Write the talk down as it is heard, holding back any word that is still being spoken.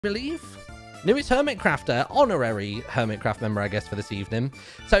believe. Newest Hermitcrafter, honorary Hermitcraft member, I guess, for this evening.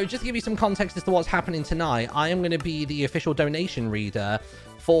 So just to give you some context as to what's happening tonight, I am going to be the official donation reader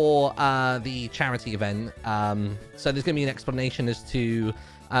for the charity event. So there's going to be an explanation as to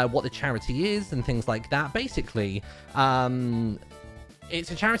what the charity is and things like that. Basically, it's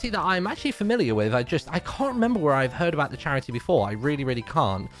a charity that I'm actually familiar with. I can't remember where I've heard about the charity before. I really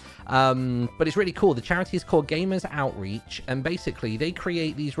can't. But it's really cool. The charity is called Gamers Outreach, and basically they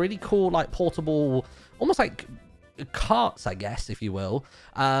create these really cool, like, portable, almost like carts, I guess, if you will.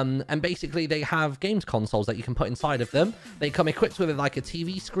 And basically they have games consoles that you can put inside of them. They come equipped with like a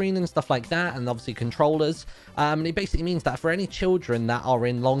TV screen and stuff like that, and obviously controllers. And it basically means that for any children that are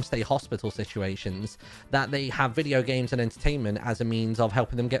in long stay hospital situations, that they have video games and entertainment as a means of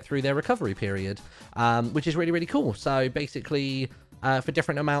helping them get through their recovery period, which is really cool. So basically, for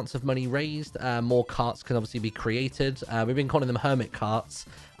different amounts of money raised, more carts can obviously be created. We've been calling them hermit carts,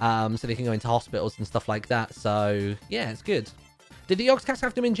 so they can go into hospitals and stuff like that. So yeah, it's good. Did the Yogscast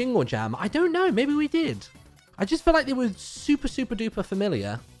have them in Jingle Jam? I don't know. Maybe we did. I just feel like they were super duper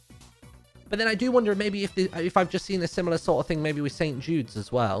familiar. But then I do wonder maybe if I've just seen a similar sort of thing, maybe with St. Jude's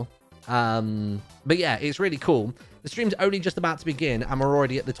as well. But yeah, it's really cool. The stream's only just about to begin, and we're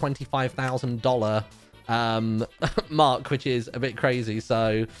already at the $25,000 mark, which is a bit crazy.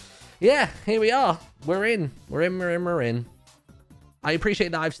 So yeah, here we are. We're in. I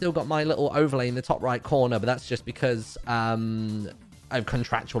appreciate that I've still got my little overlay in the top right corner, but that's just because I have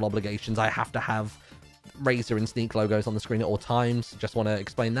contractual obligations. I have to have Razer and Sneak logos on the screen at all times. Just want to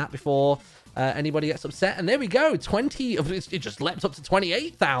explain that before anybody gets upset. And there we go. It just leapt up to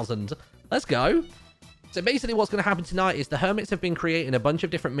 28,000. Let's go. So basically what's going to happen tonight is the Hermits have been creating a bunch of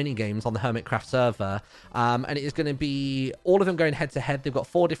different mini games on the Hermitcraft server, and it is going to be all of them going head to head. They've got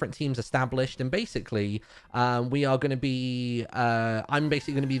 4 different teams established, and basically we are going to be I'm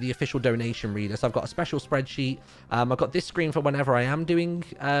basically going to be the official donation reader. So I've got a special spreadsheet. I've got this screen for whenever I am doing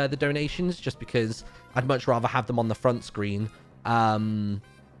the donations, just because I'd much rather have them on the front screen.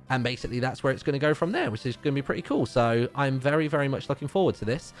 And basically that's where it's going to go from there, which is going to be pretty cool. So I'm very much looking forward to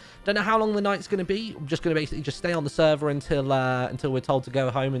this. Don't know how long the night's going to be. I'm just going to basically just stay on the server until we're told to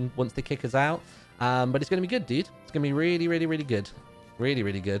go home and once they kick us out. But it's going to be good, dude. It's going to be really good.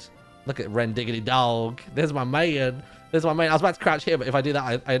 Really good. Look at Ren Diggity Dog. There's my man. I was about to crouch here, but if I do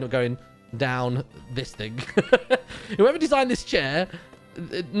that, I end up going down this thing. Whoever designed this chair,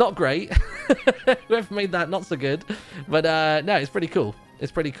 not great. Whoever made that, not so good. But no, it's pretty cool.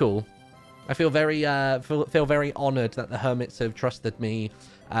 It's pretty cool. I feel very honored that the Hermits have trusted me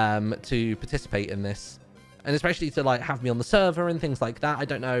to participate in this, and especially to like have me on the server and things like that. I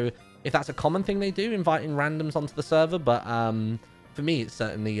don't know if that's a common thing they do, inviting randoms onto the server, but for me it's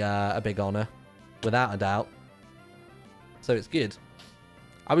certainly a big honor, without a doubt. So it's good.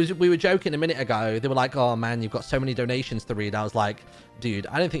 We were joking a minute ago. They were like, "Oh man, you've got so many donations to read." I was like, "Dude,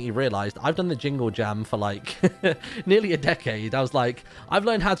 I don't think you realized I've done the Jingle Jam for like nearly a decade." I was like, "I've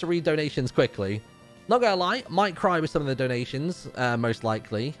learned how to read donations quickly." Not gonna lie, might cry with some of the donations, most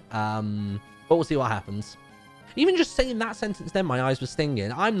likely. But we'll see what happens. Even just saying that sentence, then my eyes were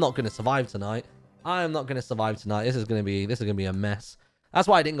stinging. I'm not gonna survive tonight. This is gonna be a mess. That's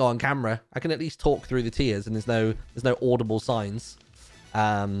why I didn't go on camera. I can at least talk through the tears, and there's no audible signs.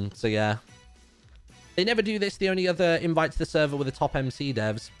 So yeah, they never do this. The only other invite to the server were the top MC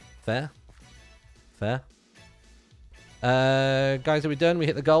devs. Fair. Guys, are we done? We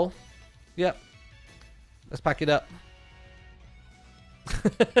hit the goal. Yep. Let's pack it up.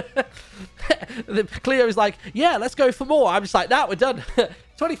 Cleo's like, yeah, let's go for more. I'm just like, nah, we're done.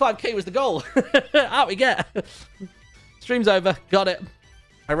 25k was the goal. Out we get. Stream's over. Got it.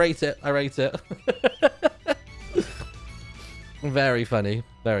 I rate it. Very funny.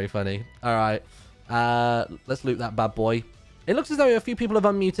 All right, let's loot that bad boy. It looks as though a few people have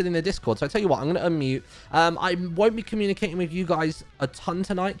unmuted in the Discord, so I tell you what, I'm going to unmute. I won't be communicating with you guys a ton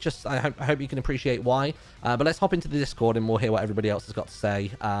tonight. Just I hope you can appreciate why. But let's hop into the Discord and we'll hear what everybody else has got to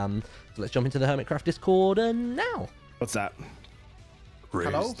say. So let's jump into the Hermitcraft Discord now. What's that?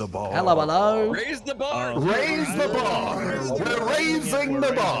 Raise the bar. Hello. Raise the bar. Raise the bar. We're raising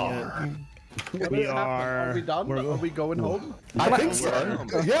the bar. Are we done? Are we going home? I think so.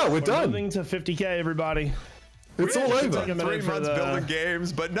 Yeah, we're done. Moving to 50k, everybody. It's all over. 3 months building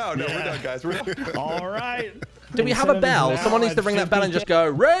games, but no, we're done, guys. We're done. All right. Do we have a bell? Someone needs to ring that bell and just go,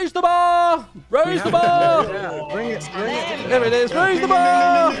 raise the bar! Raise the bar! Yeah, bring it. There it is, raise the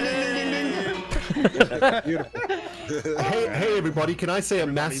bar! Hey, everybody, can I say a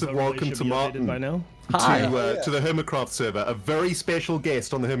massive welcome to Martin by now? to the Hermitcraft server. A very special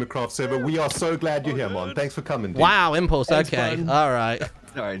guest on the Hermitcraft server. We are so glad you're here, Mon. Thanks for coming, dude. Wow, Impulse, Thanks, okay. bud. All right.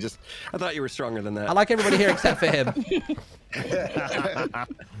 All right, I thought you were stronger than that. I like everybody here except for him.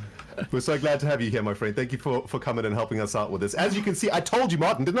 We're so glad to have you here, my friend. Thank you for coming and helping us out with this. As you can see, I told you,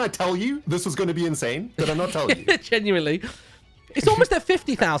 Martin, didn't I tell you this was going to be insane? Did I not tell you? Genuinely. It's almost at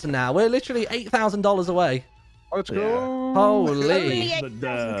 50,000 now. We're literally $8,000 away. Let's go. Holy.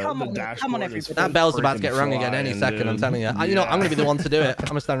 Come on, everybody. That bell's about to get rung again any second, I'm telling you. You know, I'm going to be the one to do it. I'm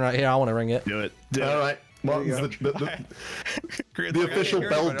going to stand right here. I want to ring it. Do it. All right. Martin's the official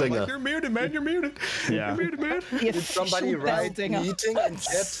bell dinger. Like, you're muted, man. You're muted. Yeah. You're muted, man. Did somebody write meeting in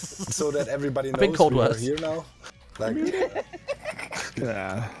chat so that everybody knows big cold we are words. here now? Like,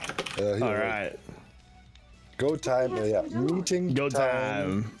 Yeah. here, All right. Go time. Yeah. Meeting Go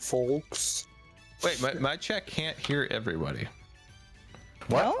time, time. folks. Wait, my chat can't hear everybody.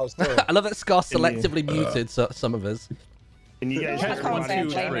 What? Oh, sorry. I love that Scar selectively muted some of us. And you guys hear can't say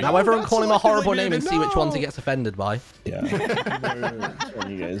I'm everybody? Now everyone call him a horrible name and see which ones he gets offended by. Yeah. Turn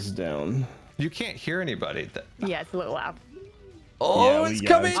you guys down. You can't hear anybody. Yeah, it's a little loud. Oh, Yeah, we it's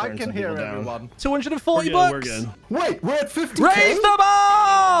gotta coming! turn I can some hear people down. everyone. 240 We're bucks! good. Wait, we're at 50. Raise the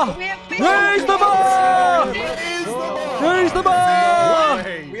bar! Raise the bar! Raise the bar! Raise the bar.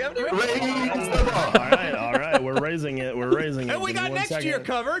 All right, we're raising it. We're raising it. And we got next year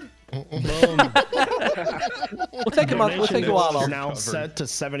covered. Boom. We'll take a month. We'll take a while Donation off. now set to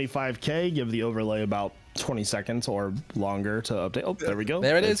 75K. Give the overlay about 20 seconds or longer to update. Oh, there we go.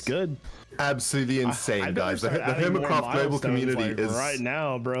 There it It's is. good. Absolutely I insane, better guys. The start adding more Hermitcraft global milestones, community like, is right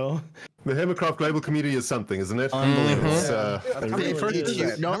now, bro. the Hermitcraft global community is something, isn't it? Unbelievable. It's, It really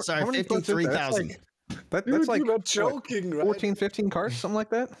is. No, sorry, 53,000. Dude, That's like you were joking, right? 14, 15 cars, something like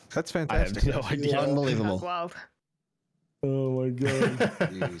that. That's I have fantastic. no idea. That's Unbelievable. wild. Oh my god.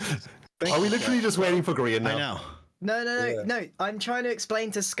 Are we literally just waiting for Korean now? I know. No. I'm trying to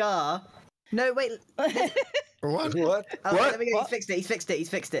explain to Scar. No, wait. What? What? Oh, there we go. He's fixed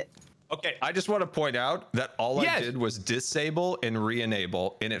it. Okay, I just want to point out that all I Yes. did was disable and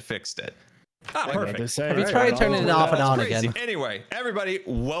re-enable, and it fixed it. Ah, perfect. Have you tried turning it off and on Crazy. again? Anyway, everybody,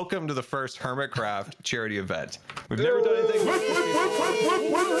 welcome to the first Hermitcraft charity event. We've never done anything.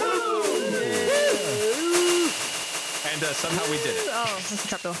 And somehow we did it. Oh, that's a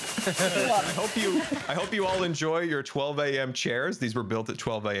trapdoor. I hope you all enjoy your 12 a.m. chairs. These were built at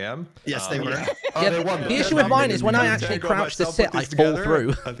 12 a.m. Yes, they were. Yeah, the issue with mine is when I actually crouch to sit, I fall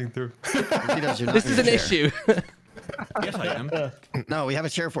through. I think through. This is an issue. Yes, I am. No, we have a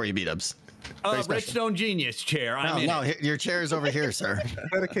chair for you, B-dubs. Redstone Genius chair. I'm in. No, your chair is over here, sir.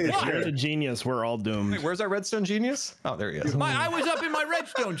 You're the genius. We're all doomed. Wait, where's our Redstone Genius? Oh, there he is. I was up in my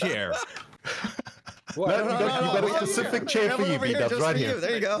Redstone chair. You got a specific chair for you, B-Dubs, right here.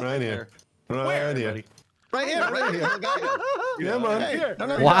 There you go. Right here. Right here. Right here. Yeah,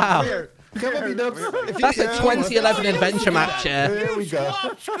 man. Wow. Come on, B-Dubs. That's a 2011 adventure map chair. There we go.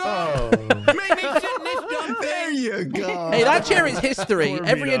 Oh. Make me sit in this dumb thing. There you go. Hey, that chair is history. Poor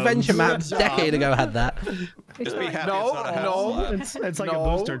Every B-Dubs. adventure map decade ago had that. Just be happy it's not a house. It's like a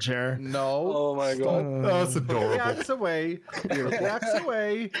booster chair. No. Oh my god. Oh, that's adorable. Relax away. Relax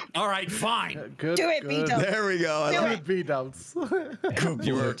away. All right, fine. Good. Do it, good. B-Dubs. There we go. I love it. Good B-Dubs.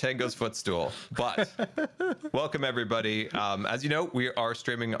 You were Tango's footstool. But welcome, everybody. As you know, we are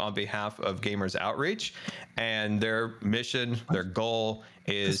streaming on behalf of Gamers Outreach, and their mission, their goal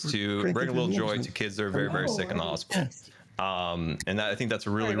is to bring a little joy to kids that are very, very sick in the hospital. And I think that's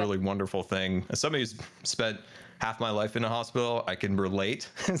a really, really wonderful thing. As somebody who's spent half my life in a hospital, I can relate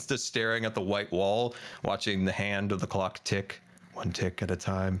to staring at the white wall, watching the hand of the clock tick, one tick at a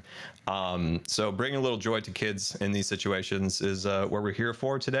time. So bringing a little joy to kids in these situations is what we're here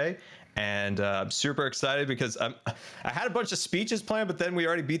for today. And I'm super excited because I had a bunch of speeches planned, but then we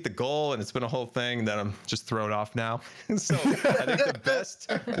already beat the goal, and it's been a whole thing that I'm just thrown off now. So I think the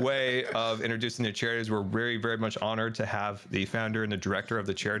best way of introducing the charity is we're very, very much honored to have the founder and the director of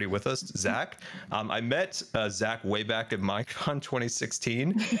the charity with us, Zach. I met Zach way back at Minecon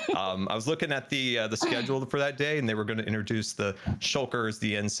 2016. I was looking at the schedule for that day, and they were going to introduce the shulkers,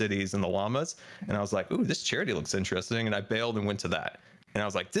 the end cities, and the llamas. And I was like, ooh, this charity looks interesting. And I bailed and went to that. And I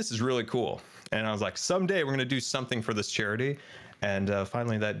was like, this is really cool. And I was like, someday we're going to do something for this charity. And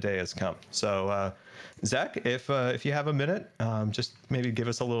finally that day has come. So Zach, if you have a minute, just maybe give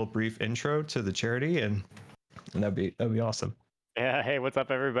us a little brief intro to the charity, and that'd be awesome. Yeah, hey, what's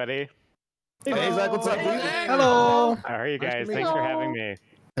up, everybody? Hey, Zach, what's up, dude? Hello. How are you guys? Thanks for having me.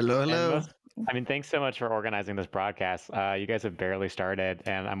 Hello. I mean, thanks so much for organizing this broadcast. You guys have barely started,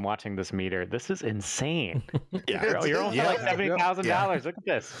 and I'm watching this meter. This is insane. You're almost at like $70,000. Look at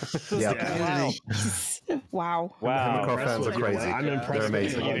this. Wow. Wow. Hermitcraft fans are crazy. I'm impressed. They're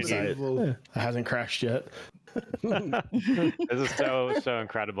amazing. It hasn't crashed yet. This is so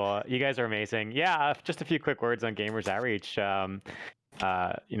incredible. You guys are amazing. Yeah, just a few quick words on Gamers Outreach.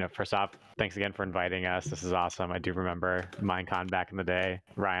 First off, thanks again for inviting us. This is awesome. I do remember Minecon back in the day.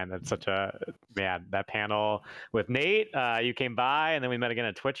 Ryan, that's such a man. That panel with Nate, you came by, and then we met again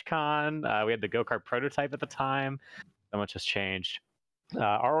at TwitchCon. We had the go-kart prototype at the time. So much has changed.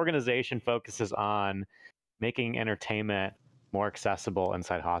 Our organization focuses on making entertainment more accessible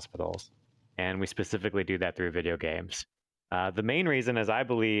inside hospitals, and we specifically do that through video games. The main reason is I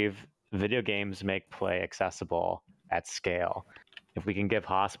believe video games make play accessible at scale. If we can give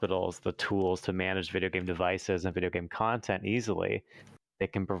hospitals the tools to manage video game devices and video game content easily, they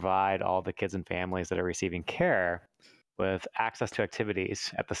can provide all the kids and families that are receiving care with access to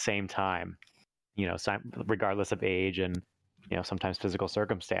activities at the same time, regardless of age and, sometimes physical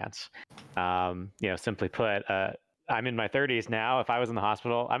circumstance. Simply put, I'm in my 30s now. If I was in the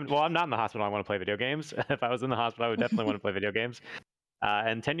hospital, I'm not in the hospital. I want to play video games. If I was in the hospital, I would definitely want to play video games.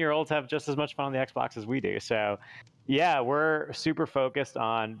 And 10-year-olds have just as much fun on the Xbox as we do. So, yeah, we're super focused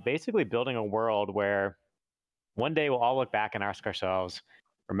on basically building a world where one day we'll all look back and ask ourselves,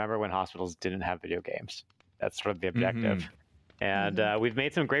 remember when hospitals didn't have video games? That's sort of the objective. And we've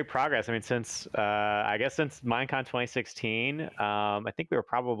made some great progress. I mean, since Minecon 2016, I think we were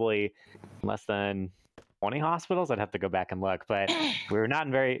probably less than 20 hospitals. I'd have to go back and look, but we were not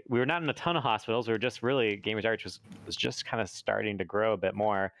in a ton of hospitals. We were just really, Gamers Outreach was just kind of starting to grow a bit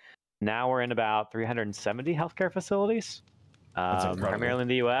more. Now we're in about 370 healthcare facilities, primarily in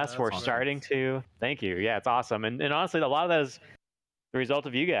the US. We're starting to, thank you. Yeah, it's awesome. And honestly, a lot of that is the result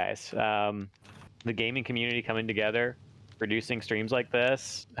of you guys, the gaming community coming together, producing streams like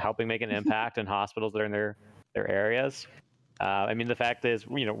this, helping make an impact in hospitals that are in their areas. The fact is,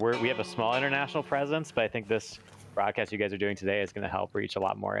 we have a small international presence, but I think this broadcast you guys are doing today is going to help reach a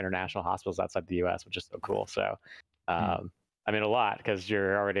lot more international hospitals outside the U.S., which is so cool. So, a lot, because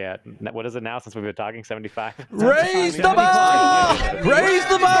you're already at, what is it now since we've been talking, 75? Raise the bar! Raise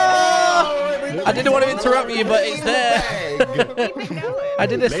the bar! I didn't want to interrupt you, but it's there. I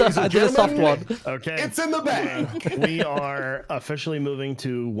did a soft one. Okay. It's in the bag. We are officially moving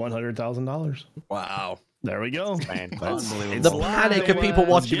to $100,000. Wow. There we go. The panic of people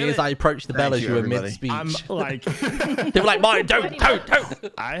watching me as I approach the bell as you were mid-speech. I'm like, they were like, "Martin, don't."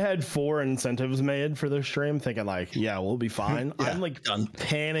 I had 4 incentives made for this stream, thinking like, yeah, we'll be fine. I'm like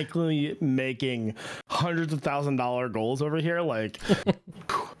panically making hundreds of $1,000 goals over here. Like,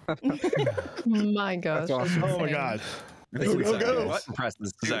 my gosh. Awesome. Oh my god. What?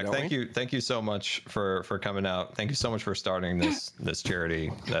 Zach, thank you so much for coming out. Thank you so much for starting this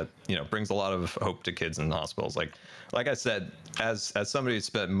charity that brings a lot of hope to kids in the hospitals. Like I said, as somebody who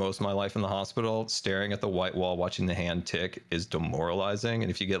spent most of my life in the hospital, staring at the white wall watching the hand tick is demoralizing.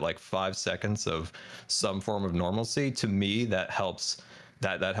 And if you get like 5 seconds of some form of normalcy, to me that helps.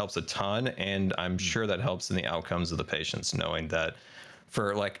 That helps a ton, and I'm sure that helps in the outcomes of the patients, knowing that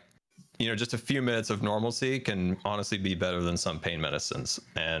for just a few minutes of normalcy can honestly be better than some pain medicines.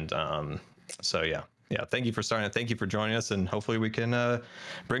 And so yeah, thank you for starting it. Thank you for joining us, and hopefully we can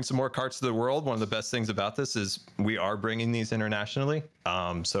bring some more carts to the world. One of the best things about this is we are bringing these internationally.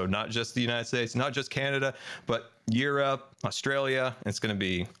 So not just the United States, not just Canada, but Europe, Australia. It's going to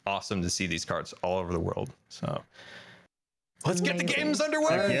be awesome to see these carts all over the world. So let's get the games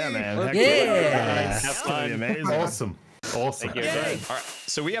underway. Yeah, man. That's fun. Amazing. Awesome. Awesome. All right,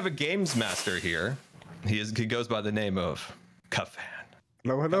 so we have a games master here. He goes by the name of Kafan.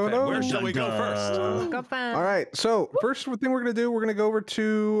 Hello. Where shall we go first? All right, so first thing we're going to do, we're going to go over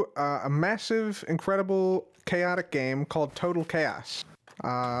to a massive, incredible, chaotic game called Total Chaos.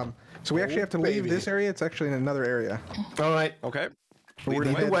 So we actually have to leave this area. It's actually in another area. All right. Okay.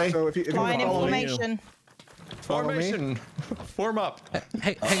 Lead the way. So if you Fine information. Formation. Form up.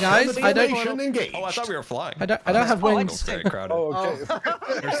 Hey guys, I don't. Oh, I thought we were flying. I don't have wings. Very crowded. Oh,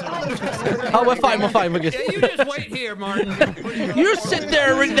 we're fine. We're good. Yeah, you just wait here, Martin. You sit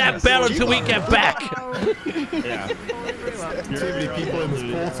there and ring that bell until we get back. Yeah. Too many people in this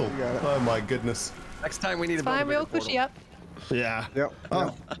portal. Oh my goodness. Next time we need a fine, real cushy up. Yeah. Yep.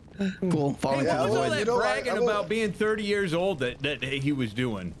 Oh. Cool. Hey, what was all that bragging I about being 30 years old that he was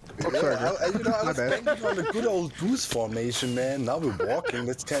doing? I was banking on the good old goose formation, man. Now we're walking.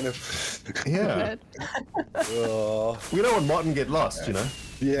 That's kind of... Yeah. We don't want Martin get lost,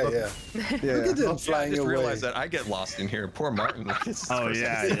 Yeah. Look at him flying I just away. realized that I get lost in here. Poor Martin. This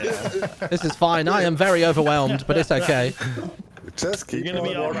is fine. I am very overwhelmed, but it's okay. Just keep You're gonna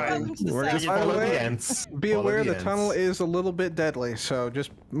be all right. We're gonna By the way, be aware the tunnel is a little bit deadly, so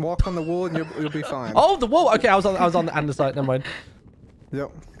just walk on the wool and you'll be fine. Oh, the wall. Okay, I was on the underside. Never mind.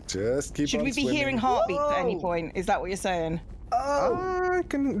 Yep. Just keep Should on we be swimming. hearing heartbeats at any point? Is that what you're saying? I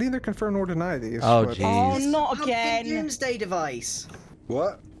can neither confirm nor deny these. Oh, but- Oh, jeez. not Pumpkin again. Doomsday device.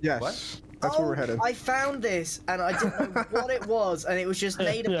 What? Yes. That's where we're headed. I found this and I didn't know what it was, and it was just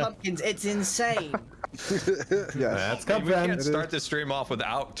made of pumpkins. It's insane. Yes. That's We good, can't start the stream off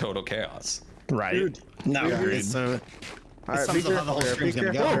without total chaos. Right. Dude, No, Yeah. so All right, Some be of how the whole careful here. Be stream's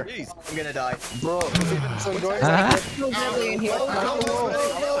gonna careful go. here. I'm gonna die. bro, there's even some noise. Lovely in here.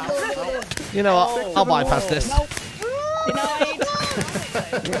 You know what? I'll bypass this. Denied.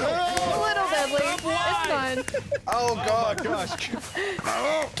 Little deadly. It's fine. Oh god, gosh.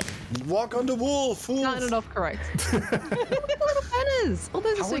 Walk on the wall, fool. Not enough correct. Look at the little banners. Oh,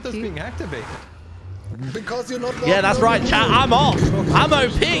 those are How so are those cute. being activated? Because you're not. Yeah, that's right, chat. I'm off. I'm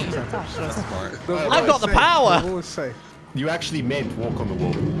OP. That's smart. I've got the power. The wall is safe. You actually meant walk on the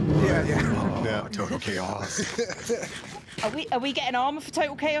wall. Yeah, yeah. Yeah. total chaos. Are we getting armor for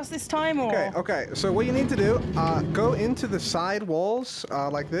total chaos this time, or? Okay, okay. So what you need to do, go into the side walls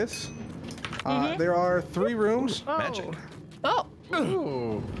like this. There are 3 rooms. Magic. Oh.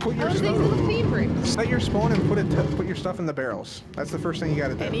 Put your These are the theme rooms. set your spawn and put your stuff in the barrels. That's the first thing you got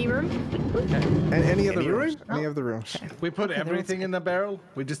to do. Any room? And any of the Any rooms. room? Any of the rooms. We put everything in the barrel.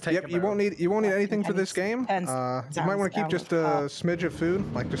 We just take. Yep. You won't need anything for this game. You might want to keep just a smidge of food,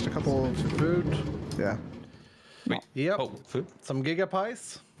 like just a couple of food. Yeah. Wait. Yep. Oh, food. Some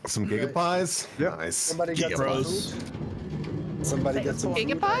gigapies. Some gigapies. Yep. Nice. Somebody get some Bros. food. Somebody get some food.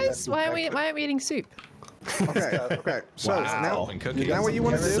 Gigapies? Why aren't we eating soup? Okay. Okay. So Wow. And cookies. now what you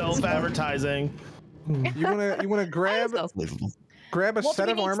want to do? Self-advertising. You want to grab a What set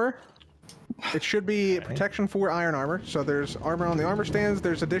do of we need? armor. It should be protection 4 iron armor. So there's armor on the armor stands.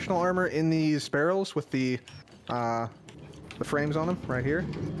 There's additional armor in these barrels with the frames on them right here.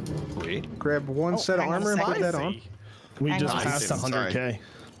 Sweet. Grab one set of hang on a armor and put that second. on. We Hang just on. passed 100K.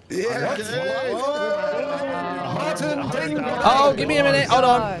 Yeah. Oh, give me a minute. Hold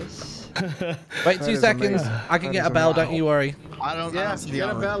on. Gosh. Wait 2 is seconds. amazing. I can That get is a bell. amazing. Don't you worry. I don't Yeah, see the get a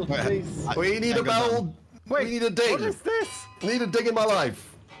armor. bell, Wait, please. We need a bell. Wait, We need a dig. what is this? Need a dig in my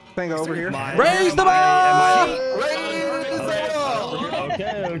life. Thing over here. Raise the bar.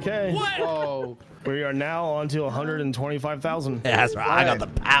 Okay, okay. Whoa. We are now on to 125,000. Yeah, that's right. I got the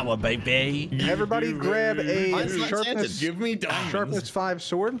power, baby. Everybody grab a Mine's not enchanted. sharpness Give me diamonds. sharpness 5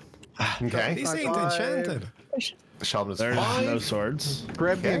 sword. Okay. These ain't enchanted. Sharpness There's 5. no swords.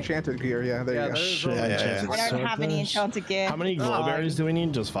 Grab the enchanted gear. Yeah, there you go. Shit, yeah, yeah. enchanted I don't have any surplus. enchanted gear. How many glowberries do we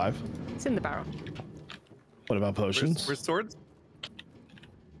need? Just 5. It's in the barrel. What about potions? Where's swords?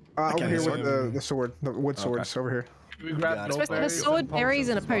 Over here with the sword, the wood swords over here. We grab We're supposed to have a sword, berries,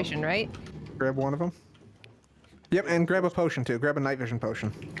 and a potion, right? Grab one of them. Yep, and grab a potion too. Grab a night vision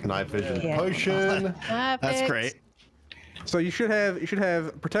potion. Night vision Yeah. potion. That's great. So you should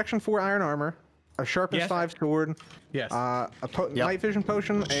have protection 4 iron armor, a sharpness 5 sword, Yes. night vision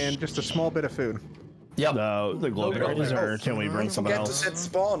potion, and just a small bit of food. Yep. No, the glowberries, or can we bring something Forget to else? set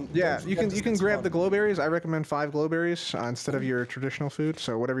spawn. Yeah, Don't you forget can to you can set grab spawn. the glowberries. I recommend 5 glowberries instead of your traditional food.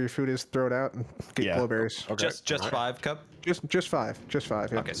 So whatever your food is, throw it out and get Yeah. glowberries. Just 5 cup. Just 5. Just 5.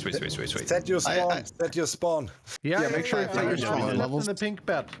 Yeah. Okay, sweet, sweet, sweet, sweet. Set your spawn. Set your spawn. Yeah, make sure you set your Yeah, spawn. left in the pink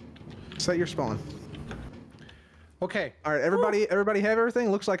bed. Set your spawn. Okay. All right, everybody have everything.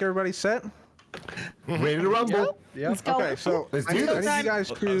 Looks like everybody's set. Ready to rumble. Yeah. Okay, so Let's I do need this. you guys I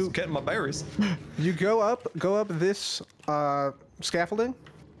was to getting my berries. you go up this scaffolding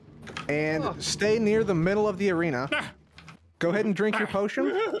and stay near the middle of the arena. Go ahead and drink your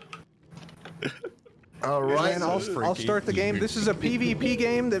potion. All right. And I'll start the game. This is a PvP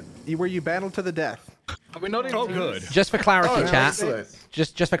game where you battle to the death. Are we not in good. Just for clarity, Oh, chat. excellent.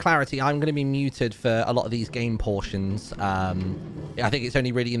 Just for clarity, I'm going to be muted for a lot of these game portions. I think it's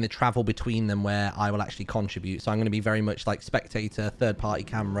only really in the travel between them where I will actually contribute. So I'm going to be very much like spectator, third-party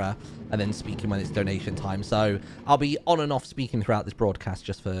camera, and then speaking when it's donation time. So I'll be on and off speaking throughout this broadcast,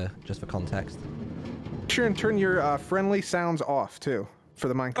 just for context. Make sure and turn your friendly sounds off too for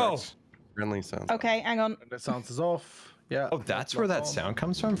the minecarts. Friendly sound. Okay, hang on. That sounds is off. Yeah. Oh, that's where that sound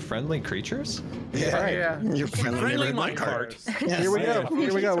comes from? Friendly creatures? Yeah. Yeah. You're Friendly minecart. Here we go.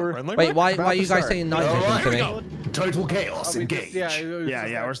 Here we go. Wait, why about are you to guys start. saying night vision to me? Total chaos. Engage.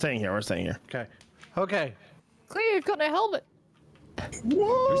 Yeah, we're staying here. We're staying here. Okay. Okay. Clear, you've got no helmet.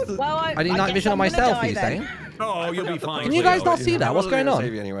 Well, I need night guess vision on I'm gonna myself, die are you then. saying? Oh, you'll be fine. Can you guys not see that? What's going on?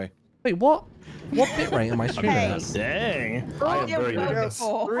 Save you anyway. Wait, what? What bitrate am I streaming Okay. at? Dang. I am very Yeah, nervous.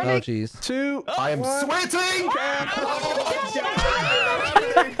 Oh, jeez. 2. I am sweating.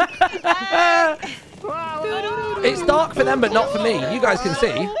 It's dark for them, but not for me. You guys can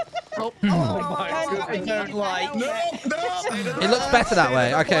see. I don't like. It looks better that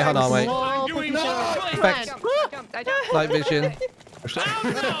way. Okay, hold on, wait. Effects. Night vision.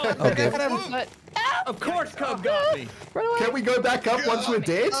 Okay. Of course, Cub got me. Can we go back up once we're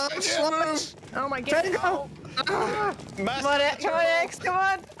dead? Oh my god. Come on, X, come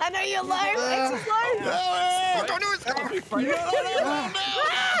on. I know you're low. X is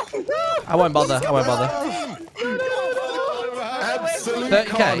low. I won't bother. I won't bother. Absolute 30K.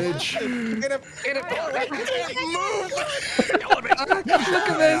 carnage. Look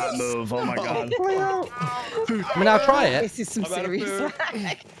at this. Move. Oh my god. I mean, I'll try it. This is some serious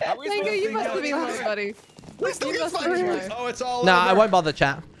swag. Tango, you must have been low, buddy. You must have been low. Oh, it's all No, over. I won't bother,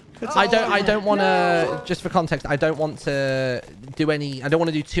 chat. I don't want to. Just for context, I don't want to do any. I don't want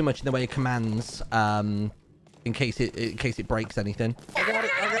to do too much in the way of commands. In case it breaks anything. I got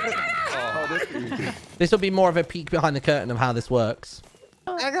it. Oh, this is easy. This will be more of a peek behind the curtain of how this works.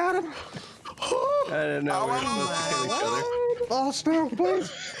 I got him. I didn't know we were supposed to kill each other. Oh, Snow,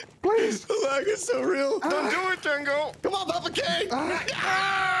 please. Please. The lag is so real. Don't do it, Tango. Come on, Papa K.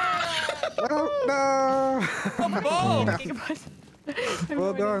 Oh, no.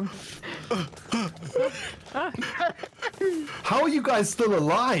 Well done. How are you guys still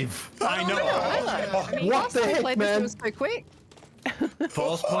alive? I know. What the heck, This man? was so quick.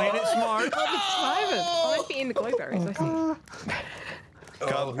 False playing it smart. I might be in the glowberries, I think.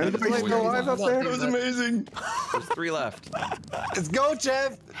 Anybody still alive up there? That was amazing. There's 3 left. Let's go,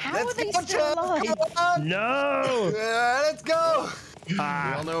 Jeff. Let's go, Jeff. Come on. No. Let's go. We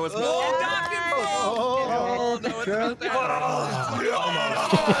all know what's Oh,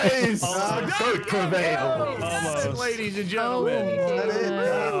 Nice. Don't prevail. Almost. ladies and gentlemen.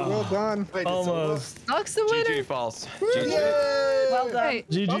 Well done. Almost. Dogs the winner. GG false. Well done. Hey,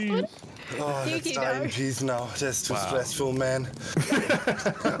 GG. Oh, let's die in peace now. That's too stressful, man.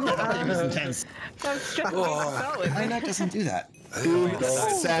 Intense. Why not doesn't do that?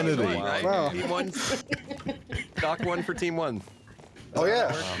 Insanity. Wow. Team 1. Doc 1 for Team 1. Oh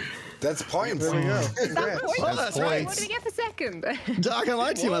yeah, that's points. There we go. Congrats. Oh, that's right. What did we get for second? Doc on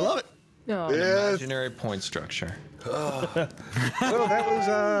my team. I love it. No. Yes. Imaginary point structure. Well, that was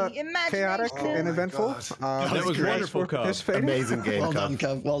chaotic and eventful. That was wonderful, Cub. Amazing game, Well done,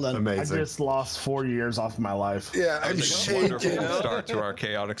 Cub. Cub. Well done. I Amazing. just lost 4 years off my life. Yeah, I'm Wonderful shaking. start to our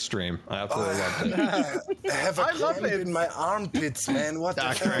chaotic stream. I absolutely loved it. I have a cramp in my armpits, man. What the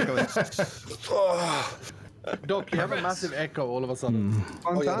heck? Oh. Doc, you have a massive echo all of a sudden.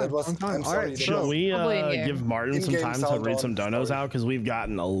 Oh yeah, that was. On time. I'm All sorry. right, that Should so- we I'll blame you. give Martin some In-game time to sound read on. some donos Sorry. out? Because we've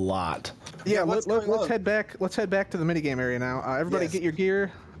gotten a lot. Yeah, what's let's going on? head back. Let's head back to the minigame area now. Everybody, Yes. get your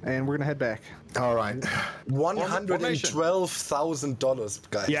gear, and we're gonna head back. All right. $112,000,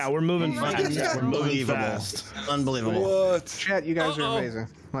 guys. Yeah, we're moving fast. We're moving Unbelievable. fast. Unbelievable. What? Chat, you guys are amazing.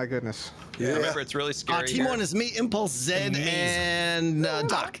 My goodness. Yeah. Remember, it's really scary. Team 1 is me, Impulse, Zed, and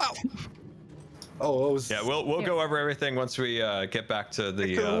Doc. Oh, it was... Yeah, we'll go over everything once we get back to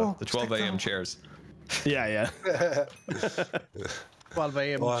the 12 a.m. chairs. Yeah. 12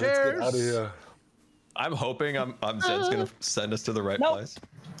 a.m. Oh, let's get Cheers. out of here. I'm hoping Zed's gonna send us to the right Nope. place.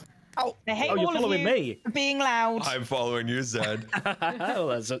 They hate Oh, you're all of following you me. for being loud. I'm following you, Zed. Oh,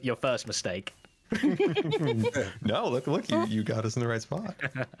 that's your first mistake. No, look, you got us in the right spot.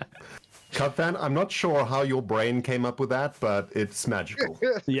 Cub fan, I'm not sure how your brain came up with that, but it's magical.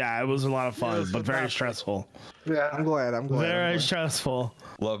 Yeah, it was a lot of fun, but very stressful. Yeah. I'm glad. Very stressful.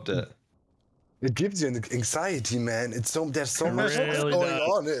 Loved it. It gives you an anxiety, man. There's so much Really going does.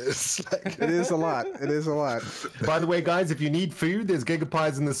 on. It's like It is a lot. It is a lot. By the way, guys, if you need food, there's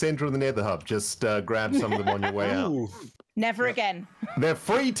gigapies in the center of the Nether Hub. Just grab some of them on your way out. Ooh. Never again. They're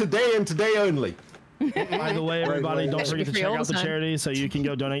free today and today only. By the way, everybody, don't forget to Free check all out the the time. charity so you can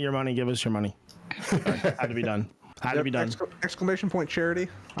go donate your money. Give us your money. Had to be done. Had to be done. Exclamation point charity,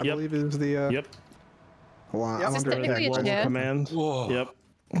 I Yep. believe is the. Yep. Hold on, Is I'm this under technically a attack. chair? Command. Whoa. Yep.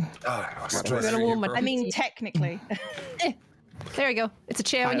 I'm gonna warm my I mean, technically. There we go. It's a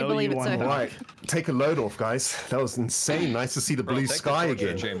chair when I you owe believe you it, one so. more. All right, take a load off, guys. That was insane. Nice to see the blue Take the sky torture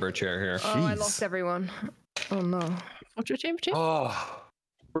again. chamber chair here. Oh, I Jeez. lost everyone. Oh no. What's your chamber chair? Oh.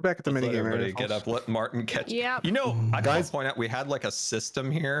 We're back at the Let minigame everybody area. get up. Let Martin catch. Yep. You know, I Guys- gotta point out we had like a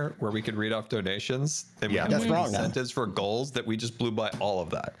system here where we could read off donations. And we Yeah. had That's like wrong now. incentives for goals that we just blew by all of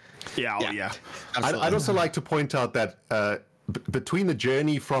that. Yeah. Oh, yeah. I'd also like to point out that between the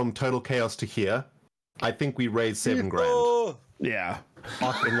journey from Total Chaos to here, I think we raised $7,000 Oh. Yeah. in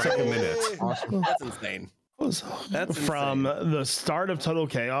like a minute. That's insane. That's From the start of Total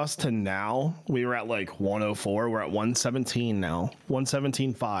Chaos to now, we were at like 104. We're at 117 now.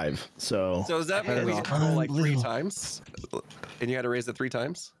 117.5. So So does that mean we hit the goal like 3 times? And you had to raise it 3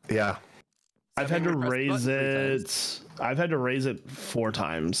 times? Yeah. I've had to raise it. I've had to raise it 4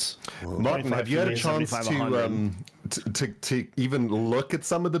 times. Martin, have you had a chance to even look at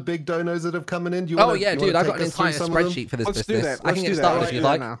some of the big donos that have coming in? Oh yeah, dude, I've got an entire spreadsheet for this business. I can get started if you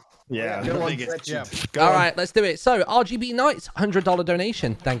like. Yeah. All right, let's do it. So, RGB Knights, $100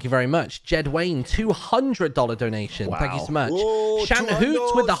 donation. Thank you very much. Jed Wayne, $200 donation. Wow. Thank you so much. Shannon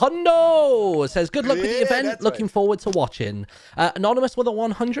Hoots with the hundo says, good luck with the event. Looking forward to watching. Anonymous with a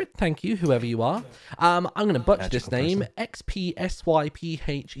 100. Thank you, whoever you are. I'm going to butcher this name.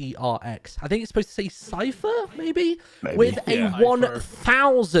 XPSYPHERX. I think it's supposed to say Cypher, maybe? With a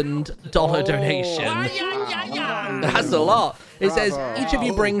 $1,000 donation. That's a lot. It says, each of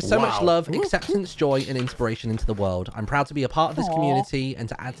you brings so much love, acceptance, joy, and inspiration into the world. I'm proud to be a part of this community and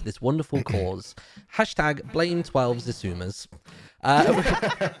to add to this wonderful cause. Hashtag blame 12 Zisumas.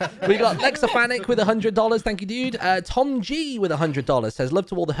 We got Lexophanic with $100. Thank you, dude. Tom G with $100 says, love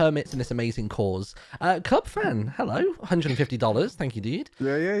to all the hermits in this amazing cause. Cub fan, hello, $150. Thank you, dude.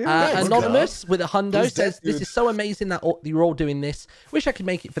 Yeah. Anonymous with a hundo says, this is so amazing that you're all doing this. Wish I could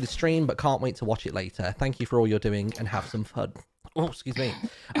make it for the stream, but can't wait to watch it later. Thank you for all you're doing and have some fun. Oh, excuse me.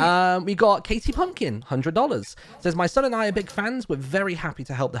 We got Katie Pumpkin, $100. Says, my son and I are big fans. We're very happy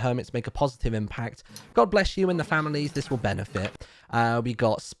to help the hermits make a positive impact. God bless you and the families this will benefit. We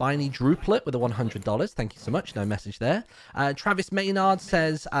got Spiny Druplet with a $100. Thank you so much. No message there. Travis Maynard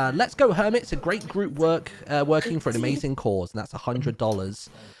says, let's go hermits. A great group working for an amazing cause. And that's $100.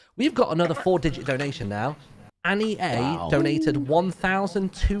 We've got another 4-digit donation now. Annie A donated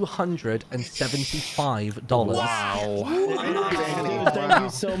 $1,275. Wow. Thank you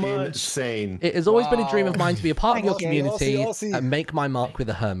so much. Insane. It has always been a dream of mine to be a part of your community and make my mark with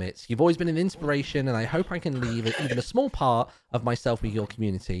the hermits. You've always been an inspiration, and I hope I can leave even a small part of myself with your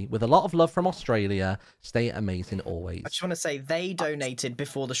community. With a lot of love from Australia. Stay amazing always. I just want to say they donated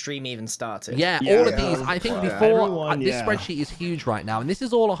before the stream even started. Yeah, all of these. I think before this spreadsheet is huge right now, and this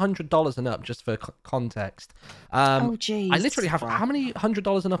is all $100 and up, just for context. Oh, geez. I literally have how many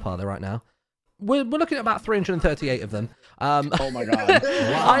 $100 and up are there right now? We're looking at about 338 of them. Oh my god!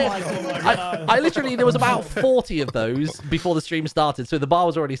 I literally, there was about 40 of those before the stream started, so the bar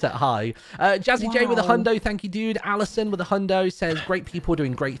was already set high. Jazzy J with a hundo, thank you, dude. Allison with a hundo says, great people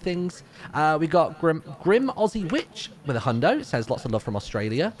doing great things. We got Grim Aussie Witch with a hundo, says lots of love from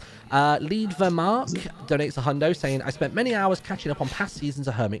Australia. Lead Vermark donates a hundo, saying, I spent many hours catching up on past seasons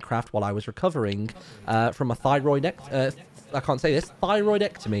of Hermitcraft while I was recovering from a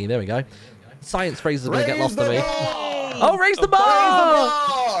thyroidectomy. There we go. Science phrases are going to get lost on me. Oh, raise the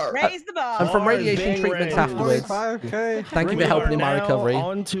bar! Raise the bar! And from radiation treatments afterwards. Thank you for helping in my recovery.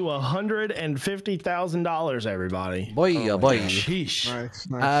 On to $150,000, everybody. Boy, boy. Sheesh.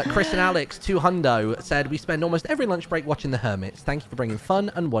 Nice. Chris and Alex, 200, said, we spend almost every lunch break watching the hermits. Thank you for bringing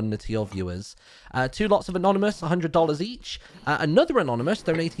fun and wonder to your viewers. 2 lots of Anonymous, $100 each. Another Anonymous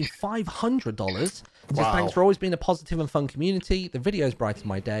donating $500. Says, thanks for always being a positive and fun community. The videos brighten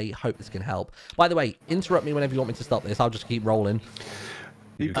my day. Hope this can help. By the way, interrupt me whenever you want me to stop this. I'll just keep rolling.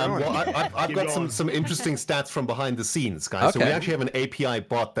 I've got some interesting stats from behind the scenes, guys. So we actually have an API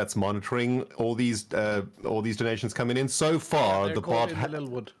bot that's monitoring all these donations coming in. So far, the bot.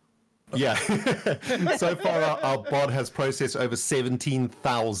 Yeah. So far, our bot has processed over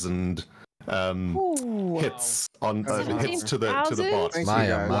 17,000 hits on hits to the bot.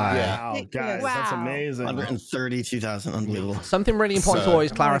 Wow, guys, that's amazing. 132,000, unbelievable. Something really important to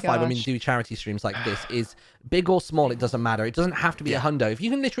always clarify when we do charity streams like this is big or small, it doesn't matter. It doesn't have to be a hundo. If you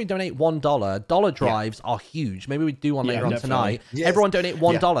can literally donate $1, dollar drives are huge. Maybe we do one later on tonight. Yes. Everyone donate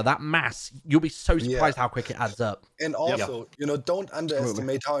 $1. That mass, you'll be so surprised how quick it adds up. And also, you know, don't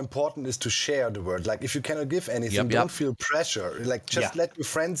underestimate how important it is to share the word. Like, if you cannot give anything, don't feel pressure. Like, just let your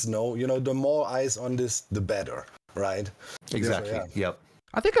friends know. You know, the more eyes on this, the better, right? Exactly. Yep.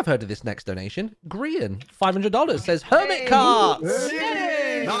 I think I've heard of this next donation. Grian, $500, says Hermit Carts. Nice.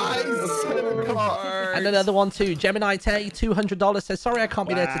 And another one too. Gemini Tay, $200, says, sorry I can't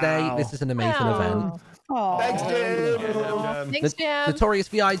be there today. This is an amazing event. Thanks, Jim. Thanks, Jim. Notorious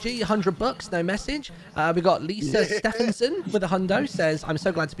VIG, $100, no message. We got Lisa Stephenson with a hundo, says, I'm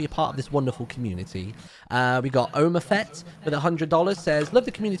so glad to be a part of this wonderful community. We got Omafet with $100, says, love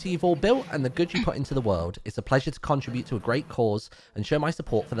the community you've all built and the good you put into the world. It's a pleasure to contribute to a great cause and show my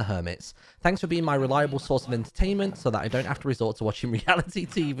support for the hermits. Thanks for being my reliable source of entertainment so that I don't have to resort to watching reality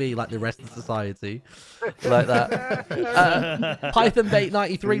TV like the rest of society. Like that. Python Bait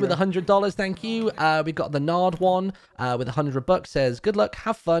 93 with $100, thank you. We got the Nard one with $100, says, good luck,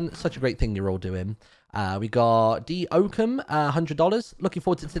 have fun, such a great thing you're all doing. We got D. Oakham, $100. Looking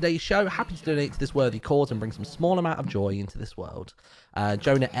forward to today's show. Happy to donate to this worthy cause and bring some small amount of joy into this world.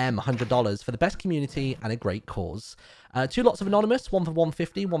 Jonah M, $100 for the best community and a great cause. 2 lots of anonymous, one for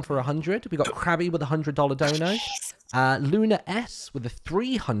 150, one for 100. We got Krabby with a $100 dono. Luna S with a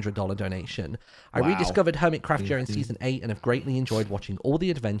 $300 donation. I rediscovered Hermitcraft during season 8 and have greatly enjoyed watching all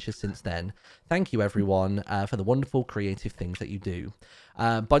the adventures since then. Thank you everyone for the wonderful creative things that you do.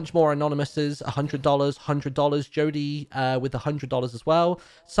 Bunch more anonymouses, $100, $100. Jody with $100 as well.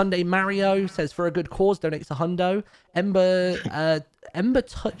 Sunday Mario says for a good cause donates a hundo. Ember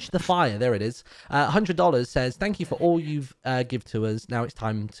Touch the Fire, there it is. $100 says thank you for all you've give to us. Now it's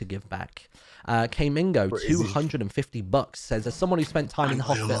time to give back. K Mingo, $250 says as someone who spent time in the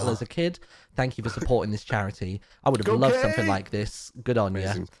hospital as a kid, thank you for supporting this charity. I would have loved something like this. Good on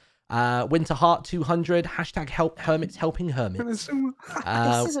you. Winter Heart 200 hashtag help hermits helping hermits.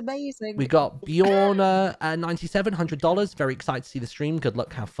 This is amazing. We got Bjorna $97, very excited to see the stream. Good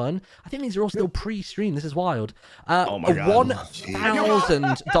luck, have fun. I think these are all still pre-stream. This is wild. Oh my God.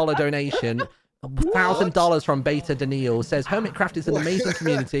 $1,000 donation. $1,000 from Beta Daniel says Hermitcraft is an amazing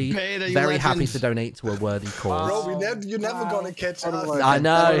community. Beta, very happy to donate to a worthy cause. Bro, you're never gonna catch us. I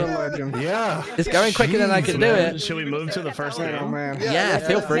know. Yeah. It's going quicker than I can do it. Should we move to the first game? Oh, man. Yeah,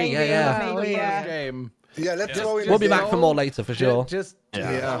 feel free. Yeah. Yeah, let's go in. We'll be back for more later for sure.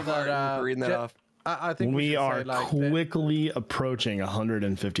 Reading that off. I think we are quickly approaching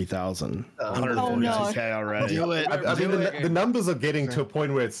 150,000. 140K already. Do it. I mean, the numbers are getting to a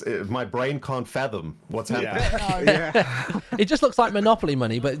point where it's my brain can't fathom what's happening. It just looks like Monopoly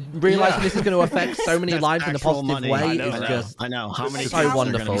money, but realizing this is going to affect so many lives in a positive way is just I know. How many so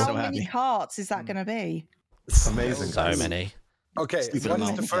wonderful. How many carts is that going to be? Amazing. So many. Okay,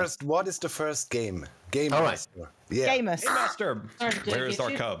 what is the first game? Game All Master. right. Yeah. Game Master. Where is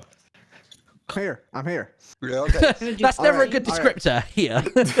our cub? Here, I'm here. Yeah, okay. That's never a good descriptor. Here.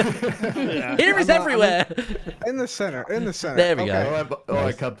 Here is everywhere. In the center. There we go. All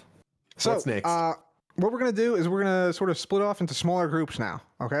right, Cub. So, what's next? What we're gonna do is we're gonna sort of split off into smaller groups now.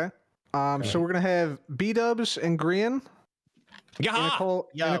 Okay. So we're gonna have B-Dubs and Grian in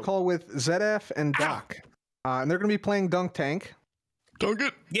a call with ZF and Doc, and they're gonna be playing Dunk Tank. Dunk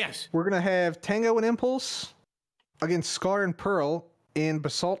it. Yes. We're gonna have Tango and Impulse against Scar and Pearl in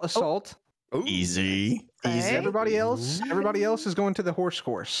Basalt Assault. Easy. Everybody else is going to the horse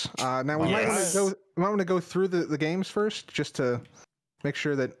course. Now we might want to go through the games first, just to make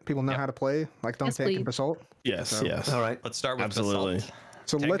sure that people know how to play, like Dunk Tank and Basalt. Yes. All right. Let's start with Absolutely. Basalt.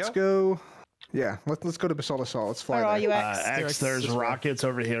 So let's go. Yeah, let's go to Basalt Assault. Let's fly. Where are you, X, there's rockets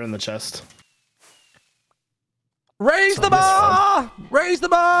over here in the chest. Raise the bar! Raise the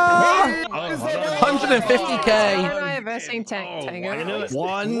bar! 150K. I have seen Tango.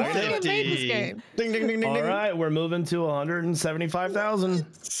 150. Game. Ding, ding, ding, ding, All ding. right, we're moving to 175,000.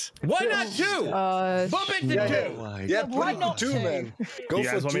 Why not 2? Bump it to 2. Yeah, why not 2, man? Go you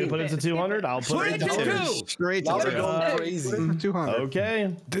guys for want me to 2. put it to 200? I'll put it to 2. Straight Now to we're 2. going crazy. 200.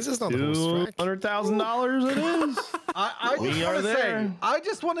 Okay. This is not $200,000 it is. I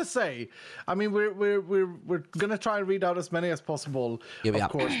just want to say, I mean, we're gonna try and read out as many as possible, of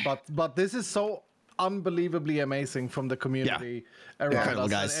course, but this is so unbelievably amazing from the community around us,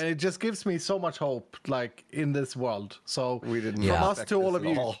 guys. and it just gives me so much hope, like in this world. So didn't from us to all of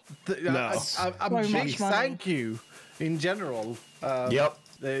you, I'm Very big much money. thank you in general. Yep.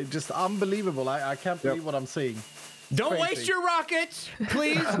 Just unbelievable. I can't believe what I'm seeing. Don't Crazy. waste your rockets,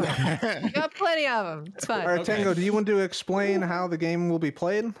 please. You got plenty of them. It's fine. All right, Tango, do you want to explain how the game will be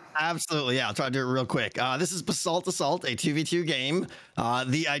played? Absolutely, yeah. I'll try to do it real quick. This is Basalt Assault, a 2v2 game.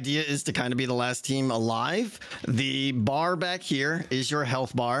 The idea is to kind of be the last team alive. The bar back here is your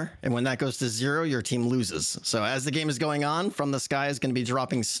health bar, and when that goes to 0, your team loses. So as the game is going on, from the sky is going to be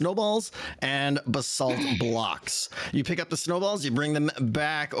dropping snowballs and basalt blocks. You pick up the snowballs, you bring them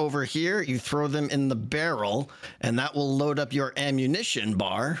back over here, you throw them in the barrel, and that will load up your ammunition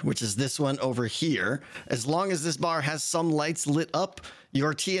bar, which is this one over here. As long as this bar has some lights lit up,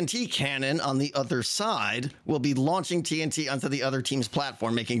 your TNT cannon on the other side will be launching TNT onto the other team's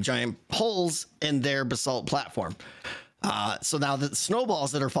platform, making giant holes in their basalt platform. So now the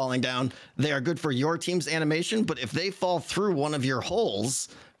snowballs that are falling down, they are good for your team's animation, but if they fall through one of your holes,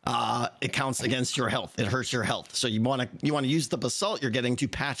 it counts against your health. It hurts your health. So you want to use the basalt you're getting to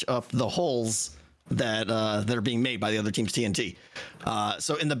patch up the holes that are being made by the other team's TNT.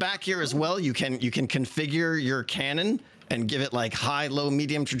 So in the back here as well, you can configure your cannon and give it like high, low,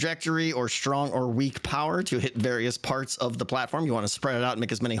 medium trajectory or strong or weak power to hit various parts of the platform. You want to spread it out and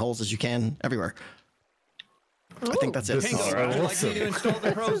make as many holes as you can everywhere. I think that's it. Tango, so I'd like awesome. you to install the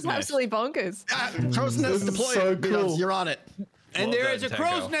This crow's is nest. absolutely bonkers. Crow's nest deployed. so B-dubs, cool. You're on it. And Well there done, is a Tango.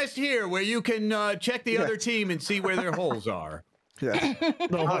 crow's nest here where you can check the other team and see where their holes are. Yeah.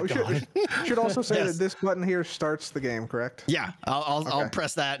 We should also say that this button here starts the game, correct? Yeah, I'll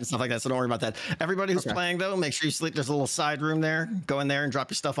press that and stuff like that, so don't worry about that. Everybody who's playing, though, make sure you sleep. There's a little side room there. Go in there and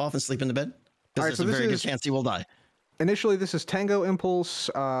drop your stuff off and sleep in the bed. Because there's a very good chance you will die. Initially, this is Tango, Impulse,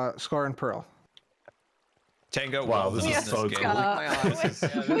 Scar, and Pearl. Tango. Wow, this is so cool.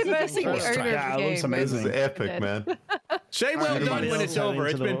 We're versing the owner of the Yeah, it looks game. amazing. This is epic, man. Say well done when it's over.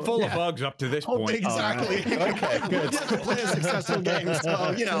 It's been full of bugs up to this point. Exactly. Okay, good. Play a successful game,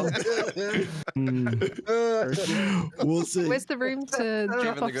 so, you know. We'll see. Where's the room to drop Saving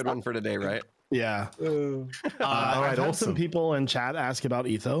off the good one for today, right? Yeah. All I've right, had some awesome. people in chat ask about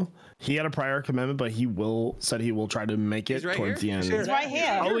Etho. He had a prior commitment, but he said he will try to make it right towards the end. He's right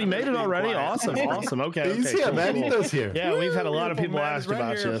here. Oh, he made it already? Awesome, awesome. Okay. He's okay, here, cool, man. cool. Etho's here. Yeah, we've had a lot of people man ask is right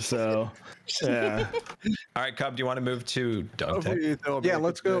about here. you, so yeah. All right, Cub, do you want to move to Dunk Tank? Yeah,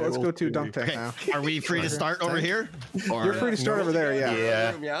 let's go to Dunk Tank now. Are we free to start over here? You're free to start over there,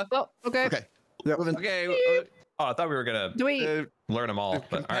 yeah. Yeah. Oh, okay. Okay. Yep. Okay. Oh, I thought we were gonna Do we? learn them all.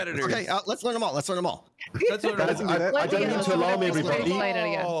 But all right. Okay, let's learn them all. Let's learn them all. Let's learn Guys, all. I don't mean to alarm everybody.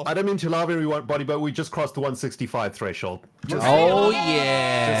 Oh. I don't mean to alarm everybody, but we just crossed the 165 threshold. Oh,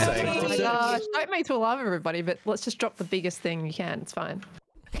 yeah. Just saying. Oh my gosh, don't make to alarm everybody, but let's just drop the biggest thing you can. It's fine.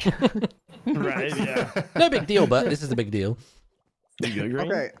 Right, yeah. No big deal, but this is a big deal.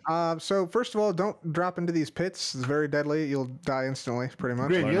 Okay, so first of all, don't drop into these pits. It's very deadly. You'll die instantly, pretty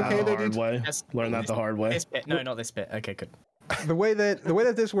much. Learn that the hard way. Learn that the hard way. This bit. No, not this bit. Okay, good. The way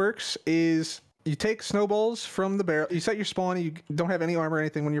that this works is you take snowballs from the barrel. You set your spawn. You don't have any armor or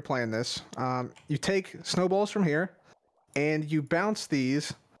anything when you're playing this. You take snowballs from here, and you bounce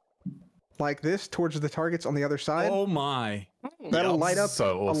these like this towards the targets on the other side. Oh my! That'll light up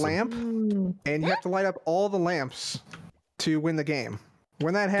So a awesome. lamp, and you have to light up all the lamps to win the game.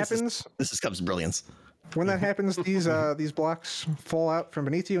 When that happens, This is Cubs brilliance. when that happens, these blocks fall out from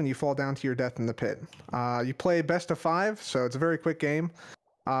beneath you, and you fall down to your death in the pit. You play best of 5, so it's a very quick game,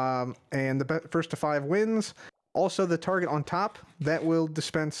 and the first to 5 wins. Also, the target on top that will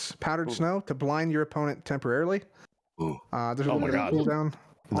dispense powdered snow to blind your opponent temporarily. There's a little bit of cooldown.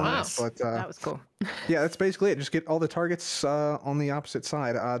 Nice. But That was cool. yeah, that's basically it. Just get all the targets on the opposite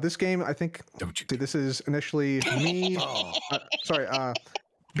side. This game, I think, this is initially me. Sorry,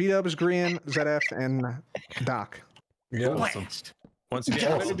 B-Dubs, Grian, ZF, and Doc. Awesome. Once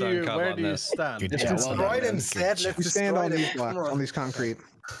again, well done, Cub, on this. stand? Destroy them, Sad. Let's You stand destroy on them. these blocks, on these concrete.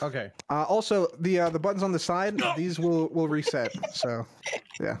 Okay. Also, the buttons on the side, these will reset. So,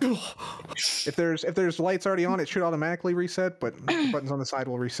 yeah. If there's lights already on, it should automatically reset. But the buttons on the side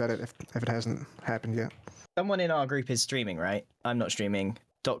will reset it if it hasn't happened yet. Someone in our group is streaming, right? I'm not streaming.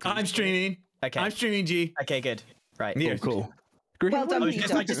 I'm streaming. Okay. I'm streaming, G. Okay, good. Right. Yeah. Cool. Well done,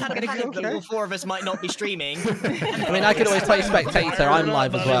 I just had a feeling that all 4 of us might not be streaming. I mean, I could always play spectator. I'm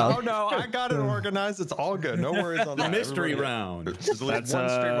live as well. Oh no, I got it organized. It's all good. No worries on The that. mystery Everybody- round. Just leave one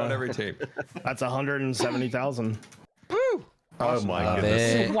stream on every team. That's 170,000. Oh my Love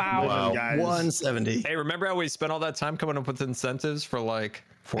goodness. it. Wow. Guys. 170. Hey, remember how we spent all that time coming up with incentives for like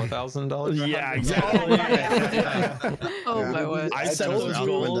 $4,000? Yeah, exactly. Oh my word. I set those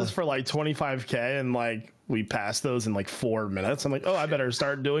goals for like 25K and like we passed those in like 4 minutes. I'm like, oh, I better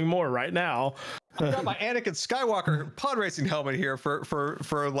start doing more right now. I got my Anakin Skywalker pod racing helmet here for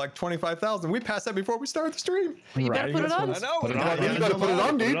like 25,000. We passed that before we started the stream. Well, you better put it on. I know. Put it on. You gotta put it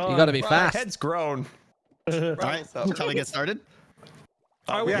on, dude. You gotta be My fast. head's grown. All right, shall we get started?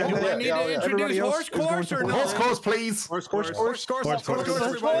 Do I need to introduce horse course or no? Horse course, please. Horse course. Horse course. Horse course.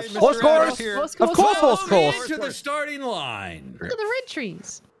 Everybody. Horse course. Of course, horse Follow me course. to the starting line. Look at the red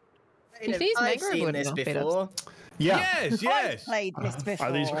trees. Confused I've mangrove seen wood this is not before. Yeah. Yes, yes. Played this before.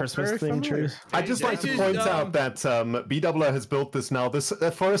 Are these Christmas themed trees? I'd just like to point out that BWR has built this now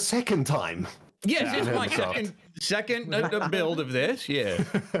for a second time. Yes, it's my Hermitcraft. second build of this. Yeah.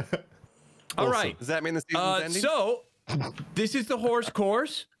 All right. Does that mean the season's ending? So, this is the horse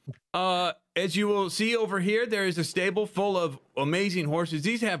course. As you will see over here, there is a stable full of amazing horses.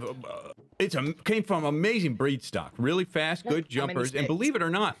 These have came from amazing breed stock, really fast, good jumpers. And believe it or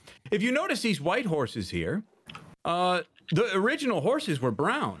not, if you notice these white horses here, the original horses were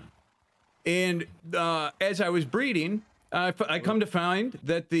brown. And as I was breeding, I come to find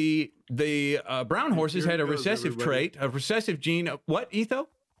that the brown horses had a recessive trait, a recessive gene. What, Etho?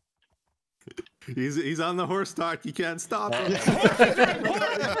 He's on the horse stock. You can't stop him.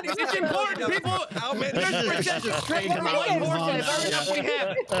 It's important, people. How many There's Princess. Triple white horses. We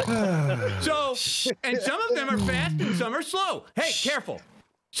have it. So, and some of them are fast and some are slow. Hey, careful.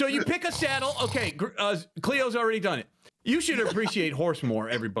 So you pick a saddle. Okay, Cleo's already done it. You should appreciate horse more,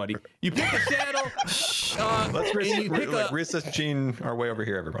 everybody. You pick a saddle. Let's researching our way over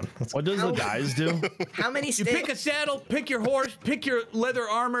here, everyone. What does the guys do? How many You pick a saddle, pick your horse, pick your leather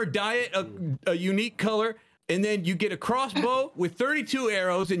armor, dye it a unique color, and then you get a crossbow with 32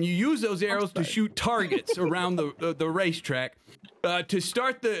 arrows, and you use those arrows to shoot targets around the racetrack. To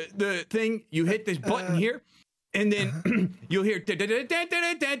start the thing, you hit this button here, and then you'll hear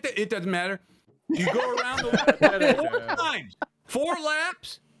it doesn't matter. You go around the 4 times, 4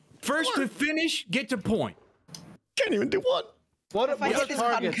 laps. First to finish gets a point. Can't even do one. What If I hit this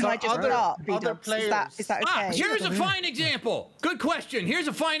button, can I just other players? Is that okay? Here's a fine example. Good question. Here's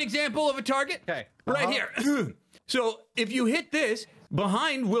a fine example of a target. Okay. Right here. So if you hit this,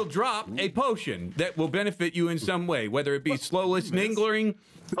 behind will drop a potion that will benefit you in some way, whether it be slowless ningling,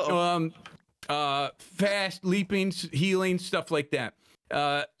 fast leaping, healing, stuff like that.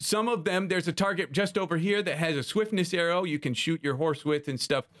 Some of them, there's a target just over here that has a swiftness arrow you can shoot your horse with and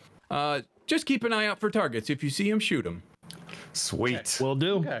stuff. Just keep an eye out for targets. If you see them, shoot them. Sweet. Will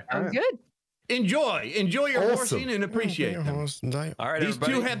do. Okay. Good. Enjoy your horsing and appreciate them. All right, These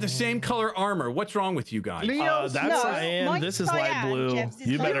everybody. two have the same color armor. What's wrong with you guys? That's cyan. This is light blue.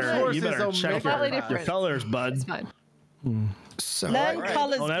 You better check your colors, bud. It's fine. Learn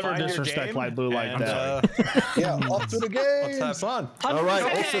colors. Don't ever disrespect light blue like that. Yeah, off to the game. Let's have fun. All right,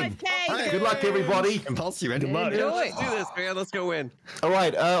 awesome. Good luck, everybody. Impulse, you ready? Good luck. Let's do this, man. Let's go win. All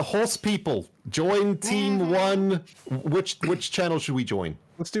right, horse people, join team 1. Which channel should we join?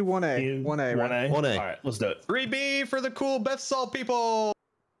 Let's do 1A. 1A. 1A. 1A. All right, let's do it. 3B for the cool Beth Salt people.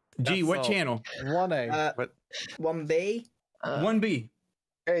 G, what channel? 1A. 1B. 1B.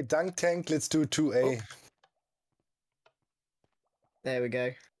 Hey, Dunk Tank, let's do 2A. There we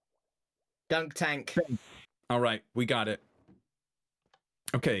go. Dunk tank. All right, we got it.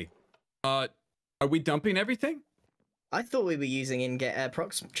 Okay. Are we dumping everything? I thought we were using in-get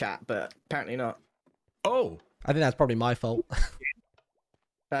prox chat, but apparently not. Oh. I think that's probably my fault.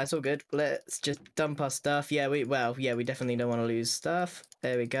 That's all good. Let's just dump our stuff. Yeah, we definitely don't want to lose stuff.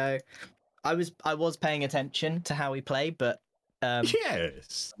 There we go. I was paying attention to how we play, but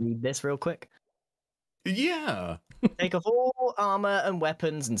yes. Read this real quick. Yeah. Take off all armor and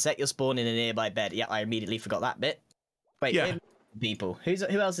weapons and set your spawn in a nearby bed. Yeah, I immediately forgot that bit. Wait, yeah. People.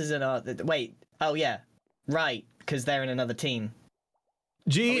 Who else is in our? Wait. Oh yeah, right. Because they're in another team.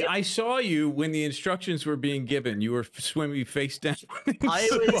 G, I saw you when the instructions were being given. You were swimming face down.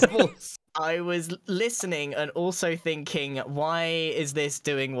 I was listening and also thinking, why is this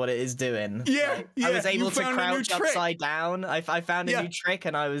doing what it is doing? Yeah, I was able to crouch upside down. I found a new trick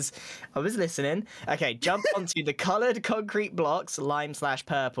and I was listening. Okay, jump onto the colored concrete blocks,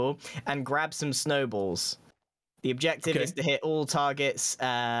 lime/purple, and grab some snowballs. The objective is to hit all targets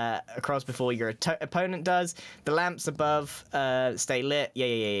across before your opponent does. The lamps above stay lit.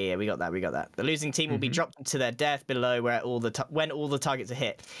 Yeah. We got that. The losing team will be dropped to their death below where when all the targets are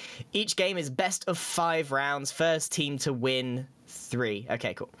hit. Each game is best of 5 rounds. First team to win 3.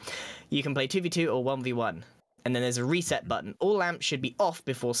 Okay, cool. You can play 2v2 or 1v1. And then there's a reset button. All lamps should be off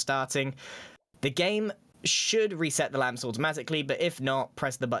before starting. The game should reset the lamps automatically, but if not,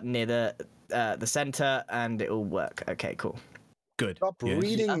 press the button near the center and it will work. Okay, cool. Good. Stop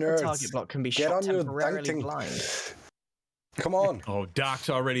reading, nerds. The target block can be Get shot on your temporarily dunking. blind. Come on. Oh,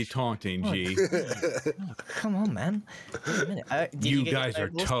 Doc's already taunting, G. Come on, man. Wait a minute. You guys are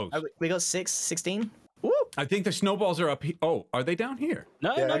toast. We got 16? Woo! I think the snowballs are up here. Oh, are they down here?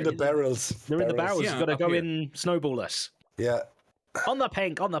 No, in the barrels. They're in the barrels. Yeah, You've got to go here. in snowballless. Yeah. On the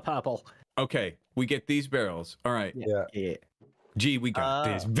pink, on the purple. Okay, we get these barrels. All right. Yeah. G, we got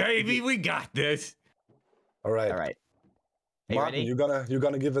this, baby. We got this. All right. Are you Martin, ready? you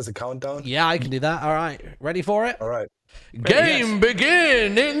gonna give us a countdown? Yeah, I can do that. All right. Ready for it? All right. Game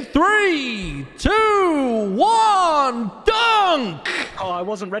begin in 3, 2, 1, dunk! Oh, I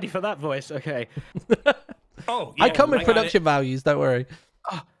wasn't ready for that voice. Okay. Oh, I come with production values, don't worry.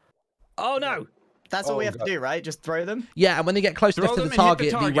 Oh no. That's all we have to do, right? Just throw them? Yeah, and when they get close enough to the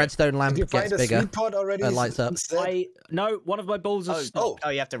target, the redstone lamp Did you gets find a bigger sweet pot already? and lights up. No, one of my balls is stopped. Oh,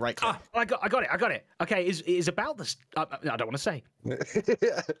 you have to right click. I got it. Okay, is about this. I don't want to say.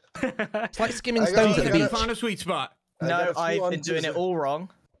 It's like skimming stones at the beach. Found a sweet spot. No, I've been doing it all wrong.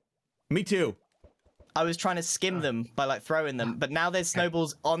 Me too. I was trying to skim them by like throwing them, but now there's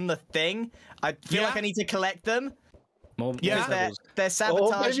snowballs on the thing. I feel like I need to collect them. More They're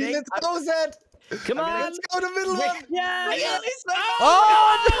sabotaging. Maybe let's close it. Come on. Let's go to the middle one. Yeah.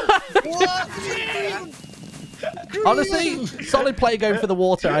 Oh! Honestly, solid play going for the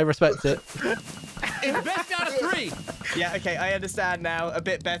water. I respect it. It's best out of 3. Yeah, okay, I understand now a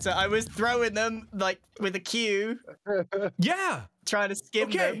bit better. I was throwing them like with a cue. Yeah. Trying to skim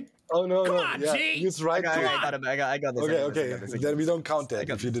them. Oh no, Come no. on, Yeah, G. use right. Okay, I got this. Okay. Then we don't count that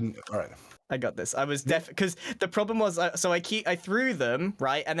if you didn't. All right. I got this. I was because the problem was so I threw them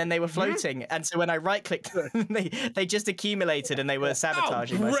right, and then they were floating, and so when I right clicked, they just accumulated and they were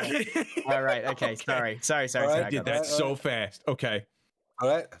sabotaging myself. All right. Okay. Sorry. I did that so fast. Okay. All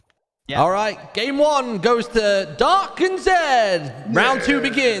right. Yeah. All right. Game 1 goes to Dark and Zed. Round 2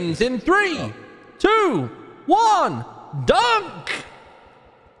 begins in 3, 2, 1. Dunk.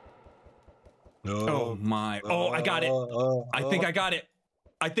 No. Oh my. Oh, I got it. I think I got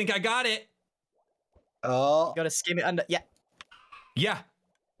it. Oh. You gotta skim it under. Yeah. Yeah.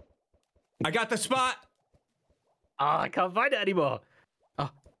 I got the spot. Oh, I can't find it anymore.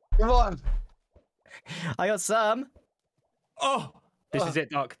 Come on. I got some. Oh. This is it,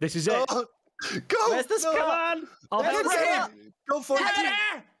 Doc. This is it. Go. Where's the spot? Come on. Oh, That's right it. Go for it.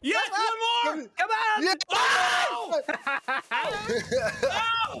 Yes, one more. Come on. Yeah.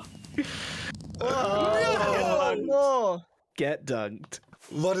 Oh, one more. Get dunked.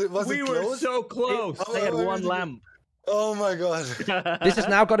 Was We it were close? so close. They had one lamp. Oh my god. This has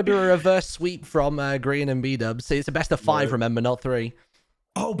now got to be a reverse sweep from Green and B-Dubs. See, it's a best of 5, remember, not 3.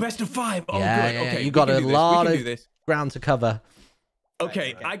 Oh, best of 5. Oh, Yeah, good. yeah, Okay, you got a lot of this. ground to cover.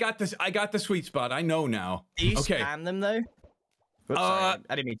 Okay, I got this. I got the sweet spot. I know now. Do you Okay. spam them though? Oops, sorry,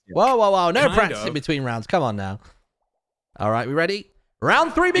 I didn't mean to. Whoa. No Kind practice in of. between rounds. Come on now. All right, we ready?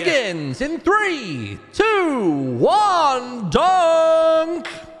 Round 3 begins in 3, 2, 1. Dunk!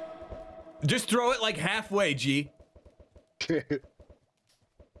 Just throw it like halfway, G.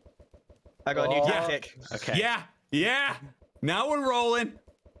 I got a new tactic. Okay. Yeah. Now we're rolling.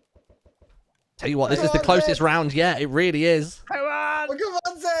 Tell you what, this is the closest round yet. It really is. Come on. Oh, come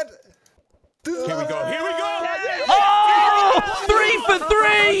on, Zed. Here we go. Oh! 3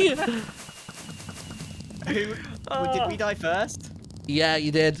 for 3! Did we die first? Yeah,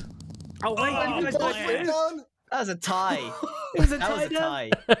 you did. Oh, wait. You guys died first? That was a tie. It was a That was a tie.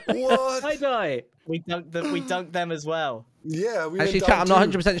 tie. What? I die. We dunked them as well. Yeah, we Actually, went Kat, I'm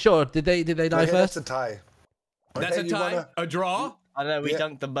down not too. 100% sure. Did they die Okay, first? That's a tie. That's Okay, a tie. A draw. I know we Yeah.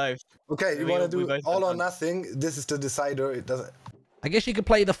 dunked them both. Okay, you We- want to we do both all or dunked. nothing? This is the decider. It doesn't. I guess you could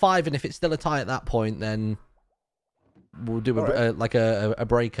play the 5, and if it's still a tie at that point, then we'll do Alright. a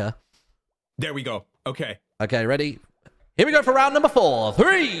breaker. There we go. Okay. Okay, ready? Here we go for round number 4.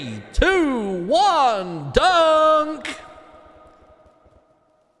 3, 2, 1. Dunk!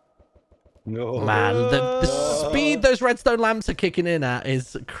 No. Man, the speed those redstone lamps are kicking in at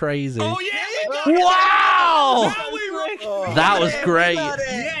is crazy. Oh yeah. Wow! That was great.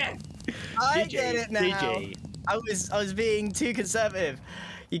 Yeah. I get it now. GG. I was being too conservative.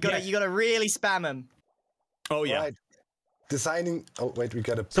 You gotta really spam them. Oh yeah. Right. Designing. Oh wait, we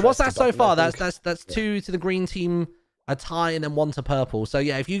gotta. So what's press that the so button, I far? think. That's 2 to the green team, a tie, and then 1 to purple. So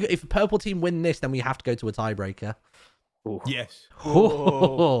yeah, if the purple team win this, then we have to go to a tiebreaker. Yes.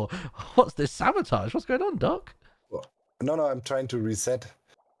 Oh, what's this sabotage? What's going on, Doc? No, I'm trying to reset.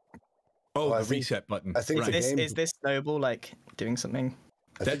 Oh, I the think- reset button. I think Right. the game. Is this Snowball like doing something?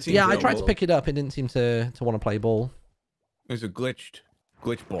 That seems Yeah, I tried to normal. pick it up. It didn't seem to want to play ball. There's a glitch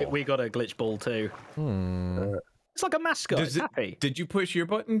ball. We got a glitch ball too. It's like a mascot. Does It's it- happy. Did you push your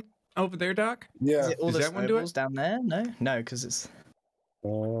button over there, Doc? Yeah. Is it all Does the that one do it? snowballs down there? No, because it's.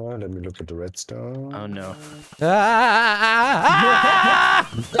 Let me look at the redstone. Oh no.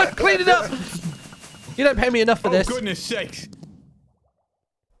 Clean it up. You don't pay me enough for Oh this. goodness sakes.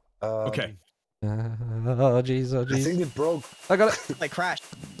 Okay. Oh jeez, oh I jeez. think it broke. I got it. They crashed.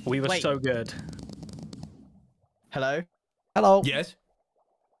 We were Wait. so good. Hello. Hello. Yes.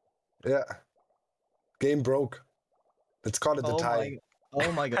 Yeah. Game broke. Let's call it the tie.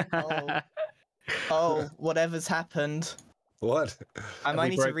 Oh my god. Oh, whatever's happened. What? I might we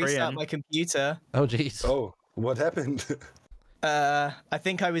need to broke restart Brian? my computer. Oh jeez. Oh, what happened? I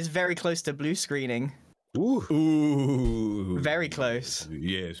think I was very close to blue screening. Ooh. Ooh. Very close.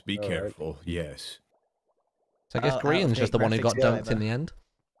 Yes. Be All right. careful. Yes. So I guess I'll Green's just the one who graphics got dunked driver. in the end.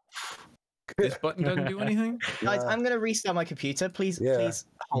 This button doesn't do anything. Guys, Yeah. I'm gonna restart my computer. Please, Yeah. please.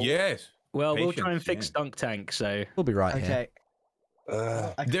 Hold. Yes. Well, we'll try and Patience, fix yeah. Dunk Tank. So We'll be right here.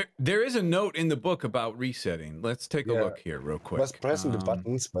 Okay. There is a note in the book about resetting. Let's take a Yeah. look here real quick. Was pressing the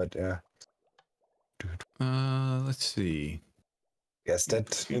buttons, but yeah. Let's see. Yes, that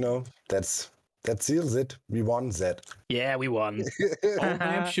that's That seals it. We won, Zed. Yeah, we won. All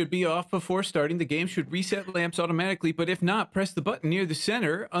lamps should be off before starting. The game should reset lamps automatically, but if not, press the button near the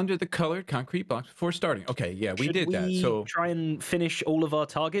center under the colored concrete blocks before starting. Okay, yeah, we did that. So try and finish all of our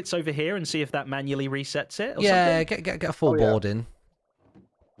targets over here and see if that manually resets it. Or yeah, something? get a full board in.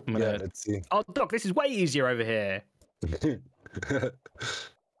 Yeah, let's see. Oh, Doc, this is way easier over here.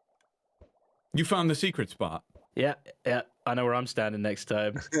 You found the secret spot. Yeah, I know where I'm standing next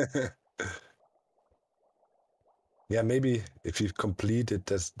time. Yeah, maybe if you complete it,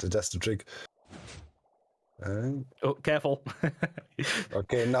 that's the trick. Oh, careful.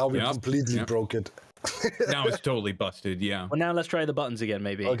 Okay, now we completely broke it. Now it's totally busted, yeah. Well, now let's try the buttons again,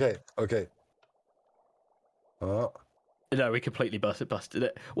 maybe. Okay. Oh. No, we completely busted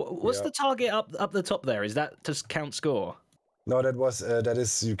it. What's the target up the top there? Is that to count score? No, that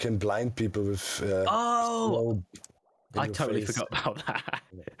is you can blind people with. I totally forgot about that.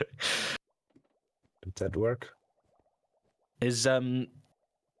 Did that work? Is Oh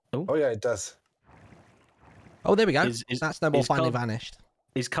yeah, it does. Oh, there we go. That snowball finally vanished.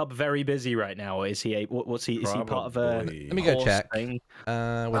 Is Cub very busy right now, or is he? What's he? Is he part of a? Let me go check. Thing?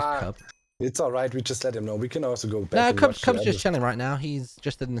 Where's Cub? It's all right. We just let him know. We can also go back. No, Cub's just chilling right now. He's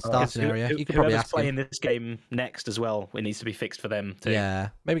just in the starting area. You could probably ask him. Playing this game next as well. It needs to be fixed for them too. Yeah,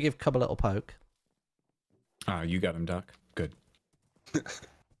 maybe give Cub a little poke. Ah, you got him, Doc. Good.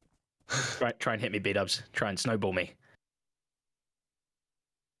 Try and hit me, B-dubs. Try and snowball me.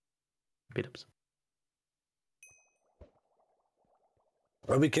 B-dubs.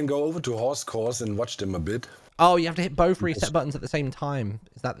 Well, we can go over to horse course and watch them a bit. Oh, you have to hit both reset buttons at the same time.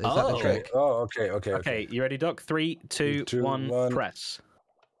 Is that the trick? Oh, okay. Okay, you ready, Doc? 3, 2, 1, press.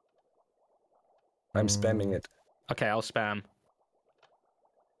 I'm spamming it. Okay, I'll spam.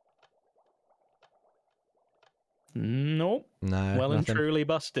 Nope. No. Well and truly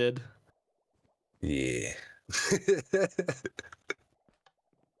busted. Yeah.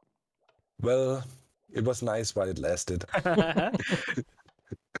 Well, it was nice while it lasted.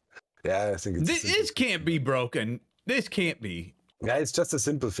 Yeah, I think it's. This can't be broken. This can't be. Yeah, it's just a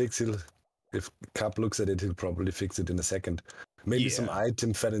simple fix. If Cap looks at it, he'll probably fix it in a second. Maybe some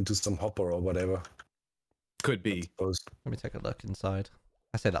item fell into some hopper or whatever. Could be. Let me take a look inside.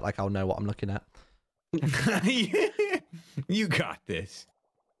 I say that like I'll know what I'm looking at. You got this.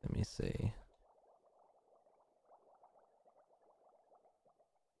 Let me see.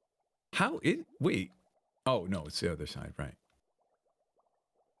 Wait. Oh, no, it's the other side, right?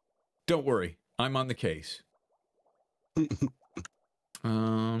 Don't worry. I'm on the case.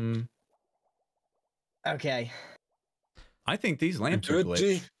 Okay. I think these lamps are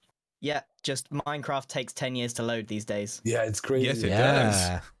glitched. Yeah, just Minecraft takes 10 years to load these days. Yeah, it's crazy. Yes, it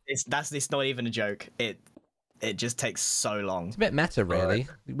does. It's not even a joke. It just takes so long. It's a bit meta, really.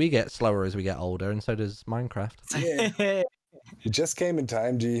 We get slower as we get older, and so does Minecraft. Yeah. You just came in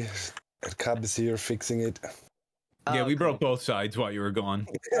time, G. Cub is here fixing it. Yeah, we broke both sides while you were gone.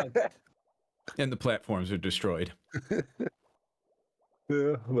 And the platforms are destroyed.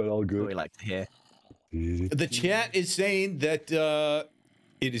 Yeah, well, all good. We like to hear. The chat is saying that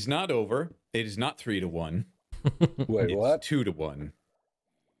it is not over. It is not 3-1. Wait, what? 2-1.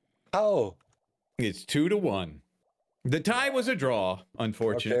 How? It's 2-1. The tie was a draw,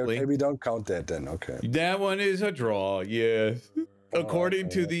 unfortunately. Okay, we don't count that then. Okay. That one is a draw, yes. According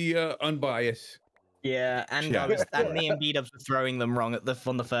to the unbiased. Yeah, and me and B-dubs were throwing them wrong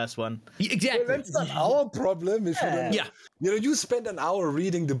on the first one. Exactly. Well, that's not our problem. If you spend an hour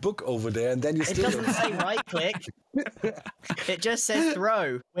reading the book over there, and then you still. It doesn't say right click. It just says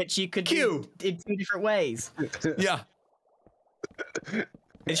throw, which you could do in 2 different ways. Yeah.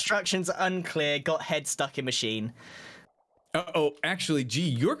 Instructions unclear. Got head stuck in machine. Oh, actually, G,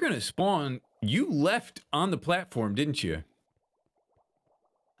 you're gonna spawn. You left on the platform, didn't you?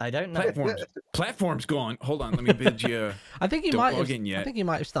 I don't know. Platform's gone. Hold on, let me bid you. I think you might have. I think you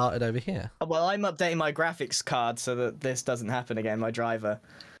might have started over here. Well, I'm updating my graphics card so that this doesn't happen again. My driver.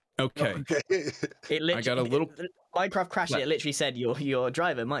 Okay. I got a little. Minecraft crashed. It literally said your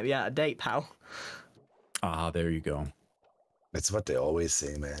driver might be out of date, pal. Ah, there you go. That's what they always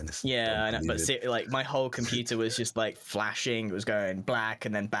say, man. Yeah, I know, but like my whole computer was just like flashing. It was going black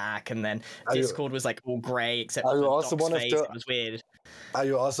and then back, and then Discord was like all grey except for Doc's face. It was weird. Are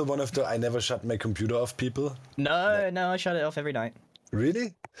you also one of the I never shut my computer off people? No, I shut it off every night.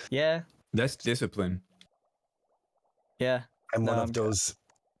 Really? Yeah. That's discipline. Yeah. I'm one of those.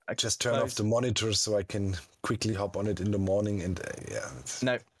 I just turn off the monitor so I can quickly hop on it in the morning, and yeah.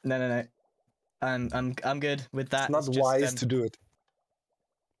 No. I'm good with that. It's not wise to do it.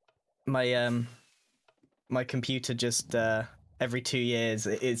 My computer just every 2 years.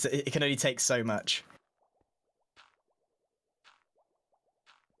 It can only take so much.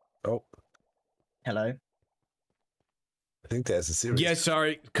 Oh. Hello. I think there's a series. Yeah,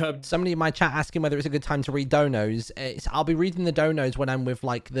 sorry, Cub. Somebody in my chat asking whether it's a good time to read donos. I'll be reading the donos when I'm with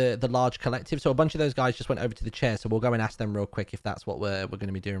like the large collective. So a bunch of those guys just went over to the chair, so we'll go and ask them real quick if that's what we're going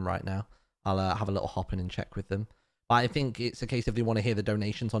to be doing right now. I'll have a little hop in and check with them. But I think it's a case of they want to hear the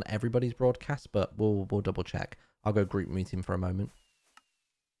donations on everybody's broadcast, but we'll double check. I'll go group meeting for a moment.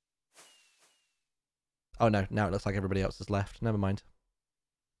 Oh no, now it looks like everybody else has left. Never mind.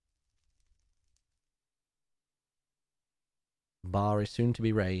 Bar is soon to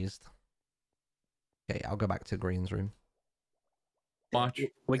be raised. Okay, I'll go back to Green's room. Watch.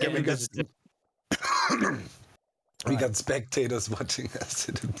 We got spectators watching us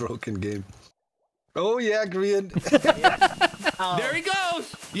in a broken game. Oh yeah, Green. There he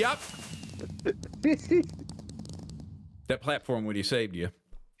goes. Yep. That platform would have saved you.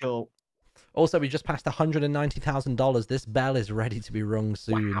 Cool. Also, we just passed $190,000. This bell is ready to be rung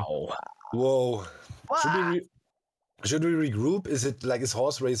soon. Wow. Whoa. Should we regroup? Is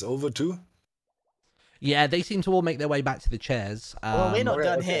horse race over too? Yeah, they seem to all make their way back to the chairs. Well, we're not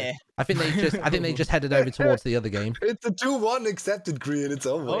done here. I think they just headed over towards the other game. It's a 2-1 accepted, Green. It's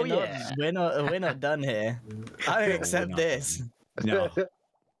over. Oh yeah, we're not done here. I don't accept this. No.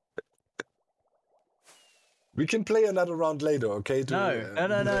 We can play another round later, okay? No. I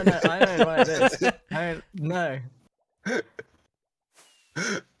don't like this. No.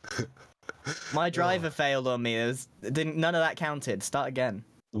 My driver failed on me. None of that counted. Start again.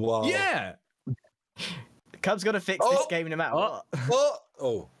 Wow. Yeah. Cub's got to fix this game no matter what.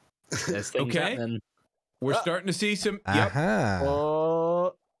 Oh. Okay. We're starting to see some.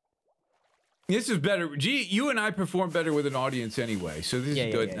 Uh-huh. This is better. Gee, you and I perform better with an audience anyway, so this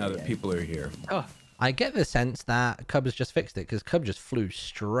is good now that people are here. Oh, I get the sense that Cub has just fixed it because Cub just flew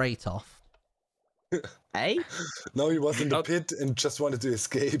straight off. Hey? No, he was in the pit and just wanted to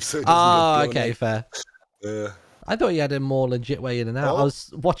escape. So okay, fair. I thought he had a more legit way in and out. I was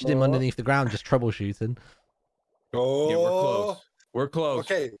watching him underneath the ground just troubleshooting. Oh, yeah, we're close. We're close.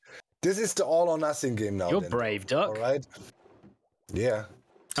 Okay, this is the all or nothing game now. You're brave, Duck. All right. Yeah.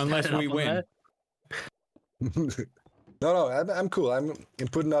 Unless we win. No, I'm cool. I'm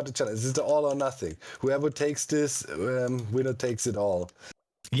putting out the challenge. This is the all or nothing. Whoever takes this, winner takes it all.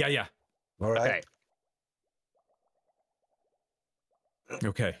 Yeah. All right.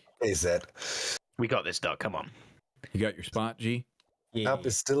 Okay. Hey, Zed. We got this, Duck. Come on. You got your spot, G? Yeah. Up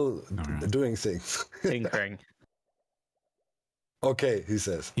is still doing things. Tinkering. Okay, he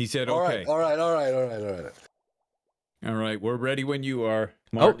says. He said okay. All right. All right, we're ready when you are.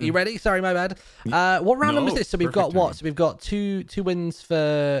 Martin. Oh, you ready? Sorry, my bad. What round number is this? So we've got what? So we've got two wins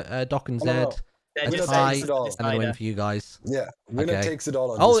for Doc and Zed. A tie and a win for you guys. Yeah, winner takes it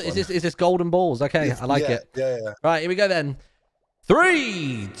all on this one. Is this golden balls? Okay, I like it. Yeah. Right, here we go then.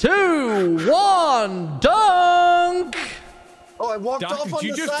 3, 2, 1, dunk! Oh, I walked off on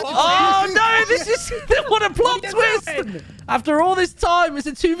the side. Oh no, this is what a plot twist! After all this time, it's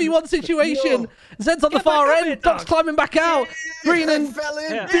a 2v1 situation. Zed's on the far end. Doc's climbing back out. Green and fell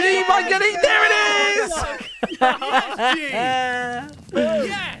in. he might get it. There it is!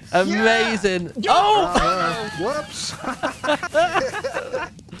 Yes! Amazing. Yeah. Oh! Whoops.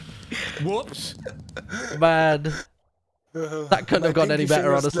 Whoops. Man. That couldn't have gone any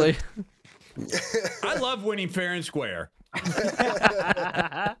better, honestly. I love winning fair and square.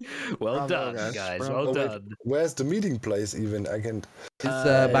 Well done, guys. Well done. Where's the meeting place? Even I can.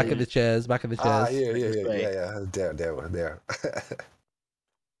 It's back in the chairs. Back in the chairs. Yeah. There.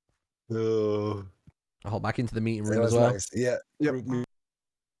 Oh. I'll back into the meeting room as well. Nice. Yeah. Yep.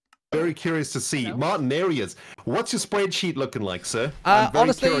 Very curious to see. Martin Arias, what's your spreadsheet looking like, sir? I'm very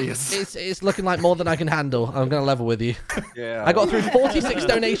honestly, curious. it's looking like more than I can handle. I'm going to level with you. Yeah. I got through 46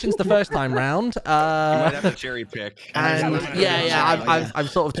 donations the first time round. You might have to cherry pick. And I've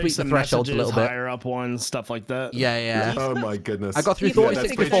sort of tweaked the thresholds a little bit. Higher up ones, stuff like that. Yeah. Oh my goodness. I got through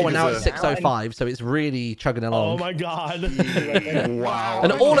 46 before, and now it's 605, so it's really chugging along. Oh my god. Wow.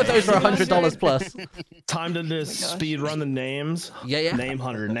 And all of those are $100 plus. Time to just speed run the names. Yeah. Name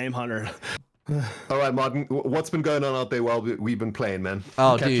hunter. All right, Martin, what's been going on out there while we've been playing, man?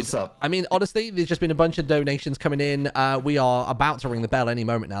 Oh, Catch dude. us up. I mean, honestly, there's just been a bunch of donations coming in. We are about to ring the bell any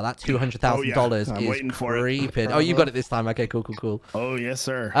moment now. That $200,000 is creeping. Oh, you got it this time. Okay, cool. Oh, yes,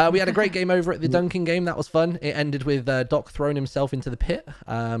 sir. We had a great game over at the dunking game. That was fun. It ended with Doc throwing himself into the pit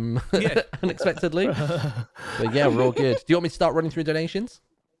unexpectedly. But yeah, we're all good. Do you want me to start running through donations?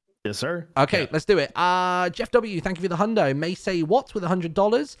 Yes, sir. Okay, let's do it. Jeff W, thank you for the hundo. May say what with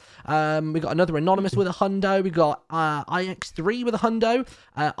 $100. We got another anonymous with a hundo. We got IX3 with a hundo.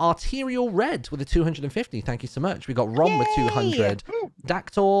 Arterial Red with a 250. Thank you so much. We got Ron with 200.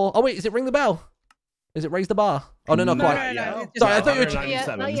 Dactor. Oh wait, is it ring the bell? Is it raise the bar? Oh no, not quite. Sorry, I thought you were.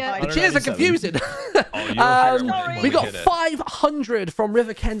 The cheers are confusing. We got 500 from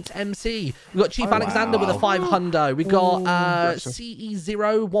River Kent MC. We got Chief Alexander with a 500. We got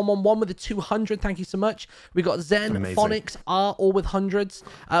CE0111 with a 200. Thank you so much. We got Zen Phonics R all with hundreds.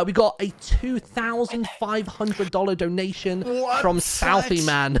 We got a $2,500 donation from Southie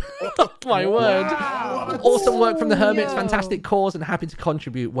Man. My word! Awesome work from the Hermits. Fantastic cause and happy to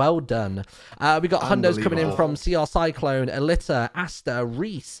contribute. Well done. We got hundos coming in from CR Cyclone, Elita, Asta,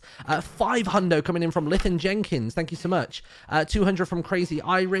 Reese. 500 coming in from Lithan Jenkins. Thank you so much. 200 from Crazy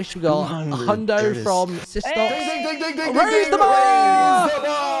Irish. We got a hundo from Sistox. Raise the bar!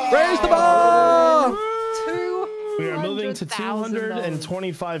 Raise the bar! We are moving to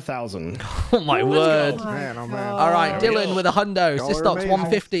 225,000. Oh my word! Man, oh man. All right, Dylan with a hundo. Sistox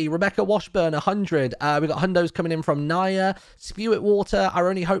 150. Rebecca Washburn 100. We got hundos coming in from Naya, Spew It Water, Our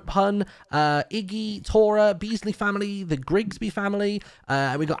Only Hope Pun, Iggy, Tora, Beasley family, the Grigsby family.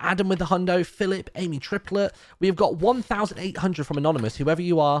 We got Adam with the hundo, Philip, Amy Triplet. We've got 1,800 from Anonymous. Whoever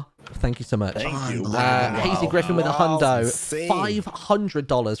you are, thank you so much. Thank you. Hazy Griffin with a hundo.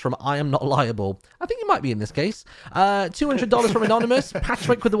 $500 from I Am Not Liable. I think you might be in this case. $200 from Anonymous.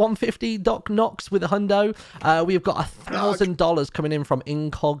 Patrick with the 150. Doc Knox with a hundo. We've got $1,000 coming in from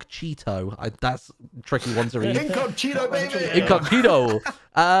Incog Cheeto. That's a tricky one to read. Incog Cheeto, baby. Incog Cheeto.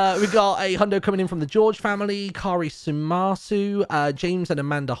 We got a hundo coming in from the George family. Kari Sumasu. James and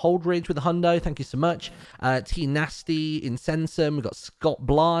Amanda Holdridge with a hundo. Thank you so much. T Nasty, Incensum. We got Scott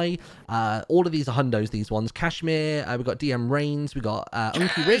Bly. All of these are hundos, these ones. Cashmere. We got DM Reigns. We got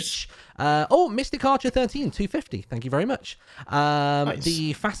Unky Rich. Mystic Archer 13, 250. Thank you very much. Nice.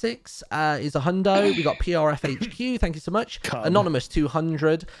 The Fasix is a hundo. We got PRFHQ. Thank you so much. Anonymous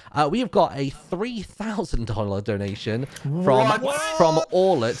 200. We have got a $3,000 donation from Orlet.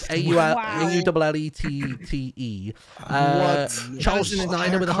 AULLETTE. Charles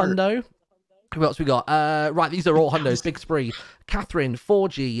Snyder with a hundo. Who else we got? Right, these are all hundos. Big Spree, Catherine,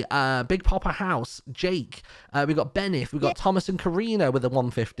 4G, Big Papa House, Jake. We got Benif. We got Thomas and Karina with a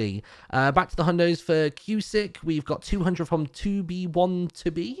 150. Back to the hundos for Cusick. We've got 200 from 2B1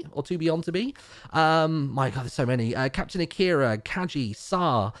 to B or 2B on to B. My God, there's so many. Captain Akira, Kaji,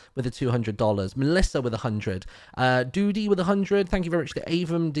 Sar with a $200. Melissa with 100. Doody with 100. Thank you very much to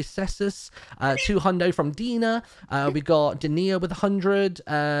Avum Decessus. 200 from Dina. We got Dania with 100.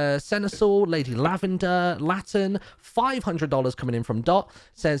 Senesaul, Lady Lavender, Latin. $500 coming in from Dot.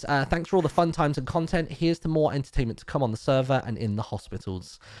 Says, thanks for all the fun times and content. Here's to more entertainment to come on the server and in the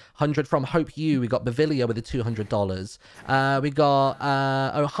hospitals. 100 from Hope You. We got Bavilia with the $200. We got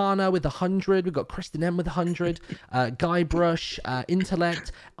Ohana with 100. We got Kristen M with 100. Guybrush,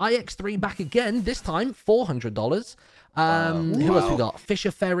 Intellect. IX3 back again. This time, $400. Who else we got? Fisher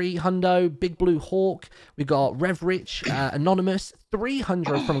Ferry, Hundo, Big Blue Hawk. We got Rev Rich, Anonymous,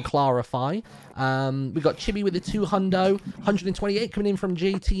 300 from Clarify. We got Chibi with the 200, 128 coming in from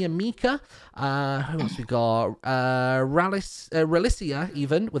JT and Mika. Who else we got? Relicia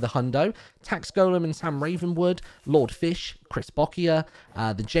even with a hundo. Tax Golem and Sam Ravenwood. Lord Fish, Chris Bockia.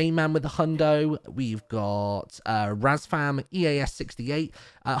 The J-Man with the hundo. We've got Razfam, EAS68.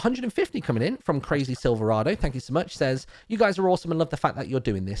 150 coming in from Crazy Silverado. Thank you so much. Says, you guys are awesome and love the fact that you're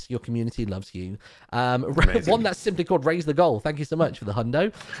doing this. Your community loves you. One that's simply called Raise the Goal. Thank you so much for the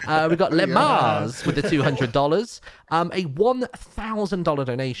hundo. We got Lemars with the $200. A $1,000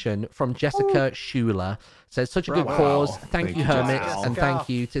 donation from Jessica Schuler. Says, such a good cause. Thank you, Hermits, and thank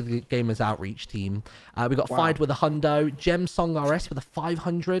you to the Gamers Outreach team. We got Fired with a hundo. Gem Song RS with a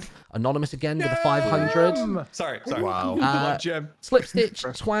 500. Anonymous again with a 500. Sorry. Wow. Slipstitch,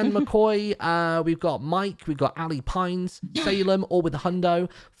 Twan McCoy. We've got Mike. We've got Ali Pines. Salem, all with a hundo.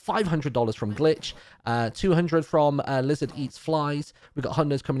 $500 from Glitch. 200 from Lizard Eats Flies. We've got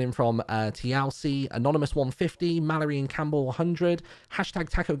hundos coming in from TLC. Anonymous 150. Mallory and Campbell 100. Hashtag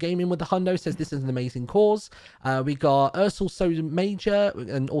Taco Gaming with the hundo. Says this is an amazing cause. We got Ursel So Major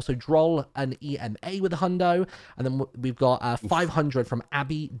and also Droll and EMA with a hundo. And then we've got 500 from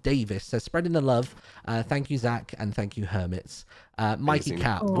Abby Davis. Says spreading the love. Thank you, Zach, and thank you, Hermits. Mikey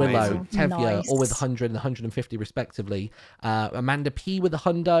Cat, Willow, Tevia, all with 100 and 150 respectively. Amanda P with the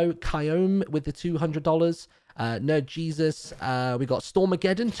hundo. Kyome with the $200. Nerd Jesus. We got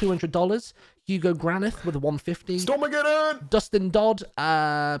Stormageddon, $200. Hugo Granith with a 150. Stormageddon! Dustin Dodd,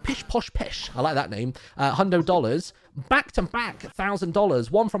 Pish Posh Pish. I like that name. $100. Back to back,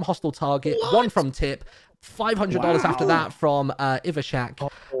 $1,000. One from Hostile Target, one from Tip. $500 after that from Ivashak.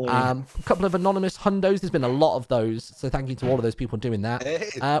 A couple of anonymous hundos. There's been a lot of those, so thank you to all of those people doing that.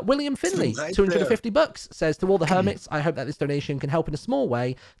 William Finley, $250, says, to all the hermits, I hope that this donation can help in a small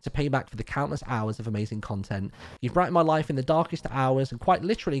way to pay back for the countless hours of amazing content. You've brightened my life in the darkest hours and quite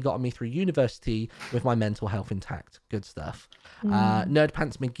literally gotten me through university with my mental health intact. Good stuff. Nerd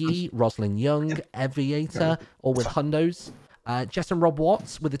Pants McGee, Rosalind Young, Aviator, all with hundos. Jess and Rob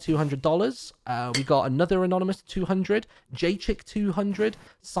Watts with the $200. We got another anonymous 200. J-Chick 200.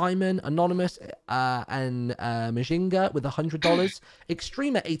 Simon anonymous and Majinga with $100.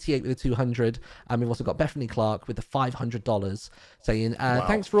 Extreme 88 with the 200. And we've also got Bethany Clark with the $500, saying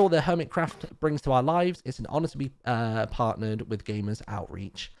thanks for all the Hermitcraft brings to our lives. It's an honor to be partnered with Gamers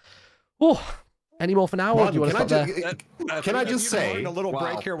Outreach. Oh. Any more for now, or do you want to stop there? Can I just say a little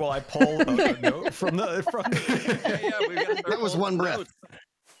break here while I pull a note from the that was one breath.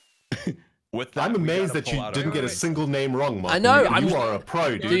 With that, I'm amazed that you didn't get a single name wrong, Mark. I know. You are a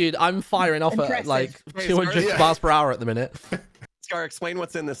pro, dude. Dude, I'm firing off at like 200 miles per hour at the minute. Scar, explain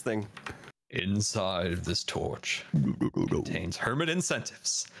what's in this thing. Inside this torch contains hermit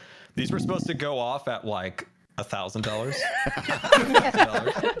incentives. These were supposed to go off at like $1,000.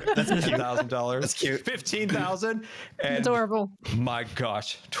 That's $1,000. That's cute. 15,000. Adorable. My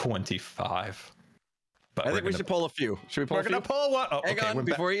gosh, 25. But I think we should pull a few. Should we pull a few? We're gonna pull one. Oh, Hang on,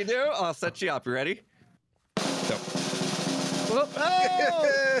 before you do, I'll set you up. You ready? So. Oh!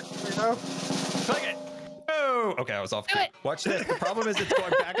 Click it. Oh, okay, I was off. Watch this. The problem is it's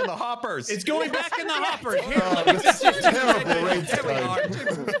going back in the hoppers. It's going back in the hoppers. Here, this is terrible, Redstone.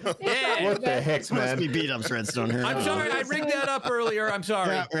 Yeah. What the heck, man? Must be beat-ups, Redstone. Here. I'm sorry, I rigged that up earlier. I'm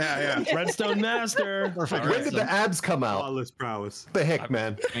sorry. Yeah. Redstone master. Perfect. When did the abs come out? Flawless prowess. What the heck,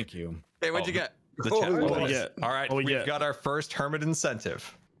 man? Thank you. Hey, what'd you get? The chat What we get? All right, we've got our first hermit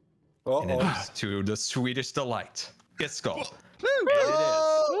incentive. And it is to the Swedish delight. Get skull. And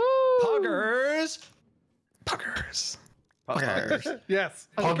it is Puggers. Yes.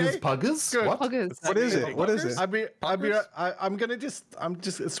 Puggers, Puggers? Good. What? Puggers. What is it? What is it? I'm gonna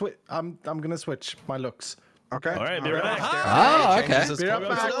switch. I'm gonna switch my looks. Okay. All right, be right back. Oh, okay. Be right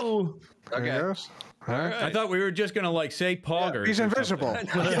back. Okay. I thought we were just gonna like say poggers. He's invisible. What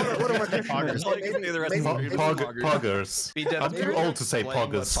am I Poggers. Poggers. I'm too old to say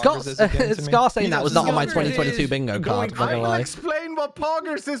poggers. Scar saying that was not on my 2022 bingo card. I will explain what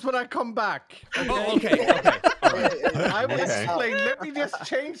poggers is when I come back. Oh, okay. I will explain. Let me just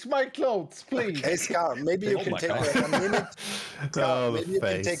change my clothes, please. Hey, Scar, maybe you can take a minute. Maybe you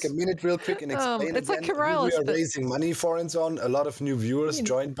can take a minute real quick and explain it's like again who we are raising money for and so on. A lot of new viewers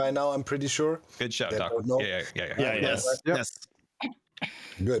joined by now, I'm pretty sure. Good shout, Doc. Yeah. Yes.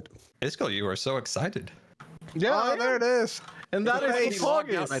 Good. Isco, you are so excited. Yeah, there it is. And that is the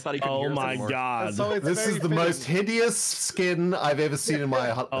poggers. Oh my god. So this is the most hideous skin I've ever seen in my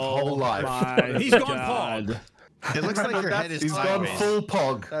whole life. He's gone pog. It looks like your head is He's gone full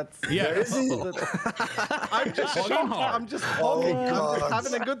pog. I'm just shocked. I'm just pogging. I'm just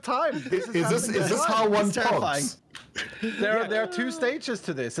having a good time. Is this how one pogs? There are two stages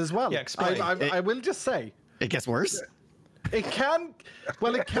to this as well. Yeah, explain. I will just say. It gets worse? It can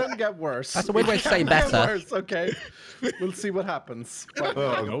get worse. That's a weird way to say better. Worse, okay. We'll see what happens.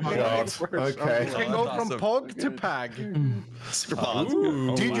 Oh, God. Okay. It can go from pog to pag.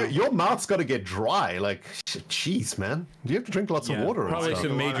 Dude, your mouth's got to get dry. Like, jeez, man. Do you have to drink lots of water? Probably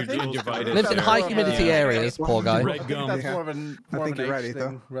some major gingivitis. Lives in high humidity areas, poor guy. Red gum. That's more of an age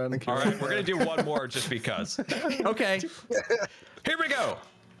thing. All right, we're gonna do one more just because. Okay. Here we go.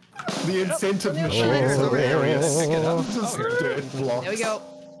 The incentive machine is hilarious. There we go.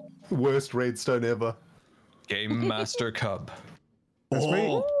 Worst raidstone ever. Game Master Cub. That's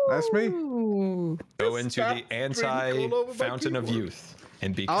me. That's me. Go into the anti-fountain of youth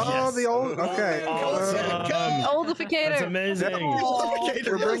and be. Oh, the old. Okay. Oldificator. That's amazing.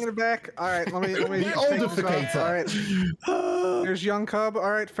 We're bringing it back. All right. Let me. The oldificator. All right. There's young cub.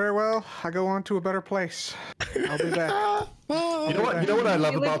 All right. Farewell. I go on to a better place. I'll be back. You know what I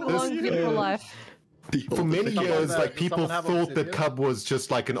love about this? Beautiful life. For many years, like people thought that Cub was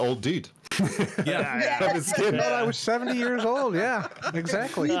just like an old dude. Yeah. His skin. I thought I was 70 years old. Yeah,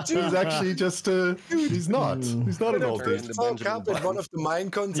 exactly. He's actually just he's not. He's not an old dude. Cub at one of the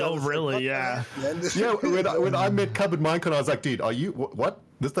Minecons. Oh, really? Yeah. Yeah. When I met Cub at Minecon, I was like, dude, are you what?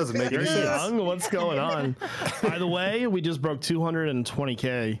 This doesn't make any sense. Young? What's going on? By the way, we just broke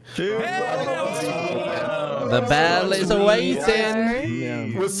 220K. The bell is awaiting.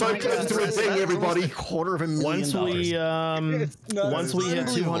 Yeah. We're so close to a ding, everybody. $250,000. Once we hit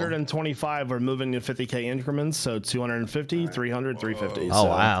 225, we're moving to 50K increments. So 250, 300, 350. Oh,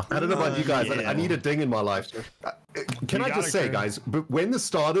 wow. I don't know about you guys. I need a ding in my life. Can I just say, guys, when this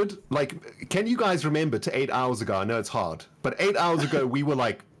started, like, can you guys remember to 8 hours ago? I know it's hard, but 8 hours ago, we were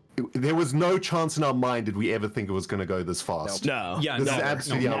like, there was no chance in our mind did we ever think it was going to go this fast. No. Yeah, this is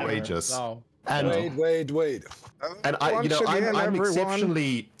absolutely outrageous. No. And Wait. And I'm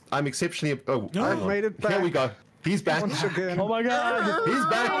exceptionally. Oh, I made it back. Here we go. He's back. Once again. Oh my God. He's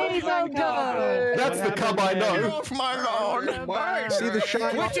back. He's so good. That's the cub I know. Off my lawn. See the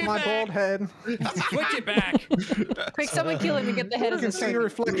shine off my bald head. Switch it back. Quick, someone kill him and get the head You of can the see the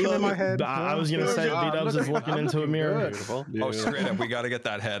reflection in my head. I was going to say, B-Dubs is looking into a mirror. Oh, straight up, we got to get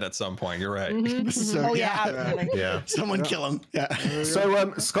that head at some point. You're right. Oh, yeah. Yeah. Someone kill him. Yeah.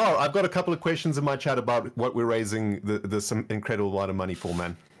 So, Scar, I've got a couple of questions in my chat about what we're raising this incredible amount of money for,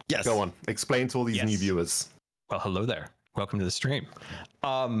 man. Yes. Go on. Explain to all these new viewers. Well, hello there. Welcome to the stream.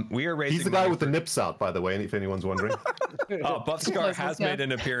 We are raising. He's the guy with the nips out, by the way, if anyone's wondering. Buff Scar has made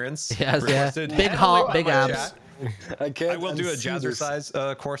an appearance. Yes, yeah. Big heart, big abs. I will do a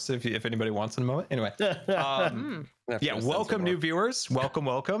jazzercise course if anybody wants in a moment. Anyway, yeah, welcome new viewers. Welcome.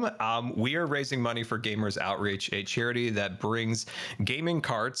 We are raising money for Gamers Outreach, a charity that brings gaming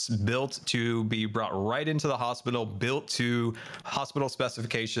carts built to be brought right into the hospital, built to hospital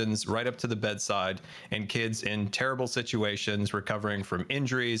specifications, right up to the bedside, and kids in terrible situations, recovering from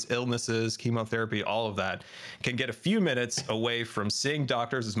injuries, illnesses, chemotherapy, all of that, can get a few minutes away from seeing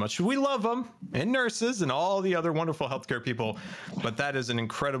doctors as much as we love them, and nurses, and all the other wonderful healthcare people. But that is an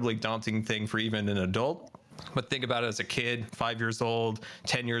incredibly daunting thing for even an adult. But think about it as a kid, 5 years old,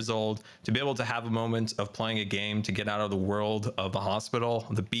 10 years old, to be able to have a moment of playing a game, to get out of the world of the hospital,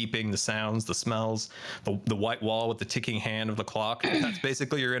 the beeping, the sounds, the smells, the white wall with the ticking hand of the clock. That's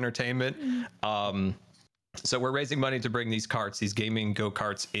basically your entertainment. So we're raising money to bring these carts, these gaming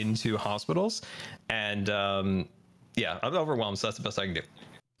go-karts, into hospitals. And yeah, I'm overwhelmed, so that's the best I can do.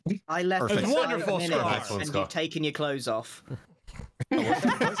 I left for 5 minutes Excellent, and you've taken your clothes off.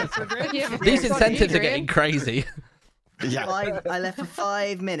 These incentives are getting crazy. Yeah. I left for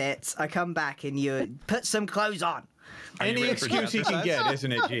 5 minutes. I come back and you put some clothes on. Any excuse he can get,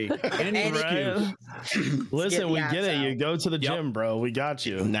 isn't it, G? Any excuse. Listen, we get it. You go to the gym, bro. We got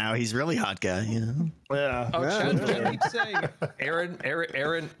you. Now he's really hot guy. Yeah. Yeah. Oh, Chad keeps saying Aaron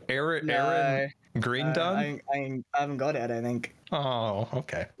Green done? I haven't got it, I don't think. Oh,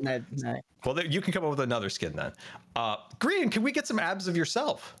 okay. No. Well, you can come up with another skin then. Green, can we get some abs of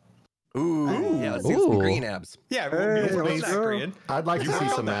yourself? Ooh, yeah, let's see some green abs. Yeah, Green. I'd like to see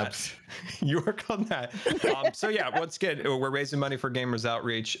some abs. You work on that. So yeah, once again, we're raising money for Gamers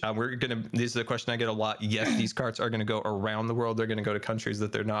Outreach. This is a question I get a lot. Yes, these carts are gonna go around the world. They're gonna go to countries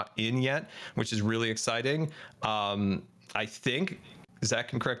that they're not in yet, which is really exciting. I think Zach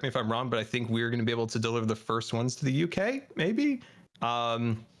can correct me if I'm wrong, but I think we're gonna be able to deliver the first ones to the UK, maybe.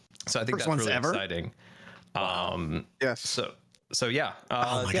 So I think that's really exciting. Yes. So yeah,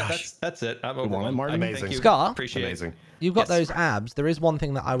 that's it. I'm amazing. Thank you. Scar, Appreciate amazing. You've got those abs. There is one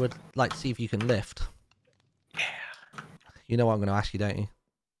thing that I would like to see if you can lift. Yeah. You know what I'm going to ask you, don't you?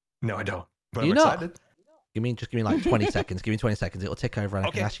 No, I don't. But I'm excited. Just give me like 20 seconds. Give me 20 seconds. It'll tick over, and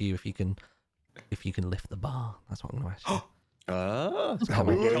I can ask you if you can lift the bar. That's what I'm going to ask you. We're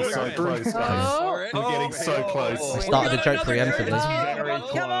getting so close, guys. We're getting so close. I started the joke preemptively. Very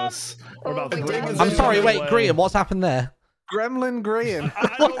close. We're about to I'm sorry. Wait, Graham. What's happened there? Gremlin Graham.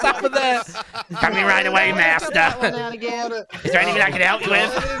 What's happened there? Coming right away, master. Is there anything I can help you with?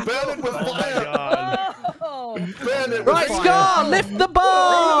 Burn it with fire. Burn it with Right, fire. Scar, lift the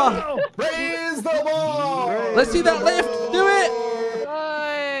bar. Raise the bar. Let's see that lift. Do it.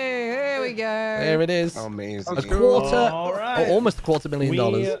 There we go. There it is. Amazing. A quarter, All right. almost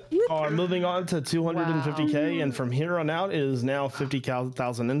 $250,000. We are moving on to 250K, and from here on out it is now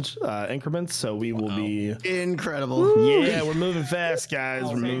 50,000 increments. So we will be incredible. Yeah, we're moving fast, guys.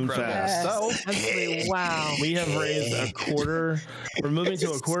 We're moving fast. Wow. We have raised a quarter. We're moving to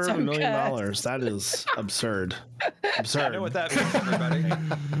 $250,000. That is absurd. Absurd. I know what that means, everybody.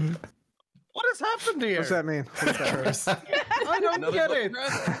 What has happened here? What's that mean? I don't get it.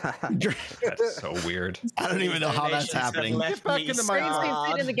 That's so weird. I don't even know how that's happening. Get back in the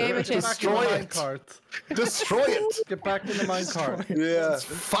minecart. in the game of chess. Destroy it. Destroy it. Get back in the minecart. Yeah. It's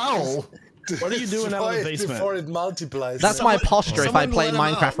foul. What are you doing out in the basement? Before it multiplies. That's my posture if I play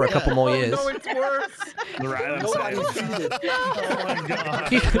Minecraft for a couple more years. No, it's worse.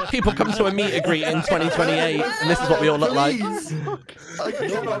 People come to a meet and greet in 2028, and this is what we all look like. Look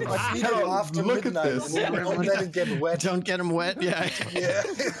at this. Don't let it get wet. Don't get them wet. Yeah.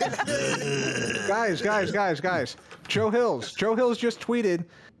 Guys. Joe Hills just tweeted,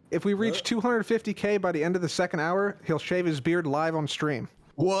 if we reach 250K by the end of the second hour, he'll shave his beard live on stream.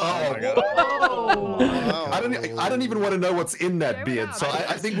 Whoa! I don't even want to know what's in that beard, so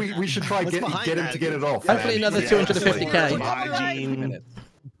I think we should try get him to get it off. Hopefully another 250K.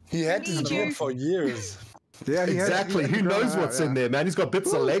 He had this beard for years. Yeah, exactly. Who knows what's in there, man? He's got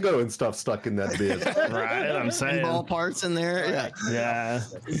bits of Lego and stuff stuck in that beard. Right, I'm saying. Ball parts in there. Yeah.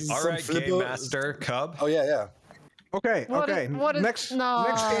 All right, Game Master Cub. Oh yeah. Okay. What is, next game.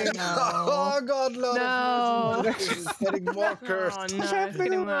 Oh God, Lord. No. It's getting more cursed. Oh, no, it's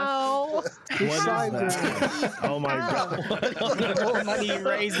getting worse. Oh my God. The more money you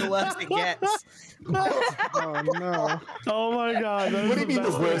raise, the worse it gets. Oh no. Oh my God. What do you mean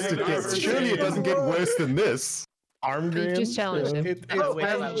the worst it gets? Surely it doesn't get worse than this. Arm You green? just challenged him.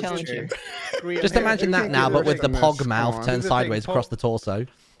 Challenge you. Just imagine that now, but with the pog mouth turned sideways across the torso.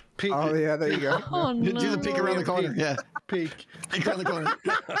 Peek. Oh yeah, there you go. Oh, no. Do the peek around the corner. Yeah. Peek. Peek around the corner.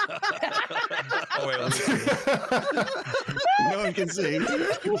 Oh, wait, No one can see.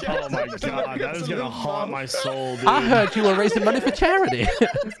 Oh my God, that is gonna haunt my soul, dude. I heard you were raising money for charity.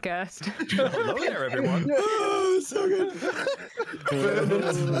 Disgust. hello there, everyone. So good.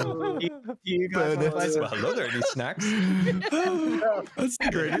 You guys are Well, hello there. Any snacks? That's the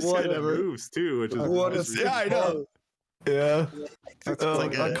greatest shit ever. Moves too, which is What is Yeah, I know. yeah. It's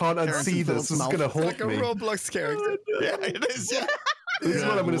like I can't unsee this. This is gonna haunt me. Roblox character. Yeah, it is. Yeah. This is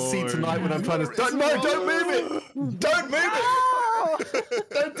what I'm gonna see tonight when I'm trying to. Don't move it! Don't move it!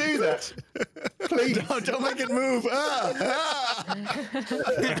 Don't do that! Please, don't make it move.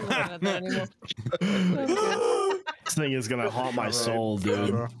 This thing is gonna haunt my soul,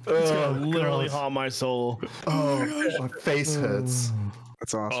 dude. It's gonna literally haunt my soul. Oh, my face hurts.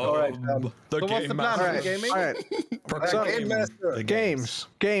 That's awesome. Oh, All right, the So what's the plan for the gaming? All right. So, Game Master.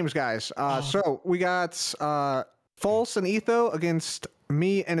 games, guys. So we got False and Etho against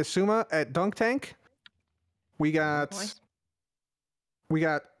me and Asuma at Dunk Tank. We got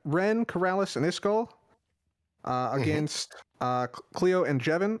Ren, Corrales, and Iskol against Cleo and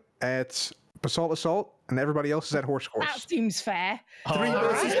Jevin at Basalt Assault, and everybody else is at Horse Course. That seems fair.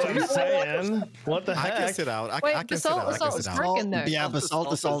 I'm saying, what the heck? I can sit out. I Wait, can sit out. Basalt Assault's broken though. Yeah,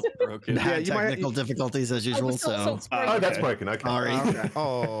 Basalt Assault had technical difficulties as usual. So Oh, that's broken. Okay. sorry.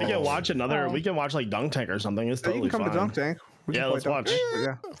 Oh. We can watch another. We can watch like Dunk Tank or something. It's Yeah, you totally can come fine. to Dunk Tank. We can Yeah, play let's Dunk watch. Tank, but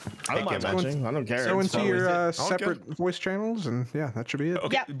yeah. I don't mind watching. I don't care. So It's into fine. your separate voice channels, and yeah, that should be it.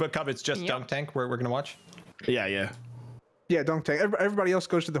 Okay, Yep. but Cub, it's just Dunk Tank we're gonna watch. Yeah. Yeah, Dunk Tank. Everybody else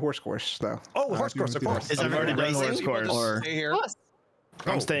goes to the Horse Course, though. Oh, Horse Course, of course. Is I've already everybody done racing? Horse Course. Or Stay here.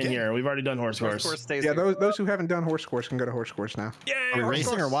 I'm staying here. We've already done Horse Course. stays Yeah, here. those who haven't done Horse Course can go to Horse Course now. Yay! are we Horse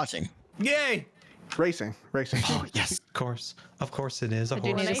racing or Course. watching? Yay! Racing. Oh yes. Of course it is. I Of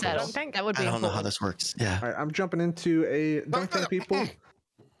do need a course. saddle. That would be I don't know how important. this works. Yeah. All right, I'm jumping into a Dunk Tank people.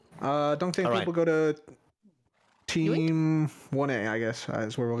 Dunk Tank All right. people go to Team 1A, I guess,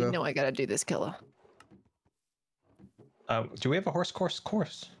 is where we'll go. You know I gotta do this, killer. Do we have a Horse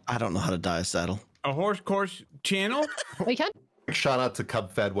Course? I don't know how to dye a saddle. A Horse Course channel? We can. Shout out to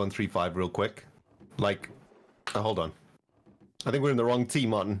CubFed135 real quick. Hold on. I think we're in the wrong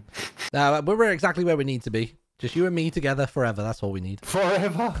team, Martin. We're exactly where we need to be. Just you and me together forever. That's all we need.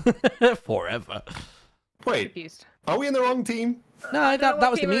 Forever? Forever. Wait, Confused. are we in the wrong team? No, that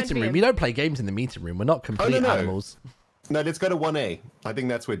was the team we're meeting in. room. You don't play games in the meeting room. We're not complete no. animals. No, let's go to 1A. I think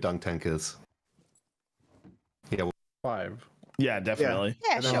that's where Dunk Tank is. Yeah. 5. Yeah, definitely.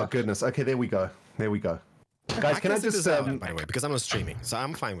 Yeah, Oh sure. goodness. Okay, there we go. Guys, can I sit just this out, by the way, because I'm not streaming, so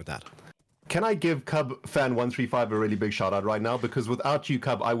I'm fine with that. Can I give CubFan135 a really big shout out right now? Because without you,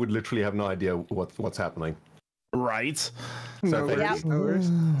 Cub, I would literally have no idea what's happening. Right. So No thank worries, you. no worries.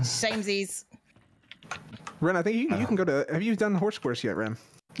 Samesies. Ren, I think you can go to. Have you done Horse Course yet, Ren?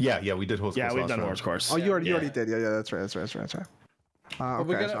 Yeah, we did Horse Course. Yeah, we've last done round. Horse Course. Oh, you already did. Yeah, that's right. Okay, But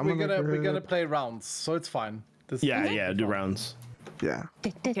we're so we're gonna play rounds, so it's fine. Yeah, do rounds. Yeah.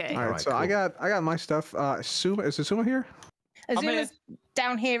 Okay. All right. So I got my stuff. Asuma, is Asuma here? Azuma's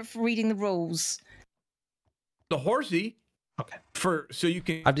down here for reading the rules. The horsey. Okay. So you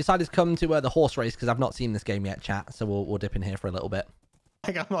can. I've decided to come to the horse race because I've not seen this game yet, chat. So we'll dip in here for a little bit.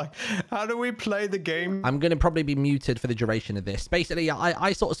 I'm like, how do we play the game? I'm going to probably be muted for the duration of this. Basically,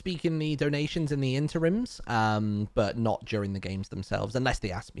 I sort of speak in the donations and the interims, but not during the games themselves, unless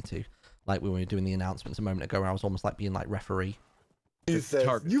they ask me to. Like we were doing the announcements a moment ago, where I was almost like being like referee. You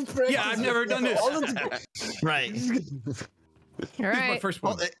yeah, I've never done this. Right. All right. My first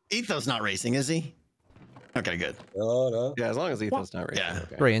one. Well, Etho's not racing, is he? Okay, good. No. Yeah, as long as Ethan's not racing. Yeah.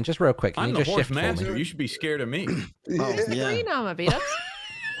 Okay. Brian, just real quick. Can I'm you the just horse shift for master. me? You should be scared of me. Where's the green armor, Beat-ups?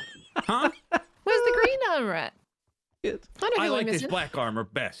 Huh? Where's the green armor at? I like this black armor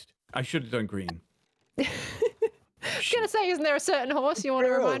best. I should have done green. I was gonna say, isn't there a certain horse you want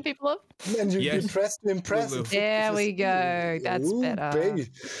to remind people of? Man, you press to impress. There we go. That's better. Baby.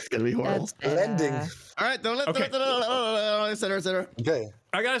 It's gonna be horrible. Blending. All right, etc. Okay.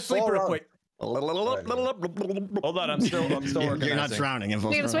 I gotta sleep real quick. Hold on, I'm still organizing. You're not drowning. You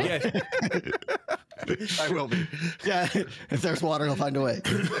gonna swim? I will be. Yeah, if there's water, I'll find a way.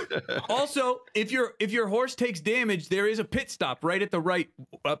 Also, if your horse takes damage, there is a pit stop right at the right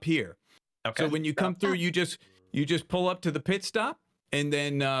up here. Okay. So when you come through, you just pull up to the pit stop, and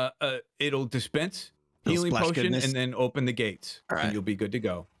then it'll dispense healing potion, and then open the gates, and you'll be good to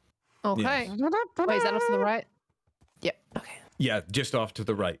go. Okay. Yes. Wait, is that off to the right? Yep. Okay. Yeah, just off to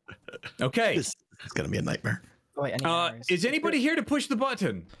the right. Okay. It's gonna be a nightmare. Is anybody here to push the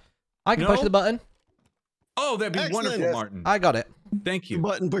button? I can push the button. Oh, that'd be wonderful, Yes. Martin. I got it. Thank you.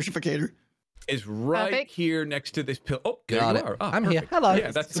 Button pushificator is right here next to this pill. Oh, there Got you it. are. Oh, I'm here. perfect. Hello.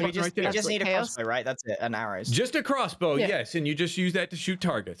 Yeah, that's the So button right there. you just need a crossbow, right? That's it, and arrows. Just a crossbow, Yeah. yes, and you just use that to shoot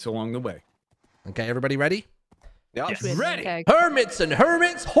targets along the way. Okay, everybody ready? Yes. Ready. Okay. Hermits and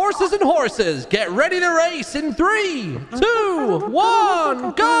hermits, horses and horses, get ready to race in 3, 2,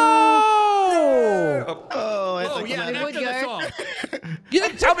 1, go! Oh, yeah, It would after the go. song. You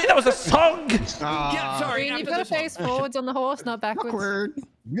didn't tell me that was a song. Yeah, sorry. Green, you've after got to the face song. forwards on the horse, not backwards. Awkward.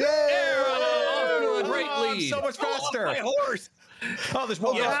 Yeah! Off to a great I'm lead. so much faster. my horse. Oh, there's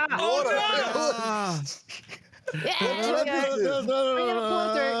water. Yeah. Water. Yeah, there we go. Bring it up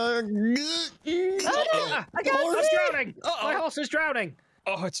I got horse drowning. My horse is drowning.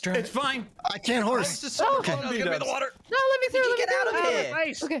 Oh, it's drowning. It's fine. I can't horse. It's just so Okay. fun. It's gonna be the water. No, let me through. Let me Get out through. of here. My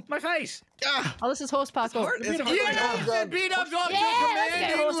face. Okay. My face. Oh, this is horse parkour. Yes, and beat up off to Yeah, a let's go.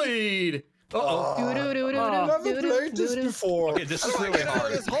 commanding lead. Uh-oh. I've never played this before. Okay, this is really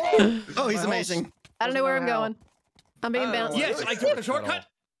hard. Oh, he's amazing. I don't know where I'm going. I'm being bounced. Yes, I took the shortcut.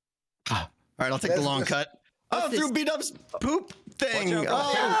 All right, I'll take the long cut. Oh, What's through this? B-Dub's poop thing. Watch out.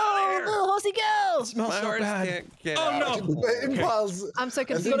 Oh, Little horsey go. Smells so bad. Oh, no. Impulse. I'm so I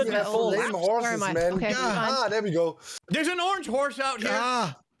confused think we about have all lame laps. Where horses, am I? man. Okay, fine. There we go. There's an orange horse out here.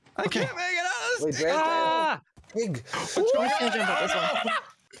 I Can't make it out. Wait, wait. Pig. I'm just gonna jump up this one.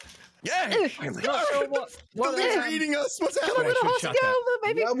 Yeah. Not sure what the leaves are eating us. What's happening? Little horsey go,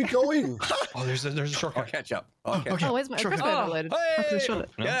 baby. Where are we going? Oh, there's a shortcut. Catch up. Okay. Oh, where's my crossbow overloaded? I could've shot it.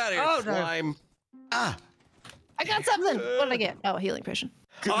 No. Get out of here, Oh, no. slime. I got something. What did I get? Oh, a healing potion.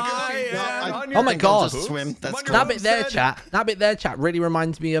 Oh my god. Swim. That's That bit there, chat. That bit there, chat, really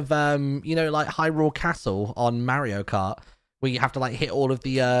reminds me of you know, like Hyrule Castle on Mario Kart, where you have to like hit all of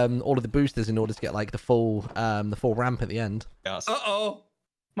the boosters in order to get like the full ramp at the end. Yes. Uh-oh.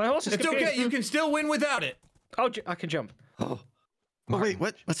 My horse is It's confused. okay. You can still win without it. Oh, I can jump. Oh, wait,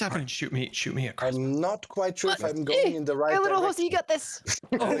 what? What's happening? Shoot me across. I'm not quite sure if I'm going in the right Hey, little direction. horsey, you got this.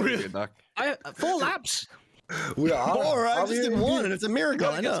 Oh, really? Good luck. 4 laps. We are. Four. I Are just we did in one, and it's a miracle.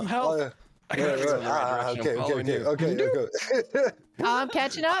 I know. Oh, yeah. I gotta Yeah, go in the right right. direction. I'm following you. Okay. I'm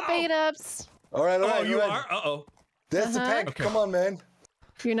catching up, beat-ups. All right, all Oh, right. you all right. are? Uh-oh. There's the pack. Okay. Come on, man.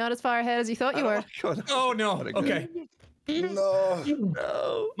 You're not as far ahead as you thought you were. Oh, no. Okay.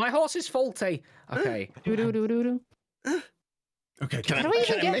 No. My horse is faulty. Okay. Do-do-do-do-do. Okay. How do we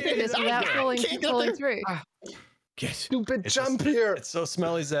even get through this without falling through? Yes. Stupid jump here. It's so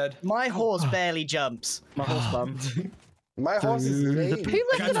smelly, Zed. My horse barely jumps. My horse bum. My horse is lame. Who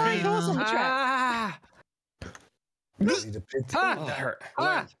left an orange horse on the track? Ah! I need a pit. Ah! That hurt.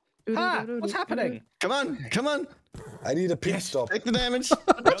 Ah! Ah! What's happening? Come on, come on. I need a pit stop. Take the damage.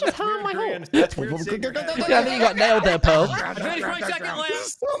 That just harmed my horse. That's weird. seeing your hand. Yeah, I think you got nailed there, Pearl. I finished my second lap.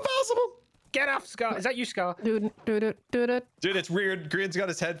 So impossible. Get off, Scar. Is that you, Scar? Dude, it's weird. Green's got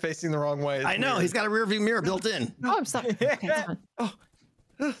his head facing the wrong way. It's I know. weird. He's got a rear view mirror built in. Oh, I'm stuck. Okay, it's fine.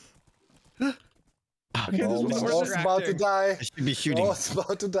 Oh, my horse is about to die. I should be shooting. Horse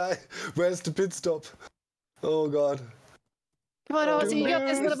about to die. Where's the pit stop? Oh God. Come on, horsey, you got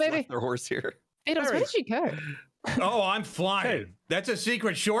this, little baby. Their horse here. Beat-ups, where did you go? Oh, I'm flying. That's a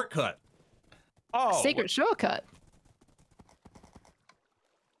secret shortcut. Oh, Secret shortcut.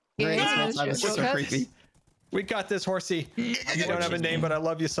 Right, Yeah, that was so shortcuts. creepy. we got this, horsey. You don't have a name, but I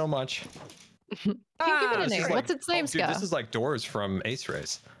love you so much. Can you give it a This name? is What's its name, Dude, Scar? this is like doors from Ace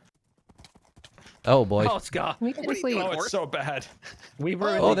Race. Oh boy. Oh, Scar. Oh, it's so bad. We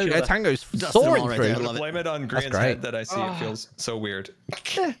were. Oh, there we go. Tango's soaring through. I'm gonna blame it on Green's head that I see. It feels so weird.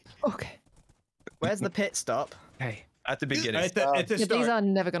 Okay. Where's the pit stop? Hey. At the beginning. At the Yeah, these are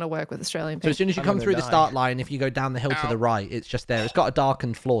never going to work with Australian So as soon as you come through the die. start line, if you go down the hill to the right, it's just there. It's got a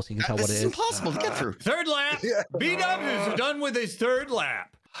darkened floor, so you can tell what it This is. is impossible to get through. Third lap. B-Dubs is done with his third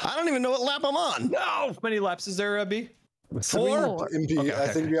lap. I don't even know what lap I'm on. No. How many laps is there, B? 4. Okay, I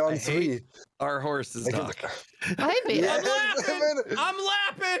think we're on 3. Our horse is Doc. I hate I'm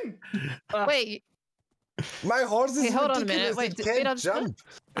lapping. Wait. My horse is hold on a ridiculous. minute. Wait, It can't B-Dubs jump.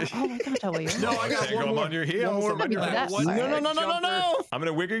 Oh my god, how are you? No, I got one more. On your heels. One more minute. No. I'm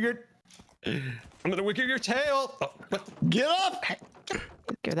gonna wiggle your tail. Oh, what? Get up.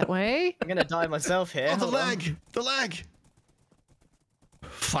 Go that way. I'm gonna die myself here. Oh, the Hold on. lag. The lag.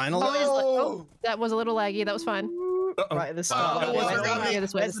 Final. Oh, that was a little laggy. That was fine. Right at the start. Yeah,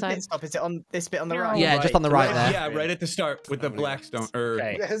 this way Where's this the time. pit stop? Is it on this bit on the right? Yeah, just on the right there. Yeah, right at the start with the Blackstone.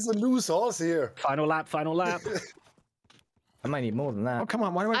 There's a loose horse here. Final lap. Final lap. I might need more than that. Oh, come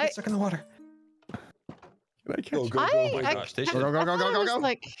on. Why do I get stuck in the water? Go. Oh my gosh, they should. Go.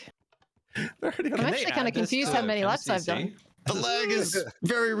 Like, I'm actually kind of confused how many laps I've done. The lag is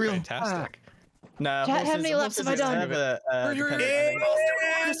very real. Fantastic. No. Chat, how many laps have I done? Winner,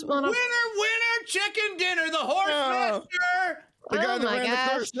 chicken dinner, the horse master. The guy Oh that my ran the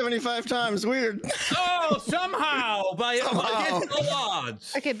course 75 times. Weird. Oh, somehow by against the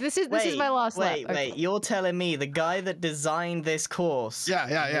odds. Okay, this is my last lap. Wait. You're telling me the guy that designed this course?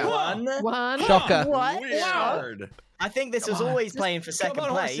 Yeah. One. Shocker. What? Weird. I think this was always playing for second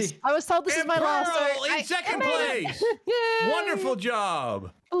place. I was told this is my last. Pearl in second place. Yay! Wonderful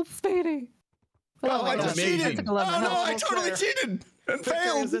job. Oh, Speedy. Oh, I my just God. cheated. That's Oh, a dilemma. no, I totally cheated and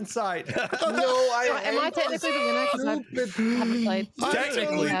failed. Inside. Am I technically the winner because I haven't played?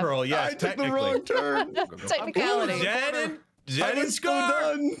 Technically, Pearl, yes, I took the technically. wrong turn. Technicality. Zed and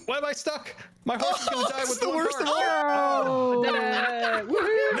Scar. Why am I stuck? My horse is gonna die with the one worst car. of all.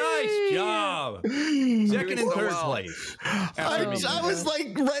 Nice job. Second and third place. I was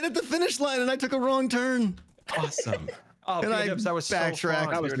like right at the finish line and I took a wrong turn. Awesome. Oh, And I B-Dubs, that was backtracked. so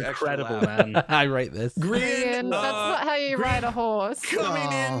fun. That was Dude, extra incredible, lap. man. I rate this. Green, that's not how you ride a horse.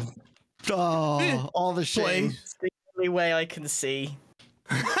 Coming in. Oh, all the shame. It's the only way I can see.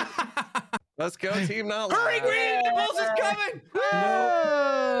 Let's go, team now. Hurry, Green! The bus is coming!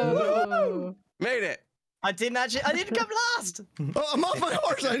 No. Made it. I didn't come last. Oh, I'm off my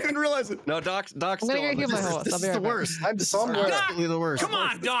horse. I didn't even realize it. No, Doc's I'm gonna still go on get this. my horse. This I'll is be the right back. worst. I'm somewhere. Absolutely the worst. Come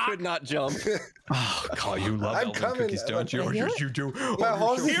on, Doc. Could not jump. Oh, you love I'm Elven coming. cookies, don't you? Oh, yes, you do. My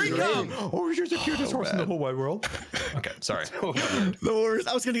horse Here is he great. comes. Oh, you're the cutest horse in the whole wide world. Okay, sorry. The worst.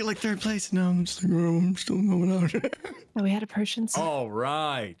 I was gonna get like third place. No, I'm still moving out. Oh, we had a potions. All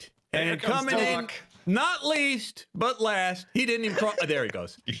right. Here And comes coming in, Doc. not least, but last, he didn't even cross. There he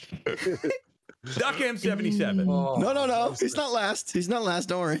goes. Duck M77. No. He's not last. He's not last.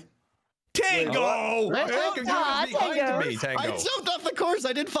 Don't worry. Tango! Tango, behind me, I Tango. jumped off the course.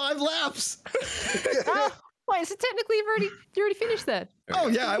 I did 5 laps. Wait, so technically you already finished that. Oh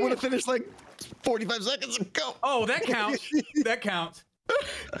yeah, I would have finished like 45 seconds ago. Oh, that counts. That counts.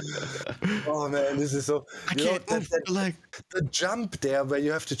 Oh man, this is so. I can't move the leg. The jump there, where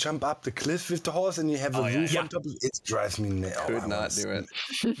you have to jump up the cliff with the horse and you have a roof yeah. on top. It drives me nuts. Could not do it.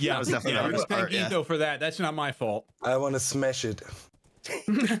 Yeah, That was definitely the hardest part, yeah. Guido for that. That's not my fault. I want to smash it. I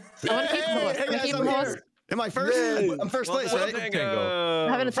want to keep the horse. Hey, Can I guys, keep I'm the horse? here. Am I first? Yay. I'm first place, right? Tango.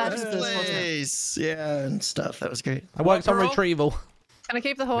 I haven't attached to First this horse yet. place. Yeah, and stuff. That was great. I worked on Pearl? retrieval. Can I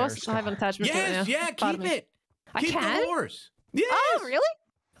keep the horse? I have an attachment to it now. Yes, yeah, Part keep of me. it. I Keep can? the horse. Yes. Oh, really?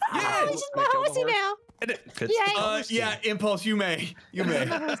 Yes. Oh, this is my horsey now. Yay. Yeah, Impulse, you may. You may.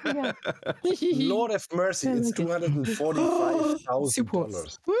 Lord have mercy, it's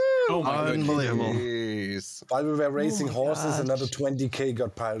 $245,000. Oh my Unbelievable. Jeez. While we were racing horses, gosh. another 20k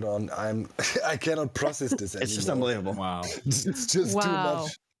got piled on. I cannot process this anymore. It's just unbelievable. Wow. It's just too Wow.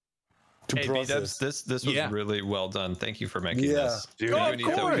 much to Hey, process. B-Dubs, this was really well done. Thank you for making Yeah. this. Dude, You of need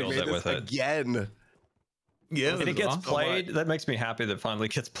to course. kills it with it. Again. Yeah, If it gets played, that makes me happy that it finally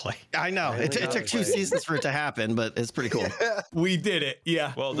gets played. I know. It took 2 seasons for it to happen, but it's pretty cool. We did it.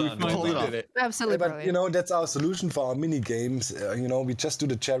 Yeah. Well We done. finally Pulled it did it. Absolutely But brilliant. you know, that's our solution for our mini games. We just do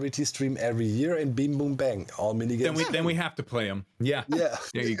the charity stream every year and beam boom bang, all mini games. Then we have to play them. Yeah. Yeah.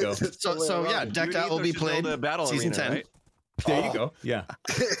 There you go. So yeah, Decked Out will be played The battle season arena, 10. right? There you go. Yeah.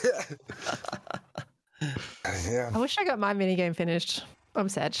 Yeah. I wish I got my minigame finished. I'm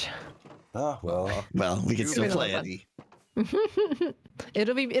sad. Ah, well. Well, we can still Beautiful. play it.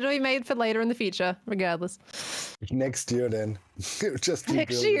 It'll be made for later in the future, regardless. Next year, then. Just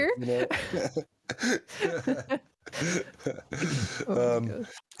next year. You know?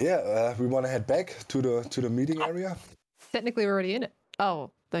 Yeah, we want to head back to the meeting area. Technically, we're already in it.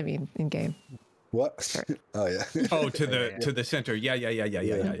 Oh, I mean, in game. What? Oh yeah. Oh, to the center. Yeah.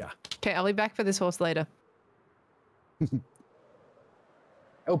 Okay, I'll be back for this horse later.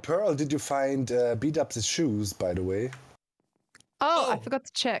 Oh, Pearl, did you find B-Dubs' shoes, by the way? Oh, I forgot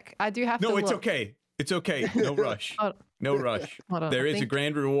to check. I do have to. No, it's look. okay. It's okay. No rush. No rush. There is a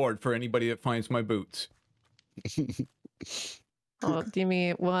grand reward for anybody that finds my boots. Oh, give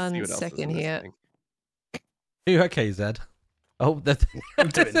me 1 second here. You okay, Zed? Oh, that's I'm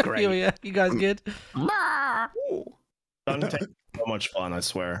doing great. Yeah, you guys good? So much fun, I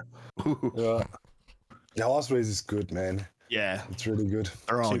swear. Yeah. The horse race is good, man. Yeah, it's really good.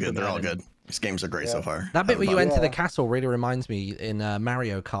 They're all good. They're all good. These games are great so far. That bit where you enter the castle really reminds me in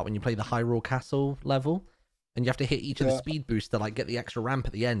Mario Kart when you play the Hyrule Castle level, and you have to hit each of the speed boosts to like get the extra ramp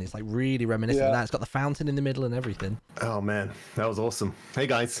at the end. It's like really reminiscent of that. It's got the fountain in the middle and everything. Oh man, that was awesome. Hey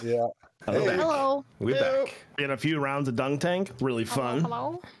guys. Yeah. Hello. We're back. We had a few rounds of dunk tank. Really fun.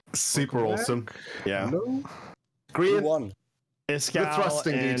 Hello. Super awesome. Yeah. Hello. Green. Won. Iscal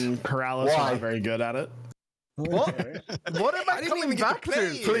thrusting, and dude. Corrales are not very good at it. What? What am I coming back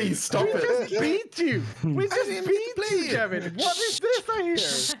to? Please stop We it. just beat you. We just beat you, Kevin. What is this I hear?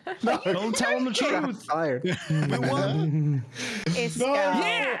 Don't tell him the truth. Tired. We won. Iscal.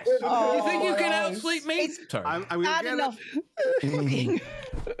 Yes. You think you can outsleep me? Sorry. I will Had get enough.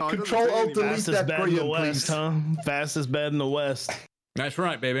 Control Alt Delete Fastest that bed in the Green, West, please. huh? Fastest bed in the West. That's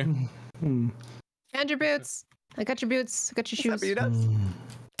right, baby. And your boots. I got your boots. I got your shoes.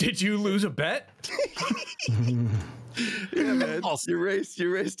 Did you lose a bet? Yeah, man. Your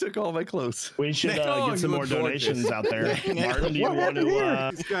race took all my clothes. We should get some more donations out there. Martin, do you want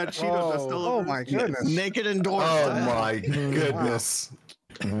to? He's got Cheetos dust all over. Oh my goodness. Naked indoors. Oh my goodness.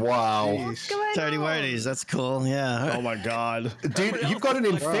 Wow. 30 wordies. That's cool. Yeah. Oh my god. Dude, you've got an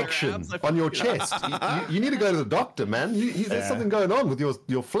infection on your chest. You need to go to the doctor, man. There's something going on with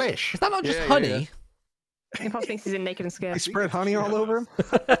your flesh. Is that not just honey? He probably thinks he's naked and scared. He spread honey all over him.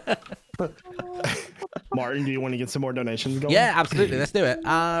 Martin, do you want to get some more donations going? Yeah, absolutely. Let's do it.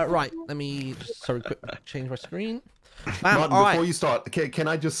 Right. Let me quick change my screen. Martin, before you start, can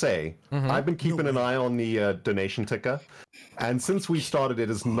I just say, I've been keeping an eye on the donation ticker, and since we started, it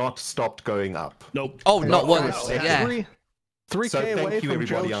has not stopped going up. Nope. Oh, not once. Yeah. 3K So away thank you, from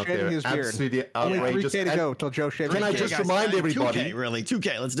everybody Joe out shaving there. his beard. Absolutely Only outrageous. 3K to go till Joe shaves Can I his beard. just remind everybody? 2K, really.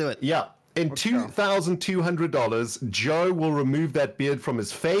 2K. Let's do it. Yeah. In $2,200, Joe will remove that beard from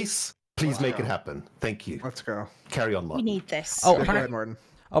his face. Please make it happen. Thank you. Let's go. Carry on, We Martin. need this. Oh, Go ahead, Martin.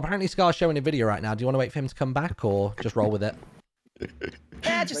 apparently Scar's showing a video right now. Do you want to wait for him to come back or just roll with it?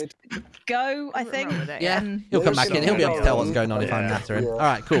 Yeah, just go, I think. Yeah, he'll come back in. He'll be able to tell what's going on if I'm nattering. All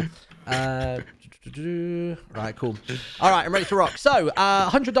right, cool. Right, cool. All right, I'm ready to rock. So,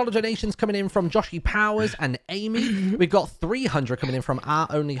 $100 donations coming in from Joshy Powers and Amy. We've got 300 coming in from Our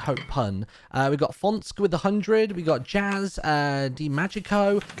Only Hope Pun. We've got Fonsk with 100. We got Jazz Di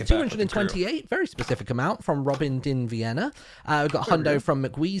Magico, 228, very specific amount from Robin Din Vienna. We've got Hundo from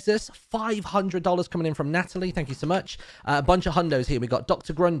McWeezus, $500 coming in from Natalie. Thank you so much. A bunch of Hundos here. We got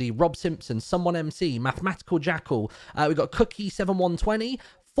Dr. Grundy, Rob Simpson, Someone MC, Mathematical Jackal. We got Cookie 7120.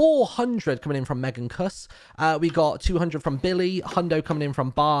 400 coming in from Megan Cuss. We got 200 from Billy. Hundo coming in from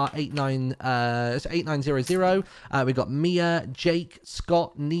Bar 8900. We got Mia, Jake,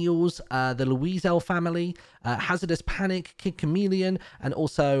 Scott, Niels, the Louiselle family, Hazardous Panic, Kid Chameleon, and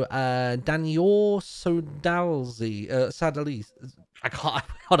also Daniel Sodalzi. I can't.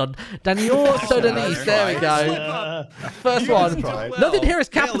 Hold on. Daniel Sodalis. There we go. First one. Nothing here is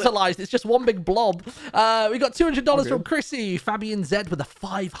capitalized. It's just one big blob. We got $200 from Chrissy. Fabian Z with a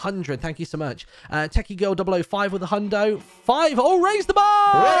 500. Thank you so much. Techie Girl 005 with a hundo. 5. Oh, raise the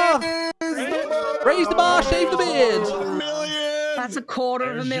bar. Raise the bar. Shave the beard. That's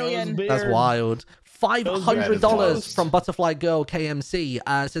 $250,000. That's wild. $500 from Butterfly Girl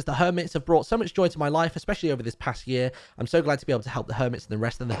KMC. Says the Hermits have brought so much joy to my life, especially over this past year. I'm so glad to be able to help the Hermits and the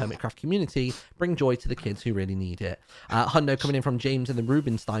rest of the Hermitcraft community bring joy to the kids who really need it. Hundo coming in from James and the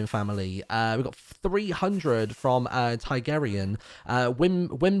Rubinstein family. We've got 300 from Tigerian.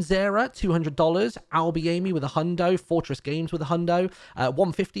 Wimzera, $200. Albie Amy with a hundo. Fortress Games with a hundo.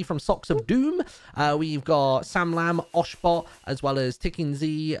 150 from Socks of Doom. We've got Sam Lam, Oshbot, as well as Ticking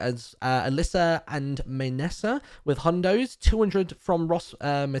Z, as Alyssa, and and Manessa with hundos. 200 from Ross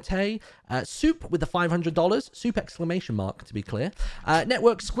Mate. Soup with the $500. Soup exclamation mark, to be clear.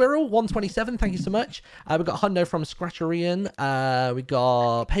 Network Squirrel 127. Thank you so much. We got hundo from Scratcherian. We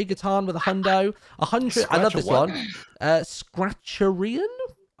got Pagatan with a hundo. 100. I love this one. Scratcherian.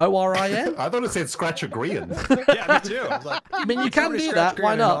 ORIN? I thought it said Scratch Agreean. Yeah, me too. I was like, I mean, you can do that.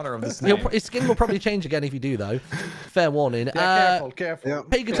 Why not? His skin will probably change again if you do, though. Fair warning. Yeah, careful. Yeah.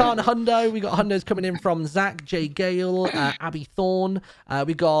 Pagatan Hundo. We got hundos coming in from Zach, J. Gale, Abby Thorne.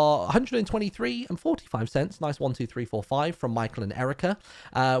 We got 123 and 45 cents. Nice 1, 2, 3, 4, 5 from Michael and Erica.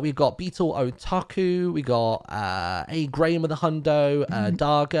 We've got Beetle Otaku. We got A. Graham with a hundo.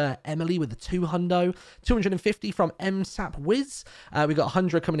 Darga, Emily with the 2 hundo. 250 from M. Sap Wiz. We got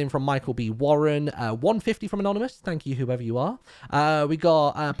 100 coming in from Michael B. Warren. 150 from Anonymous. Thank you, whoever you are. We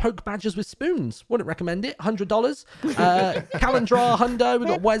got Poke Badgers with Spoons. Wouldn't recommend it. $100. Calendra Hundo. We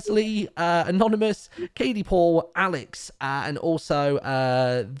got Wesley, Anonymous, Katie Paul, Alex, and also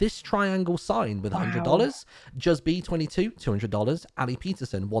this triangle sign with $100. Just B 22, $200. Ali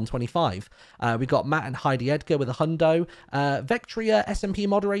Peterson 125. We got Matt and Heidi Edgar with a hundo. Vectria SMP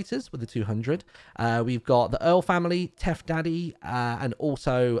moderators with a 200. We've got the Earl family, Tef Daddy, and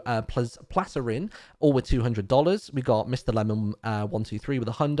also Placerin, all with $200. We got Mr. Lemon 123 with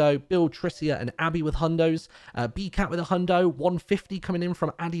a hundo. Bill, Tricia, and Abby with hundos. B-Cat with a hundo. 150 coming in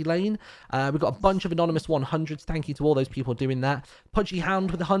from Addie Lane. We've got a bunch of anonymous 100s. Thank you to all those people doing that. Pudgy Hound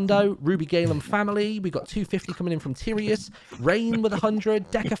with a hundo. Ruby Gale and family. We got 250 coming in from Tyrius. Rain with a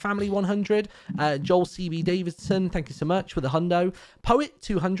 100. Decker family 100. Joel CB Davidson, thank you so much, with a hundo. Poet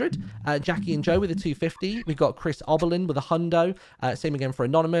 200. Jackie and Joe with a 250. We got Chris Oberlin with a hundo. Same again for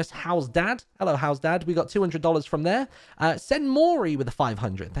Anonymous. How's Dad? Hello, How's Dad? We got $200 from there. Send Maury with a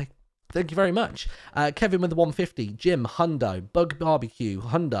 500. Thank you very much. Kevin with the 150. Jim, hundo. Bug Barbecue,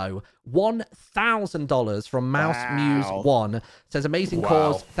 hundo. $1,000 from Mouse Muse 1. Says amazing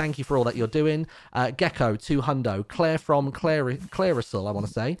cause. Thank you for all that you're doing. Gecko 2 hundo. Claire from Clarisol, I want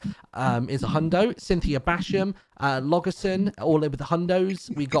to say, is a hundo. Cynthia Basham, Logerson, all with the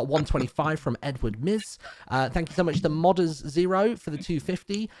hundos. We got 125 from Edward Miz. Thank you so much to Modders 0 for the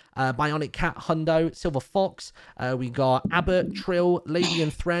 250. Bionic Cat hundo. Silver Fox. We got Abbott, Trill, Lady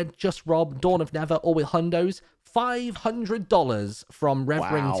and Thread, Just Rob, Dawn of Never, all with hundos. $500 from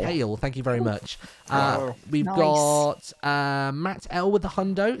Reverend Tail. Thank you very much. We've got Matt L with the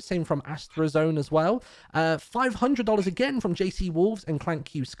hundo. Same from AstraZone as well. $500 again from JC Wolves and Clank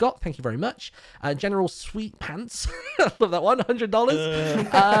Q Scott. Thank you very much. General Sweet Pants. Love that one. $100.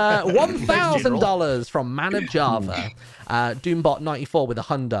 $1,000 from Man of Java. Doombot 94 with a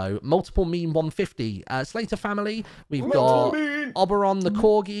hundo. Multiple Meme 150. Slater family. We've got Oberon the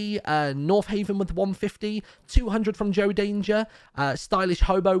Corgi. North Haven with the 150. 200 from Joe Danger. Stylish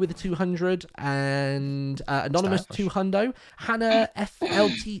Hobo with a 200. And Anonymous 200. Hannah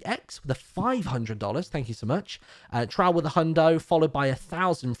FLTX with a $500. Thank you so much. Trial with a hundo, followed by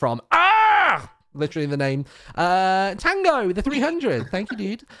 1,000 from literally the name. Tango with the 300. Thank you,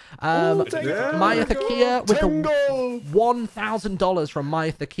 dude. Maya Thakia with the $1,000 from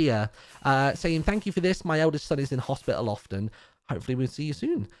Maya Thakia, saying thank you for this. My eldest son is in hospital often. Hopefully we'll see you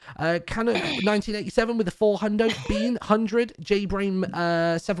soon. Canuck 1987 with a 400. Bean 100. J-Brain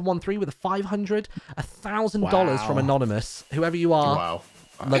 713 with a 500. $1,000 from Anonymous. Whoever you are,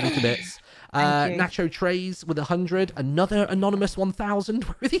 love you to bits. Nacho Trays with 100. Another Anonymous 1,000.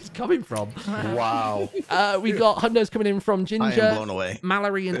 Where are these coming from? Wow. We got hundos coming in from Ginger. I am blown away.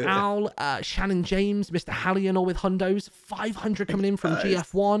 Mallory and Al. Shannon James. Mr. Hallian all with hundos. 500 coming in from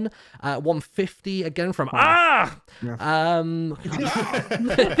GF1. 150 again from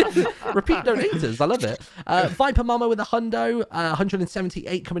repeat donators. I love it. Viper Mama with a hundo.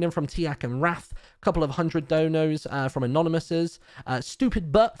 178 coming in from Tiak and Wrath. Couple of 100 donos from Anonymouses.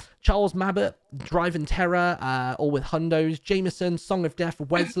 Stupid Butt, Charles Mabbott, Driving Terror, all with hundos. Jameson, Song of Death,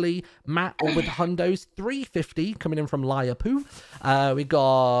 Wesley, Matt, all with hundos. 350 coming in from Liar Poo. We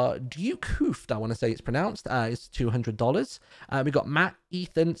got Duke Hooft, I want to say it's pronounced. It's $200. We got Matt,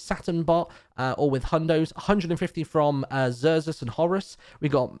 Ethan, Saturnbot, all with hundos. 150 from Xerxes and Horus. We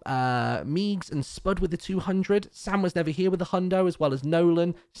got Meegs and Spud with the 200. Sam was never here with the hundo, as well as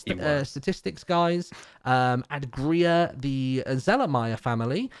Nolan, Statistics guys. Adgria, the Zelamaya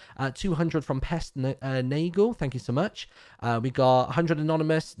family. 200 from Pest Nagel, thank you so much. We got 100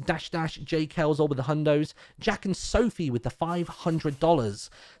 Anonymous, J Kells, all with the hundos. Jack and Sophie with the $500,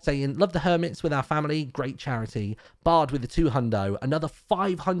 saying, love the Hermits with our family, great charity. Bard with the 200, another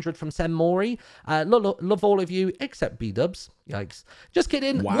 500 from Sem Mori. Love all of you, except B-dubs. Yikes. Just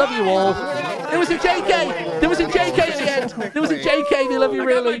kidding. Wow. Love you all. There was a JK. There was a JK at the end. There was a JK. They love you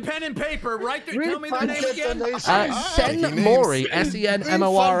really. I got my pen and paper right there. Tell me the name again. Sen Mori,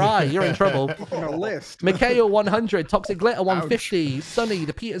 SENMORI. You're in trouble. Mikhail 100, Toxic Glitter 150, Sunny,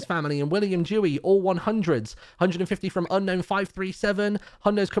 the Peters family, and William Dewey, all 100s. 150 from Unknown 537.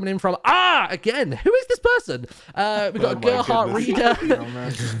 Hundo's coming in from again. Who is this person? We got a Gerhardt Reader,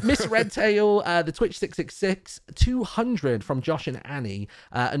 Miss Redtail, the Twitch 666, 200 from Josh and Annie,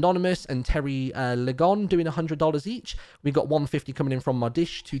 Anonymous and Terry Legon doing $100 each. We got 150 coming in from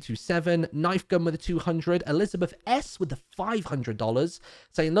Modish 227, Knife Gun with a 200, Elizabeth S with the $500,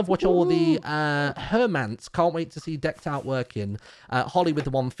 saying love watch all the Hermants, can't wait to see decked out working. Holly with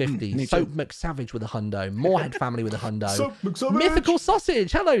the 150, Soap McSavage with a hundo, Moorhead family with a hundo, Mythical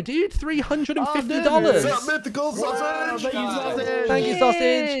Sausage, hello dude, $350. Mythical Sausage. Thank you,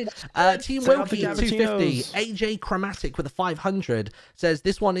 Sausage. Team Wilkie 250, AJ Chromatic with a 500, says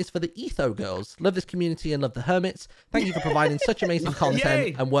this one is for the Etho girls. Love this community and love the Hermits. Thank you for providing such amazing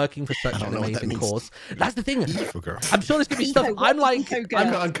content and working for such an amazing cause. That's the thing. I'm sure there's gonna be stuff. I'm like,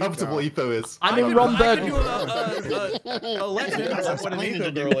 I'm uncomfortable. Etho is. I'm in Ron Burgundy. What an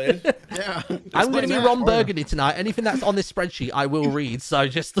Etho girl is. Yeah. I'm going to be Ron Burgundy tonight. Anything that's on this spreadsheet, I will read. So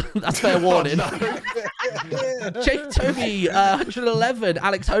just that's fair warning. Jake Toby, 111.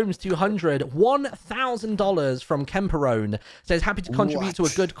 Alex Holmes, 200. $1,000 from Kemperone. Says, happy to contribute to a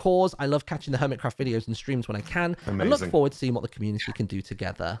good cause. I love catching the Hermitcraft videos and streams when I can. Amazing. I look forward to seeing what the community can do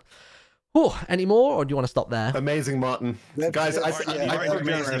together. Oh, any more, or do you want to stop there? Amazing, Martin. Guys, I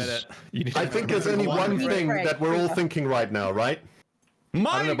think there's only one thing that we're all thinking right now, right?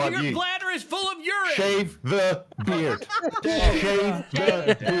 Your bladder is full of urine. Shave the beard. Shave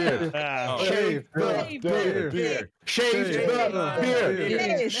the beard. Shave the beard. Shave the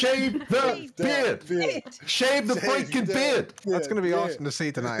beard. Shave the beard. Shave the freaking beard. That's going to be awesome to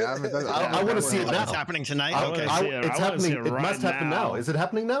see tonight. I want to see it now. It's happening tonight. It's happening. It must happen now. Is it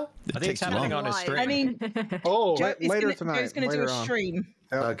happening now? I think it's happening on a stream. I mean, later tonight. Joe's going to do a stream.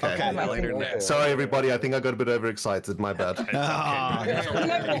 Okay. Sorry, everybody. I think I got a bit overexcited. My bad.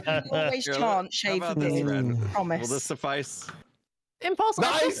 Always chant shave the beard. Promise. Will this suffice? Impossible.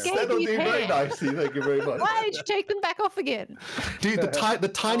 Nice. That'll do very nicely. Thank you very much. Why did you take them back off again? Dude, the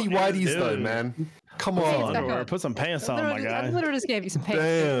tiny whiteys though, man. Come on. Put some pants on, my guy. I literally just gave you some pants.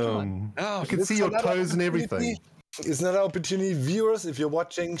 Damn. I can see your toes and everything. It's another opportunity, viewers. If you're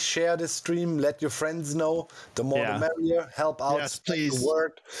watching, share this stream. Let your friends know. The more the merrier. Help out. Yes, please. The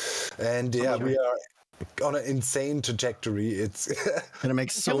word. And we are on an insane trajectory. It's gonna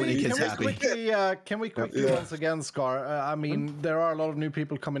make so many kids happy. Can we quickly once again, Scar? I mean, there are a lot of new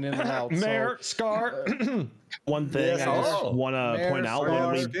people coming in and out. Mayor Scar. One thing I just want to point out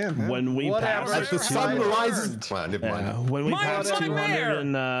when we passed as the sun rises. When we passed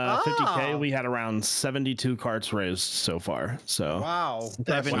 250K, we had around 72 carts raised so far. So wow,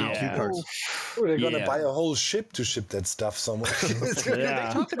 72 carts. They're gonna buy a whole ship to ship that stuff somewhere. They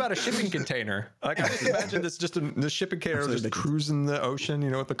talked about a shipping container. Like I just imagine this just the shipping container just cruising the ocean,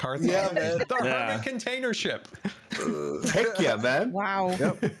 with the carts. Yeah, man. The Hermit container ship. Heck yeah, man. Wow.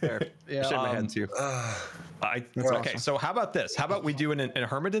 Yep. Yeah. Shake my hand too. Okay, so how about this? How about we do a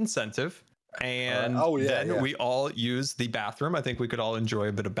Hermit incentive, and then we all use the bathroom. I think we could all enjoy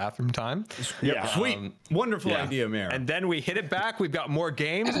a bit of bathroom time. Yeah, sweet, wonderful idea, Mayor. And then we hit it back. We've got more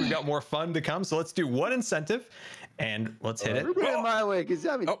games. We've got more fun to come. So let's do one incentive, and let's hit it. My way, because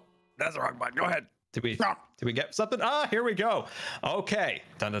oh, that's the wrong button. Go ahead. Did we get something? Here we go. Okay.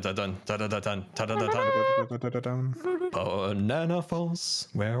 Dun dun dun dun dun dun dun dun dun dun dun. Banana Falls,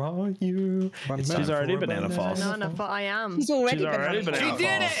 where are you? She's already Banana Falls. I am. She's already Banana Falls. She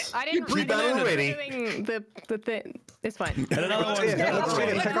did it. I didn't She done already. doing the thing. It's fine. And another one.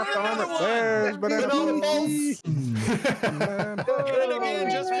 Let's take off the armor. Where's Banana Falls?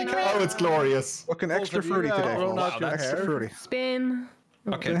 Oh, it's glorious. Looking extra fruity today. Wow, that's Extra fruity. Spin.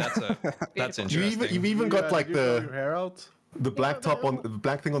 Okay, that's interesting. You've even got like your hair out. the black top on the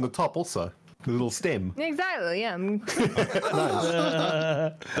black thing on the top also. The little stem. Exactly, yeah. Nice.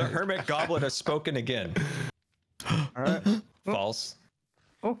 The Hermit Goblet has spoken again. All right. False.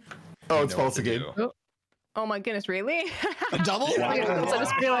 Oh, it's false again. Oh my goodness, really? A double? I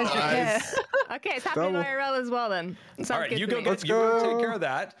just realized Nice. Okay, it's happening Double. IRL as well then. Sounds All right, good you to go. me. You go take care of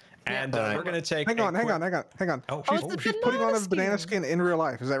that, and we're gonna take. Hang on. Oh, She's putting on a banana skin in real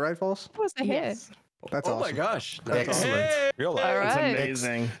life. Is that right, False? What was the hair? That's oh awesome. my gosh. That's excellent. Real life. All That's right.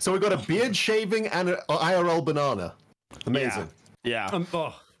 amazing. So we got a beard shaving and an IRL banana. Amazing. Yeah.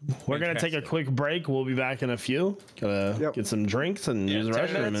 We're gonna take a fantastic. quick break. We'll be back in a few. Gotta get some drinks and use the 10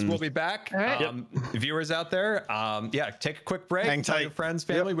 restroom. minutes, And we'll be back. All right. Viewers out there, take a quick break. Hang Tell tight. your friends,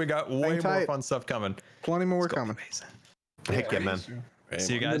 family. We got way more tight. fun stuff coming. Plenty more coming. Heck yeah, man.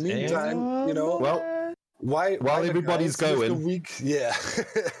 See you In guys. the meantime, you know, Well, while everybody's going, the week, yeah,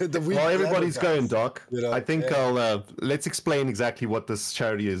 the week. while everybody's bladder going, guys, Doc, you know, I think yeah. I'll let's explain exactly what this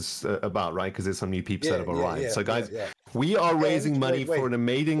charity is about, right? Because there's some new peeps that have arrived. So, guys, we are raising money for an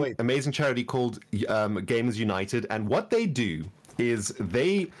amazing charity called Gamers United, and what they do is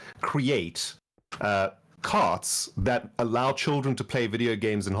they create carts that allow children to play video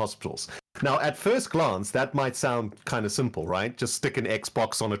games in hospitals. Now, at first glance, that might sound kind of simple, right? Just stick an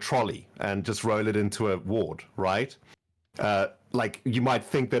Xbox on a trolley and just roll it into a ward, right? Like, you might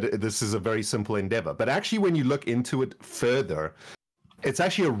think that this is a very simple endeavor, but actually, when you look into it further, it's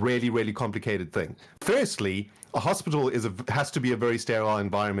actually a really, really complicated thing. Firstly, a hospital has to be a very sterile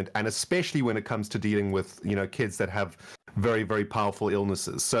environment, and especially when it comes to dealing with, kids that have very, very powerful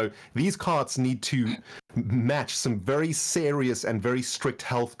illnesses. So these carts need to match some very serious and very strict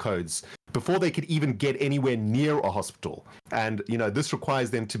health codes before they could even get anywhere near a hospital. And, this requires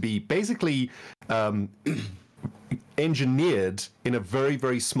them to be basically engineered in a very,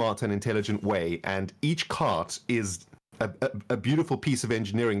 very smart and intelligent way. And each cart is a beautiful piece of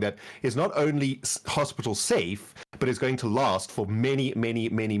engineering that is not only hospital safe, but is going to last for many, many,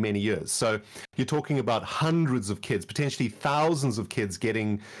 many, many years. So you're talking about hundreds of kids, potentially thousands of kids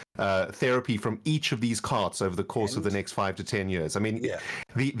getting therapy from each of these carts over the course of the next 5 to 10 years. I mean,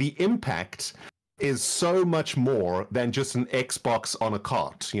 the impact is so much more than just an Xbox on a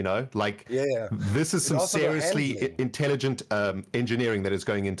cart, this is some seriously intelligent engineering that is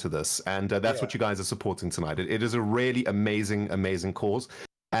going into this, and that's what you guys are supporting tonight. It is a really amazing cause.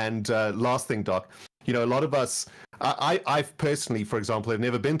 And last thing, Doc, a lot of us, I've personally, for example, have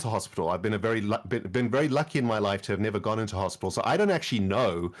never been to hospital. I've been been very lucky in my life to have never gone into hospital, so I don't actually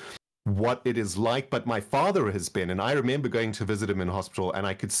know what it is like, but my father has been, and I remember going to visit him in hospital, and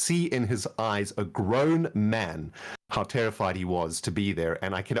I could see in his eyes, a grown man, how terrified he was to be there,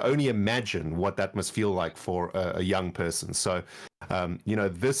 and I can only imagine what that must feel like for a young person. So,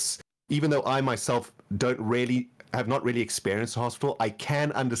 this, even though I myself have not really experienced a hospital, I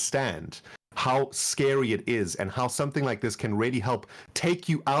can understand how scary it is and how something like this can really help take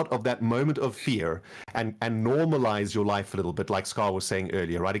you out of that moment of fear and normalize your life a little bit, like Scar was saying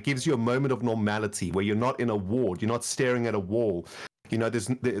earlier, right? It gives you a moment of normality where you're not in a ward, you're not staring at a wall. There's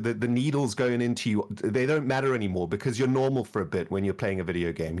the needles going into you, they don't matter anymore because you're normal for a bit when you're playing a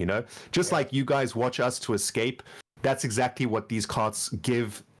video game, Just like you guys watch us to escape, that's exactly what these carts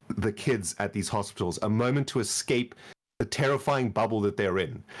give the kids at these hospitals, a moment to escape the terrifying bubble that they're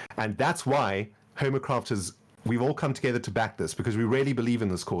in. And that's why Hermitcraft we've all come together to back this, because we really believe in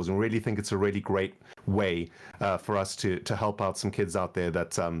this cause and really think it's a really great way for us to help out some kids out there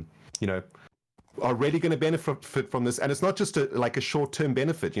that are really going to benefit from this. And it's not just a short-term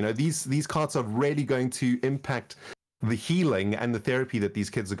benefit. These carts are really going to impact the healing and the therapy that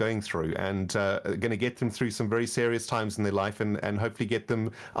these kids are going through, and going to get them through some very serious times in their life, and hopefully get them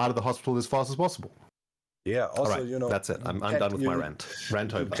out of the hospital as fast as possible. Yeah, also, right, that's it. I'm done with my rant.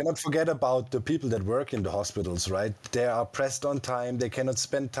 Rant over. You cannot forget about the people that work in the hospitals, right? They are pressed on time. They cannot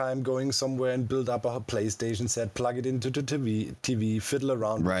spend time going somewhere and build up a PlayStation set, plug it into the TV, fiddle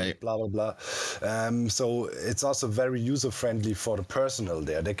around, right? Blah blah blah. So it's also very user friendly for the personnel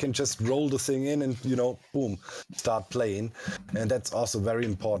there. They can just roll the thing in and boom, start playing, and that's also very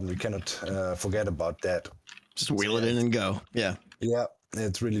important. We cannot forget about that. Just wheel it in and go. Yeah. Yeah.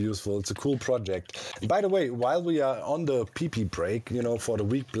 It's really useful. It's a cool project. And by the way, while we are on the PP break, for the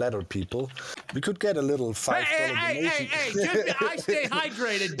weak bladder people, we could get a little $5 donation. Hey, I stay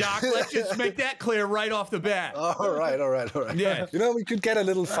hydrated, Doc. Let's just make that clear right off the bat. All right. Yeah. We could get a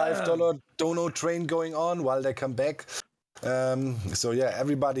little $5 dono train going on while they come back. So yeah,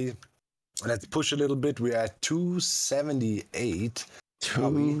 everybody, let's push a little bit. We're at 278.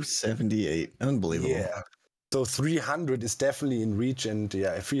 278. Unbelievable. Yeah. So 300 is definitely in reach, and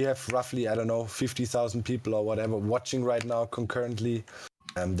if we have roughly, 50,000 people or whatever watching right now concurrently,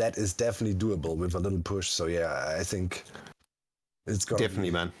 that is definitely doable with a little push. So I think it's going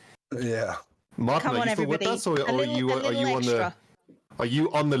definitely, man. Yeah. Martin, are you still with us, or are you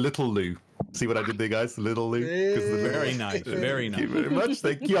on the little loo? See what I did there, guys? The little loop. Very nice. Very nice. Thank you very much.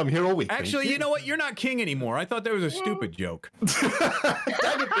 Thank you. I'm here all week. Actually, you know what? You're not king anymore. I thought that was a stupid joke.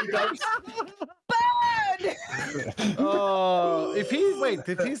 If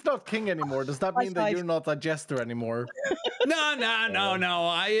he's not king anymore, does that mean that you're not a jester anymore? No.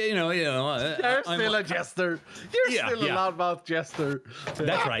 You're still a jester. You're still a loudmouth jester.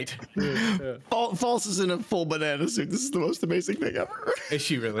 That's right. False is in a full banana suit. This is the most amazing thing ever. Is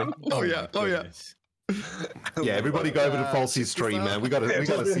she really? Oh yeah. Oh yeah. Yeah, everybody go over to Falsey's stream, man. We gotta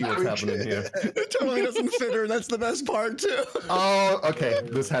see what's happening here. It totally doesn't fit her. That's the best part too. Oh, okay.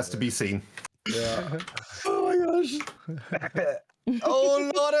 This has to be seen. Yeah. Oh my gosh.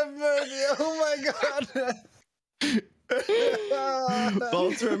 Oh Lord have mercy! Oh my God!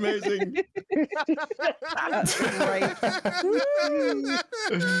 Bolts are amazing. Right.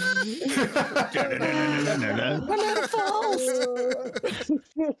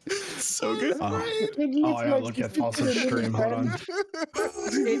 So good. Oh, I gotta look at False's stream. Hold on.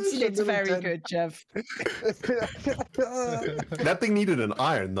 It's very good, Jeff. That thing needed an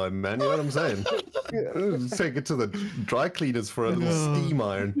iron, though, man. You know what I'm saying? Take it to the dry cleaners for a little steam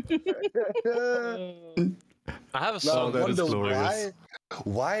iron. I have a song. that is glorious.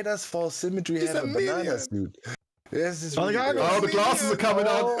 Why does False Symmetry have a banana suit? Yes, it's really the glasses are coming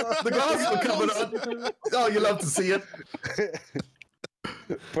on. The glasses are coming on. Oh, you love to see it.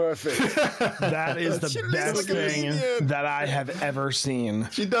 Perfect. That is the best thing that I have ever seen.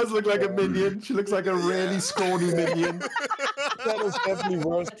 She does look like a minion. She looks like a really scrawny minion. That is definitely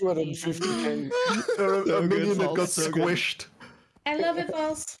worth 250k. A minion that got squished. I love it,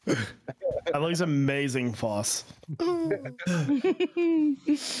 False. That looks amazing, Foss. I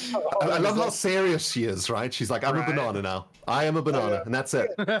love how serious she is, right? She's like, I'm a banana now. I am a banana, and that's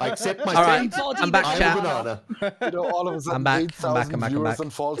it. I accept my fate. I'm back, chat. I'm a banana. You know, all of a sudden, I'm back. 8,000 viewers on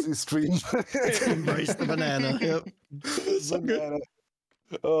Falsey's stream. Embrace the banana. Yep. So good.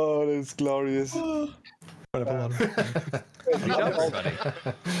 Oh, that's glorious. Oh,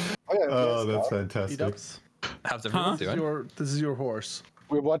 that's fantastic. How's everyone doing? This is your horse.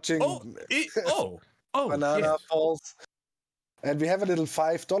 We're watching Banana Falls. And we have a little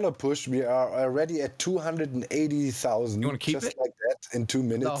 $5 push. We are already at 280,000. You want to keep just it? like that in 2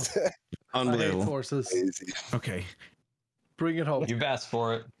 minutes? No. Unbelievable. Horses. Crazy. Okay. Bring it home. You've asked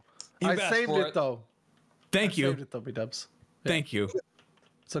for it. I saved it though. Thank you. Saved it though, B-dubs. Thank you.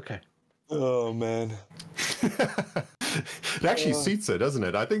 It's okay. Oh man. It actually suits her, doesn't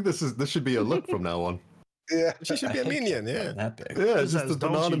it? I think this should be a look from now on. Yeah. She should be a minion, yeah. That big. Yeah, it's just a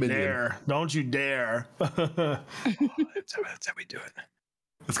banana minion. Dare. Don't you dare. That's how we do it.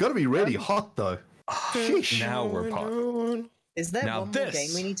 It's got to be really hot, though. Sheesh. Now we're pod. Is there Now one more this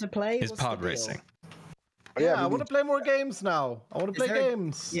game we need to play? Is What's the pod deal? racing. Yeah, I want to play more games now. I want to play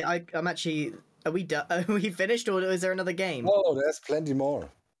games. Yeah, I'm actually. Are we done? Are we finished, or is there another game? Oh, there's plenty more.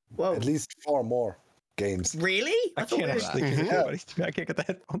 Whoa. At least 4 more games. Really? I can't actually I can't get the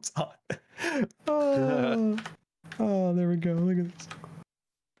headphones on. Oh, there we go. Look at this.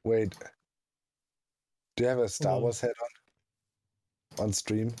 Wait. Do you have a Star Wars head on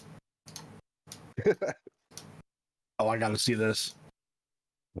stream? Oh, I gotta see this.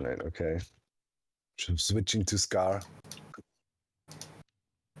 Right, okay. Switching to Scar.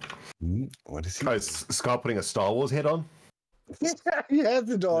 What is he? Oh, is Scar putting a Star Wars head on? He has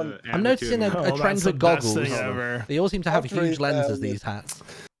it on. I'm noticing a trend with goggles. They all seem to have huge lenses, these hats.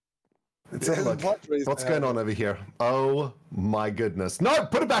 Let's have a look. What's going on over here? Oh my goodness. No,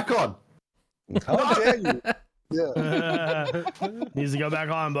 put it back on. How dare you? Yeah. Needs to go back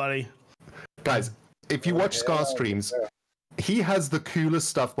on, buddy. Guys, if you watch Scar streams, he has the coolest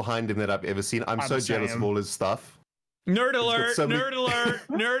stuff behind him that I've ever seen. I'm so jealous of all his stuff. Nerd alert! Nerd alert!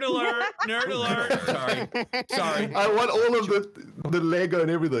 Nerd alert! Nerd alert! Sorry. I want all of the Lego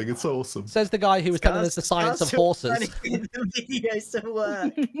and everything. It's so awesome. Says the guy who was telling us the science of horses. The videos to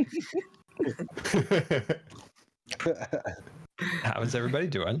work. How is everybody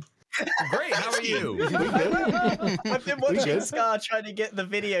doing? Great. How are you? I've been watching Scar trying to get the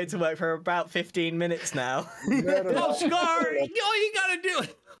video to work for about 15 minutes now. Oh, Scar! All you gotta do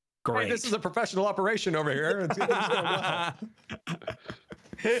it. Great. Hey, this is a professional operation over here.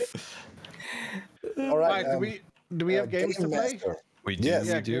 All right. Do we have games to play? We do. Yes.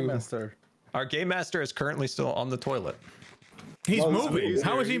 We do. Game Master. Our game master is currently still on the toilet. He's moving.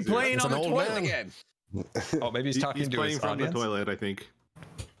 How is he playing on the toilet again? Oh, maybe he's talking to his from audience. the toilet, I think.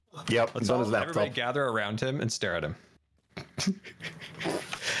 Yep, Let's it's on all his laptop. everybody gather around him and stare at him.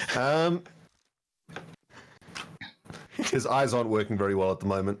 His eyes aren't working very well at the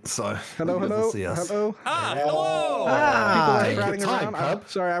moment, so hello, he doesn't see us. hello. Hello. People are riding around.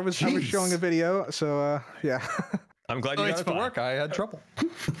 Sorry, I was showing a video, so yeah. I'm glad you got it to work. I had trouble.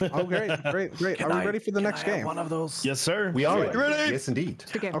 Oh, great. Are we ready for the next game? One of those. Yes, sir. We are ready. Yes, indeed.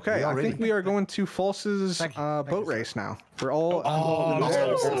 Okay, I think we are going to False's boat race now. We're all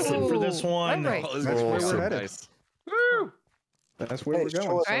awesome for this one. That's where we're headed. Woo! That's where we're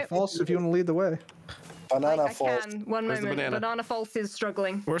going. So, False, if you want to lead the way. Banana I can. One moment. Banana False is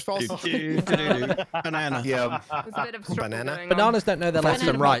struggling. Where's False? Banana. Yeah. There's a bit of struggle going on. Bananas don't know their left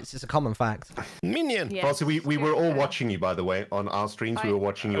and rights. It's a common fact. Minion. Yeah. Also, we were all watching you, by the way, on our streams. We were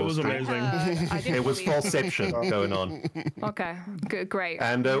watching your streams. It was falseception going on. Okay. Good. Great.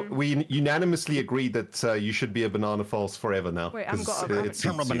 And we unanimously agreed that you should be a banana false forever now. Wait, I haven't got a it's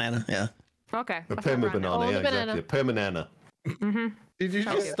perma banana. Yeah. Okay. A perma banana. Yeah, exactly. A permanana. Did you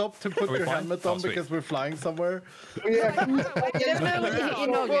just stop to put your helmet on because we're flying somewhere? Yeah.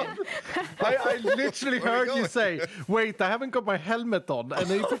 I literally heard you say, wait, I haven't got my helmet on. And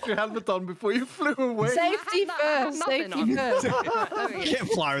then you put your helmet on before you flew away. Safety first. Safety first. You can't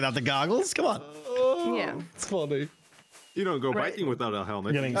fly without the goggles. Come on. Yeah. It's funny. You don't go biking without a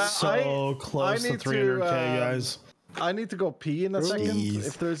helmet. Getting so close to 300K, guys. I need to go pee in a second.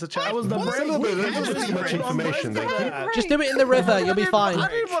 If there's a chance. That was the break. Too much information. Just do it in the river. You'll be fine. I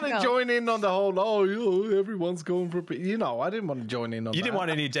didn't want to join in on the whole, everyone's going for pee. You know, I didn't want to join in on that. You didn't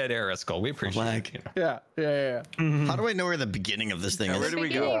want any dead air, Eskel. We appreciate it. Yeah. How do I know where the beginning of this thing is? Where do we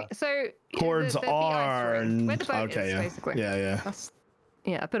go? So Chords are. Where the boat Okay, is, yeah. basically. Yeah.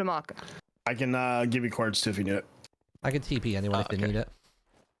 Yeah, I put a marker. I can give you chords too if you need it. I can TP anyone if they need it.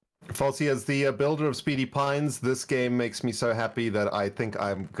 Falsey, as the builder of Speedy Pines, this game makes me so happy that I think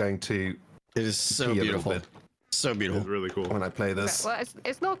I'm going to. It is so beautiful. So beautiful. It's really cool when I play this. Okay, well,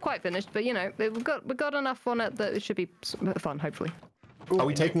 it's not quite finished, but you know we've got enough on it that it should be fun, hopefully. Are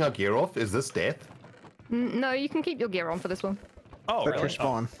we taking our gear off? Is this death? No, you can keep your gear on for this one. Oh, That's your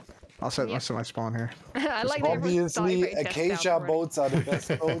spawn. I'll set my spawn here. I like obviously, Acacia boats are the best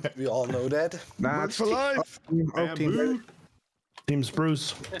boats. We all know that. Nah, it's for life. Team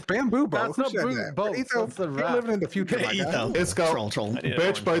Spruce. Bamboo boat. That's not boat. That's the You're living in the future, my guy. It's called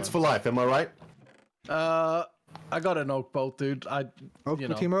Birch Boats for Life. Am I right? I got an oak boat, dude.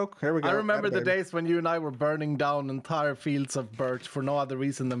 Team Oak. Here we go. I remember the days when you and I were burning down entire fields of birch for no other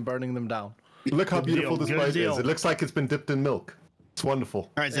reason than burning them down. Look how beautiful this boat is. It looks like it's been dipped in milk. It's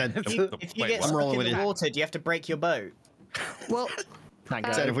wonderful. All right, Zed. If you get stuck in the water, do you have to break your boat? Well,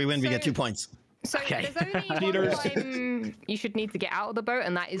 Zed, if we win, we get 2 points. So there's only one time you should need to get out of the boat,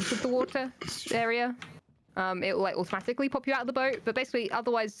 and that is with the water area. It will automatically pop you out of the boat, but basically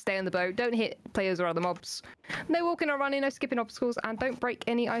otherwise stay in the boat. Don't hit players or other mobs. No walking or running, no skipping obstacles, and don't break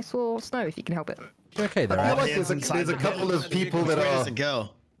any ice or snow if you can help it. Okay, I feel like there's a couple of people that are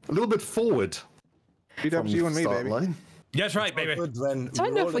a little bit forward. Beat you and me, baby. Line. That's right, baby. I don't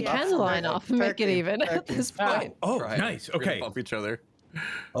know if we can line off and make it even at this point. Oh, nice. Okay. Bump each other.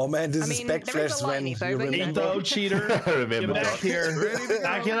 Oh man, this is Backflash when Etho, cheater. I remember Get back here.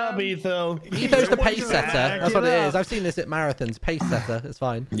 Back it up, Etho. Etho's the pace setter. That's what it is. I've seen this at marathons. Pace setter. It's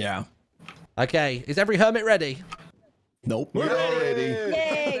fine. Yeah. Okay. Is every hermit ready? Nope. We're all ready.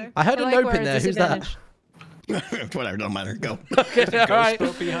 Yay! I heard a nope in there. Who's that? Whatever, don't matter. Go. Okay, all right.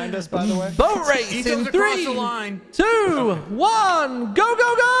 Boat behind us, by the way. Boat race in 3, 2, 1, go,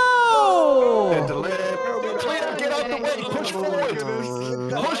 go, go! And to left. Clear, get out the way. Push forward. Push forward.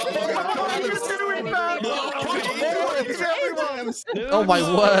 Push forward. Oh my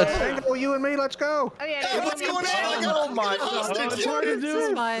word. Tango, you and me, let's go. Oh yeah. What's going on? Oh my god. It's hard to This is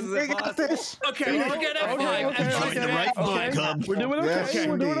do. fine. We got this. Okay, we're gonna have Join the right boat, Cub. We're doing Yes, okay.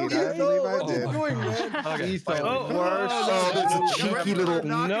 indeed. I believe I did. Etho, worst. Oh, it's a cheeky little.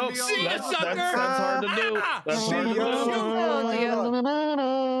 Nope. That's hard to do. That's hard to do.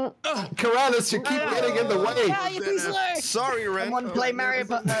 Karalis, you keep getting in the way. Sorry, Ren. Someone play Mario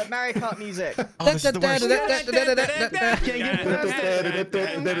Kart music. Oh, this is the worst.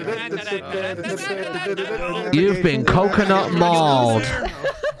 You've been coconut mauled.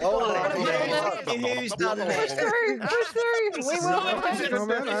 Who's done Push this? through. Push through. We will.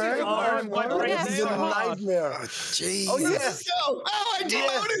 This is a nightmare. Jeez. Oh yes. Oh, I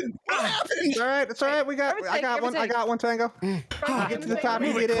deloaded. What happened? It's all right. It's all right. I got one, Tango. Get to the top.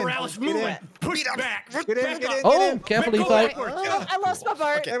 You get in. Corrales, move it. Push back. Get in. Oh, careful, Etho. I lost my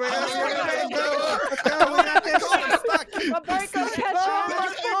boat. There we go. Let's go. We got this. My boat got catch.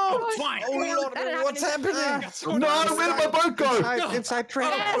 Fine. Oh Lord, what's happening? No, where did my boat go? Inside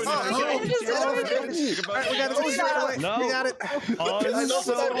track. Yes. We got it. No. We got it. Oh, this is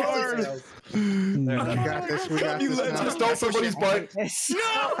so hard. We got this. We got this. I stole somebody's bike. No!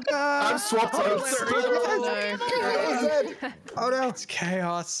 I've swapped oats. Oh no! It's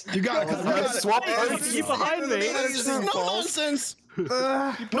chaos. You got it. I've swapped oats. You behind me? This is no nonsense.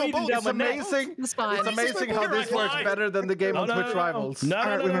 It's amazing. It's fine. It's amazing how this works better than the game on Twitch Rivals.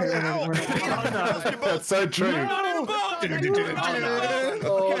 That's so true.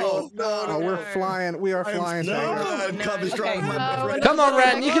 Oh, we're flying. We are flying. Come on,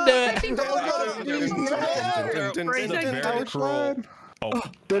 Ren, you can do it. Very cruel. Oh.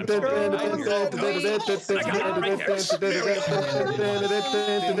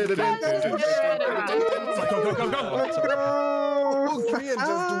 Korean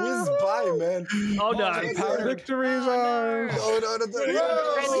just whizzed by, man. Oh no! Victory is ours. Oh no! Did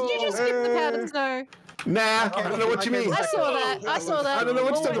you just skip the powdered snow? Nah, I don't know what you mean. I saw that. I saw that. I don't know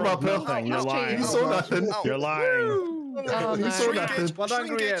what you're talking about, Pearl. You're lying. You saw nothing. You're lying. Oh, You no. saw nothing. Well done,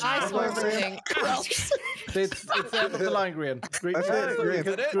 Grian. I saw everything. It's the end of the line, Grian. That's it, Grian.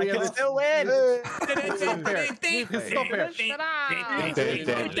 Grian is Still win. Stop here.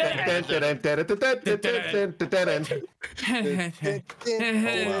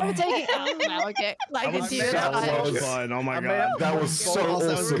 I'm taking okay. Like a deer. That was fun. Oh my god. That was so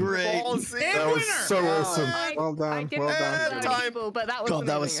awesome. Great. That was so awesome. Well done. Well done. People, but that was God,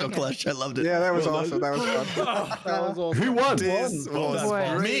 that was so amazing. clutch. I loved it. Yeah, that was awesome. That was fun. That was awesome. Who won? This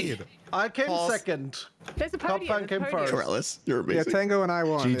was great. I came second. There's a Top podium. fan came first. Corellis, you're Yeah, amazing. Tango and I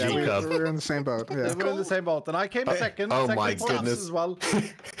won. GG, Yeah, we Cub. were in the same boat. They Yeah. were in the same boat, and I came second. Oh second my for us goodness. as well.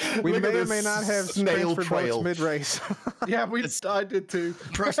 We Look may at or this may not have snail transferred trail. boats mid-race. Yeah, I did too.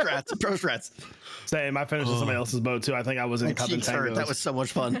 Pro strats. Pro strats. Same. I finished in somebody else's boat too. I think I was in My Cup and cheeks hurt. Tango's. That was so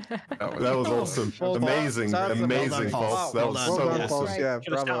much fun. That was awesome. Well done. Amazing. Well done. Amazing, Well False. done. That Well was done. so Well done, awesome. folks. Yeah, You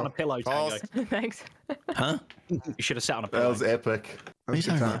should have sat on a bravo. pillow, Tango. Thanks. Huh? You should have sat on a That pillow. was epic. That was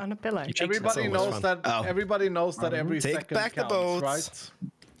a good time. On a pillow. Everybody knows that. Oh. Everybody knows that every Take second back the counts, boats. right?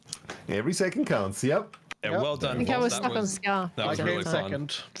 Every second counts. Yep. Yeah, well I done. think I False. was That stuck on was- Scar. That I was came really fun.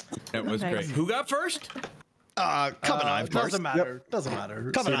 second. That was Thanks. great. Who got first? Cup and I, of course. Doesn't matter. Doesn't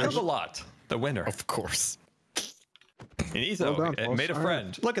matter. Cup and I. There's a lot. The winner. Of course. And Etho Well done, False. made a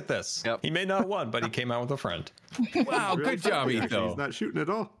friend. Look at this. Yep. He may not have won, but he came out with a friend. Wow, Real good job, friendly, actually. Etho. He's not shooting at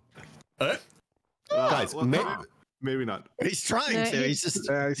all. Guys, Maybe not. He's trying No, to. He's just.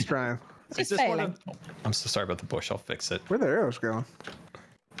 Yeah, he's trying. Is this one of- Oh, I'm so sorry about the bush. I'll fix it. Where the arrows going?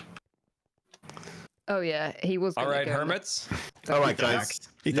 Oh yeah, he was. All gonna right, go. hermits. all right, guys.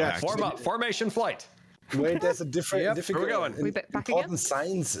 Yeah. Form up. Formation flight. Wait, there's a different, Yep, difficult, where we going? We back again? important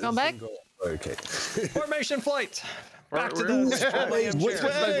science. Going back? Okay. Formation flight. Back to We're- the petroleum Which chair.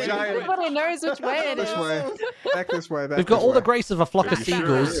 way? Everybody knows which way it This is. way. Back this way. Back We've got this all way. the grace of a flock of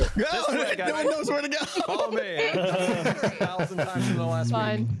seagulls. No one knows where to go. Follow me. 1,000 times in the last week.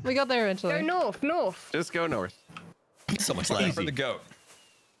 Fine. We got there Go eventually. north. Just go north. So much Time less. for the goat.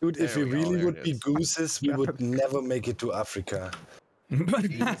 Dude, if There we we go, really there would it be is. gooses, we would never make it to Africa.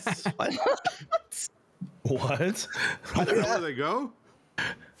 What? I don't know where they go.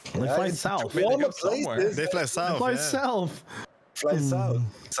 They fly south. Maybe they Warmer go somewhere. places. They fly They south. fly yeah. south. Fly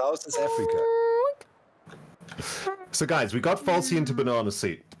south. South is Africa. So, guys, we got Falsey into Banana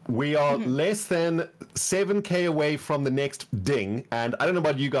Suit. We are less than 7k away from the next ding, and I don't know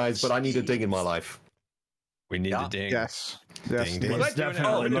about you guys, but I need a ding in my life. We need a ding. Yes. Yes. Ding, ding. Most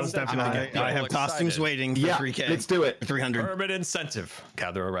definitely. Most I definitely. get I have people costumes excited. waiting for Yeah, 3K. let's do it. 300. Hermit incentive.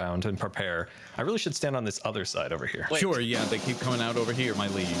 Gather around and prepare. I really should stand on this other side over here. Sure, yeah, they keep coming out over here, my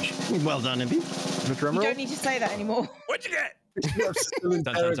liege. Well done, Impy. The drum You roll? don't need to say that anymore. What'd you get? Dun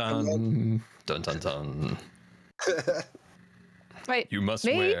dun dun. Dun dun dun. Wait. You must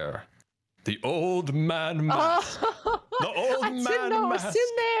me? wear the old man mask. Oh, The old I didn't man know it was mask.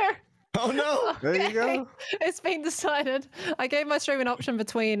 in there. Oh no! There you go. Okay, it's been decided. I gave my stream an option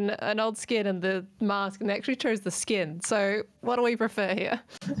between an old skin and the mask, and they actually chose the skin. So, what do we prefer here?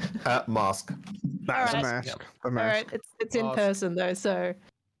 Mask. The Alright. mask. The All mask. right, it's in person though, so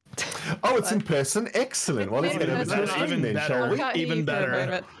Oh, it's in person. Excellent. Well, let's It's get in over to the person. stream then, shall I we? can't hear Even you for a better.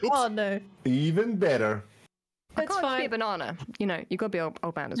 moment. Oh no, Even better. I it's can't just be a fine. banana. You know, you got to be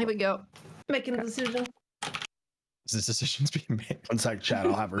old man as Here well. we go. Making a decision. This decision's being made. One sec, chat.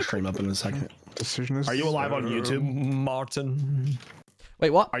 I'll have her stream up in a second. Decision is. Are you live on YouTube? Martin. Wait,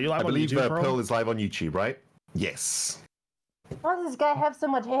 what? Are you live I on believe YouTube, Pearl? Pearl is live on YouTube, right? Yes. Why does this guy have so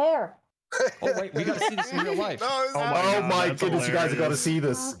much hair? Oh wait, we gotta see this in real life. Oh my goodness, you guys have got to see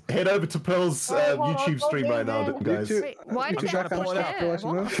this. Head over to Pearl's YouTube stream right now, guys. Wait, why did you have pull it out. hair?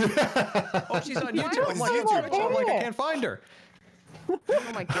 What? Oh, she's on YouTube. I'm on YouTube. So I'm like, I can't find her. Oh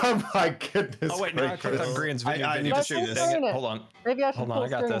my god. Oh my goodness. Oh wait, no, I clicked on Grian's video. I need to shoot this. Dang it. Hold on. Maybe I should Hold on, I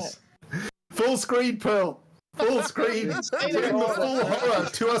got this. Full screen, Pearl. Full screen. Bring the full horror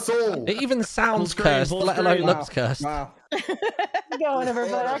to us all. It even sounds cursed, let alone looks cursed. Wow. Going,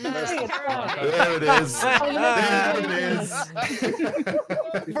 everybody. I can see it. There it is. There it is.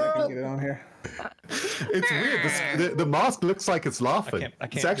 Get it on here. It's weird. The mask looks like it's laughing.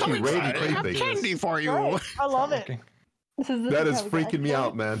 It's actually really creepy. Candy for you. Right. I love it. That is freaking me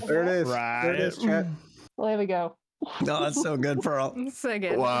out, man. There it is. Right. There it is, chat. Well, there we go. No, that's so good, Pearl. So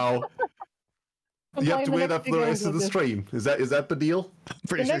good. Wow. You have to wear that for the rest of the stream. Is that the deal?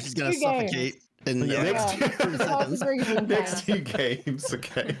 Pretty sure she's gonna suffocate in the next 2 games.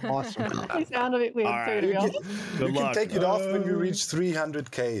 Okay. Awesome. It sounded a bit weird too, to be honest. You can take it off when you reach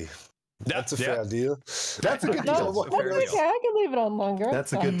 300k. That's a fair deal. That's a good deal. That's okay. I can leave it on longer.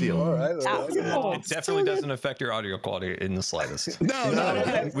 That's a good deal. All right. It definitely doesn't affect your audio quality in the slightest.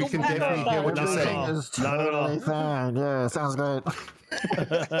 No. We can definitely hear what you're saying. Not at all. Yeah, sounds great.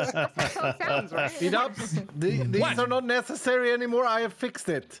 Sounds right. These are not necessary anymore. I have fixed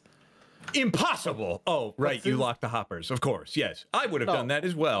it. Impossible. Oh, right. You locked the hoppers. Of course. Yes. I would have done that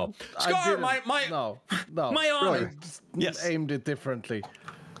as well. Scar, my no. my honor. Yes. Aimed it differently.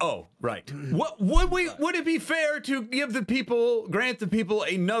 Oh, right. What would it be fair to grant the people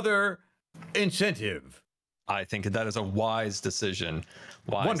another incentive? I think that is a wise decision.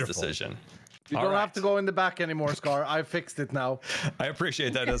 Wonderful decision. You don't have to go in the back anymore, Scar. I fixed it now. I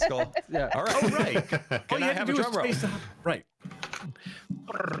appreciate that, Escal. Yeah. All right. Oh, right. Can I have a drum roll? Right.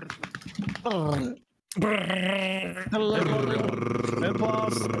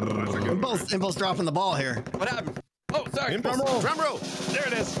 Impulse dropping the ball here. What happened? Oh, sorry. Drum roll. There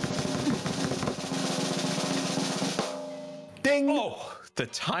it is. Ding. Oh, the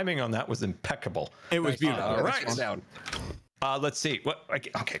timing on that was impeccable. It was beautiful. All right. Let's see.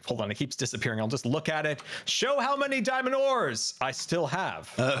 Okay, hold on. It keeps disappearing. I'll just look at it. Show how many diamond ores I still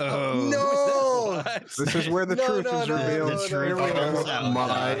have. No. This is where the truth is revealed. Oh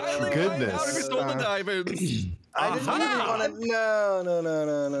my goodness. How did we stole the diamonds? I didn't really want to.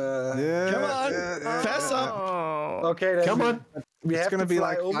 No. Yeah. Come on. Fess up. Okay, then Come on. We It's have gonna to be fly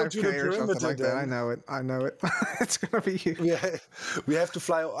like over to the 5K or something perimeter. like that. I Then. know it. It's gonna be you. Yeah, we have to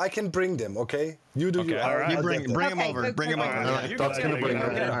fly. I can bring them. Okay, you do. Okay. You. All You bring them over. Bring them over. All right, Doc's gonna bring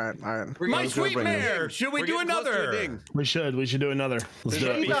her. All right. My sweet mare. Should we do another? We should do another. Let's do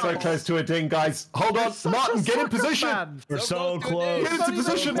it. We're so close to a ding, guys. Hold on, Martin, get in position. We're so close. Get into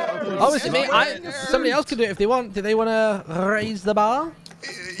position. Oh, is it me? Somebody else could do it if they want. Do they want to raise the bar?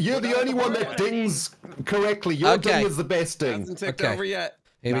 You're the only one that dings correctly. Your ding is the best ding. Hasn't ticked over yet.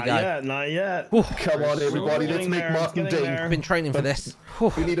 Here we go. Not yet. Come on, everybody. Let's make Martin ding. I've been training for this.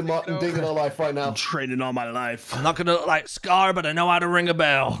 We need a Martin ding in our life right now. I'm training all my life. I'm not going to look like Scar, but I know how to ring a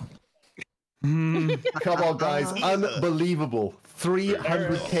bell. Come on, guys. Unbelievable.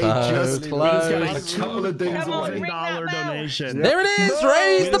 300k just close. a couple of dings away. $1 donation. There it is.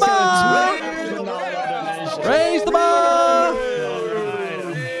 Raise the bar. Raise the bar.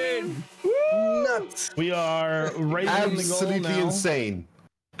 Nuts. We are raising Absolutely the goal now. insane.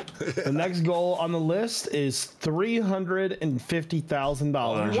 The next goal on the list is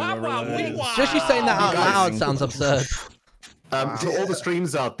 $350,000. Just you saying that out loud sounds absurd. To all the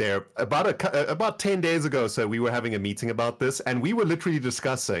streams out there, about 10 days ago, so we were having a meeting about this, and we were literally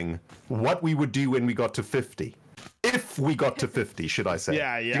discussing what we would do when we got to 50. If we got to 50, should I say?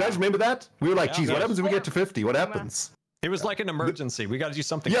 Yeah. Do you guys remember that? We were like, geez, what happens if we get to 50? What happens? It was like an emergency. We got to do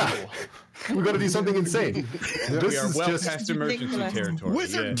something cool. We got to do something insane. We are well past emergency territory.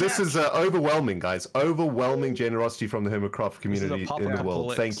 This is overwhelming, guys. Overwhelming generosity from the Hermitcraft community in the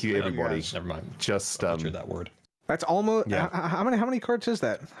world. Thank you, everybody. Never mind. Just that word. That's almost. How many cards is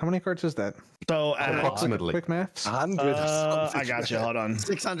that? So approximately. Quick maths. 100. I got you. Hold on.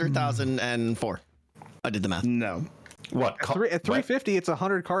 600,004. I did the math. No. What? At 350, it's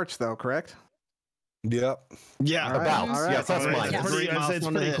 100 carts, though. Correct? Yep. Yeah. About. Yes, that's mine. I'd say it's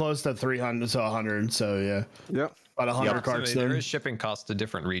pretty close to 300, so 100. So yeah. Yep. About 100 carts. There is shipping costs to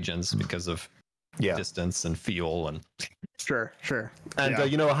different regions because of distance and fuel and. Sure. And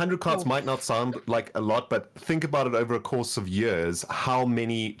 100 carts might not sound like a lot, but think about it over a course of years, how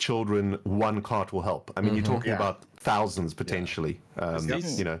many children one cart will help. I mean, you're talking about thousands potentially.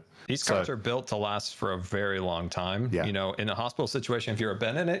 These carts are built to last for a very long time. Yeah. In a hospital situation, if you're a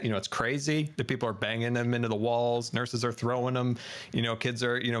Ben in it, it's crazy. The people are banging them into the walls. Nurses are throwing them. Kids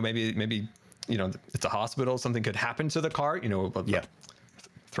are, maybe, it's a hospital. Something could happen to the cart.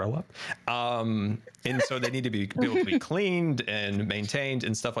 Throw up. And so they need to be able to be cleaned and maintained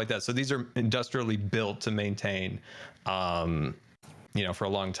and stuff like that. So these are industrially built to maintain you know, for a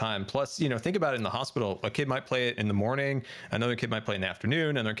long time. Plus, you know, think about it in the hospital. A kid might play it in the morning, another kid might play it in the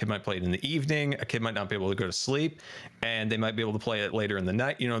afternoon, another kid might play it in the evening. A kid might not be able to go to sleep, and they might be able to play it later in the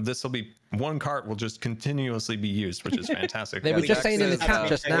night. You know, this will be one cart will just continuously be used, which is fantastic. They were just saying in the chat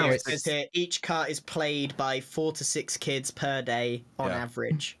just now. Each cart is played by 4 to 6 kids per day on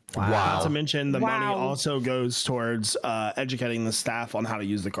average. Wow. Not to mention the money also goes towards educating the staff on how to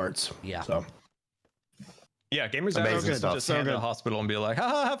use the carts. Yeah. So. Yeah, Gamers Out just hand to the hospital and be like,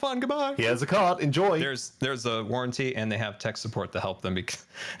 "Ha, have fun, goodbye." He has a cart, enjoy. There's a warranty, and they have tech support to help them because,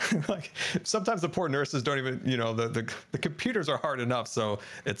 like, sometimes the poor nurses don't even, you know, the computers are hard enough. So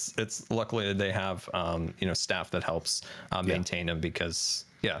it's luckily that they have, you know, staff that helps maintain them because,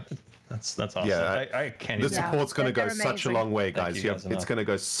 that's awesome. Yeah, I can't. The support's going to go such a long way, guys. It's going to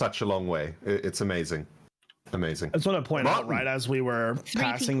go such a long way. It's amazing. Amazing. I just want to point out, right as we were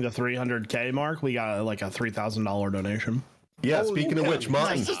passing the 300K mark, we got like a $3,000 donation. Yeah, speaking of which,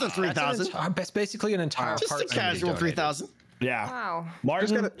 Martin. Nice, just a 3,000. That's basically an entire just a casual 3,000. Yeah. Wow.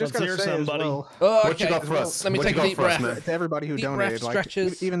 Martin, just gotta say somebody. well, what you got for us? Let me take a deep breath. To everybody who donated, like,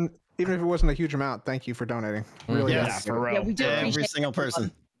 even if it wasn't a huge amount, thank you for donating. Really, for real. Yeah, we do Every single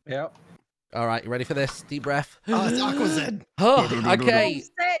person. Yep. All right, you ready for this? Deep breath. Oh, it's Aquazed. Oh, okay.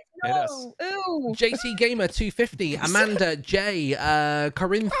 No. Ooh. JC Gamer 250, Amanda J,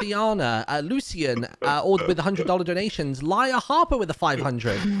 Corinthiana, Lucian, all with $100 donations. Liar Harper with a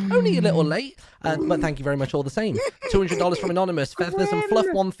 500. Only a little late, but thank you very much all the same. $200 from Anonymous. Feathers and Fluff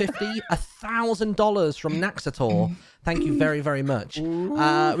 150. $1,000 from Naxator. Thank you very, very much.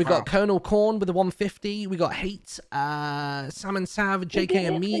 We got Colonel Corn with a 150. We got Hate, Sam and Sav, JK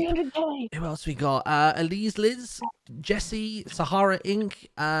and Meek. Who else we got? Elise Liz, Jesse, Sahara Inc,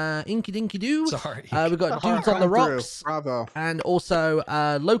 Inky Dinky Doo. Sorry. We got Dudes on the Rocks. Bravo. And also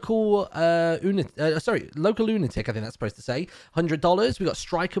local lunatic, I think that's supposed to say. $100. We got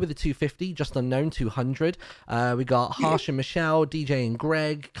Striker with a 250, just unknown 200. We got Harsh and Michelle, DJ and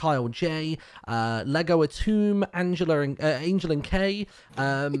Greg, Kyle J, Lego Atom, Angel and K,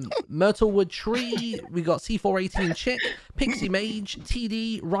 Myrtlewood Tree. We got C418 Chick, Pixie Mage,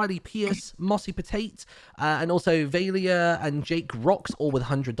 TD, Riley Pierce, Mossy Potate, and also Valia and Jake Rocks, all with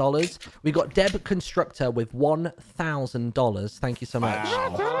 $100. We got Deb Constructor with $1,000. Thank you so much.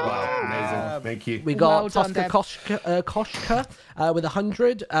 Wow, amazing. Thank you. We got Tosca Koshka with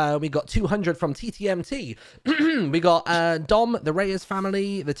 100. We got 200 from TTMT. We got Dom, the Reyes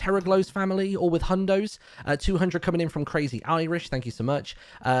family, the Terraglows family, all with hundos. 200 coming in from Crazy Irish. Thank you so much.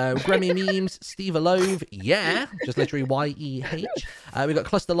 Grammy Memes, Steve Alove, just literally YEH. We got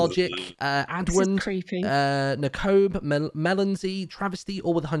Cluster Logic, Adwin, Nakobe, Melanzy, Travesty,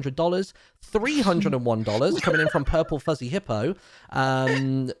 all with $100. $301 coming in from Purple Fuzzy Hippo.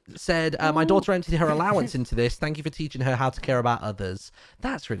 Said, my daughter emptied her allowance into this. Thank you for teaching her how to care about others.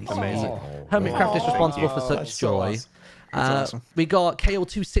 That's really amazing. Hermitcraft is responsible for such joy. Awesome. We got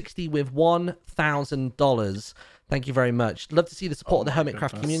KL260 with $1,000. Thank you very much. Love to see the support of the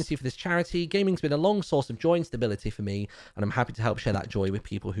Hermitcraft community for this charity. Gaming's been a long source of joy and stability for me, and I'm happy to help share that joy with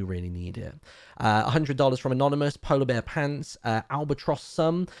people who really need it. $100 from Anonymous, Polar Bear Pants, Albatross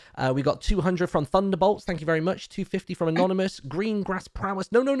Sum. We got 200 from Thunderbolts. Thank you very much. 250 from Anonymous, Green Grass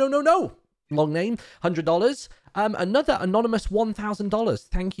Prowess. No. Long name. $100. Another anonymous $1,000.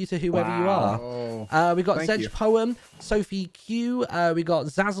 Thank you to whoever you are. We got Zedge Poem, Sophie Q. We got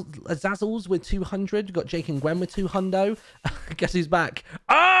Zazzles with 200. We got Jake and Gwen with 200. Guess who's back?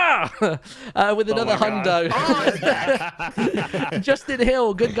 With another hundo. Justin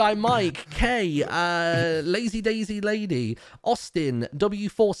Hill, Good Guy Mike, K, Lazy Daisy Lady, Austin,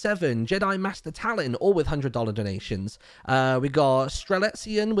 W47, Jedi Master Talon, all with $100 donations. We got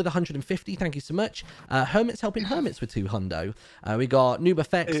Streletsian with 150. Thank you so much. Hermit's helping Hermits with 200. We got Noob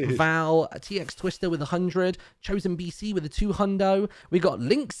Effects, Val, TX Twister with 100, Chosen BC with a 200. We got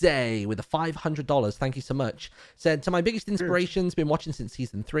Linkzay with a $500. Thank you so much. Said, to my biggest inspirations, been watching since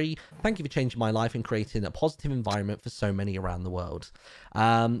season 3. Thank you for changing my life and creating a positive environment for so many around the world.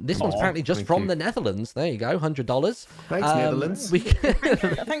 This one's apparently just from the Netherlands. There you go, $100. Thanks, Netherlands.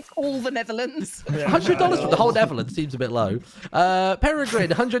 Thanks all the Netherlands. $100 for the whole Netherlands seems a bit low. Peregrine,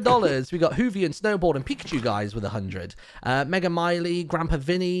 $100. We got Hoovy and Snowboard and Pikachu guys with 100. Mega Miley, Grandpa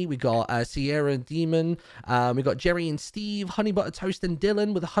Vinny. We got Sierra Demon. We got Jerry and Steve, Honey Butter Toast and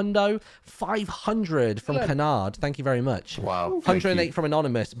Dylan with a hundo. 500 from Canard. Thank you very much. Wow. 108 from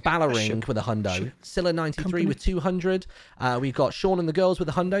Anonymous. Ballering with a hundo. Scylla 93 with 200. We've got Sean and the girls with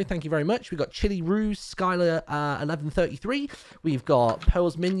a hundo. Thank you very much. We've got Chili Ruse, Skylar 1133. We've got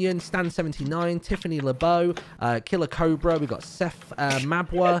Pearl's Minion, Stan 79, Tiffany LeBeau, Killer Cobra. We've got Seth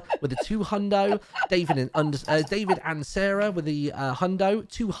Mabwa with a 200. David and Sarah with the hundo.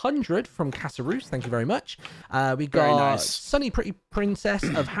 200 from Casaroos. Thank you very much. We got Sunny Pretty Princess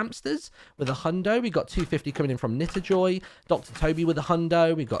of Hamsters with a hundo. We got 250 coming in from Knitterjoy. Dr. Toby with a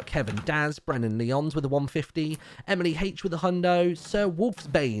hundo. We've got Kevin Daz, Brennan Leons with a 150. Emily H with a hundo. Sir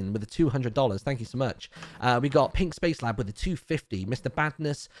Wolfsbane with a $200. Thank you so much. We got Pink Space Lab with a 250. Mr.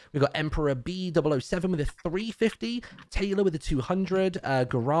 Badness. We got Emperor B007 with a 350. Taylor with a 200.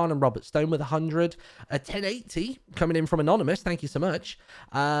 Garan and Robert Stone with a 100. A 1080 coming in from Anonymous. Thank you so much.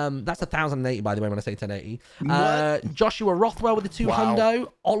 That's 1,080 by the way when I say 1080. Joshua Rothwell with a 200.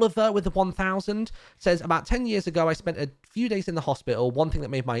 Oliver with a 1,000 says about 10 years ago I spent a few days in the hospital. One thing that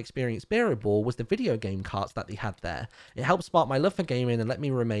made my experience bearable was the video game carts that they had there. It helped spark my love for gaming and let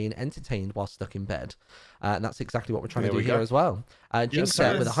me remain entertained while stuck in bed. And that's exactly what we're trying to do here as well.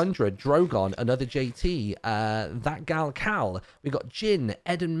 Jinxet with 100. Drogon, another JT. That gal Cal. We got Jin,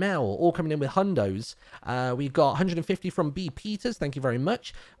 Ed and Mel all coming in with hundos. We've got 150 from B Peters. Thank you very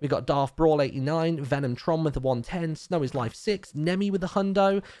much. We got Darth Brawl 89. Venom Tron with the 110. Snow is Life 6. Nemi with the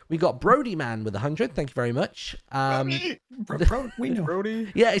hundo. We got Brody Man with 100. Thank you very much. We know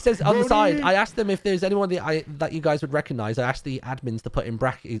Brody. Yeah, it says on the side. I asked them if there's anyone that you guys would recognize. I asked the admins to put in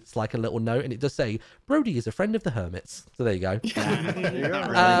brackets like a little note, and it does say Brody is a friend of the Hermits. So there you go.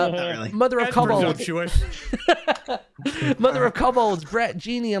 Mother of Kobolds. Mother of Kobolds, Brett,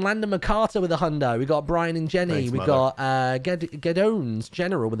 Jeannie, and Landon McCarter with a hundo. We got Brian and Jenny. Thanks, we Mother. got Gedones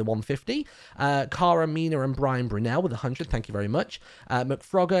General with a 150. Cara, Mina, and Brian Brunel with 100. Thank you very much.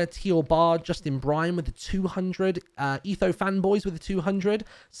 McFrogger, Teal Bar, Justin Bryan with the 200. Etho Fanboys with the 200.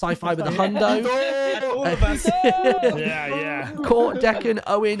 Sci-Fi with a hundo. Court, Deccan,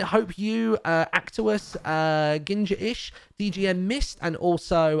 Owen, Hope You, Actuous, Ginger-ish, DGM Mist, and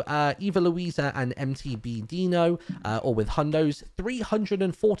also Eva Louisa and MTB Dino, all with hundos.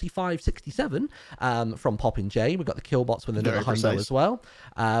 345.67 from Poppin' J. We've got the Killbots with another hundo as well.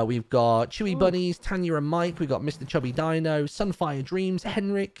 We've got Chewy Bunnies, Tanya and Mike. We've got Mr. Chubby Dino, Sunfire Dreams,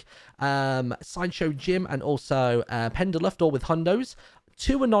 Henrik, Sideshow Jim, and also Penderluft, all with hundos.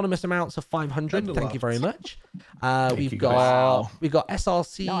 2 anonymous amounts of 500. Thank you very much. We've got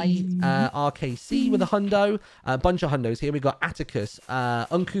SRC, RKC with a hundo. A bunch of hundos here. We've got Atticus,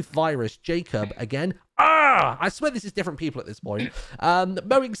 Uncouth Virus, Jacob again. I swear this is different people at this point.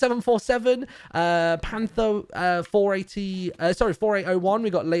 Boeing 747, Panther 4801.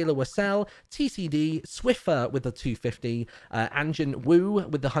 We got Layla Wassell, TCD, Swiffer with the 250, Anjin Wu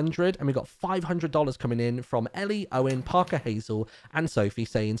with the 100, and we got $500 coming in from Ellie, Owen, Parker Hazel, and Sophie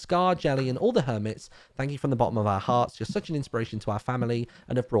saying, Scar, Jelly, and all the Hermits, thank you from the bottom of our hearts. You're such an inspiration to our family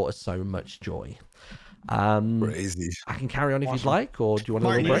and have brought us so much joy. Crazy. I can carry on if you'd like, or do you want a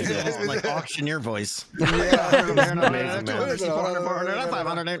Martin, little break? like auctioneer voice.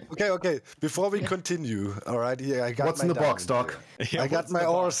 Okay. Before we continue, all right. Here, I got What's in the box, Doc? I got my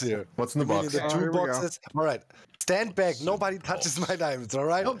ores here. What's in the box? The 2 boxes. All right. Stand back. Nobody touches my diamonds. All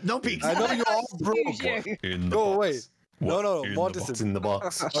right. No peeks. I know you're all broke. Go away. No. What is What's in the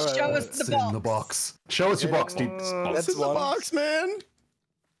box? Right. Show us the box. In the box. Show us your box, dude. That's in the box, man.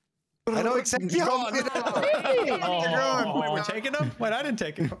 I know exactly how Wait, we're taking them? Wait, I didn't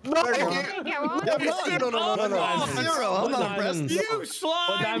take them. No. Zero. I'm not impressed. You slime.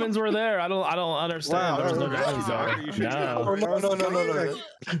 What diamonds were there? I don't understand. There's no diamonds there. No.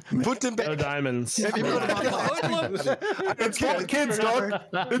 Put them back. No diamonds. It's for the kids, dog.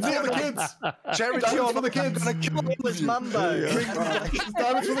 It's for the kids. Charity Diamonds for the kids. It's Mumbo.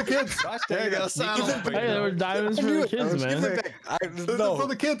 Diamonds for the kids. There you go. Hey, there were diamonds for the kids, man. For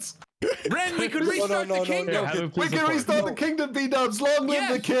the kids. Ren, we could restart the kingdom. We can restart the kingdom, B-dubs. Long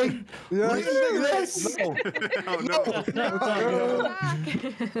live the king. Yes.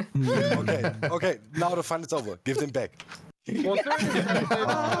 Okay. Now the fun is over. Give them back. There's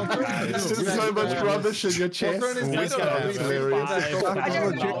so much rubbish in your chest. Hang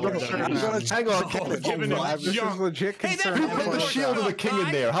on. This is legit concern. Who put the shield of the king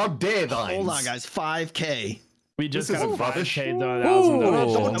in there? How dare they? Hold on, guys. 5K. We just got rubbish.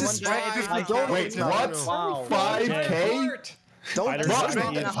 $5,000. Wait, what? 5K?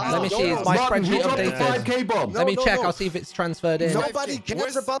 Let me see. Is my spreadsheet updated? 5K bomb. Let me check. I'll see if it's transferred in. Nobody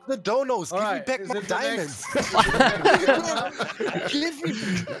cares about the donos. Give me back my diamonds. Give me.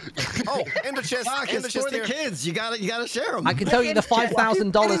 Oh, in the chest. It's for the kids. You gotta share them. I can tell you the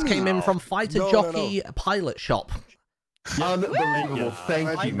 $5,000 came in from Fighter Jockey Pilot Shop. Unbelievable.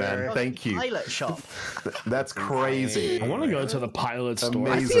 Thank you, man. Thank you. Pilot shop. That's crazy. I want to go to the pilot store.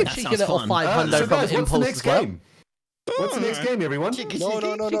 I see a cheeky little 500 so from guys, what's the Impulse next as well. game? What's the next game, everyone?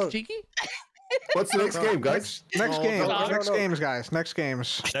 No. Cheeky? What's the next game, guys? Next games, guys. Next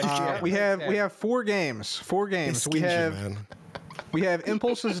games. We have 4 games. 4 games. We have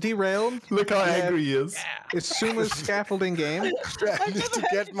Impulse's Derailed. Look how angry he is. It's Suma's scaffolding game. I need to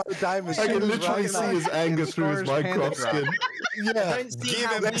get my diamonds. I can literally see his anger through his Minecraft skin. Yeah. Don't see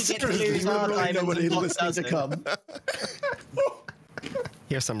how we get to lose our diamonds and Fox doesn't.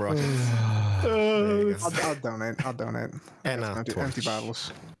 Here's some rockets. I'll donate. And empty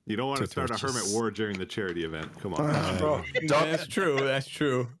bottles. You don't want to start a hermit war during the charity event. Come on. Bro, that's true. That's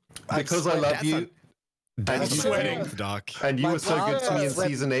true. Because I love you. That's sweating, Doc. And you were so good to me in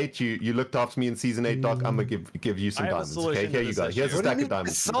season 8. You looked after me in season 8, Doc. I'm gonna give you some diamonds. Okay, here you go. Here's a stack of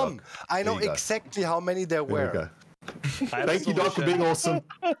diamonds. Some. I know exactly how many there were. There you go. Thank you, Doc, for being awesome.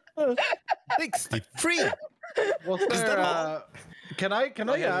 63. Was there, can I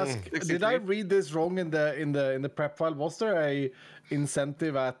ask? Did I read this wrong in the prep file? Was there a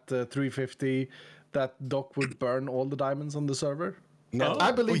incentive at 350 that Doc would burn all the diamonds on the server? No,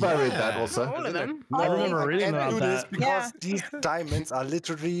 I believe I read that also. All of them. I remember reading about that. Because these diamonds are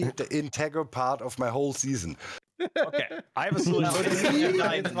literally the integral part of my whole season. Okay, I have a solution.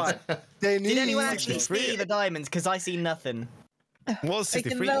 Did anyone actually see the diamonds? Because I see nothing. Well,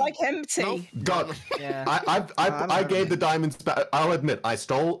 63. They're like empty. Doc, Yeah. I gave the diamonds back. I'll admit, I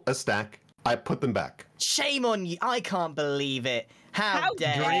stole a stack. I put them back. Shame on you. I can't believe it. How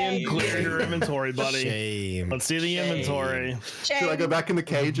dare you? Clear your inventory, buddy. Shame. Let's see the inventory. Should I go back in the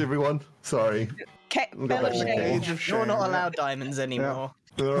cage, everyone? Sorry. We'll go back in the cage. You're not allowed diamonds anymore.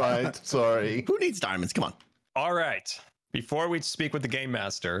 All right, sorry. Who needs diamonds? Come on. All right. Before we speak with the game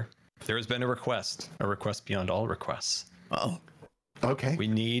master, there has been a request beyond all requests. Oh. Okay. We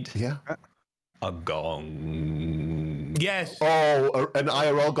need a gong. Yes. Oh, an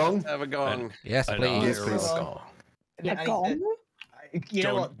IRL gong? Have a gong. Yes, please. Yes, please. A gong? You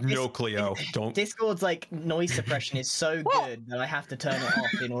know what? No, Cleo. Don't. Discord's like noise suppression is so good that I have to turn it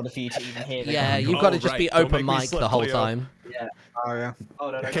off in order for you to even hear the Yeah, gong. you've got to just be Don't open make me mic slip, the whole Cleo. time. Yeah. Oh yeah.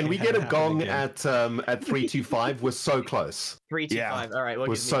 Can we get a gong at 325? We're so close. 325. All right.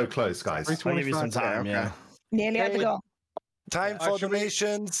 We're so close, guys. I'll give you some time. Yeah. Nearly had to go. Time for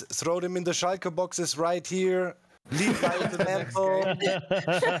donations. Throw them in the Schalke boxes right here. Leave by the mantle.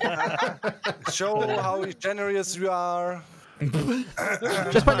 Show how generous you are.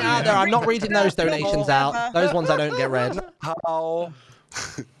 Just putting it out there, I'm not reading those donations out. Those ones I don't get read. How?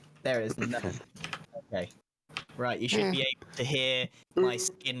 There is nothing. Okay. Right, you should be able to hear my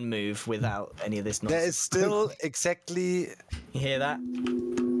skin move without any of this noise. There is still exactly. You hear that?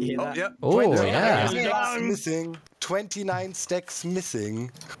 You hear that? Yep. Oh, 29 yeah. stacks missing. 29 stacks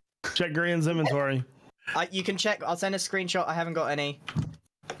missing. Check Green's inventory. You can check. I'll send a screenshot. I haven't got any.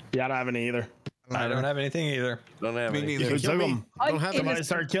 Yeah, I don't have any either. I don't have anything either. Don't have any. Who took them? Don't have Somebody any.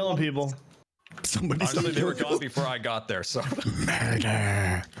 start killing people. Honestly, they were gone before I got there, so.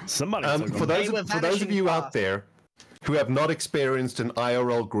 Murder. Somebody took them. For those of you out there who have not experienced an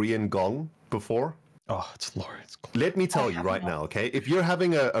IRL green gong before, Oh, it's glorious. let me tell you right now, okay? If you're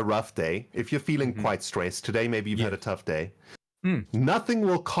having a rough day, if you're feeling quite stressed, today maybe you've had a tough day, nothing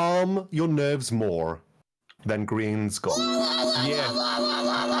will calm your nerves more than Green's gong. Yeah.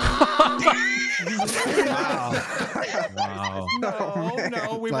 Wow.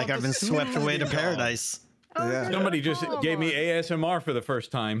 No, we Like I've been swept away to paradise. Yeah. Somebody just gave me ASMR for the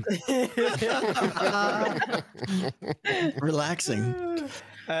first time. Relaxing.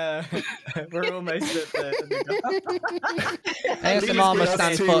 We're almost at the ASMR must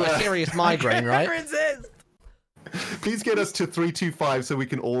stand for a serious migraine, right? Please get us to 325 so we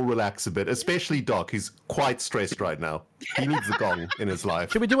can all relax a bit, especially Doc, who's quite stressed right now. He needs a gong in his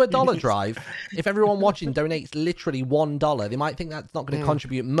life. Should we do a dollar drive? If everyone watching donates literally $1, they might think that's not going to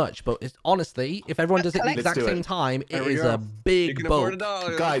contribute much, but it's, honestly, if everyone does it at the exact same time, it is a big bulk.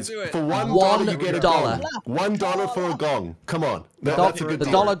 Guys, for $1 you get a gong. $1 for a gong. Come on. That's a good The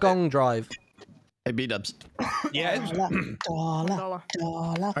deal. dollar gong drive. Hey, B-dubs. Yeah. Dollar.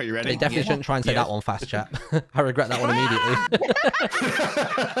 Are you ready? They definitely shouldn't try and say that one fast, chat. I regret that one immediately.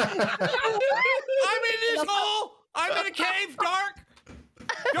 I'm in this hole! I'm in a cave, dark!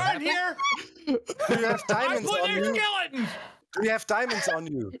 Dark here! Do you have I'm diamonds on putting you? skeletons! Do you have diamonds on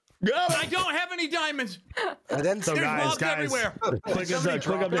you? I don't have any diamonds! And then So There's guys, mobs everywhere! Click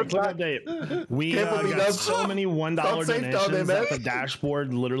update. We Careful, got B-dubs. so many $1 Stop safe down donations there, that the man.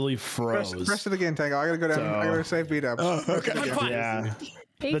 dashboard literally froze. Press it again, Tango. I gotta go down. I gotta save beat up. Okay, I'm fine. Yeah.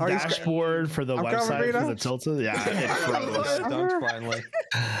 The dashboard for the website for the tilted. Yeah, it froze. Finally.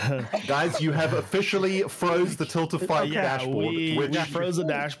 Guys, you have officially froze the Tiltify dashboard. We froze the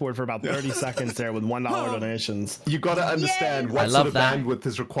dashboard for about 30 seconds there with $1 donations. You got to understand what sort of bandwidth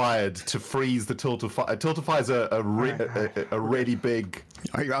is required to freeze the Tiltify. Tiltify is a really big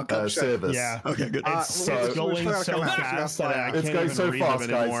service. Yeah. Okay, good. It's going so fast that I can't even read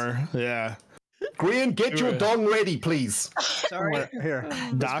them anymore. Yeah. Grian, get your dong ready, please. Sorry. Here.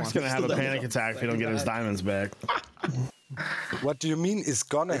 Doc's gonna have a panic attack if he don't get his diamonds back. What do you mean is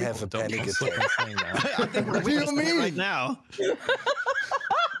gonna have a panic attack? What do you mean? Right now.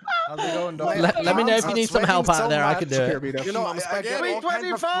 How's it going, dog? Let me know if you need some help out there. I can do it. You know, I get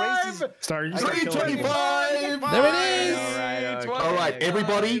 325. 325. There it is. All right,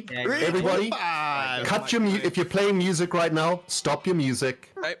 everybody, cut your if you're playing music right now, stop your music.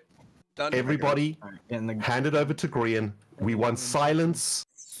 Done. Everybody, hand it over to Grian. We want silence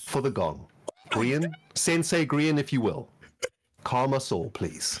for the gong. Grian, Sensei Grian, if you will. Calm us all,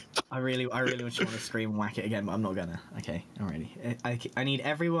 please. I really want to scream and whack it again, but I'm not gonna. Okay, alrighty. I need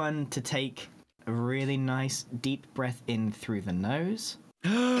everyone to take a really nice deep breath in through the nose.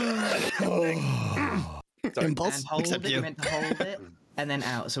 Impulse, and hold except it. you. You're meant to hold it. And then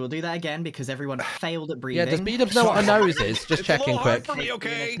out. So we'll do that again because everyone failed at breathing. Yeah, does B-Dubs know what a nose is? Just checking quick.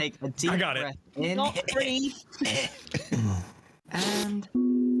 Okay. Take a deep breath in. Not breathe. And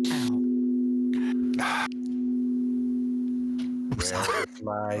out. So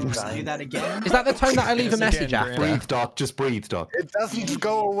do that again. Is that the tone that I leave a message after? Breathe, Doc. Just breathe, Doc. It doesn't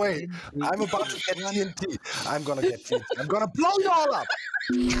go away. I'm about to get TNT. I'm gonna get TNT. I'm gonna blow you all up.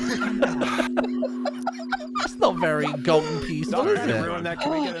 That's not very golden peaceful, is it? Ruin that.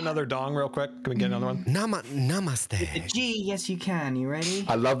 Can we get another dong real quick? Can we get another one? Namaste. With the G, yes you can. You ready?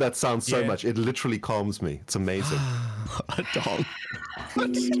 I love that sound so much. It literally calms me. It's amazing. A dong.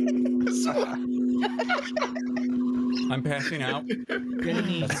 I'm passing out.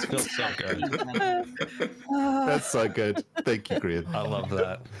 That feels so good. That's so good. Thank you, Grian. I love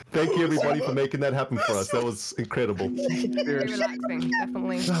that. Thank you, everybody, for making that happen for us. That was incredible. Very relaxing,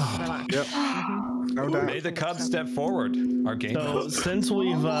 definitely. Yep. No doubt. May the Cubs step forward. Our game. So since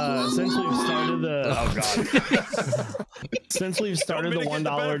we've started the since we've started the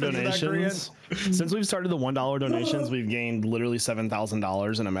 $1 donations, we've gained literally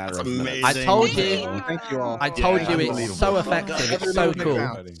 $7,000 in a matter of minutes. I told you. Thank you all. I told you it's so effective. It's so cool.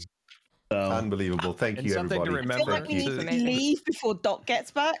 Unbelievable. Thank you, something everybody. to I feel remember. like we need to leave before Doc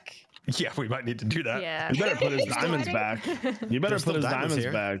gets back. Yeah, we might need to do that. Yeah. You better put his diamonds back. You better put his diamonds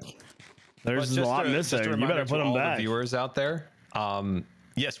back. There's a lot missing. You better put them back. The viewers out there.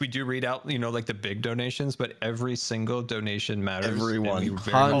 Yes, we do read out, like the big donations, but every single donation matters. Everyone.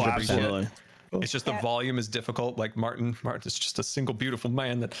 100%. It's just the volume is difficult. Like Martin is just a single beautiful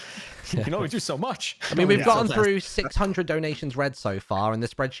man that can only do so much. I mean, we've gotten through 600 donations read so far, and the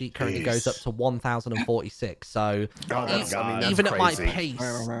spreadsheet currently goes up to 1,046. So even at my pace,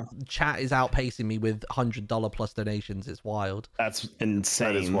 chat is outpacing me with $100 plus donations. It's wild. That's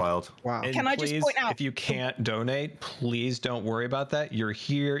insane. That is wild. Wow. And Can I just point out? if you can't donate, please don't worry about that. You're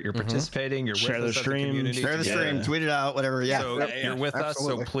here. You're participating. You're Share with the us stream. As a community. Share the stream. Tweet it out. Whatever. Yeah. So you're with us.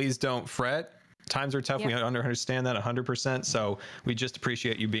 Absolutely. So please don't fret. Times are tough. Yeah. We understand that 100%. So we just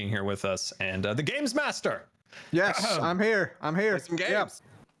appreciate you being here with us. And the Games Master. Yes, I'm here. Some games. Yep.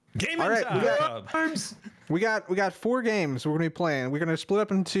 Gaming All right, time. We got 4 games we're gonna be playing. We're gonna split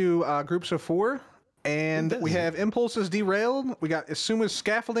up into groups of 4, and we have Impulses Derailed. We got Isuma's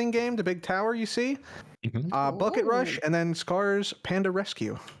Scaffolding Game, the big tower you see, Bucket Rush, and then Scar's Panda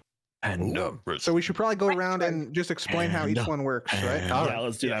Rescue. And So we should probably go around and just explain how each one works, right? Yeah,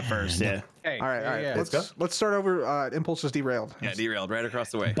 let's do that first. Yeah. Hey, All right. yeah. Let's start over Impulses Derailed. Yeah, derailed right across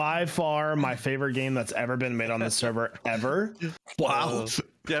the way. By far my favorite game that's ever been made on this server ever. Wow.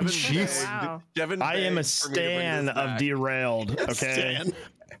 Devin, Wow. Devin I am a begged for me to bring stan this of back. Derailed. Okay.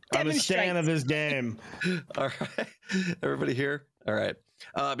 I'm a stan of this game. All right, everybody here. All right.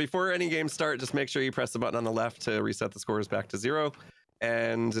 Before any games start, just make sure you press the button on the left to reset the scores back to 0.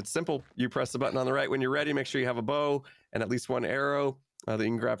 And it's simple. You press the button on the right when you're ready. Make sure you have a bow and at least 1 arrow that you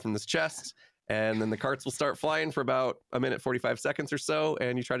can grab from this chest. And then the carts will start flying for about 1 minute, 45 seconds or so.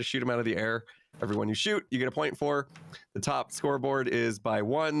 And you try to shoot them out of the air. Every one you shoot, you get a point for. The top scoreboard is by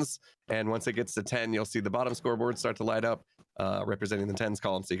 1s. And once it gets to 10, you'll see the bottom scoreboard start to light up, representing the 10s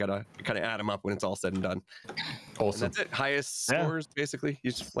column. So you got to kind of add them up when it's all said and done. Awesome. And that's it. Highest scores, basically. You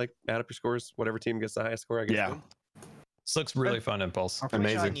just add up your scores. Whatever team gets the highest score, I guess. Yeah. This looks really fun, Impulse.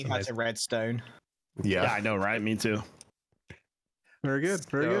 Amazing. You had a redstone. Yeah, I know, right? Me too. Very good.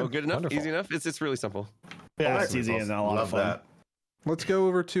 Very So good. good enough. Wonderful. Easy enough. It's really simple. Yeah, All it's right, easy and a lot of Love fun. that. Let's go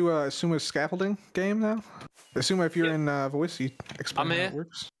over to Asuma's scaffolding game now. Asuma, if you're in voice, you explain how it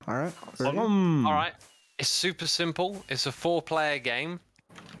works. All right. All right. It's super simple. It's a 4-player game.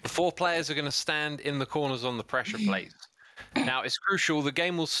 The 4 players are going to stand in the corners on the pressure plates. Now, it's crucial. The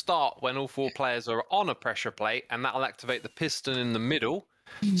game will start when all 4 players are on a pressure plate, and that'll activate the piston in the middle.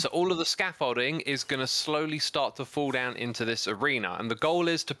 So all of the scaffolding is going to slowly start to fall down into this arena. And the goal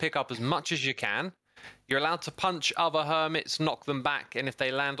is to pick up as much as you can. You're allowed to punch other hermits, knock them back, and if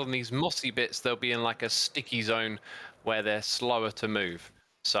they land on these mossy bits, they'll be in like a sticky zone where they're slower to move.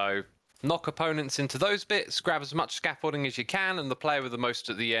 So knock opponents into those bits, grab as much scaffolding as you can, and the player with the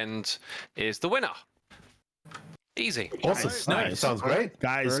most at the end is the winner. Easy. Awesome. Nice. Sounds great.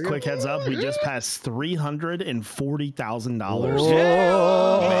 Guys, quick heads up. We just passed $340,000.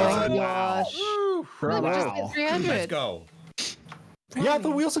 Oh my gosh. Wow. Wow. 300. Let's go. Yeah, I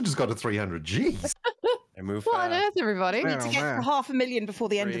thought we also just got to 300. Jeez. I move What on earth, everybody? We need to get to 500,000 before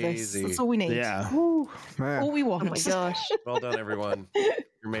the end of this. That's all we need. Yeah. All we want. Oh my gosh. Well done, everyone. You're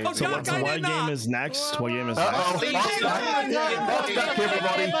amazing. So what game is next? What game is next?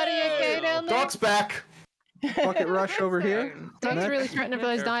 Doc's back. Bucket Rush over here. Doc's really threatening for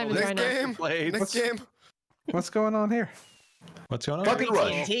those diamonds right now. Next game. What's going on here? What's going on? Bucket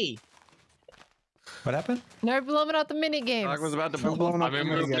Rush. What happened? No blowing out the mini games. Dog was about to blow blowing up. up the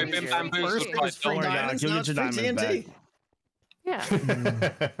mini games. First it was free diamonds, now it's free TNT. Yeah. Free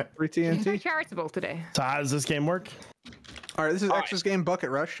Very TNT. charitable today. So how does this game work? All right, this is X's game,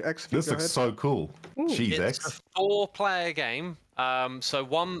 Bucket Rush. X, This go looks ahead. so cool. Jeez, It's X. a 4-player game. So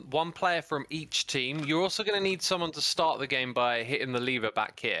one player from each team. You're also going to need someone to start the game by hitting the lever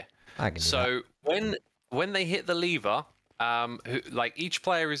back here. So when they hit the lever, like each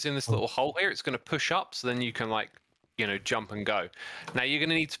player is in this little hole here. It's going to push up, so then you can jump and go. Now you're going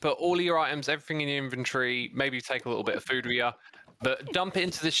to need to put all of your items, everything in your inventory. Maybe take a little bit of food with you. But dump it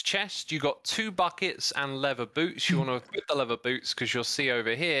into this chest. You got 2 buckets and leather boots. You want to equip the leather boots because you'll see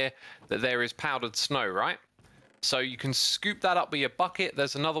over here that there is powdered snow, right? So you can scoop that up with your bucket.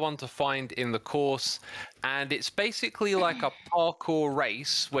 There's another one to find in the course. And it's basically like a parkour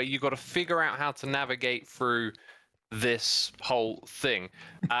race where you've got to figure out how to navigate through this whole thing.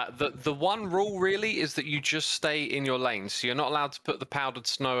 The one rule really is that you just stay in your lane. So you're not allowed to put the powdered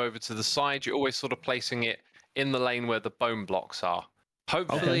snow over to the side. You're always sort of placing it in the lane where the bone blocks are.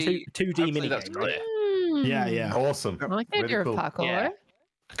 Hopefully, 2D mini that's game, clear. Yeah. Awesome. I like the idea of parkour. Yeah.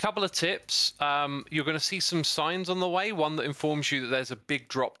 A couple of tips. You're going to see some signs on the way. One that informs you that there's a big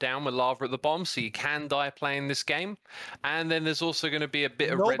drop down with lava at the bottom, so you can die playing this game. And then there's also going to be a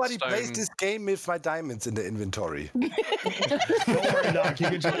bit of Nobody redstone. plays this game with my diamonds in the inventory. Don't worry, Doc. You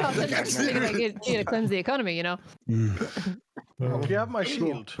can just You're gonna cleanse the economy, you know. Oh, you have my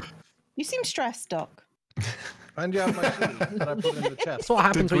shield. You seem stressed, Doc. And you have my shield that I put in the chest. That's what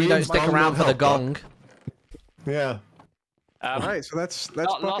happens when you don't stick around for the gong. Yeah. All right, so that's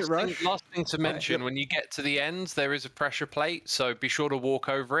Bucket Rush. Last thing to mention, when you get to the end, there is a pressure plate, so be sure to walk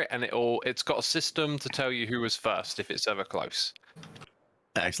over it, and it's got a system to tell you who was first if it's ever close.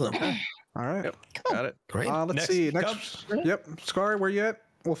 Excellent. All right. Yep. Got it. Great. Let's see. Next. Yep. Scar, where you at?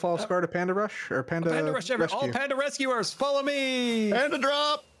 We'll follow Scar to Panda Rush or Panda Rush, Rescue. all Panda Rescuers, follow me! Panda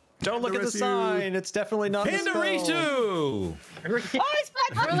drop! Don't look at the sign. It's definitely not Panda Risu! Oh, it's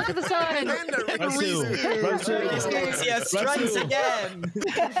back. Look at the sign. Yes, strikes again.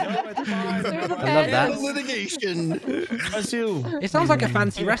 I love that. Litigation. It sounds like a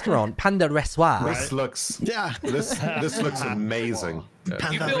fancy restaurant, Panda Restoir. This looks this looks amazing.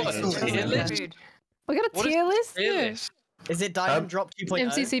 You built a tier list? We got a tier list. Is it Diamond Drop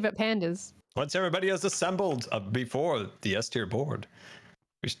 2.0? MCC but pandas. Once everybody has assembled before the S tier board.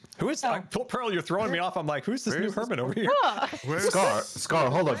 Who is that? Pearl, you're throwing me off. I'm like, who's this new hermit over here? Scar,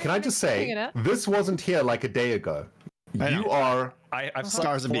 hold on. Can I just say, this wasn't here like a day ago. You are... I've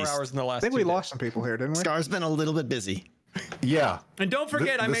Scar's a 4 beast. hours in the last I think we 2 lost some people here, didn't we? Scar's been a little bit busy. Yeah. And don't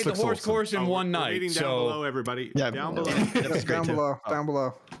forget, I made the horse course in one night. Down below, everybody. Yeah. Down below. Down below. Down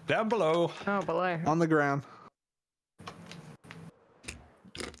below. Down below. Oh, below. On the ground.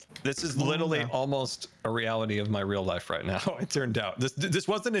 This is literally almost a reality of my real life right now. It turned out this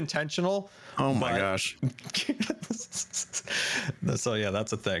wasn't intentional. Oh my gosh. So yeah,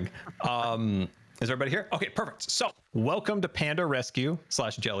 that's a thing. Is everybody here? Okay, perfect. So welcome to Panda Rescue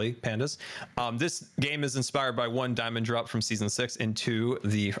 / Jelly Pandas. This game is inspired by 1 diamond drop from season 6 and 2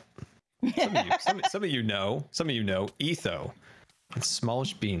 the some of you know Etho and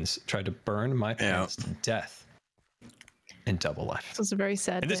Smallish Beans tried to burn my parents to death. In Double Life. This was a very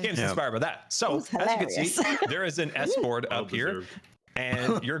sad And this day. game is inspired by that. So, as you can see, there is an S board up here,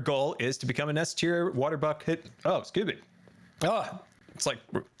 and your goal is to become an S tier water bucket. Oh, Scooby. Oh, It's like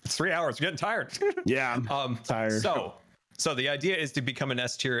it's 3 hours. We're getting tired. Yeah, tired. So the idea is to become an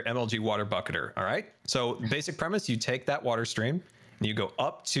S tier MLG water bucketer. All right. So basic premise: you take that water stream. You go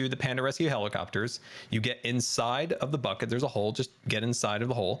up to the Panda Rescue helicopters. You get inside of the bucket. There's a hole. Just get inside of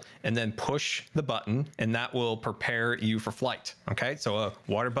the hole and then push the button, and that will prepare you for flight. Okay, so a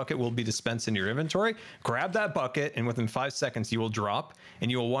water bucket will be dispensed in your inventory. Grab that bucket, and within 5 seconds, you will drop, and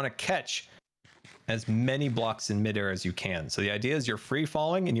you will want to catch as many blocks in midair as you can. So the idea is you're free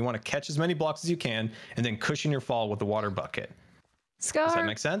falling, and you want to catch as many blocks as you can, and then cushion your fall with the water bucket. Scar, does that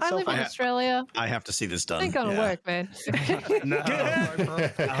make sense? I live in Australia. I have to see this done. Ain't gonna work, man. No,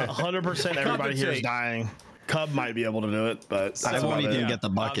 100% everybody here is dying. Cub might be able to do it, but I won't even get the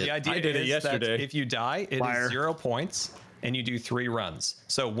bucket. The idea I did it is yesterday. that if you die, it is 0 points, and you do 3 runs.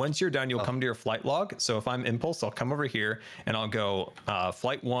 So once you're done, you'll come to your flight log. So if I'm Impulse, I'll come over here and I'll go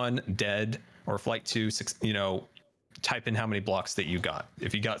flight 1 dead, or flight 2 6, type in how many blocks that you got.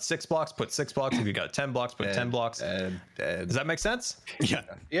 If you got 6 blocks, put 6 blocks. If you got 10 blocks, put 10 blocks. Does that make sense? Yeah.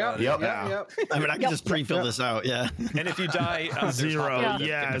 Yep. I mean, I can just pre-fill this out. Yeah. And if you die, 0.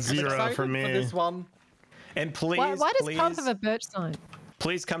 Yeah, 0 for me. For this one. And please, Why does please, Pub have a birch sign?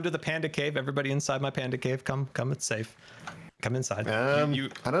 please come to the Panda Cave. Everybody inside my Panda Cave, come. It's safe. Come inside. I don't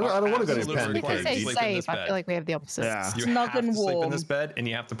want to go to Panda We Cave. say safe. I feel like we have the opposite. Yeah. You have to sleep in this bed, and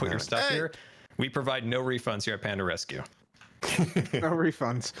you have to put your stuff here. We provide no refunds here at Panda Rescue. No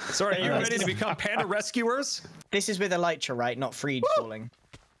refunds. Sorry, are you ready to become Panda Rescuers? This is with Elytra, right? Not free falling.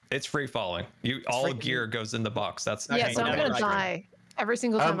 It's free falling. All gear goes in the box. That's Yeah, so I'm gonna die every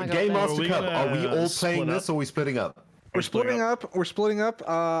single time I go Game there. Master Cup, are we all playing this or are we splitting up? We're splitting up. We're splitting up.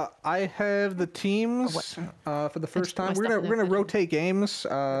 I have the teams for the first time. We're gonna rotate games.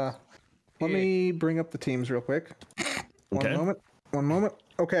 Let me bring up the teams real quick. One moment.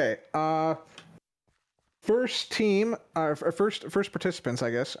 Okay. First team. First participants,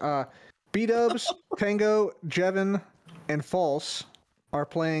 I guess. B-Dubs, Tango, Jevin, and False are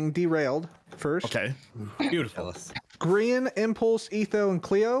playing Derailed first. Okay. Beautiful. Grian, Impulse, Etho, and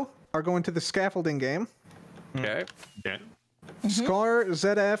Cleo are going to the scaffolding game. Okay. Scar,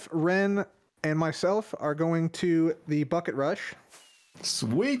 ZF, Ren, and myself are going to the Bucket Rush.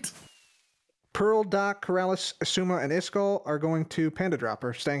 Sweet. Pearl, Doc, Corrales, Asuma, and Iskal are going to Panda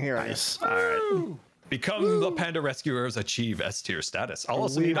Dropper, staying here. Nice. All right. Become the Panda Rescuers, achieve S tier status. I'll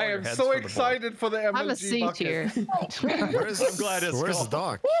also need all I your am heads so for the excited for the MLG I'm a C bucket. tier. I'm glad it's Where's the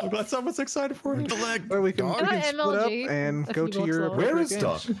Doc? I'm glad someone's excited for it. Well, we can split up MLG. and If go you to want your. slower. Where is games.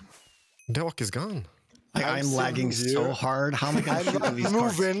 Doc? Doc is gone. I'm lagging so hard. How am I going to shoot these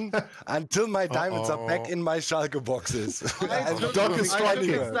cards? Moving until my diamonds are back in my Schalke boxes. Doc is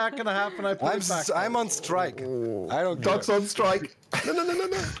striking. It's not gonna happen. I put it back. I'm on strike. I don't Doc's on strike. No.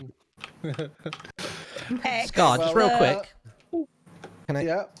 Scar, just real quick. Can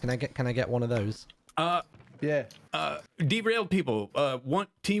I get one of those? Yeah. Derailed people.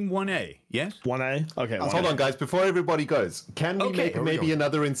 Team 1A. Yes. 1A. Okay. Hold on, guys. Before everybody goes, can we make we maybe go.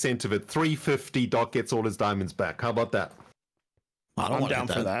 another incentive at 350? Doc gets all his diamonds back. How about that? I'm down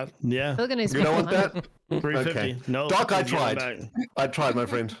for that. Yeah. Look at his You don't want that? 350. Okay. No. Doc, I he's getting tried. I tried, my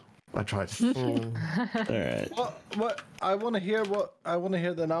friend. I tried. All right. What? I want to hear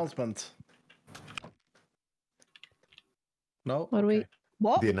the announcement. No. What do we?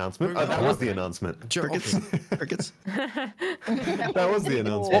 What? The announcement? Oh, that was the announcement. Crickets. Crickets. That was the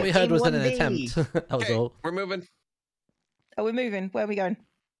announcement. What we heard was an 1B. attempt. That was all. We're moving. Are we moving? Where are we going?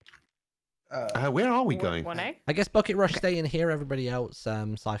 Where are we going? 1A? I guess Bucket Rush stay in here. Everybody else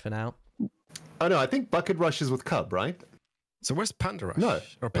siphon out. Oh no, I think Bucket Rush is with Cub, right? So where's Panda Rush? No.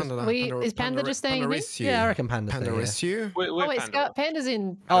 Or Panda, Is Panda just staying here? Yeah, I reckon Panda's Panda staying here. Rescue? We're Oh wait, Panda. Scar, Panda's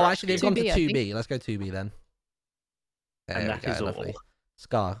in. Oh, actually, they've gone to 2B, I think. 2B. Let's go 2B then. There And we that go, is all. lovely.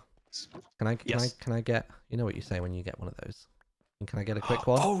 Scar, can I Yes. get? You know what you say when you get one of those. Can I get a quick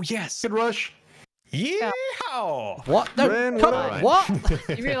one? Oh yes. Bucket Rush. Yeah. What? No, Ren, come what? on.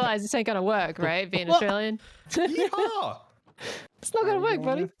 What? You realize this ain't gonna work, right? Being What? Australian. Yeehaw. It's not gonna work,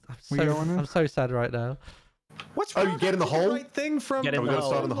 buddy. I'm so sad right now. What's Oh, wrong? you get in the That's the hole? right thing from. Get in We're the gonna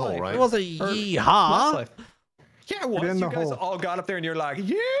start in the hole, Life. right? It was a Or yeehaw. Life. Yeah, once in you the guys hole. all got up there and you're like,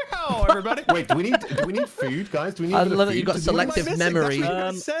 yeah, everybody. Wait, do we need food, guys? Do we need? I a bit of love that food you got to do selective this? memory. That's what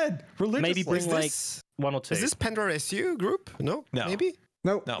you guys said. Religiously. Maybe bring like this- 1 or 2. Is this Panda Rescue group? No? No. Maybe?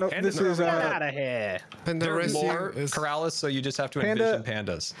 No, No, no. Panda- This is Get out of here. Panda There's Rescue more is... Corrales, so you just have to Panda- envision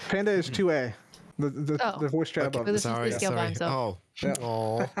pandas. Panda is 2A. The voice chat above. But this is Sorry, the skill by sorry. himself. Yeah.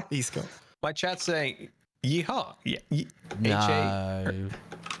 Oh, East My chat's saying, yeehaw. Yeah. No.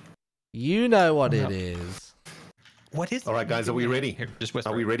 You know what it is. What is? All right, guys, are we ready? Here, just whisper.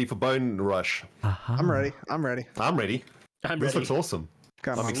 Are we ready for Bone Rush? I'm ready. I'm ready. I'm ready. This looks awesome.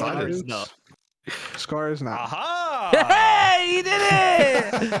 I'm excited. Scar is not. Aha! Hey, you did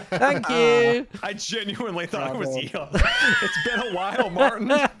it! Thank you. I genuinely thought it was Yeehaw. It's been a while, Martin.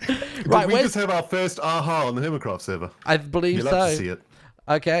 Right, we just have our first aha on the Hermitcraft server. I believe You'll so. love to see it.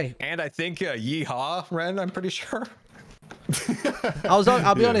 Okay. And I think Yeehaw, Ren, I'm pretty sure.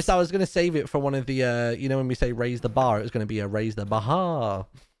 I'll be honest, I was going to save it for one of the, you know, when we say raise the bar, it was going to be a raise the bar.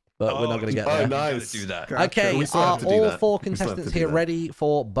 But we're not going to get there. Oh, nice. Do that. Okay, are all 4 contestants here ready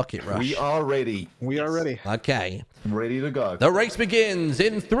for Bucket Rush? We are ready. We are ready. Okay. Ready to go. The race begins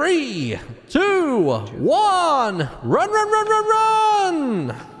in 3, 2, 1. Run, run, run, run,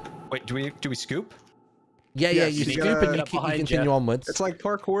 run! Wait, do we scoop? Yeah, you scoop and you continue onwards. It's like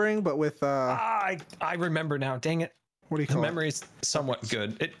parkouring, but with... I remember now. Dang it. What do you call The memory's somewhat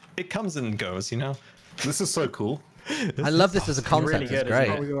good. It comes and goes, you know? This is so cool. I love this as a concept. Really it's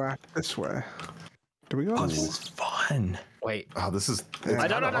great. We go this way. Do we go? Oh, this is fun. Wait. Oh, this is... I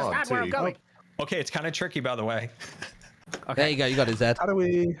don't understand where I'm going. Okay, it's kind of tricky, by the way. Okay. There you go. You got it, Zed. How do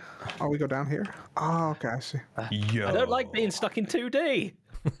we... Oh, we go down here? Oh, okay. I see. Yo. I don't like being stuck in 2D.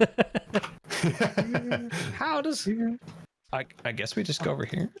 How does... I guess we just go over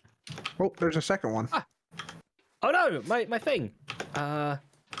here. Oh, there's a second one. Oh, no. My thing.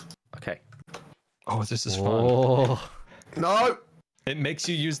 Okay. Oh, this is fun. Oh. No! It makes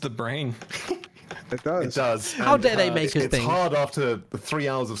you use the brain. It does. It does. How dare they make us it's think? It's hard after 3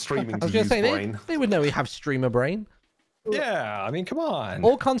 hours of streaming to use brain. They would know we have streamer brain. Yeah, I mean, come on.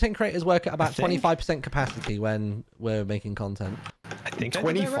 All content creators work at about 25% capacity when we're making content. I think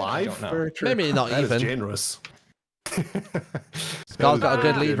 25? Maybe not that even. Is generous. Scar's got a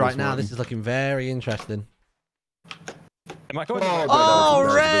good lead right now. This is looking very interesting. Am I going?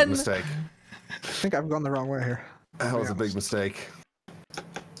 Oh, Ren! Big mistake. I think I've gone the wrong way here. That was a big mistake.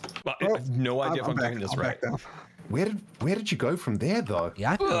 Well, I have no idea if I'm doing this right. Where did you go from there though?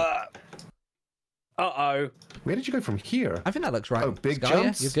 Yeah. Uh-oh. Where did you go from here? I think that looks right. Oh, big Scar,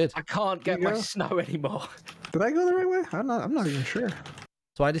 jumps. Yeah, you're good. I can't get my snow anymore. Did I go the right way? I'm not even sure.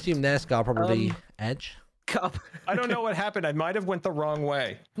 So I'd assume their Scar probably edge. Cup. I don't know what happened. I might have went the wrong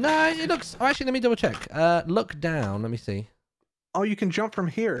way. No, it looks. Oh, actually, let me double check. Look down. Let me see. Oh, you can jump from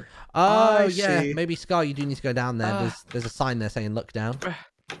here. Oh, yeah. See. Maybe Scar, you do need to go down there. There's a sign there saying look down.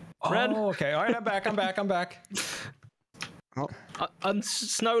 Ren. Oh, okay. All right, I'm back. Oh. I'm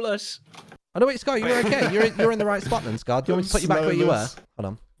snowless. Oh no, wait, Scar, you're okay. You're in the right spot then, Scar. Do you want me to put you back where you were?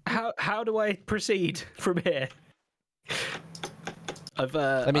 Hold on. How do I proceed from here?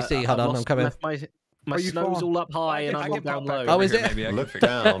 Let me see. Hold on, I'm coming. My snow's all up high and I'm down low. Oh, is it? Look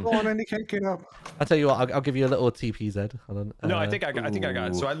down. Go on, and you can't get up. I'll tell you what. I'll give you a little TP, Zed. Hold on. No, I think I got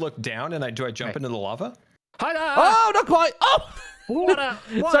it. So I look down and do I jump into the lava? Hi there. Oh, not quite. Oh.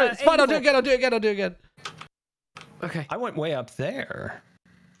 Sorry, it's fine. I'll do it again. Okay. I went way up there.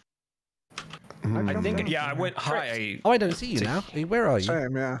 I think, yeah, I went high. Oh, I don't see you now. Where are you?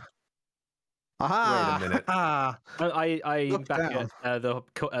 Same, yeah. Aha! Wait a minute. I'm back at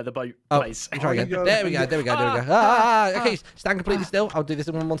the boat place. Try again. There we go. Okay, stand completely still. I'll do this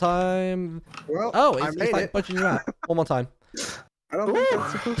one more time. Well, it's like budging you out. One more time. I don't think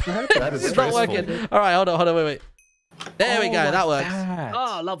that's supposed to happen. That is it's not working. All right, hold on, wait. There we go. That works.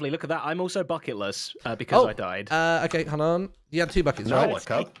 Oh, lovely. Look at that. I'm also bucketless because I died. Okay, hold on. You had 2 buckets, no, right? What,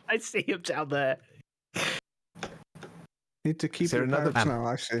 Cup? I see him down there. Need to keep it another snow.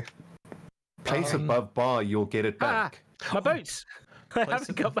 I see. Place above bar, you'll get it back. My boots. I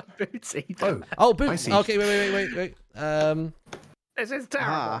haven't got my boots either. Oh, boots. Okay, wait. This is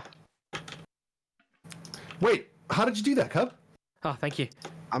terrible. Wait, how did you do that, Cub? Oh, thank you.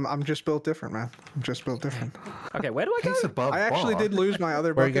 I'm just built different, man. I'm just built different. Okay, where do I go? Place above I actually bar. did lose my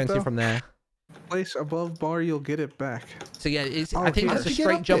other Where bucket, are you going though. to from there? Place above bar, you'll get it back. So yeah, I think it's a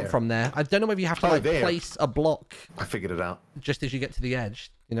straight jump from there. I don't know whether you have to place a block. I figured it out. Just as you get to the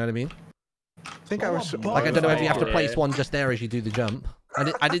edge. You know what I mean? I think I was like, I don't know if you have to place one just there as you do the jump.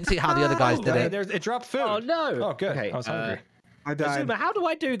 I didn't see how the other guys did it. It dropped food. Oh no! Oh good. Okay, I was hungry. I died. Azuma, how do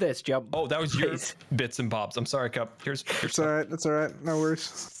I do this jump? Oh, that was your bits and bobs. I'm sorry, Cup. Here's It's all right. It's all right. No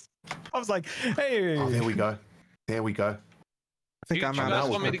worries. I was like, hey. Oh, there we go. I think I'm Do you out. guys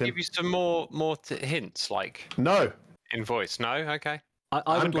want me to give you some more hints, like No. in voice? No, okay.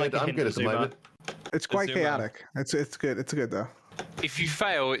 I'm good at the moment. It's quite Azuma. chaotic. It's good. It's good though. If you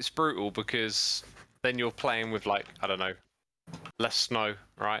fail, it's brutal because then you're playing with like I don't know, less snow,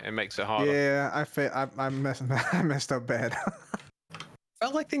 right? It makes it harder. Yeah, I messed up bad.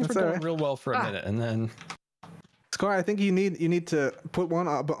 Felt like things were going real well for a minute, and then. Scar, I think you need to put one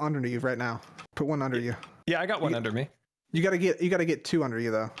up under you right now. Put one under you. Yeah, I got one under me. You gotta get 2 under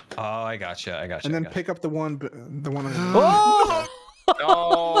you though. Oh, I gotcha. And then pick up the one under. Oh!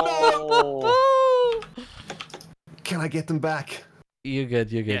 Oh! Can I get them back? You're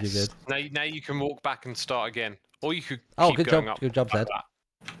good. You're good. Yes. You're good. Now you can walk back and start again, or you could. Oh, keep good going job. Up Good job, Zed.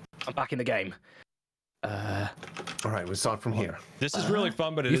 I'm back in the game. All right, we'll start from here. This is really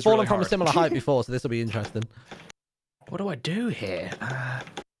fun, but it You've is fallen really from hard. a similar height before, so this will be interesting. What do I do here?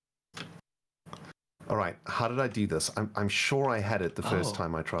 All right, how did I do this? I'm sure I had it the first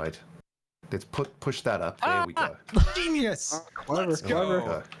time I tried. Let's push that up. There we go. Genius! Let's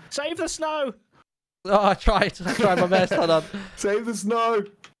go. Save the snow! Oh, I tried my best. Hold on. Save the snow.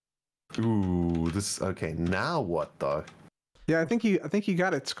 Ooh, this. Okay, now what though? Yeah, I think you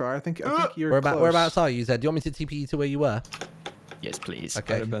got it, Scar. I think you're close. Whereabouts are you, Zed? Do you want me to TP you to where you were? Yes, please.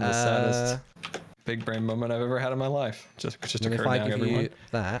 Okay. Would have been the saddest big brain moment I've ever had in my life. Just and occurred if I now, give everyone. you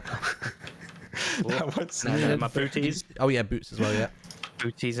that. What's my booties? Oh yeah, boots as well. Yeah.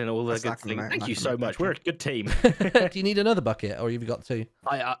 Booties and all the good things. Thank you so much. We're a good team. Do you need another bucket, or have you got 2?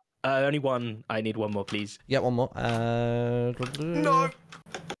 I only one. I need one more, please. Yeah, one more. No.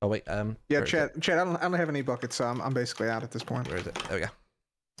 Oh wait. Yeah, Chad. I don't have any buckets, so I'm basically out at this point. Where is it? There we go.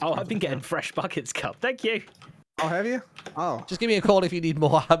 Oh, I've been getting fresh buckets, Cup. Thank you. Oh, have you? Oh. Just give me a call if you need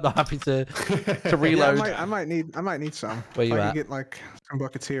more. I'm happy to reload. Yeah, I might need some. Where you I at? can get like some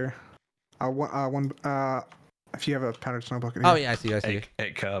buckets here. If you have a powdered snow bucket. Here. Oh yeah, I see.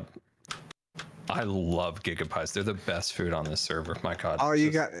 Hey, Cub. I love gigapies. They're the best food on this server. My God. Oh, you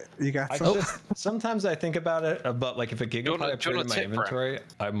got some. Sometimes I think about it, but like if a gigapie appeared in my inventory,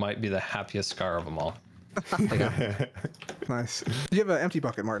 I might be the happiest scar of them all. Nice. Do you have an empty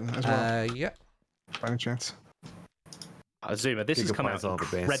bucket, Martin, as well? Yeah. By any chance? Zuma, this is coming out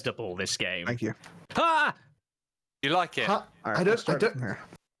incredible. This game. Thank you. Ha! You like it? I don't.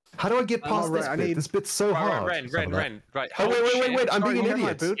 How do I get past this bit? This bit's so hard. Ren. Right. Oh, wait. I'm being an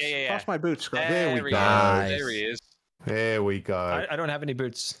idiot. Yeah. Toss my boots, Scar. There we go. There he is. There we go. I don't have any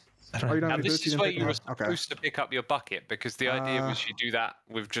boots. Now, this is where you were supposed to pick up your bucket, because the idea was you do that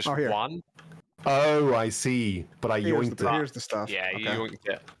with just one. Oh, I see. But I yoinked it. Here's the stuff. Yeah, you yoinked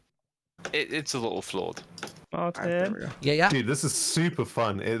it. It's a little flawed. Yeah. Dude, this is super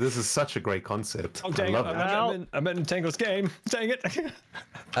fun. This is such a great concept. Oh, dang I love it. I'm in Tango's game. Dang it.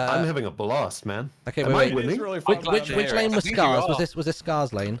 I'm having a blast, man. Okay, Am wait. I winning? Really which lane was Scars? Was this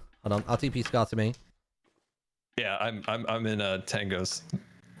Scars lane? Hold on, I'll TP Scar to me. Yeah, I'm in Tango's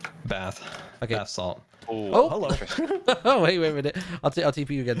bath. Okay. Bath salt. Oh, hello. Oh, wait a minute. I'll TP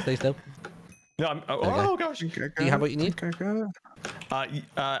you again. Stay still. No, oh gosh. Do you have what you need?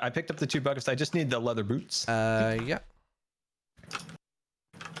 I picked up the 2 buckets. I just need the leather boots. Yeah.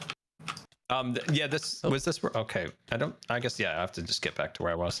 Yeah. Was this where? Okay. I guess I have to just get back to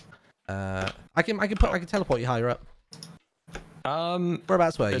where I was. I can teleport you higher up.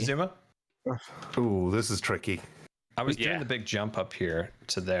 Whereabouts were you? Zuma? Ooh, this is tricky. I was doing the big jump up here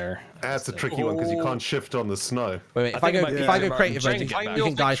to there. That's a tricky one because you can't shift on the snow. Wait. If I go creative mode, you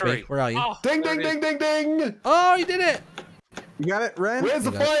can guide me. Where are you? Oh, ding! Oh, you did it! You got it, Ren? Where's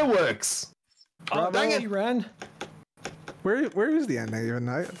the fireworks? Oh, dang it, Ren. Where is the end? I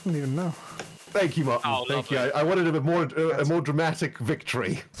don't even know. Thank you, Martin. Thank you. I wanted a more dramatic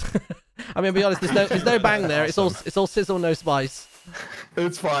victory. I mean, to be honest, there's no bang there. It's all sizzle, no spice.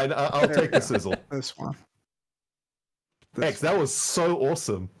 It's fine. I'll take the sizzle. This one. X, that was so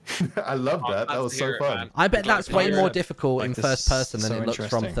awesome. I love that. That was so fun. I bet that's way more difficult in first person than it looks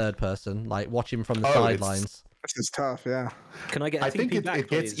from third person. Like watching from the sidelines. This is tough, yeah. Can I get? I think it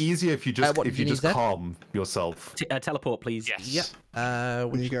gets easier if you just calm yourself. Teleport, please. Yes.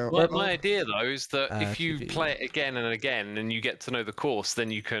 When you go. Well, my idea though is that if you play it again and again, and you get to know the course, then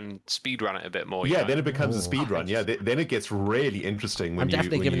you can speedrun it a bit more. Yeah, then it becomes a speed run. Yeah, then it gets really interesting. I'm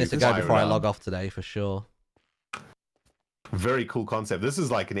definitely giving this a go before I log off today for sure. Very cool concept. This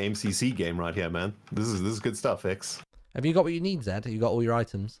is like an MCC game right here, man. This is good stuff, X. Have you got what you need, Zed? Have you got all your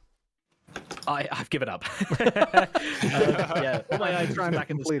items? I've given up. Yeah, all my items are back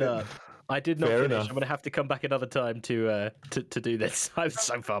in the start. I did not finish. I'm gonna have to come back another time to do this. I'm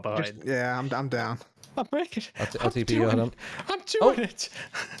so far behind. Yeah, I'm down. I'm making it. I'll TP you. Hold on. I'm doing it.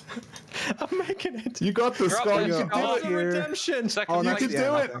 I'm making it. You got this, Scott. You can do it. Redemption. You can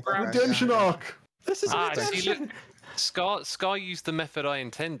do it. Redemption arc. This is redemption. Scar used the method I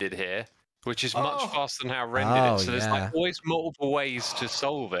intended here, which is much faster than how Ren did it. So there's like always multiple ways to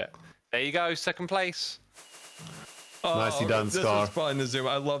solve it. There you go, second place. Nicely done, Scar. This is fun to zoom.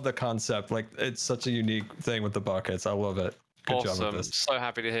 I love the concept. Like, it's such a unique thing with the buckets. I love it. Good job with this. So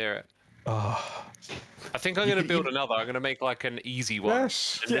happy to hear it. Oh. I think I'm going to build another. I'm going to make like an easy one.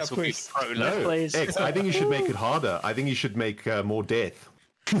 Yes. And this will be the pro level. X, I think you should make it harder. I think you should make more death.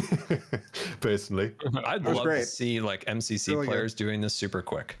 Personally, I'd love to see like MCC players doing this super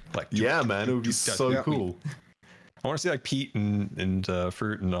quick. Like, yeah, man, it would be so cool. I want to see like Pete and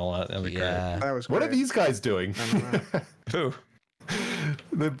Fruit and all that. That'd be great. That was what are these guys doing? Who?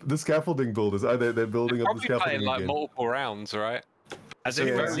 The scaffolding builders. Oh, they're building up the scaffolding playing like again. multiple rounds, right? Has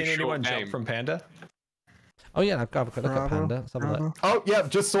anyone seen anyone jump from Panda? Oh yeah, I've got a look at Panda. Let's have a look. Oh yeah,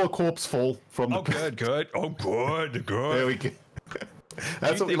 just saw a corpse fall from. Oh, good. Oh, good. There we go.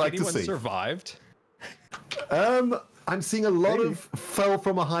 That's what we like to see. Survived? I'm seeing a lot of fell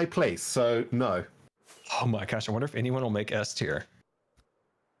from a high place, so no. Oh my gosh, I wonder if anyone will make S tier.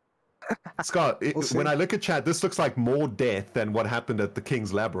 Scott, when I look at chat, this looks like more death than what happened at the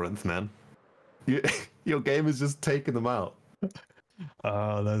King's Labyrinth, man. Your game is just taking them out.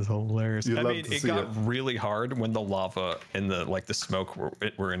 Oh, that's hilarious. You'd I love mean, to it see got it. really hard when the lava and the smoke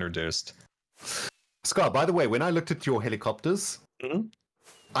were introduced. Scott, by the way, when I looked at your helicopters,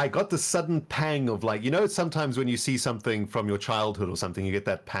 I got the sudden pang of like, sometimes when you see something from your childhood or something, you get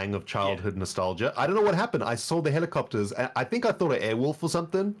that pang of childhood nostalgia. I don't know what happened. I saw the helicopters. I think I thought an Airwolf or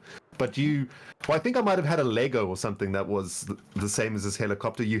something, but I think I might have had a Lego or something that was the same as this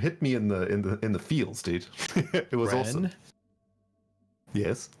helicopter. You hit me in the fields, dude. It was awesome.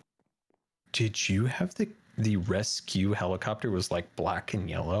 Yes. Did you have the rescue helicopter was like black and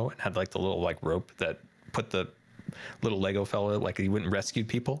yellow and had like the little like rope that put the little Lego fella like he wouldn't rescue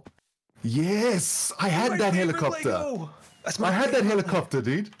people? Yes, I had that helicopter. I had that helicopter,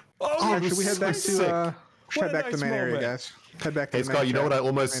 dude. Oh, should we head back to head back to the main area, guys? Head back to Hey the main Scott, you know what I chat.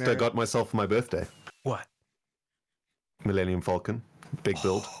 almost Main area. got myself for my birthday? What? Millennium Falcon, big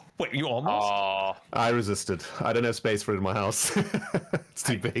build. Wait, you almost? I resisted. I don't have space for it in my house. It's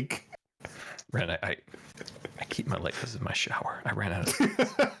too big. Ren, I keep my Legos in my shower. I ran out of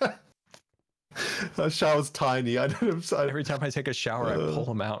space. The shower's tiny. I don't have. Every time I take a shower, I pull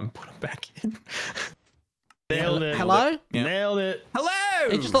them out and put them back in. Nailed it. Hello? Nailed it.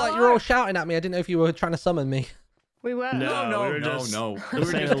 Hello. It just looked like you were all shouting at me. I didn't know if you were trying to summon me. We were. No. we were We just were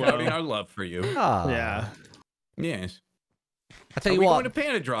saying just hello. touting our love for you. Ah. Yeah. Yes. I tell Are you we what. going to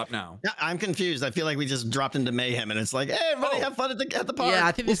Panda Drop now? Yeah, I'm confused. I feel like we just dropped into mayhem, and it's like, hey, everybody, have fun at the park. Yeah,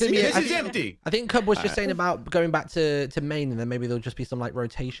 I think this We'll is see you. empty. I think Cub was just saying about going back to main, and then maybe there'll just be some like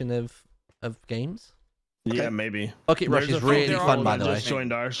rotation of games. Yeah, maybe. Bucket Rush There's is a really few fun, people by that the way. just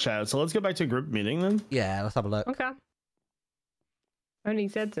joined our chat, so let's go back to a group meeting then. Yeah, let's have a look. Okay. Only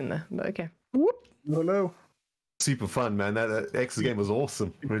Zed's in there, but okay. No. Super fun, man. That X game was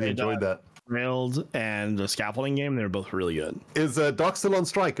awesome. Really enjoyed that. Railed and the scaffolding game, they were both really good. Is Doc still on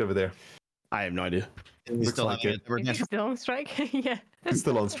strike over there? I have no idea. He's still like having it. Is he still on strike? Yeah. He's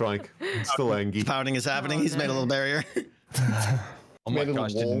still on strike. He's still angry. Pouting is happening. He's made a little barrier. Oh my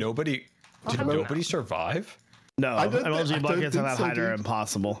gosh! Did nobody survive? No, MLG buckets and that hider are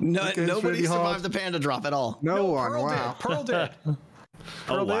impossible. Nobody really survived hard. the Panda Drop at all. No one. Pearl Wow. did. Pearl did.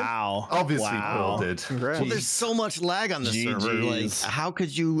 Oh wow! Obviously, Wow. Pearl did. Congrats. Well, there's so much lag on this server. Like, GGs. how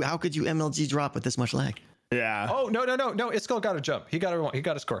could you MLG drop with this much lag? Yeah. Oh no! Iskall got a jump. He got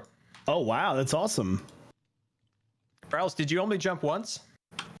a score. Oh wow, that's awesome. Browse, did you only jump once?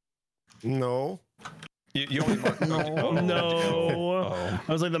 No. You only marked. No. That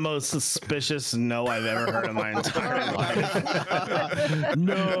was like the most suspicious no I've ever heard in my entire life.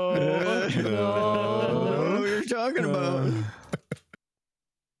 No. What are you talking about?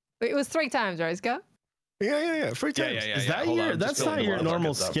 It was 3 times, right, Scott? Yeah. 3 times. Is that your? That's not your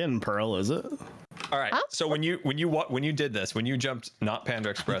normal skin, Pearl, is it? All right. So when you did this, when you jumped, not Panda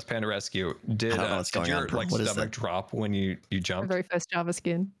Express, Panda Rescue, did your like stomach drop when you The jumped? very first Java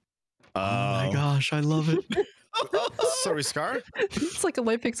skin. Oh my gosh, I love it. Sorry, Scar. It's like a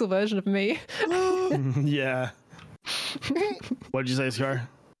low pixel version of me. Yeah. What'd you say, Scar?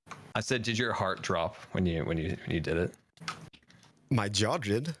 I said, did your heart drop when you did it? My jaw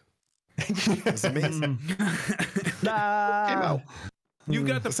did. It's amazing. Came out. You've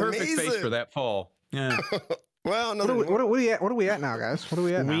got the perfect face for that fall. Yeah. Well, What are we at now, guys? What are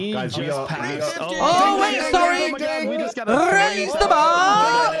we at now? We Guys, just passed. Oh, wait, sorry. Oh my God, we just got Raise the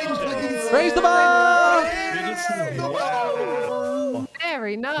bar! Raise the bar!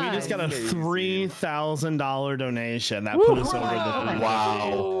 Very nice. We just got a $3,000 donation that put us over the.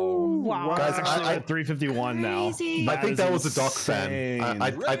 Wow. Guys, actually at 351 now. I think that was a Doc fan.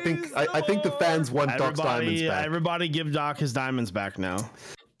 I think the fans want Doc's diamonds back. Everybody give Doc his diamonds back now.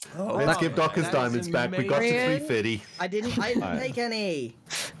 Let's give Doc his diamonds back. We got to 350. I didn't make any.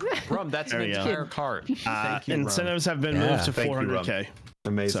 Rum, that's an entire card. Thank you, incentives have been moved to Thank you, Rum. 400K.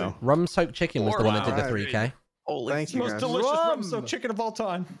 Amazing. So. Rum soaked chicken was the one that did the 3K. Thank you, Most guys. delicious rum soaked chicken of all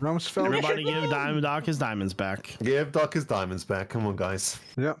time. Rum's felt. Everybody give Doc his diamonds back. Give Doc his diamonds back. Come on, guys.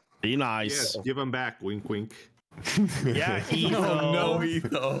 Yep. Be nice. Yes, give them back. Wink, wink. Yeah,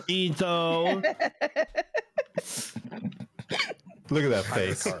 Etho. Etho. Look at that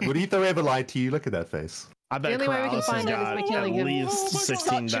face. Would Etho ever lie to you? Look at that face. I bet The only way we can find out is by killing him. at least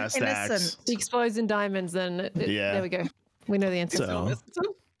 16 best stacks. He explodes in diamonds, then Yeah. there we go. We know the answer. So.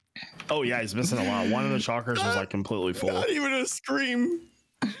 Oh yeah, he's missing a lot. One of the chakras was like completely full. Not even a scream.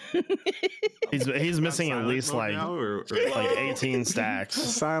 He's missing at least like 18 stacks.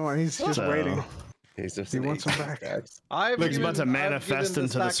 Silent. He's just waiting. He wants him back. He's about to manifest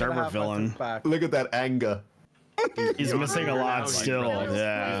into the server villain. Look at that anger. He's missing a lot still.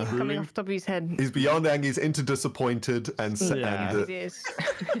 Yeah. Coming off the top of his head. He's beyond anger. He's into disappointed and downward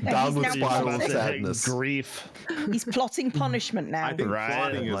spiral of sadness. Grief. He's plotting punishment now. I think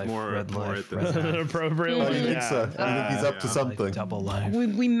plotting is more appropriate. I think so. I think he's up to something. Double life.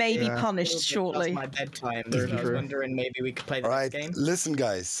 We may be punished shortly. That's my bedtime. I was wondering maybe we could play the next game. Listen,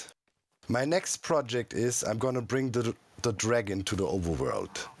 guys. My next project is I'm gonna bring the dragon to the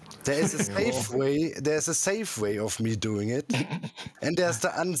overworld. There is a safe way. There's a safe way of me doing it, and there's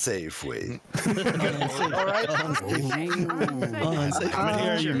the unsafe way. All right. How many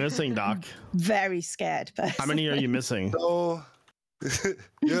are you missing, Doc? Very scared. Person. How many are you missing? So,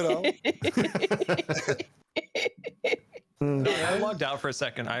 you know. I logged out for a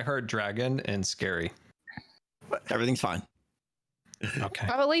second. I heard dragon and scary. Everything's fine. Okay.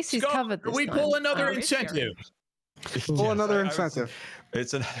 Well, at least he's covered this We time. pull another Oh, incentive. Pull another incentive.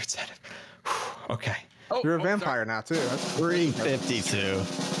 It's another incentive. Okay. You're a vampire now too. That's 352.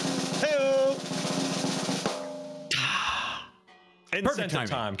 Incentive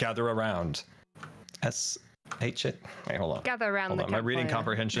time. Gather around. SH it. Wait, hold on. Gather around Hold the on. My reading campfire.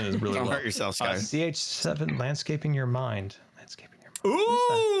 comprehension is really Don't low. hurt yourself, Sky. CH7, landscaping your mind.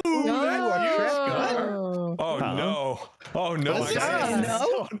 Ooh, Oh no! Oh no! This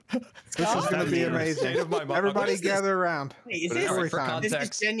is going to be amazing. Everybody gather around. Wait, is Story this, time. this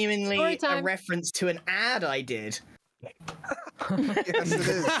is genuinely Story a time. reference to an ad I did. Yes, it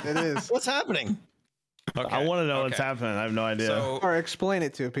is. It is. What's happening? Okay. I want to know what's happening. I have no idea. So, Or explain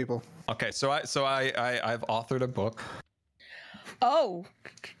it to people. okay, so I've authored a book. Oh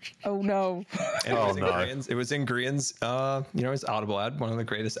no. And it was in Grian's, his Audible ad, one of the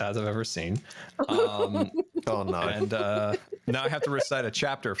greatest ads I've ever seen. Oh no! And now I have to recite a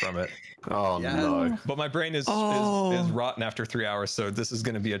chapter from it. Oh no! But my brain is rotten after 3 hours, so this is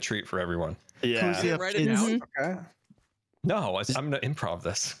going to be a treat for everyone. Yeah. Write it down. Okay. No, I'm going to improv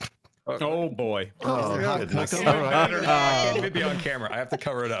this. Oh boy. Oh, goodness. I can't even be on camera. I have to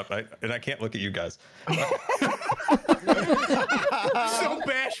cover it up, and I can't look at you guys. So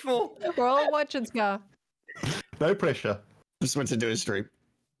bashful. We're all watching, Scar. No pressure. Just went to do a stream.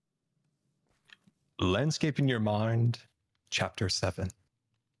 Landscaping your mind, chapter 7.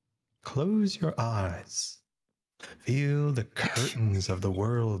 Close your eyes. Feel the curtains of the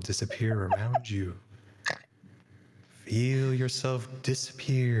world disappear around you. Feel yourself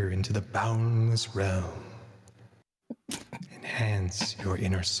disappear into the boundless realm. Enhance your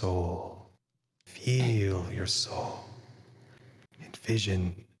inner soul. Feel your soul.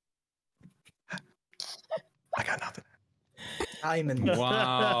 Envision. I got nothing. Diamond.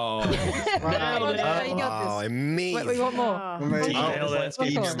 Wow. I mean. Wait, we want more.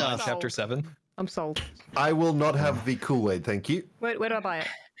 Landscaping your mind, chapter 7. I'm sold. I will not have the Kool-Aid, thank you. Where do I buy it?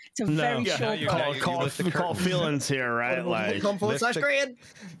 It's a very short Call feelings here, right? Like /Grian.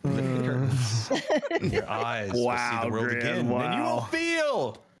 Your eyes. Wow, will see the world Grian, again, wow. and you will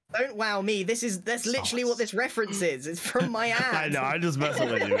feel. Don't wow me. That's literally what this reference is. It's from my ad. I know. I'm just messing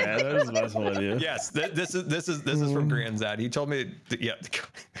with you, man. I'm just messing with you. Yes, this is from Grian's ad. He told me, yeah.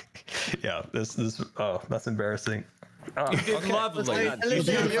 This. Oh, that's embarrassing. You did lovely. A little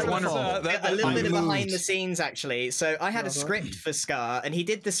bit of Wonderful. behind the scenes, actually. So I had a script for Scar, and he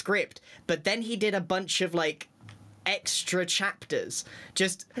did the script, but then he did a bunch of like extra chapters.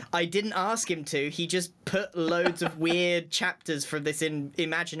 I didn't ask him to. He just put loads of weird chapters from this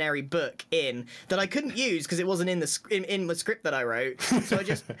imaginary book in that I couldn't use because it wasn't in the script that I wrote. So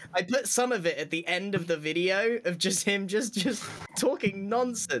I put some of it at the end of the video of just him just talking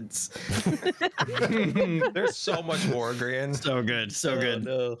nonsense. There's so much more, Grian. So good. So good.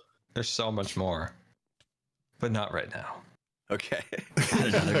 No. There's so much more, but not right now. Okay.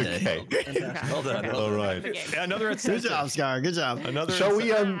 Okay. Well done. All right. Another Good incentive. job, Scar. Good job. Another. Shall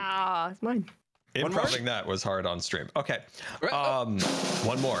we? It's mine. Improving that was hard on stream. Okay. One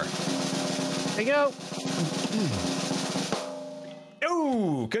more. There you go. Ooh.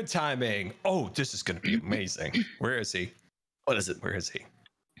 Ooh, good timing. Oh, this is going to be amazing. Where is he? What is it? Where is he?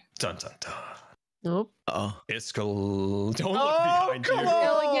 Dun, dun, dun. Nope. Oh. Iskall. Don't look behind you.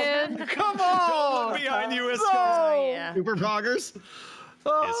 Again. Come on! Don't look behind you, Iskall. Oh, yeah. Super poggers.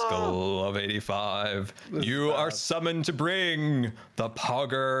 Iskall of 85. You are summoned to bring the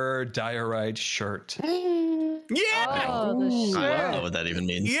Pogger Diorite shirt. Yeah! Oh, the Ooh, I don't shirt. know what that even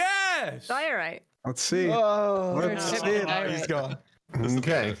means. Yes! Diorite. Let's see. Oh, Let's see it. He's gone.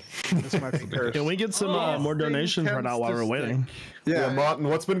 Okay. This might be cursed. Can we get some more donations right now while we're waiting? Yeah, Martin,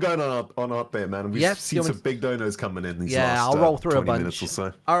 what's been going on out there, man? We've seen some big donos coming in these last I'll roll through a 20 bunch. minutes or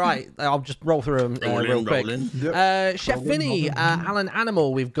so. All right, I'll just roll through them real quick. Chef Vinny, Alan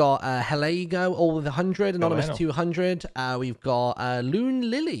Animal, we've got Helego, all with 100, Anonymous 200. We've got Loon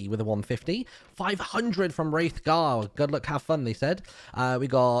Lily with a 150, 500 from Wraithgar. Good luck, have fun, they said. We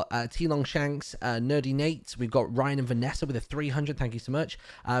got T Long Shanks, Nerdy Nate. We've got Ryan and Vanessa with a 300. Thank you so much.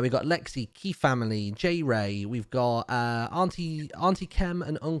 We got Lexi, Key Family, J Ray. We've got Auntie Kem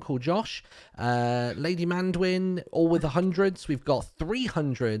and Uncle Josh, Lady Mandwin, all with 100s. We've got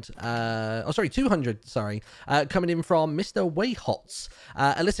 200, coming in from Mr. Wayhots.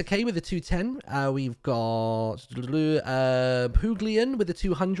 Alyssa K with a 210. We've got Hooglian with a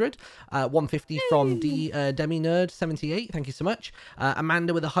 200. 150 from Demi Nerd 78. Thank you so much.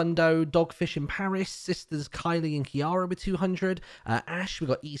 Amanda with a hundo. Dogfish in Paris. Sisters Kylie and Kiara with 200. Ash, we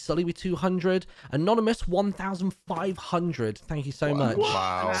got E Sully with 200. Anonymous 1,500. Thank you so much.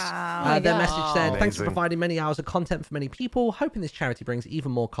 Wow. Their message said, Amazing. thanks for providing many hours of content for many people. Hoping this charity brings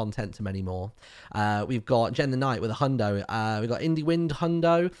even more content to many more. We've got Jen the Knight with a hundo. We've got Indie Wind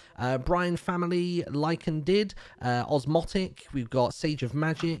hundo. Brian Family, Lycan Did. Osmotic. We've got Sage of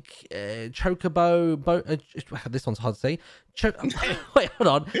Magic. Chocobo. This one's hard to say. Wait, hold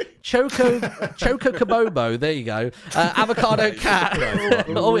on. Choco Kabobo. There you go. Avocado Cat.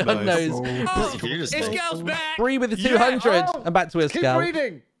 All with hundos. Iskall's back. 3 with the 200. I'm back to Iskall. Keep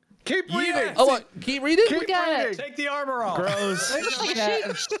reading. Keep reading. Oh, what? Keep reading? Keep reading. Take the armor off. Gross.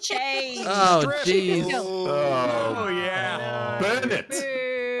 Change. Oh, jeez. Oh, yeah. Burn it.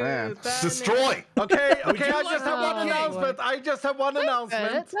 Destroy. Okay, I just have one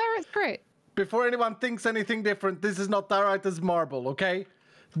announcement. That's great. Before anyone thinks anything different, this is not diorite, this is marble, okay?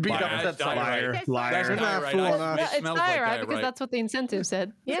 Beat up that side. That's diorite. It's diorite because that's what the incentive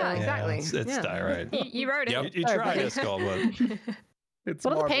said. Yeah, exactly. It's diorite. You wrote it. You tried, Iskall, but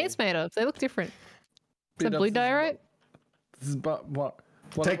What are the pants made of? They look different. Is it blue diorite?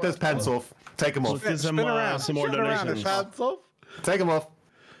 Take those pants off. Take them off. Some more donations. Pants off? Take them off.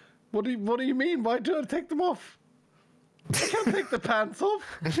 What do you mean? Why do I take them off? I can't take the pants off.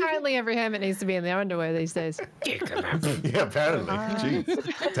 Apparently every hermit needs to be in their underwear these days. Yeah, apparently. Jeez.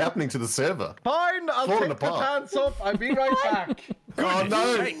 It's happening to the server. Fine, I'll take the pants off. I'll be right back. Oh,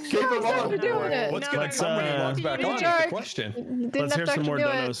 no. Keep them on. what's going to come when he walks back on is the question. Let's hear some more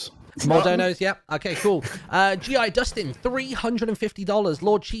donos. More donos, yep. Okay, cool. GI Dustin, $350.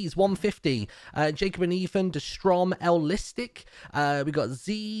 Lord Cheese, $150. Jacob and Ethan, Destrom, L Listic. We got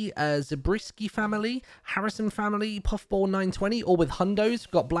Z, Zabriskie family, Harrison family, Puffball 920, all with hundos.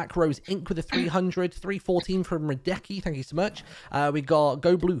 We've got Black Rose Inc. with a 300, 314 from Radecki. Thank you so much. We got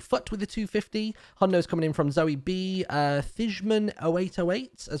Go Blue Foot with a 250. Hundos coming in from Zoe B, Thijman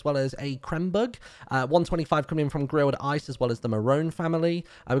 0808, as well as a Krembug. 125 coming in from Grilled Ice, as well as the Marone family.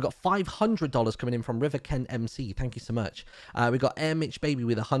 We got $500 coming in from River Ken MC. Thank you so much. We got Air Mitch Baby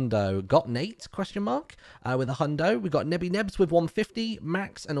with a hundo. Got Nate, question mark, with a hundo. We got Nebby Nebs with 150.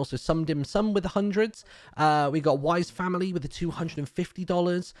 Max and also Some Dim Sum with the hundreds. We got Wise Family with the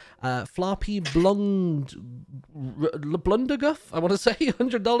 $250. Flarpy Blunderguff, I want to say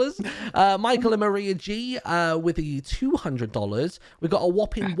 $100. Michael and Maria G with the $200. We got a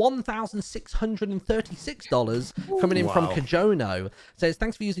whopping $1,636 coming in from Kajono. Says,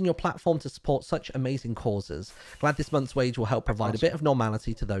 thanks for using your platform to support such amazing causes. Glad this month's wage will help provide a bit of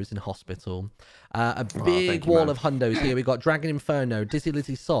normality to those in hospital. A big wall of hundos here. We got Dragon Inferno, Dizzy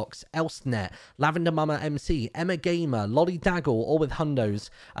Lizzy Socks, Elstnet, Lavender Mama MC, Emma Gamer, Lolly Daggle, all with hundos.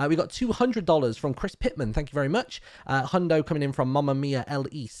 We got $200 from Chris Pittman. Thank you very much. Hundo coming in from Mamma Mia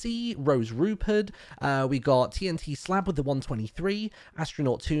LEC, Rose Rupert. We got TNT Slab with the 123,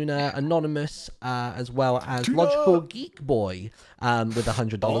 Astronaut Tuna, Anonymous, as well as Logical Geek Boy with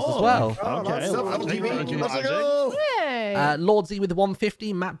 $100 as well. Okay. Let's go. Hey. Lordsy with the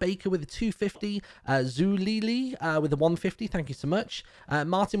 150, Matt Baker with the 250, Zulili with the 150, thank you so much.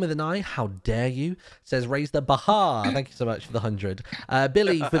 Martin with an eye, how dare you, says raise the Baha, thank you so much for the 100.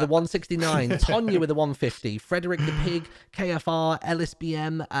 Billy with the 169, Tonya with the 150, Frederick the Pig, KFR, Ellis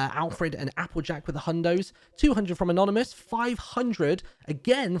BM, Alfred and Applejack with the hundos, 200 from Anonymous, 500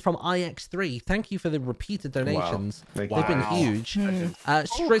 again from IX3. Thank you for the repeated donations. Wow. They've been huge.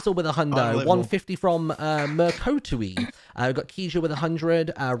 Strizzle with a hundo, 150 from Mercotui. We've got Keisha with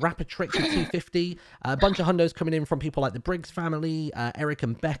 100, Rapper Trick with 250. A bunch of hundos coming in from people like the Briggs family, Eric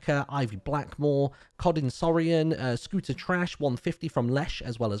and Becca, Ivy Blackmore, Codin Sorian, Scooter Trash, 150 from Lesh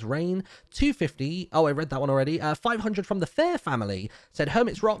as well as Rain, 250. Oh, I read that one already. 500 from the Fair family. Said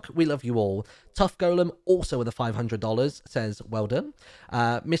Hermit's Rock, we love you all. Tough Golem also with a $500. Says well done.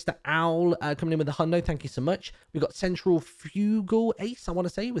 Mr. Owl coming in with a hundo. Thank you so much. We've got Central Fugal Ace, I want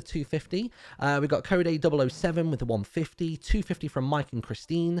to say, with 250. We've got Code A007 with the 150. 250 from Mike and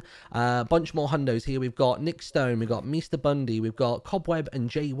Christine. A bunch more hundos here. We've got Nick Stone. We've got Mr. Bundy. We've got Cobweb and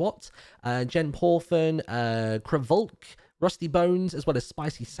Jay Watt. Jen Porfin. Kravolk. Rusty Bones, as well as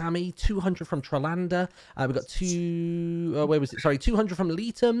Spicy Sammy, 200 from Trolander. We've got 200 from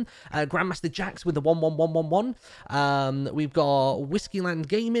Leetum. Grandmaster Jax with the 11111. We've got Whiskeyland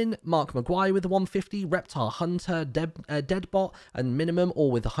Gaming, Mark Maguire with the 150, Reptile Hunter, Deadbot, and Minimum,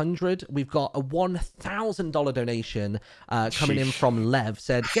 all with 100. We've got a $1,000 donation coming in from Lev.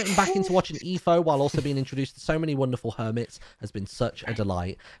 Said, getting back into watching EFO while also being introduced to so many wonderful hermits has been such a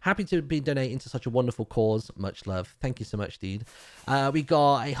delight. Happy to be donating to such a wonderful cause. Much love. Thank you so much, dude. We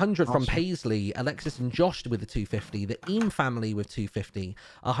got 100 from Paisley, Alexis and Josh with the 250, the Eam family with 250,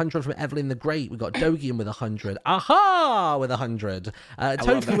 100 from Evelyn the Great. We got Dogian with 100, Aha with 100,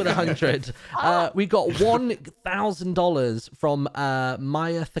 Tofu with 100. We got $1,000 from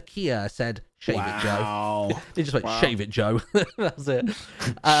Maya Thakia. Said, shave it, Joe. They just went, shave it, Joe. That's it.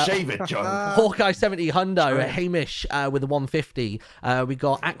 Shave it, Joe. Hawkeye 70 hundo. Hamish with the 150. We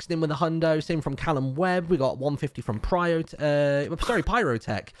got Axton with a hundo. Same from Callum Webb. We got 150 from Pyrotech.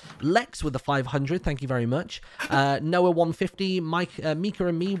 Lex with the 500. Thank you very much. Noah 150. Mika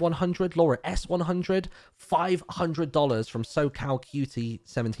and me 100. Laura S 100. $500 from SoCal Cutie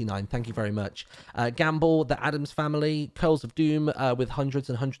 79. Thank you very much. Gamble, the Adams family. Curls of Doom with hundreds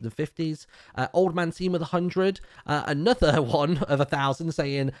and hundreds of 50s. Old Man Team with 100. Another one of 1,000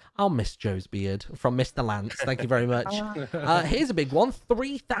 saying, I'll miss Joe's beard, from Mr. Lance. Thank you very much. Here's a big one.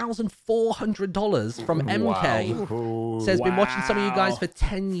 $3,400 from MK. Wow. Says, been watching some of you guys for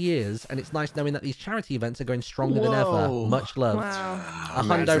 10 years, and it's nice knowing that these charity events are going stronger than ever. Much love. A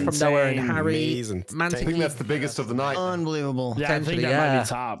hundo from Noah and Harry. I think that's the biggest of the night. Unbelievable. Yeah, I think that might be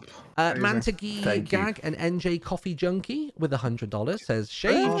top. Mantagi Gag and NJ Coffee Junkie with $100 says,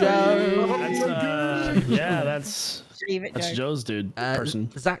 shave Joe. That's Joe's dude.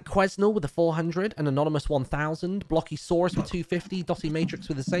 Zach Quesnell with the 400, an Anonymous 1,000, Blocky Saurus with 250, Dotty Matrix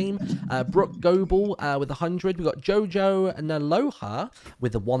with the same, Brooke Goebel with 100. We got Jojo Naloha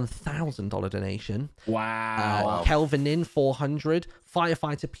with a $1,000 donation. Wow. Kelvin in 400.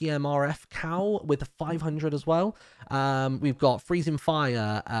 Firefighter PMRF Cow with a 500 as well. We've got Freezing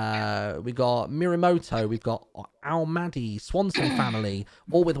Fire. We got Miramoto. We've got Almadi, Swanson family,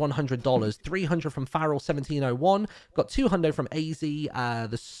 all with $100. 300 from Farrell 1701. Got 200 from AZ.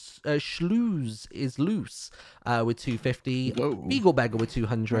 The Schlues is loose with 250. Beagle Beggar with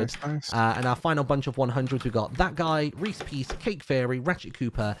 200. Nice. And our final bunch of 100s, we got that guy, Reese Peace, Cake Fairy, Ratchet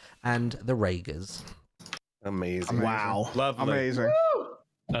Cooper, and the Raegers. Amazing. Wow. Lovely. Amazing. Woo!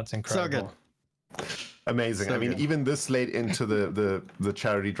 That's incredible. So good. Amazing. So I mean, good. even this late into the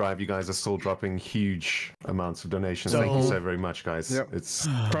charity drive, you guys are still dropping huge amounts of donations. Thank you so very much, guys. It's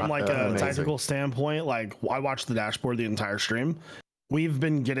from like a amazing. technical standpoint. Like, I watched the dashboard the entire stream. We've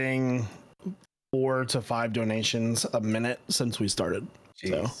been getting 4 to 5 donations a minute since we started.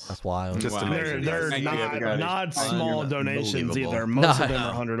 So that's wild. They're not small donations either. Most of them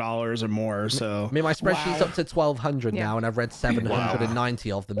are $100 or more. So I mean, my spreadsheet's up to 1,200 now, and I've read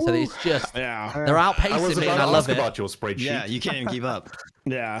 790 of them. So it's just they're outpacing me, and I love it. About your spreadsheet. Yeah, you can't even keep up.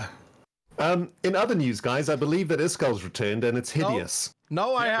 Yeah. In other news, guys, I believe that Iskal's returned, and it's hideous.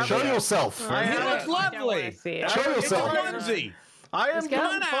 No, I haven't. Show yourself. He looks lovely. Show yourself. I am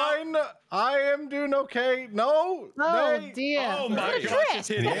doing fine. I am doing okay. No. Dear. Oh my gosh, it's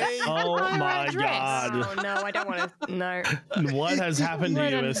hideous. Oh my god. Oh no, I don't want to. No. What has happened to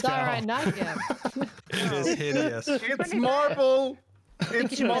you, Iskal? Right now, It is hideous. It's marble.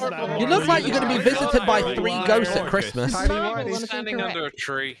 You look like you're going to be visited by 3 ghosts at Christmas. He's standing under a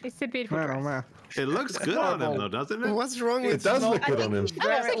tree. It's a beautiful dress. It looks good on him, though, doesn't it? What's wrong with it? Does look good on him. It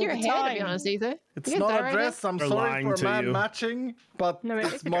looks like your hair, to be honest, Ether. It's not a dress. I'm sorry for man matching, but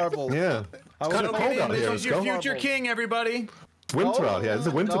it's marble. Yeah. It's kind of cold out here. This is your future king, everybody. Winter out here. It's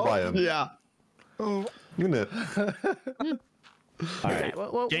a winter biome. Yeah. Oh, isn't it? All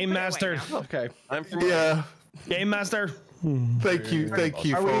right. Game master. Okay. I'm from Game master. Thank you,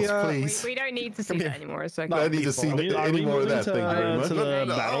 False, please. We don't need to see that anymore. It's okay. I need to see any more of that. Thank you very much. To the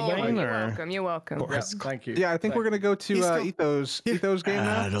battle bane, You're welcome. You're welcome. Yes, thank you. Yeah, I think we're gonna go to Etho's game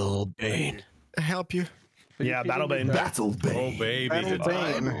now. Battle Bane. Help you. Yeah, Battle Bane. Battle Bane. Oh baby, Battle it's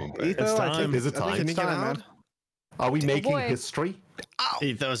time. Bane. Etho, I think Is it time? it's time, man. Are we making history?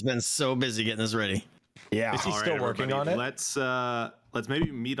 Etho's been so busy getting this ready. Yeah. Is he still working on it? Let's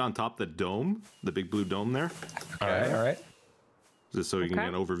maybe meet on top the dome, the big blue dome there. All right. Just so you can get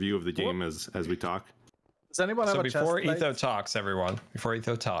an overview of the game as we talk. Does anyone have a chest before plate? Etho talks, everyone,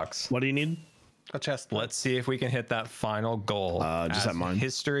 what do you need? A chest plate. Let's see if we can hit that final goal. Just have mine.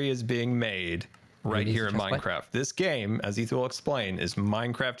 History is being made right here in Minecraft. This game, as Etho will explain, is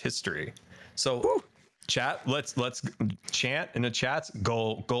Minecraft history. So, chat, let's chant in the chats.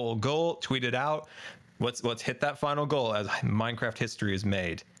 Goal, goal, goal. Tweet it out. Let's hit that final goal as Minecraft history is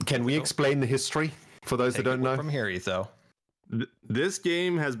made. Can we explain the history for those that don't know? From here, Etho. This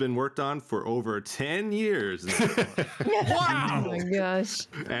game has been worked on for over 10 years. Wow! Oh my gosh.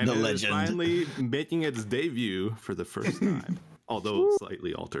 And the it is legend. finally making its debut for the first time. Although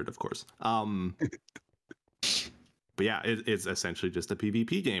slightly altered, of course. But yeah, it's essentially just a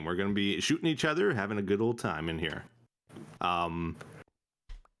PvP game. We're going to be shooting each other, having a good old time in here.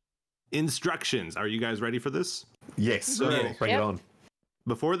 Instructions. Are you guys ready for this? Yes. So, bring it on.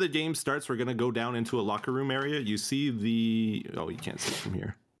 Before the game starts, we're going to go down into a locker room area. You see the... Oh, you can't see it from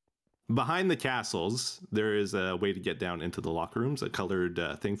here. Behind the castles, there is a way to get down into the locker rooms, a colored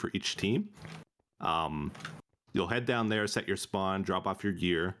thing for each team. You'll head down there, set your spawn, drop off your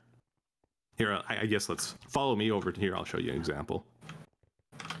gear. Here, I guess let's follow me over here. I'll show you an example.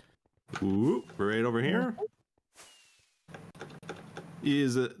 Ooh, right over here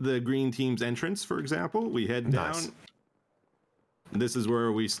is the green team's entrance, for example. We head down. This is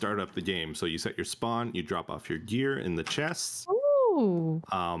where we start up the game. So you set your spawn, you drop off your gear in the chests. Ooh,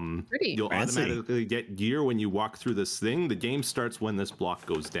 pretty. You'll automatically get gear when you walk through this thing. The game starts when this block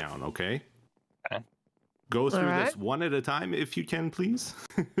goes down, okay? Go through this one at a time if you can, please.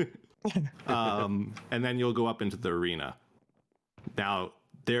 And then you'll go up into the arena. Now,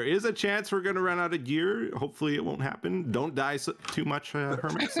 there is a chance we're going to run out of gear. Hopefully it won't happen. Don't die too much,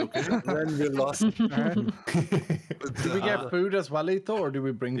 Hermits, okay? Then we're lost. Do we get food as well, Etho, or do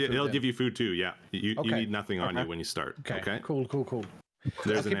we bring food? It'll give you food too, yeah. You need nothing on you when you start. Okay. Cool.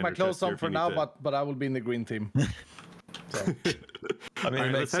 There's I'll keep my clothes on for now, but I will be in the green team. So. I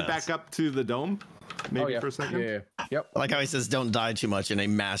mean, let's head back up to the dome. Maybe for a second. Yeah. Yep. I like how he says don't die too much in a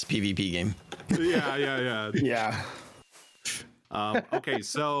mass PvP game. Yeah. Okay,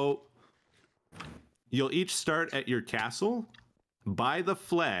 so you'll each start at your castle by the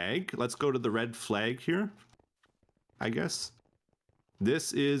flag. Let's go to the red flag here, I guess.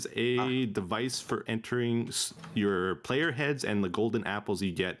 This is a device for entering your player heads and the golden apples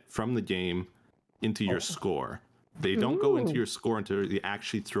you get from the game into your score. They don't go into your score until you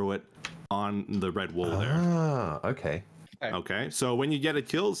actually throw it on the red wool there. Okay. Okay, so when you get a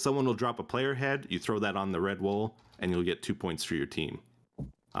kill, someone will drop a player head. You throw that on the red wool, and you'll get 2 points for your team.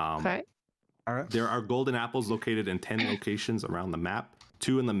 Okay. All right. There are golden apples located in 10 locations around the map.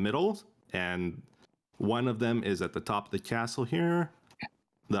 2 in the middle, and one of them is at the top of the castle here.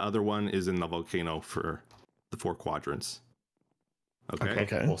 The other one is in the volcano for the 4 quadrants.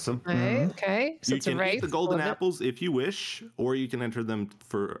 Okay. Awesome. Okay. So You it's a can race. eat the golden apples if you wish, or you can enter them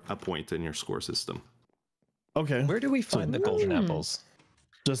for a point in your score system. Okay. Where do we find the golden apples?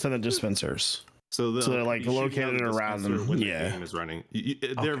 Just in the dispensers. So they're like you should be located able to around dispenser them. when Yeah. the game is running.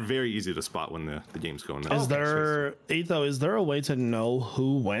 They're very easy to spot when the game's going. Is there, Etho, is there a way to know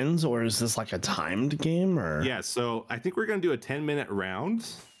who wins, or is this like a timed game? Or Yeah, so I think we're going to do a 10-minute round.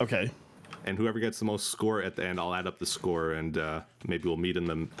 Okay. And whoever gets the most score at the end, I'll add up the score, and maybe we'll meet in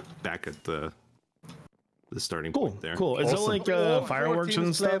them back at the starting point there. Cool. Is it like fireworks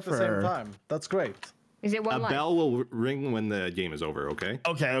and stuff? At the same time. That's great. Is it one A life? bell will ring when the game is over, okay?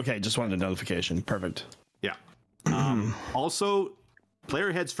 Okay. Just wanted a notification. Perfect. Yeah. Also,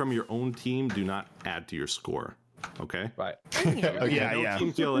 player heads from your own team do not add to your score. Okay. Right. No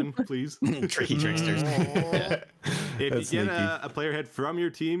team killing, please. Tricky tricksters. If you get a player head from your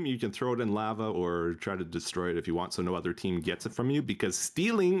team, you can throw it in lava or try to destroy it if you want, so no other team gets it from you, because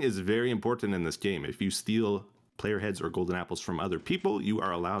stealing is very important in this game. If you steal player heads or golden apples from other people, you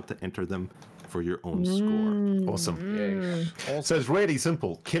are allowed to enter them for your own score. Awesome. So it's really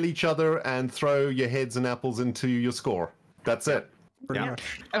simple. Kill each other and throw your heads and apples into your score. That's it. Pretty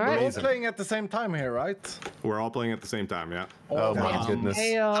much. And we're all playing at the same time here, right? We're all playing at the same time, yeah. Oh my goodness.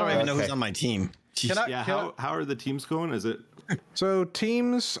 I don't even know who's on my team. How are the teams going? Is it? So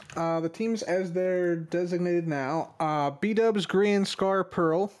teams, the teams as they're designated now, B-Dubs, Green, Scar,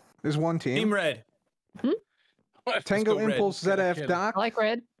 Pearl is one team. Team Red. Tango, Impulse, ZF, Doc. I like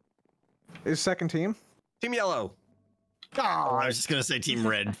red. Is second team. Team Yellow. Oh, I was just gonna say Team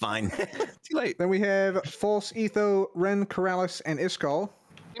Red. Fine. Too late. Then we have False, Etho, Ren, Corrales, and Iskall.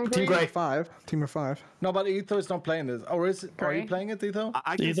 Team Grey. Team of 5. No, but Etho is not playing this. Or is it? Are you playing it, Etho?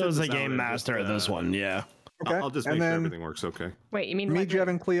 Etho's a game master at this one. Yeah. Okay. I'll just and make sure then everything works okay. Wait, you mean me,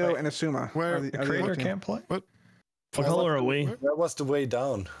 Jevin, Cleo, and Asuma. Where the creator can't play? What color are we? That was the way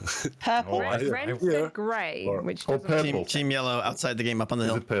down. Purple. Ren said grey, which Or doesn't purple. Team Yellow outside the game up on the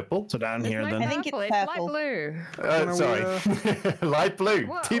hill. Is it purple? So down It's here no then. I think it's purple, purple. light blue. Sorry. Light blue.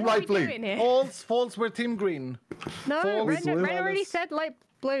 Team what light are blue. we doing here? False, we're Team Green. No, False, Ren already said light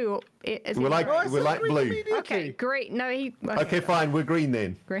blue. We're like blue. Okay, great. No, he. Okay, fine. We're green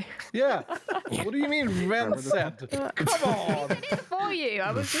then. Great. Yeah. What do you mean Ren said? Come on. I did it for you.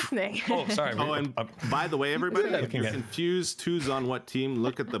 I was listening. Oh, sorry. Oh, and by the way, everybody, if you're Yeah. confused who's on what team,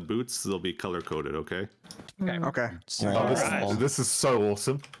 look at the boots. They'll be color coded, okay? Okay. Oh, this is so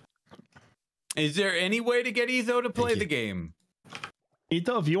awesome. Is there any way to get Etho to play the game?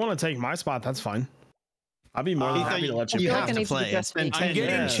 Etho, if you want to take my spot, that's fine. I'd be more than happy to let you feel play. like I need to be just I'm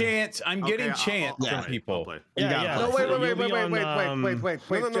getting Yeah. chance. I'm getting chance I'll from play. people. I'll play. Yeah. No, So wait, you'll be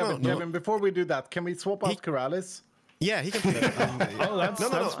on, Jevin, before we do that, can we swap out Corrales? Yeah, he can play that. Oh,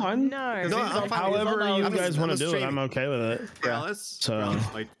 that's fine. No. I'm fine. However you I'm guys want to just do it, I'm okay with it. Corrales, So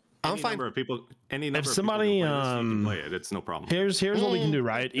like, I'm any fine. number of people, any number if of people somebody can play this, you can play it. It's no problem. here's what we can do,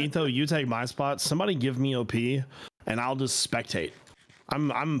 right? Etho, you take my spot. Somebody give me OP, and I'll just spectate.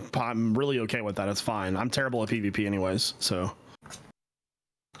 I'm really okay with that. It's fine. I'm terrible at PvP anyways, so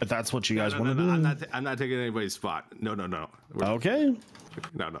if that's what you guys want to do, I'm not taking anybody's spot. No. Okay.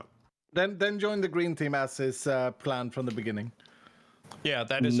 No. Then join the green team as is planned from the beginning. Yeah,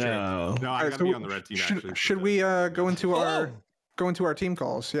 that is true. No, I gotta be on the red team. Actually, Should we go into our team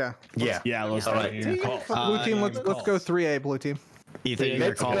calls? Yeah. Yeah. Let's All do right. it. Call. Blue team. Let's go 3A. Blue team. Etho, you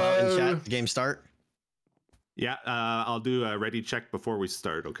gonna call out in chat. The game start. Yeah, I'll do a ready check before we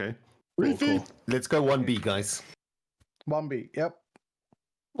start. Okay. Cool. Let's go 1B, guys. 1B. Yep.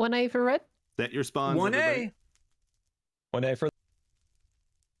 1A for red. Set your spawns. 1A. 1A for.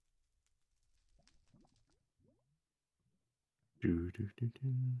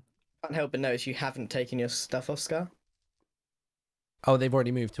 Can't help but notice you haven't taken your stuff off, Scar. Oh, they've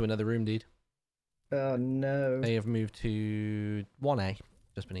already moved to another room, dude. Oh no. They have moved to 1A,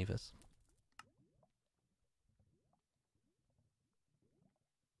 just beneath us.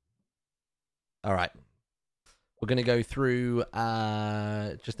 All right. We're going to go through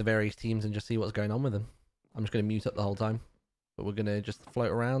just the various teams and just see what's going on with them. I'm just going to mute up the whole time. But we're going to just float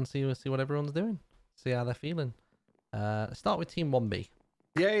around, see what everyone's doing. See how they're feeling. Start with Team 1B.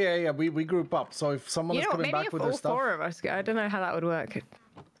 Yeah. We group up. So if someone is coming back with their stuff. Maybe all 4 of us. I don't know how that would work.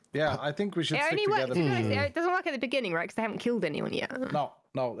 Yeah, I think we should It stick only works. together. It doesn't work at the beginning, right? Because they haven't killed anyone yet. No.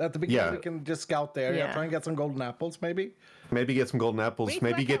 At the beginning, Yeah. we can just scout the area, try and get some golden apples, maybe. Maybe get some golden apples.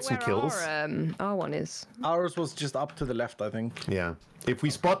 Maybe get some kills. Our one is. Ours was just up to the left, I think. Yeah. If we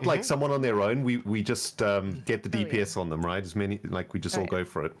spot like someone on their own, we just get the DPS on them, right? As many we just all go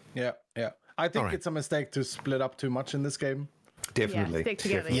for it. Yeah. I think it's a mistake to split up too much in this game. Definitely. Yeah, stick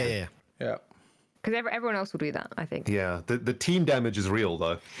together. Definitely. Yeah. Because everyone else will do that, I think. Yeah. The team damage is real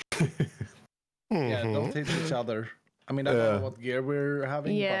though. Yeah, don't hit each other. I mean, I don't know what gear we're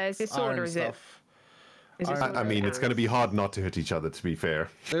having. Yeah, but is it sword or is it? I mean, it's going to be hard not to hit each other, to be fair.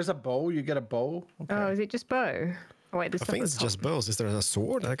 There's a bow. You get a bow. Okay. Oh, is it just bow? Oh, wait, there's I think it's just bows. Is there a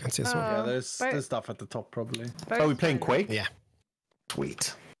sword? I can't see a sword. Yeah, there's stuff at the top probably. Are we playing Quake? Yeah.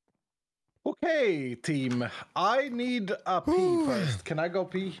 Sweet. Okay, team. I need a pee first. Can I go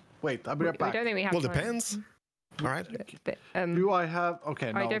pee? Wait, I'll be right back. I don't think we have Well, time. depends. All right. Do I have?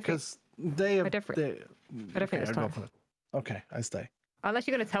 Okay, no, because they have. I don't think it's time. Okay, I stay. Unless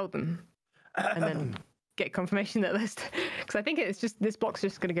you're going to tell them and then get confirmation that there's. Because I think it's just this block's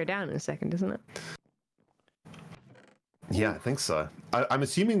just going to go down in a second, isn't it? Yeah, I think so. I'm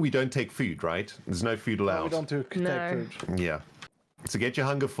assuming we don't take food, right? There's no food allowed. We don't take food. Yeah. So get your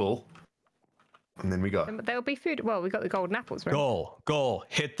hunger full. And then we go. There'll be food. Well, we got the golden apples, right? Goal,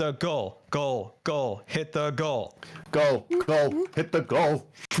 hit the goal, hit the goal. Goal, hit the goal.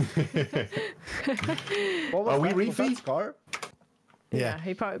 Are we refee? Scar? Yeah,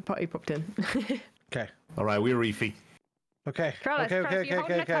 he popped in. Okay. All right, we're refee. Okay. Kralis, okay. you're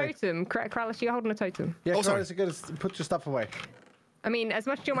holding a totem. Kralis, you're holding a totem. Yeah, Kralis, you gotta put your stuff away. I mean, as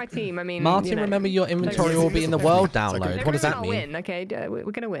much as you're my team, I mean... Martin, remember your inventory will be in the world download. What does that mean? Win, okay? We're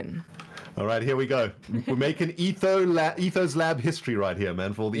going to win. All right, here we go. We're making Ethos Lab history right here,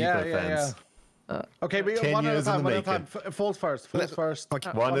 man, for all the Etho fans. Okay, we go one at a time. Falls first. One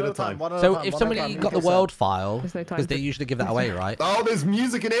at a time. So if somebody got the world file, because they usually give that away, right? Oh, there's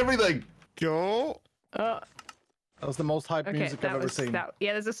music and everything. Go. That was the most hype music I've ever seen.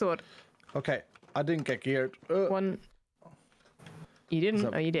 Yeah, there's a sword. Okay, I didn't get geared. One. You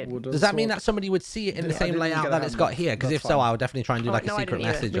didn't? Oh, you did. Does that mean that somebody would see it in the same layout that it's got here? Because if so, I would definitely try and do like a secret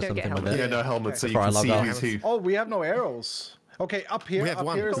message or something with it. Yeah, no helmet, so you can see who's who. Oh, we have no arrows. Okay, up here. We have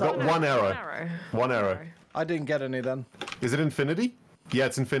one. Here is one arrow. One arrow. I didn't get any then. Is it infinity? Yeah,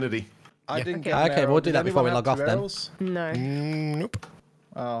 it's infinity. I didn't get an Okay, arrow. we'll do that before we log off then. No. Nope.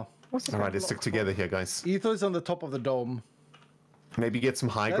 Oh. All right, let's stick together here, guys. Etho is on the top of the dome. Maybe get some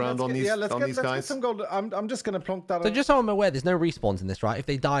high ground on these guys. Let's get some gold. I'm just gonna plonk that. So just so I'm aware, there's no respawns in this, right? If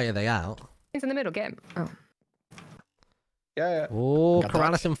they die, are they out? He's in the middle. Get him. Oh. Yeah. Oh,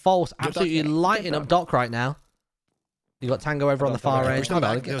 Corrales and False absolutely lighting up Doc right now. You got Tango over on the far edge. Hold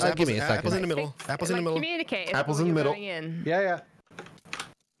on, give me a second. Apples in the middle. Apples in the middle. Communicate. Apples in the middle. Yeah.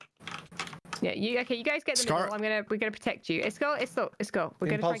 Yeah, you guys get in the middle. We're gonna protect you. Let's go. We're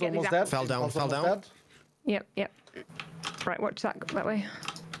gonna try and get these apples. Fell down. Yep. Right, watch that way.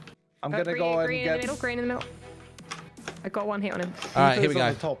 I'm gonna go and get green in the middle. I got one hit on him. All right, here we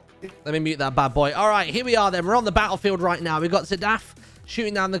go. Let me mute that bad boy. All right, here we are then. We're on the battlefield right now. We've got Zadaf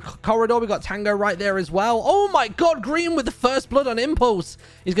shooting down the corridor. We've got Tango right there as well. Oh my god, Green with the first blood on impulse.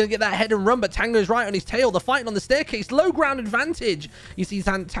 He's going to get that head and run, but Tango's right on his tail. They're fighting on the staircase. Low ground advantage. You see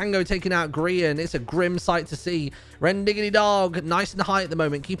Tango taking out Green. It's a grim sight to see. Ren Diggity Dog, nice and high at the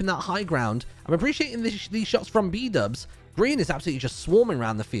moment, keeping that high ground. I'm appreciating these shots from B-Dubs. Green is absolutely just swarming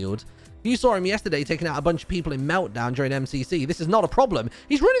around the field. You saw him yesterday taking out a bunch of people in Meltdown during MCC. This is not a problem.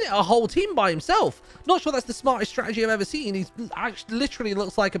 He's running a whole team by himself. Not sure that's the smartest strategy I've ever seen. He's actually literally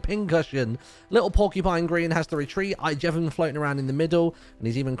looks like a pincushion. Little Porcupine Green has to retreat. Jevon floating around in the middle, and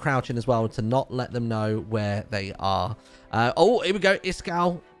he's even crouching as well to not let them know where they are. Oh, here we go.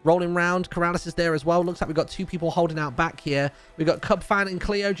 Iskal rolling round. Corrales is there as well. Looks like we've got two people holding out back here. We've got Cub Fan and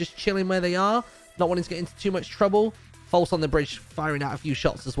Cleo just chilling where they are, not wanting to get into too much trouble. False on the bridge, firing out a few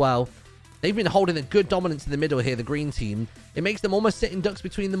shots as well. They've been holding a good dominance in the middle here, the green team. It makes them almost sitting ducks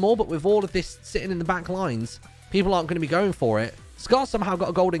between them all, but with all of this sitting in the back lines, people aren't going to be going for it. Scar somehow got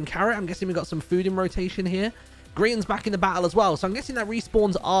a golden carrot. I'm guessing we got some food in rotation here. Green's back in the battle as well, so I'm guessing that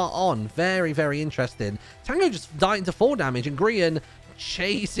respawns are on. Very, very interesting. Tango just dying to 4 damage, and Green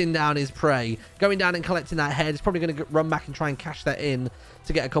chasing down his prey, going down and collecting that head. He's probably going to run back and try and cash that in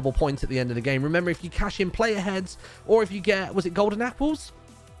to get a couple points at the end of the game. Remember, if you cash in player heads, or if you get, was it golden apples?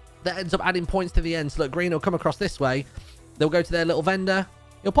 That ends up adding points to the end. So look, Green will come across this way. They'll go to their little vendor.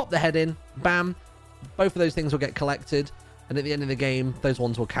 He'll pop the head in. Bam. Both of those things will get collected. And at the end of the game, those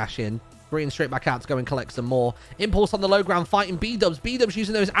ones will cash in. Green straight back out to go and collect some more. Impulse on the low ground fighting B-Dubs. B-Dubs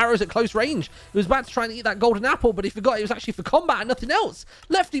using those arrows at close range. He was about to try and eat that golden apple, but he forgot it was actually for combat and nothing else.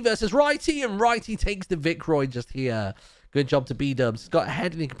 Lefty versus Righty, and Righty takes the Vicroid just here. Good job to B-Dubs. Got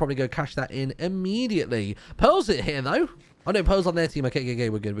ahead, and he can probably go cash that in immediately. Pearl's it here, though. Oh, no, Pearl's on their team. Okay,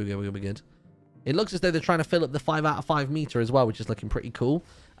 we're good. It looks as though they're trying to fill up the 5 out of 5 meter as well, which is looking pretty cool.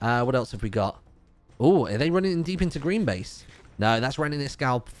 What else have we got? Oh, are they running deep into green base? No, that's Ren and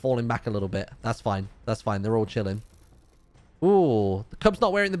Iskal falling back a little bit. That's fine. They're all chilling. Ooh, the Cub's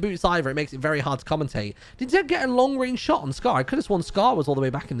not wearing the boots either. It makes it very hard to commentate. Did Zed get a long-range shot on Scar? I could have sworn Scar was all the way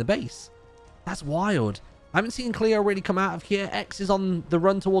back in the base. That's wild. I haven't seen Cleo really come out of here. X is on the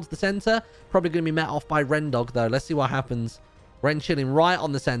run towards the center. Probably going to be met off by Rendog, though. Let's see what happens. Ren chilling right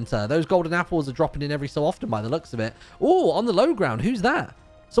on the center. Those golden apples are dropping in every so often by the looks of it. Oh, on the low ground. Who's that?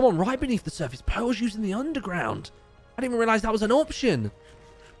 Someone right beneath the surface. Pearl's using the underground. I didn't even realize that was an option.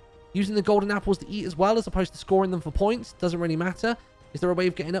 Using the golden apples to eat as well, as opposed to scoring them for points. Doesn't really matter. Is there a way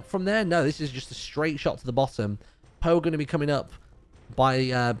of getting up from there? No, this is just a straight shot to the bottom. Pearl going to be coming up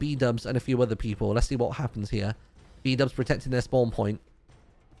by B-Dubs and a few other people. Let's see what happens here. B-Dubs protecting their spawn point.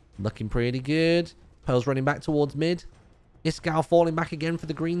 Looking pretty good. Pearl's running back towards mid. Iskal falling back again for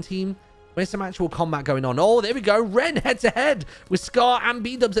the green team. Where's some actual combat going on? Oh, there we go. Ren head-to-head with Scar and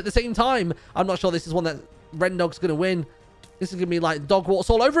B-Dubs at the same time. I'm not sure this is one that Rendog's going to win. This is going to be like dog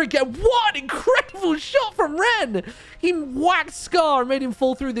walks all over again. What an incredible shot from Ren. He whacked Scar and made him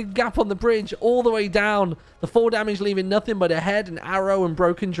fall through the gap on the bridge all the way down. The 4 damage leaving nothing but a head, an arrow, and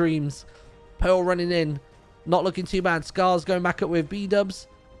broken dreams. Pearl running in. Not looking too bad. Scar's going back up with B-dubs.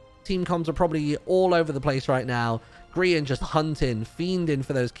 Team comms are probably all over the place right now. Grian just hunting, fiending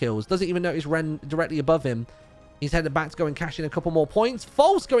for those kills. Doesn't even notice Ren directly above him. He's headed back to go and cash in a couple more points.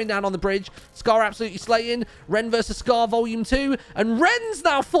 False going down on the bridge. Scar absolutely slaying. Ren versus Scar Volume 2. And Ren's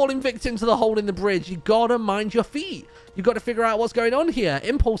now falling victim to the hole in the bridge. You gotta mind your feet. You got to figure out what's going on here.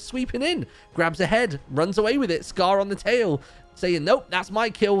 Impulse sweeping in. Grabs a head. Runs away with it. Scar on the tail. Saying, nope, that's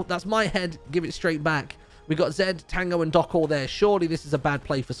my kill. That's my head. Give it straight back. We got Zed, Tango, and Doc all there. Surely this is a bad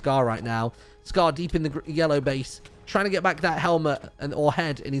play for Scar right now. Scar deep in the yellow base. Trying to get back that helmet or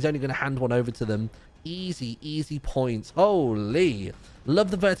head. And he's only going to hand one over to them. Easy, easy points. Holy.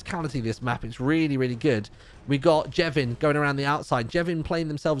 Love the verticality of this map. It's really, really good. We got Jevin going around the outside. Jevin playing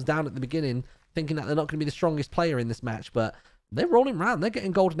themselves down at the beginning, thinking that they're not going to be the strongest player in this match, but they're rolling around. They're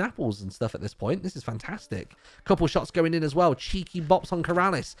getting golden apples and stuff at this point. This is fantastic. Couple shots going in as well. Cheeky bops on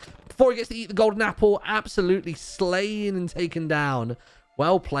Corrales. Before he gets to eat the golden apple, absolutely slaying and taken down.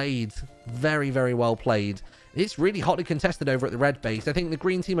 Well played. Very, very well played. It's really hotly contested over at the red base. I think the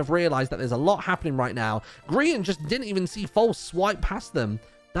green team have realized that there's a lot happening right now. Green just didn't even see False swipe past them.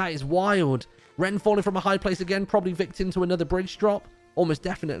 That is wild. Ren falling from a high place again, probably victim to another bridge drop. Almost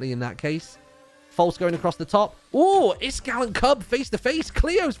definitely in that case. False going across the top. Oh, Iskall and Cub face to face.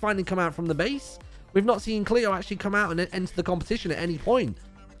 Cleo's finally come out from the base. We've not seen Cleo actually come out and enter the competition at any point.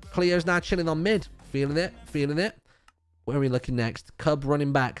 Cleo's now chilling on mid. Feeling it, feeling it. Where are we looking next? Cub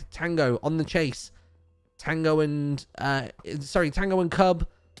running back. Tango on the chase. Tango and Cub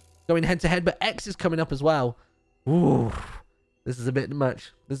going head to head, but X is coming up as well. Ooh, this is a bit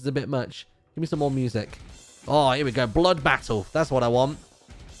much. This is a bit much. Give me some more music. Oh, here we go. Blood battle. That's what I want.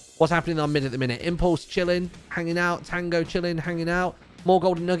 What's happening on mid at the minute? Impulse chilling, hanging out. Tango chilling, hanging out. More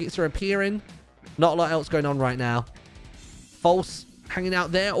golden nuggets are appearing. Not a lot else going on right now. False hanging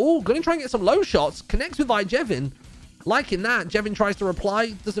out there. Oh, gonna try and get some low shots. Connects with Jevin. Liking that. Jevin tries to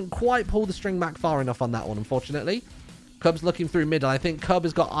reply. Doesn't quite pull the string back far enough on that one, unfortunately. Cub's looking through middle. I think Cub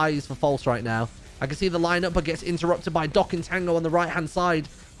has got eyes for False right now. I can see the lineup, but gets interrupted by Doc and Tango on the right-hand side.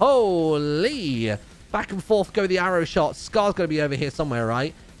 Holy. Back and forth go the arrow shots. Scar's going to be over here somewhere,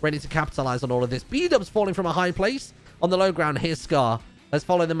 right? Ready to capitalize on all of this. B-Dub's falling from a high place. On the low ground, here's Scar. Let's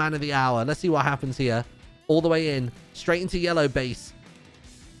follow the man of the hour. Let's see what happens here. All the way in. Straight into yellow base.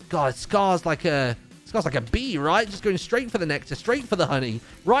 God, Scar's like a bee, right? Just going straight for the nectar, straight for the honey,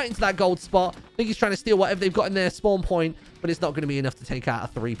 right into that gold spot. I think he's trying to steal whatever they've got in their spawn point, but it's not going to be enough to take out a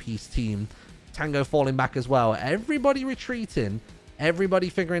three-piece team. Tango falling back as well. Everybody retreating. Everybody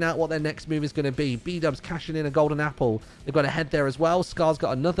figuring out what their next move is going to be. B-Dub's cashing in a golden apple. They've got a head there as well. Scar's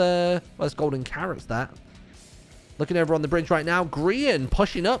got another... Well, it's golden carrots, that. Looking over on the bridge right now. Grian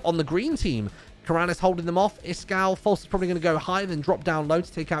pushing up on the green team. Corrales holding them off. Iskall. False is probably going to go high, then drop down low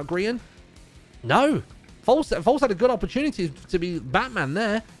to take out Grian. No. False had a good opportunity to be Batman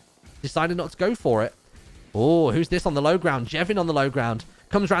there. Decided not to go for it. Oh, who's this on the low ground? Jevin on the low ground.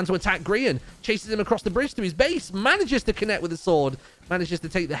 Comes round to attack Grian. Chases him across the bridge to his base. Manages to connect with the sword. Manages to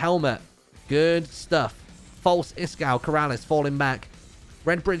take the helmet. Good stuff. False, Iskall, Corrales falling back.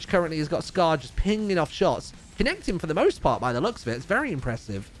 Red Bridge currently has got Scar just pinging off shots. Connecting for the most part by the looks of it. It's very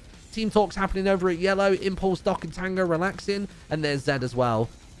impressive. Team talks happening over at yellow. Impulse, Doc, and Tango relaxing. And there's Zed as well.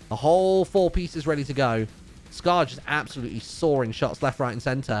 The whole 4 pieces ready to go. Scar just absolutely soaring shots left, right, and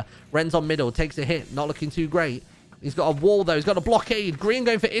center. Ren's on middle. Takes a hit. Not looking too great. He's got a wall, though. He's got a blockade. Green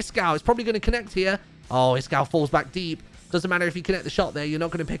going for Iskall. It's probably going to connect here. Oh, Iskall falls back deep. Doesn't matter if you connect the shot there. You're not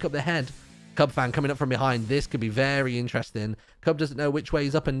going to pick up the head. Cub fan coming up from behind. This could be very interesting. Cub doesn't know which way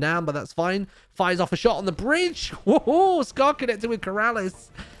he's up and down, but that's fine. Fires off a shot on the bridge. Whoa, Scar connected with Corrales.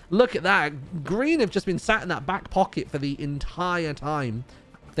 Look at that. Green have just been sat in that back pocket for the entire time.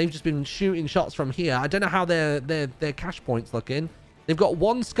 They've just been shooting shots from here. I don't know how their cash points looking. They've got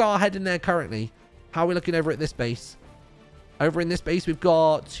 1 Scar head in there currently. How are we looking over at this base? Over in this base, we've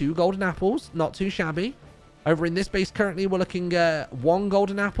got 2 golden apples. Not too shabby. Over in this base currently, we're looking at 1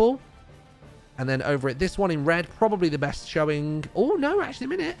 golden apple. And then over at this one in red, probably the best showing. Oh, no, actually, a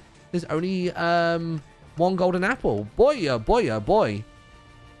minute. There's only 1 golden apple. Boy, oh boy, oh boy.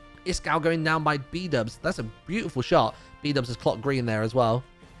 Iskall going down by B-Dubs. That's a beautiful shot. B-Dubs has clocked green there as well.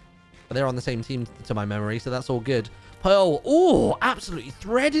 But they're on the same team to my memory, so that's all good. Pearl, oh, absolutely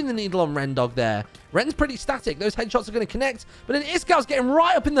threading the needle on Ren Dog there. Ren's pretty static. Those headshots are going to connect, but then Iskall's getting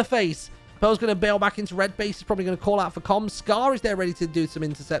right up in the face. Pearl's going to bail back into red base. He's probably going to call out for comms. Scar is there ready to do some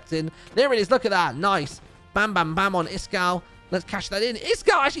intercepting. There it is. Look at that. Nice. Bam, bam, bam on Iskal. Let's cash that in.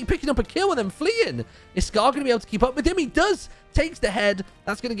 Iskal actually picking up a kill with him fleeing. Iskal going to be able to keep up with him. He does. Takes the head.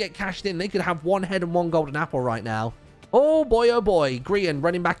 That's going to get cashed in. They could have 1 head and 1 golden apple right now. Oh boy, Grian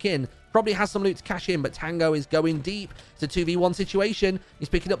running back in. Probably has some loot to cash in, but Tango is going deep. It's a 2v1 situation. He's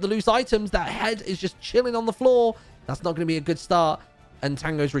picking up the loose items. That head is just chilling on the floor. That's not going to be a good start. And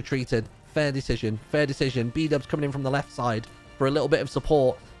Tango's retreated. Fair decision. Fair decision. B-Dub's coming in from the left side for a little bit of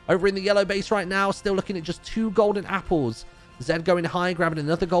support. Over in the yellow base right now, still looking at just 2 golden apples. Zed going high, grabbing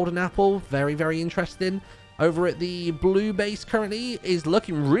another golden apple. Very, very interesting. Over at the blue base currently is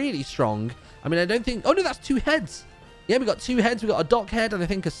looking really strong. I mean, I don't think... Oh, no, that's 2 heads. Yeah, we got 2 heads. We got a Doc head and I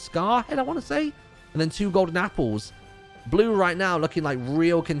think a Scar head, I want to say. And then 2 golden apples. Blue right now looking like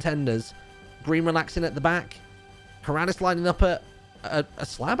real contenders. Green relaxing at the back. Karanis lining up at a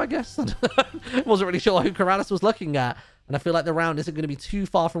slab, I guess. Wasn't really sure who Karanis was looking at. And I feel like the round isn't going to be too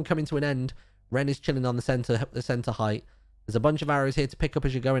far from coming to an end. Ren is chilling on the center height. There's a bunch of arrows here to pick up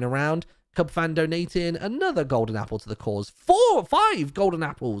as you're going around. Cub fan donating another golden apple to the cause. 5 golden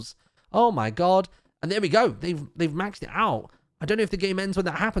apples. Oh my god. And there we go. They've maxed it out. I don't know if the game ends when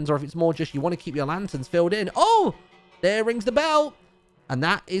that happens or if it's more just you want to keep your lanterns filled in. Oh, there rings the bell. And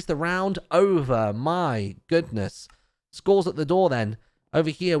that is the round over. My goodness. Scores at the door then. Over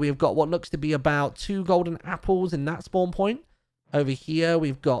here, we've got what looks to be about 2 golden apples in that spawn point. Over here,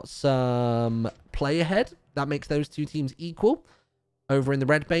 we've got some play ahead. That makes those 2 teams equal. Over in the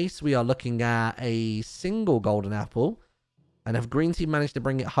red base, we are looking at a single golden apple. And have green team managed to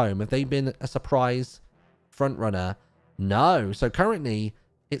bring it home? Have they been a surprise front runner? No. So currently,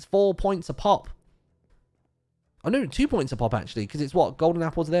 it's 4 points a pop. Oh, no, 2 points a pop, actually. Because it's what? Golden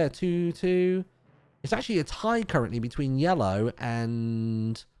apples there. 2. It's actually a tie currently between yellow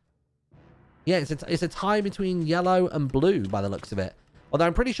and... Yeah, it's a tie between yellow and blue by the looks of it. Although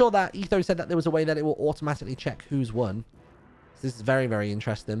I'm pretty sure that Etho said that there was a way that it will automatically check who's won. So this is very, very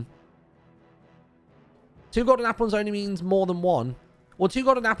interesting. 2 golden apples only means more than 1. Well, 2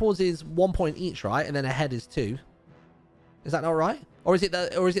 golden apples is 1 point each, right? And then a head is 2. Is that not right? Or is it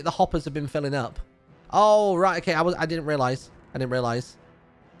the hoppers have been filling up? Oh, right. Okay, I didn't realize.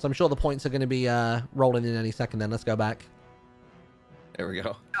 So I'm sure the points are going to be rolling in any second then. Let's go back. There we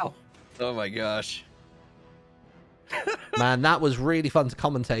go. Oh my gosh. Man, that was really fun to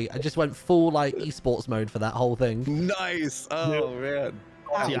commentate. I just went full like esports mode for that whole thing. Nice. Oh man.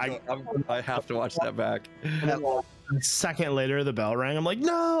 See, I have to watch that back. A second later, the bell rang. I'm like,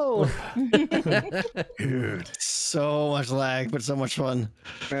 no. Dude, so much lag, but so much fun.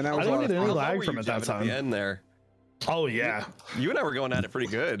 Man, that was I didn't get any lag from it that time. At the end there. Oh yeah. You and I were going at it pretty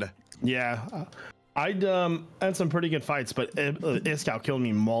good. Yeah. I'd had some pretty good fights, but Iskal killed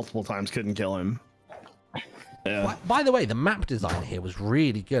me multiple times. Couldn't kill him. Yeah. By the way, the map design here was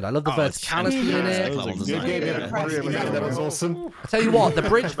really good. I love the verticality in it. That was awesome. I tell you what, the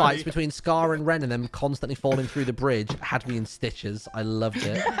bridge fights between Scar and Ren and them constantly falling through the bridge had me in stitches. I loved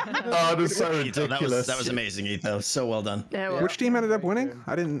it. Oh, it was so ridiculous. That was amazing, Etho. So well done. Which team ended up winning?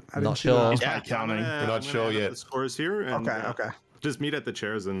 I didn't Not sure. Yeah, counting. We're not sure yet. The scores here. And, okay. Just meet at the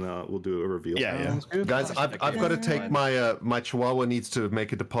chairs and we'll do a reveal. Yeah. Guys, I've got to take my my Chihuahua needs to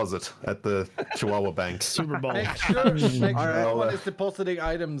make a deposit at the Chihuahua Bank. Super Bowl. Make sure everyone is depositing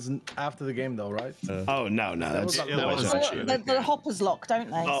items after the game, though, right? Oh no, that's the hoppers lock, don't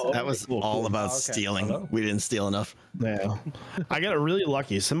they? Oh, that was all about stealing. We didn't steal enough. Yeah. I got really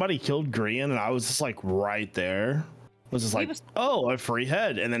lucky. Somebody killed Grian and I was just like right there. I was just like, oh, a free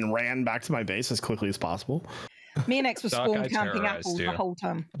head, and then ran back to my base as quickly as possible. Me and X were spawn camping apples the whole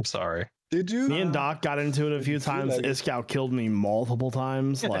time. I'm sorry. Did you? Me and Doc got into it a few times. Iskal killed me multiple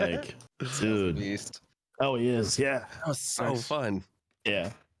times. Like, dude. Oh, he is. Yeah. That was so fun. Yeah.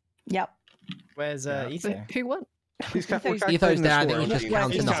 Yep. Where's Etho? Who won? Etho's down. He's just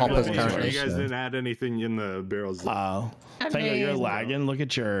counting the hoppers currently. You guys didn't add anything in the barrels. Oh. Tango, you're lagging. Look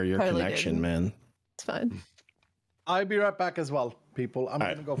at your connection, man. It's fine. I'll be right back as well, people. I'm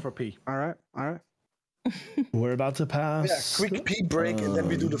going to go for a pee. All right. We're about to pass. Yeah, quick pee break, and then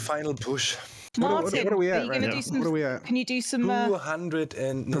we do the final push. Martin, what are we at right now? What are we at? Can you do some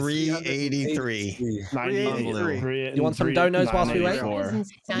 383. 383. You want some donos whilst we wait?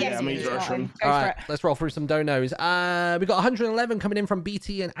 Yes, all right, let's roll through some donos. We got 111 coming in from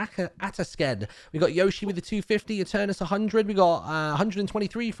BT and Atasked. We got Yoshi with the 250, Eternus 100. We got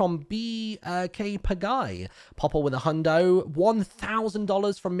 123 from BK Pagai. Popper with a hundo.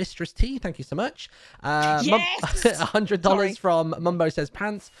 $1,000 from Mistress T. Thank you so much. $100 from Mumbo Says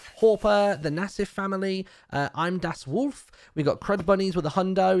Pants. Horper, the Nassif family. I'm Das Wolf. We got Crud Bunnies with a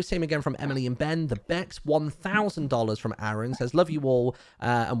hundo. Same again from Emily and Ben. The Becks, $1,000 from Aaron. Says, love you all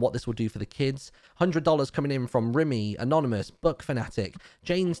and what this will do for the kids. $100 coming in from Remy, Anonymous, Book Fanatic,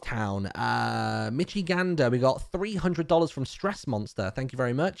 Janestown, Michigander. We got $300 from Stress Monster. Thank you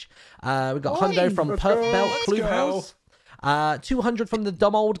very much. We got hundo from Perk Belt Clubhouse. 200 from the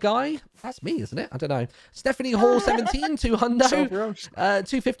dumb old guy. That's me, isn't it? I don't know. Stephanie Hall 17, 200.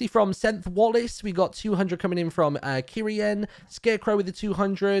 250 from Senth Wallace. We got 200 coming in from Kirien. Scarecrow with the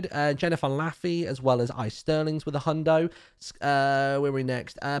 200. Jennifer Laffey, as well as I Sterlings with a hundo. Where are we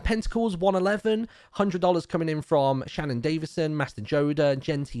next? Pentacles 111. $100 coming in from Shannon Davison, Master Joda,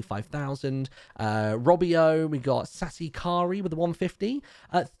 Genty 5000. Robbio. We got Sassy Kari with the 150.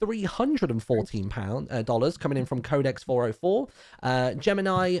 $314 dollars coming in from Codex 404.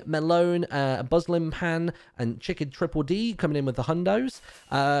 Gemini, Melone, Buzzlin Pan, and Chicken Triple D coming in with the hundos.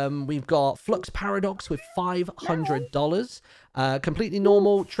 We've got Flux Paradox with $500. Completely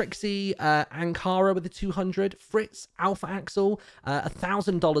Normal, Trixie, Ankara with the 200. Fritz, Alpha Axel,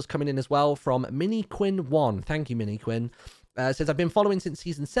 $1,000 coming in as well from Mini Quinn 1. Thank you, Mini Quinn. Says, I've been following since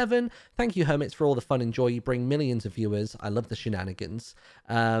season 7. Thank you, Hermits, for all the fun and joy you bring millions of viewers. I love the shenanigans.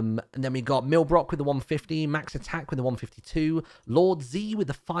 And then we got Milbrock with the 150, Max Attack with the 152, Lord Z with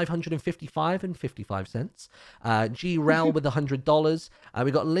the 555 and 55 cents, G Rel with the $100.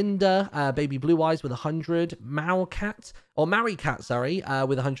 We got Linda, Baby Blue Eyes with 100, Maui Cat, sorry,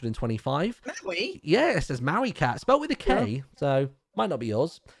 with 125. Maui? Yeah, it says Maui Cat, spelled with a K, so might not be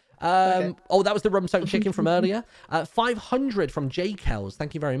yours. Oh, that was the rum soaked chicken from earlier. 500 from J Kells.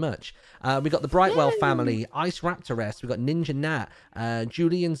 Thank you very much. We got the Brightwell family, Ice Raptoress. We got Ninja Nat,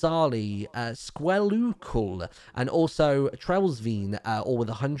 Julian Zali, Squelukul, and also Trelsveen, all with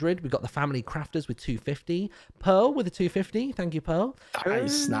 100. We got the family crafters with 250. Pearl with a 250. Thank you, Pearl.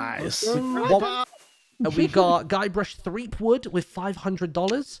 Nice. We got Guybrush Threepwood with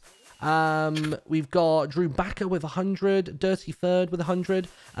 $500. We've got Drew Backer with 100, Dirty Third with 100.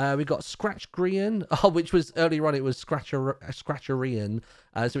 We got Scratch Grian, which was earlier on, it was Scratcherian.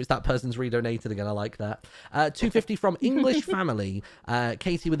 So it's that person's redonated again. I like that. 250 from English Family.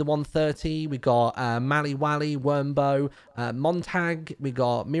 Katie with the 130. We got Mally Wally, Wormbo, Montag. We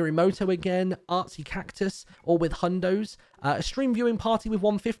got Mirimoto again. Artsy Cactus, all with hundos. A stream viewing party with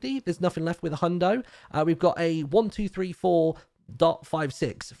 150. There's nothing left with a hundo. We've got a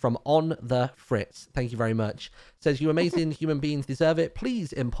 1234.56 from On the Fritz. Thank you very much. Says, you amazing human beings deserve it.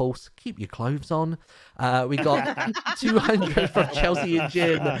 Please, Impulse, keep your clothes on. We got 200 from Chelsea and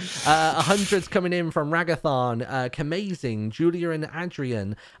Jin. 100's coming in from Ragathon, Kamazing, Julia and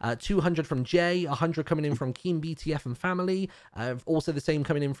Adrian. 200 from Jay. 100 coming in from Keen BTF and family. Also the same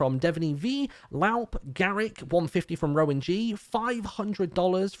coming in from Devony V, Laup, Garrick. 150 from Rowan G.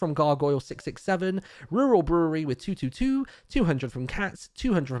 $500 from Gargoyle 667. Rural Brewery with 222. 200 from Cats.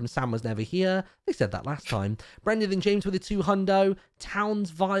 200 from Sam Was Never Here. They said that last time. Brendan and James with a 200.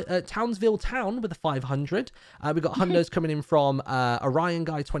 Townsville Town with a 500. We got hundos coming in from Orion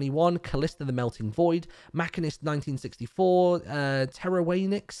Guy 21, Callista the Melting Void, Machinist 1964,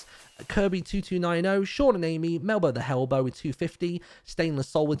 Terrawanix, Kirby 2290, Sean and Amy, Melbo the Hellbow with 250, Stainless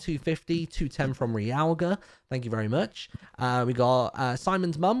Soul with 250, 210 from Rialga. Thank you very much. We got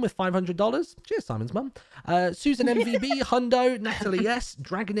Simon's Mum with $500. Cheers, Simon's Mum. Susan MVB, Hundo, Natalie S,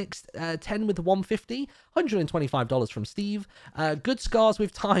 Dragonix 10 with the 150, $125 from Steve. Good Scars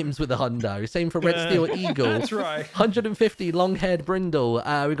with Times with a hundo. Same for Red Steel Eagle. That's right. 150 Long-Haired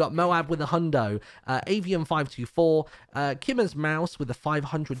Brindle. We got Moab with a hundo. Avian 524. Kimmer's Mouse with a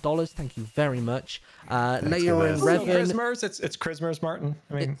 $500. Thank you very much. Leia and Revan. Christmas. It's Christmas, Martin.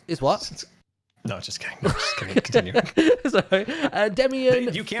 I mean, it's what? No, just kidding. No, just kidding. Continue. Sorry.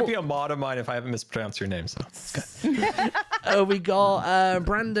 Demian. You can't be a mod of mine if I haven't mispronounced your name. So it's good. We got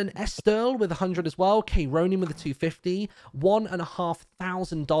Brandon Esterl with 100 as well. K. Ronin with a 250.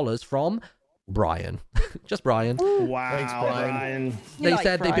 $1,500 from Brian. Just Brian. Wow. Thanks, Brian. They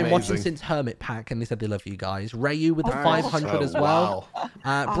said they've been watching since Hermit Pack, and they said they love you guys. Rayu with the 500 as well.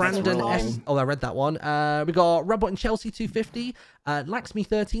 Brandon S. Oh, I read that one. We got Robot and Chelsea 250. Laxmi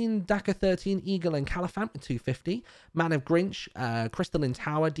 13, Daka 13, Eagle and Califant with 250. Man of Grinch, Crystalline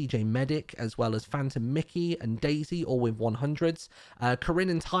Tower, DJ Medic, as well as Phantom Mickey and Daisy, all with 100s. Corinne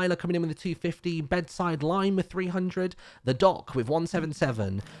and Tyler coming in with a 250. Bedside Lime with 300. The Doc with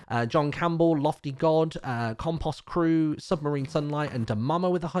 177. John Campbell, Lofty God, Compost Crew, Submarine Sunlight, and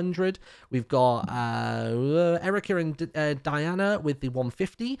Damama with 100. We've got Erica and Diana with the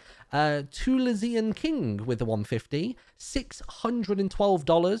 150. Tulizian King with the 150. 600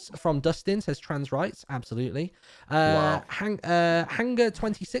 $112 from Dustin, says trans rights. Absolutely. Wow. Hanger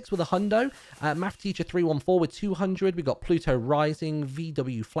 26 with a hundo. Math Teacher 314 with 200. We got Pluto Rising,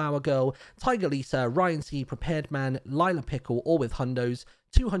 VW Flower Girl, Tiger Lisa, Ryan C, Prepared Man, Lila Pickle, all with hundos.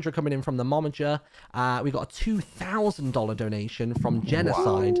 200 coming in from the Momager. We got a $2,000 donation from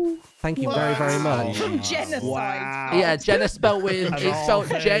Genocide. Whoa. Thank you very, very much. From Genocide. Wow. Yeah, Jenna spelled with, it's spelled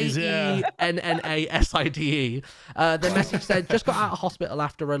Jennaside. The message said, just got out of hospital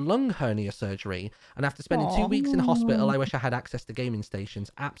after a lung hernia surgery, and after spending 2 weeks in hospital, I wish I had access to gaming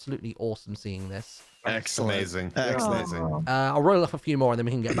stations. Absolutely awesome seeing this. Excellent. Amazing. Excellent. I'll roll off a few more and then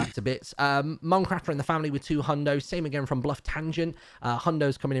we can get back to bits. Momcrafter and the family with 2 hundos. Same again from Bluff Tangent.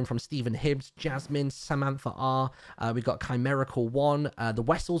 Hundos coming in from Stephen Hibbs, Jasmine, Samantha R. We've got Chimerical 1. The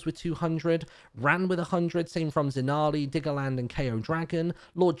Wessels with 200. Ran with 100. Same from Zinali, Diggerland, and KO Dragon.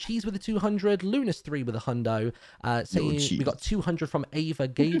 Lord Cheese with a 200. Lunas 3 with a hundo. We got 200 from Ava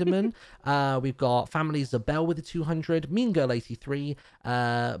Gaderman. We've got Family Zabel with a 200. Mean Girl 83.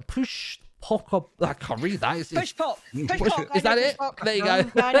 Push Pop up. I can't read that. Push pop. Push pop. Is that it? There you go.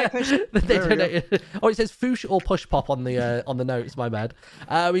 No, no, push. Oh, it says Foosh or Push Pop on the notes. My bad.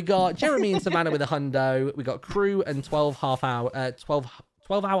 We got Jeremy and Savannah with a hundo. We got Crew and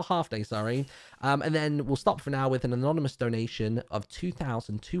 12-hour half day, sorry. And then we'll stop for now with an anonymous donation of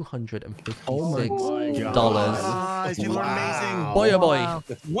 $2,256. Oh my God. People are amazing. Boy, oh boy.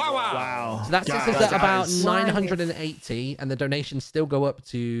 Wow. So that's at about 980, and the donations still go up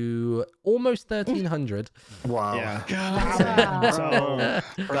to almost 1,300. Wow. Yeah.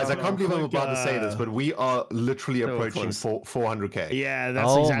 Guys, I can't believe I'm about to say this, but we are literally approaching 400K. Yeah,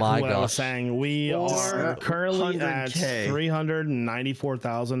 that's exactly what I was saying. We are currently at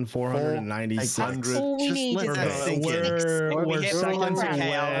 394,496. All we need is we're seconds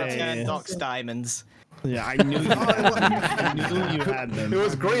away. Docs diamonds. Yeah, I knew you had them. It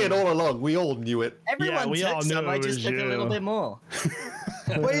was great all along. We all knew it. Everyone we all took some. knew I it just was took a little you. bit more.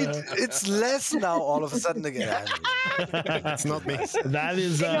 Wait, it's less now all of a sudden again. It's not me. That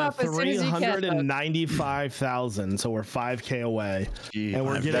is up as soon as you can, 395,000, so we're 5K away. And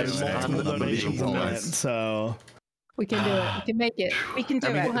we're getting multiple donations a minute, so... We can do it. We can make it. We can do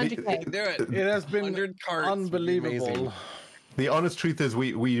it. 100K. Do it. It has been unbelievable. The honest truth is,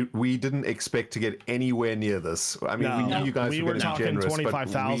 we didn't expect to get anywhere near this. I mean, we knew you guys were going to be generous, but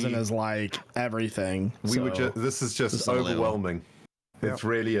 25,000 is like everything. This is just overwhelming. It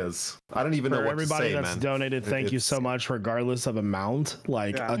really is. I don't even know what to say, man. Everybody that's donated, thank you so much, regardless of amount.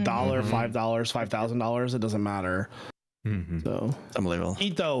 Like $1, $5, $5,000, it doesn't matter. So unbelievable.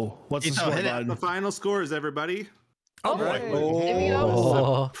 Ito, what's the score, bud? The final scores, everybody. Oh,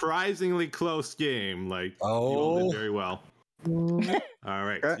 boy. Surprisingly close game. Like, you all did very well. All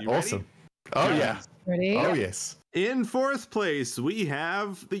right. So you awesome. Ready? Oh, yeah. Ready? Oh, yes. In fourth place, we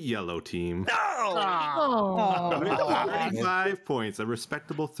have the yellow team. Oh. With 35 points, a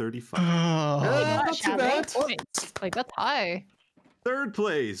respectable 35. Not too bad. Like, that's high. Third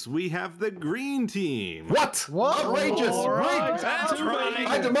place, we have the green team. What? Outrageous. Right. That's right.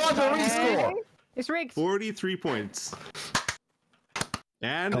 I demand a rescore. It's rigged. 43 points.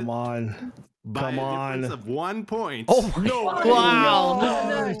 And come on. By a difference of 1 point. Oh, no. Wow.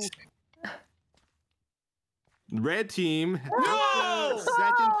 No. Red team. No!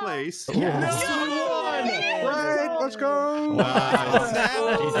 Second place. Yes. Right, let's go.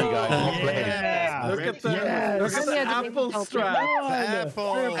 Look at the apple strap.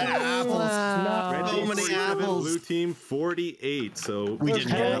 Apples. Red team, So many 47, apples. Blue team 48. So we didn't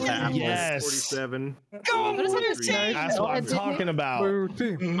get enough apples. Yes. 47. That's what I'm talking about. I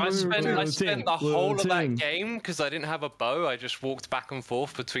spent the whole of that game because I didn't have a bow. I just walked back and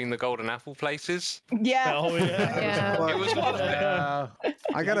forth between the golden apple places. Yeah. Oh yeah. It was worth it.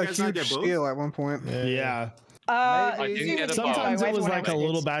 I got a huge steal at one point. Yeah. I didn't get a bow. Sometimes it was like a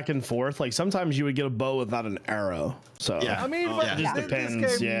little back and forth. Like sometimes you would get a bow without an arrow. So yeah. I mean, it just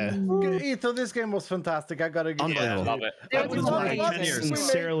depends. So this game was fantastic. I gotta give Unbelievable. Love it. It was like 10 years.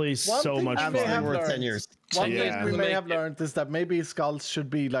 Sincerely so much fun. Worth 10 years. One thing we may have learned is that maybe skulls should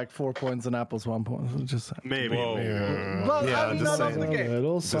be like 4 points and apples 1 point. Just maybe. Well, Yeah, I'm just not saying. on the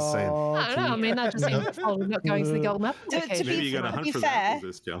game. Just saying. I don't know. I mean, that just seems not going to the golden apple. To Maybe you got to hunt for the apples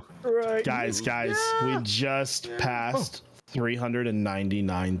this, Joe. Guys, we just passed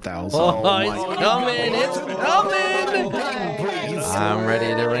 399,000. Oh, it's coming! It's coming! I'm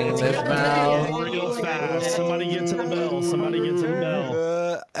ready to ring this bell. Real fast. Somebody get to the bell. Somebody get to the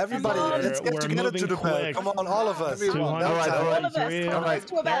bell. Everybody, let's get together to the bell. Come on, all of us. All right. There it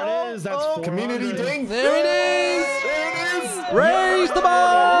is. That's Community 400. ding. There it is! There it is. Raise the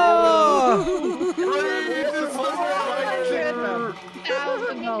bar!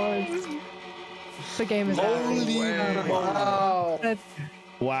 The game is Wow.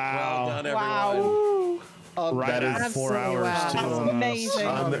 Well done, everyone. Right at 4 hours, too. That's amazing.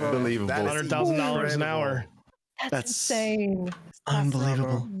 Unbelievable. $100,000 an hour. That's insane.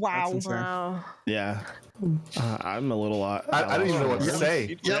 Unbelievable. Wow. Wow. Yeah. I'm a little. I don't even know what to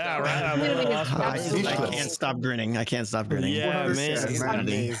say. Yeah, right. I'm a little I can't stop grinning. I can't stop grinning. Yeah, man. It's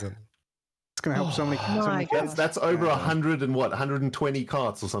amazing. It's gonna help so many. That's over 100 and what? 120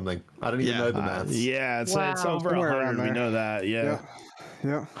 carts or something. I don't even know the maths. Yeah, it's Wow. over 100. We know that. Yeah.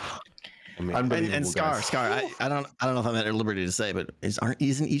 Yeah. And Scar, I don't know if I'm at liberty to say, but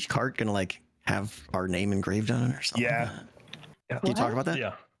isn't each cart gonna like have our name engraved on it or something? Yeah. Can you talk about that?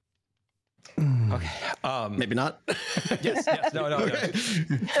 Yeah. Okay. Maybe not. Yes. No. This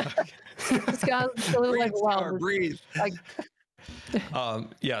guy's a little like wow. Breathe. Like,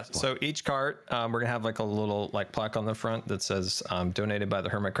 yeah. So each cart, we're gonna have like a little like plaque on the front that says donated by the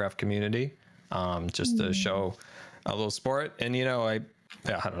Hermitcraft community, just to show a little support. And I don't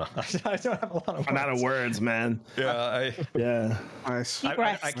know. I don't have a lot of words. I'm out of words, man. Yeah. Yeah. Nice.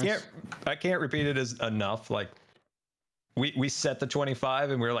 I can't repeat it as enough. Like we set the 25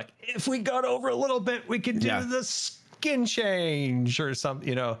 and we were like, if we got over a little bit, we could do the skin change or something,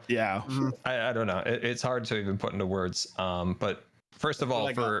 Yeah. I don't know. It's hard to even put into words. But first of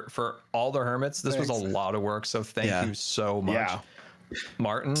all, for all the hermits, this was a lot of work. So thank you so much. Yeah.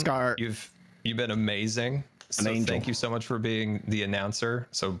 Martin, Scar, you've been amazing. So thank you so much for being the announcer.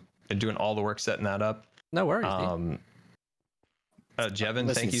 And doing all the work setting that up. No worries.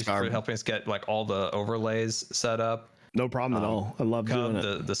 Jevin, thank you for helping us get like all the overlays set up. No problem at all. I love doing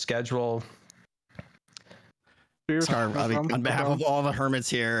it. The schedule. Scar, on behalf of all the hermits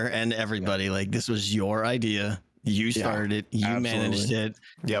here and everybody, like this was your idea. You started it. You managed it.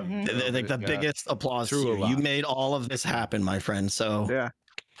 Yep. Like the biggest applause to you. You made all of this happen, my friend. So yeah,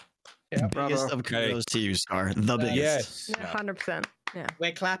 biggest of kudos to you, Scar. The biggest. Yes. 100%. Yeah.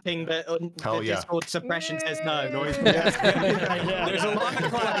 We're clapping, but the Discord suppression says no. There's a lot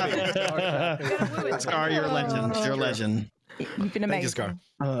of clapping. Scar, you're a legend. You're a legend. You've been amazing. Thank you, Scar.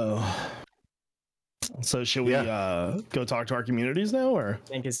 Oh. So should we go talk to our communities now, or? I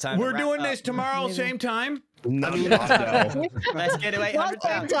think it's time. We're doing this tomorrow, same time. No. Let's get to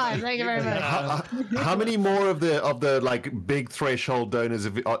 800,000. Thank you very much. How many more of the like big threshold donors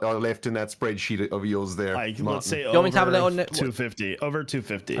are left in that spreadsheet of yours there? Like, let's say you want me to have a little 250. Over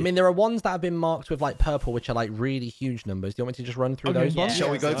 250. I mean, there are ones that have been marked with like purple, which are like really huge numbers. Do you want me to just run through those ones?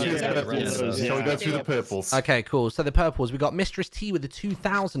 Shall we go through the purples? Shall we go through the purples? Okay, cool. So the purples, we got Mistress T with the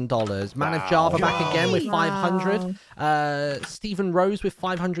 $2,000. Man of Java back again with 500. Stephen Rose with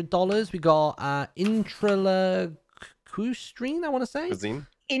 $500. We got Intralacustrine, I want to say.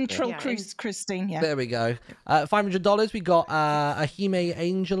 Christine, yeah. There we go. $500. We got Ahime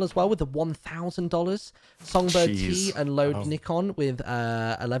Angel as well with the $1,000. Songbird T and Load Nikon with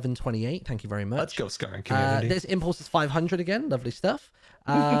 1128. Thank you very much. Let's go, Scar community. There's Impulse's 500 again. Lovely stuff.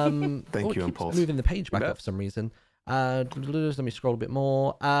 Thank you, Impulse. Moving the page back up for some reason. Let me scroll a bit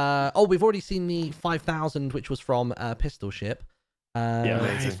more. We've already seen the 5,000, which was from Pistol Ship.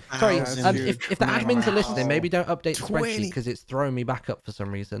 Sorry, if the admins are listening, maybe don't update the spreadsheet because it's throwing me back up for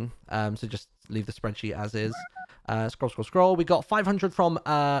some reason. So just leave the spreadsheet as is. Scroll. We got 500 from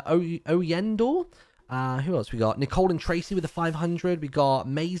Oyendor. Who else we got? Nicole and Tracy with the 500. We got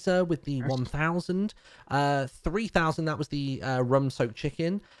Mazer with the 1,000. 3,000, that was the rum-soaked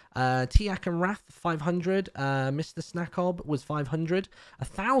chicken. Tiak and Wrath, 500. Mr. Snackob was 500.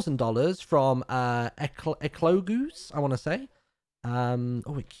 $1,000 from Eclogoose, I want to say.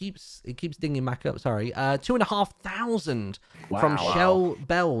 It keeps dinging back up. Sorry. 2,500 from Shell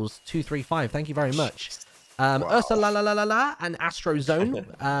Bells 235. Thank you very much. Ursa La La La La La and Astrozone.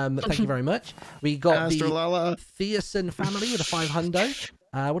 Thank you very much. We got the Thiessen family with a 500.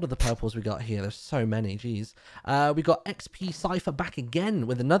 What are the purples we got here? There's so many. Jeez. We got XP Cypher back again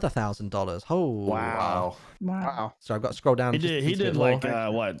with another $1,000. Oh wow. So I've got to scroll down. He did like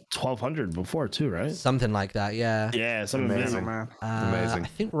what 1,200 before too, right? Something like that. Yeah. Yeah. Something amazing, man. Amazing. I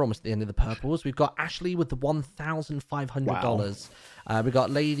think we're almost at the end of the purples. We've got Ashley with the $1,500. We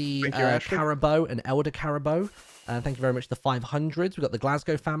got Lady Carabo and Elder Carabo. Thank you very much. The 500s. We got the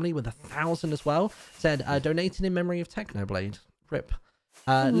Glasgow family with 1,000 as well. Said donating in memory of Technoblade. Rip.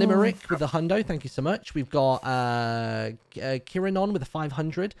 Limerick with the hundo, thank you so much. We've got Kiranon with the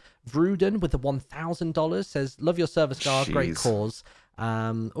 500. Vruden with the $1,000 says, love your service, Scar, great cause.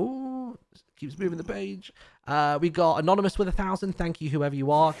 Keeps moving the page. We got Anonymous with 1,000, thank you whoever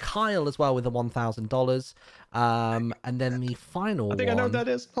you are. Kyle as well with the $1,000. And then the final one. I think I know what that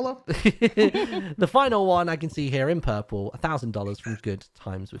is. Hello. The final one I can see here in purple, $1,000 from Good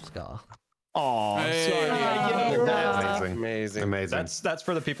Times with Scar. Oh, amazing. That's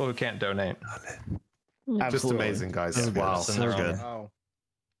for the people who can't donate. Just amazing, guys. Wow. So good.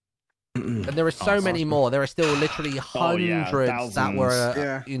 And there are so many more. There are still literally hundreds that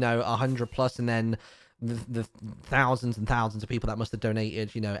were, you know, 100 plus, and then the thousands and thousands of people that must have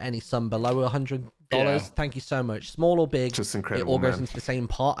donated, you know, any sum below $100. Thank you so much. Small or big, just incredible, it all goes into the same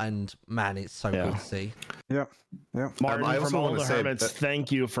pot, and man, it's so good to see. Yeah. Martin, I also from all want the to say Hermits,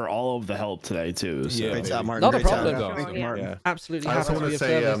 thank you for all of the help today too. So. Great job, Martin. Not a Great problem. job. Thank you, Martin. Absolutely. I also happy want to to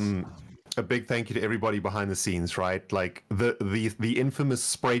be of say service. a big thank you to everybody behind the scenes, right? Like the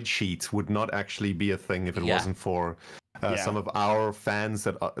infamous spreadsheet would not actually be a thing if it wasn't for some of our fans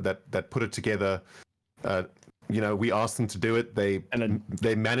that put it together. You know, we asked them to do it. They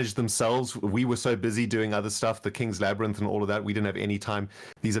managed themselves. We were so busy doing other stuff, the King's Labyrinth and all of that. We didn't have any time.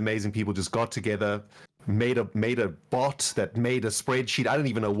 These amazing people just got together, made a bot that made a spreadsheet. I don't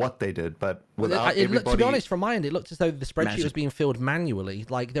even know what they did, but without everybody... To be honest, from my end, it looked as though the spreadsheet was being filled manually.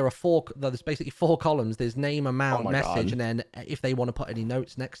 Like there's basically 4 columns. There's name, amount, message, and then if they want to put any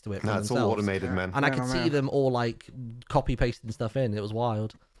notes next to it. No, it's all automated, man. And I could see them all like copy pasting stuff in. It was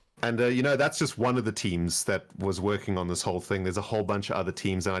wild. And, you know, that's just one of the teams that was working on this whole thing. There's a whole bunch of other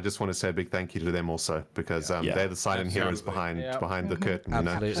teams, and I just want to say a big thank you to them also, because they're the silent heroes behind the curtain. You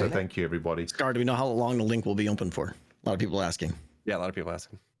know? So thank you, everybody. Scar, do we know how long the link will be open for? A lot of people asking. Yeah, a lot of people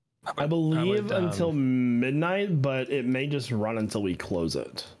asking. I believe until midnight, but it may just run until we close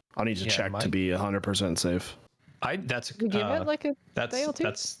it. I'll need to check to be 100% safe. That's We give it like a day or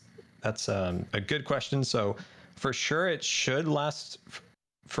two? That's a good question. So for sure, it should last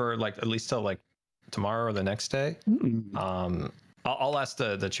for like at least till like tomorrow or the next day. I'll ask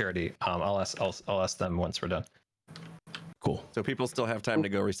the charity. I'll ask them once we're done. Cool. So people still have time to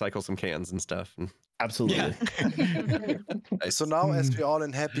go recycle some cans and stuff. Absolutely. So now, as we're all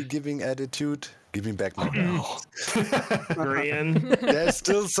in happy giving attitude, giving back my Green. There's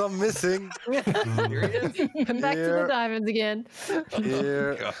still some missing. Back to the diamonds again.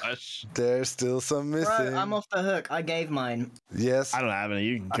 Here. Gosh. There's still some missing. Bro, I'm off the hook. I gave mine. Yes. I don't have any.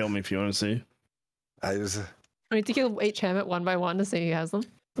 You can kill me if you want to see. I was. We need to kill each Hermit one by one to see who has them.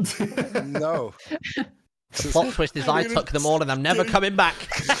 No. The plot twist is I took them all and I'm never coming back.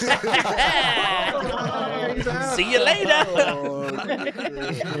 See you later.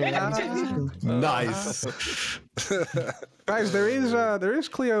 Nice. Guys, there is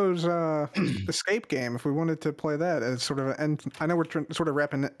Cleo's escape game. If we wanted to play that as sort of an end, I know we're sort of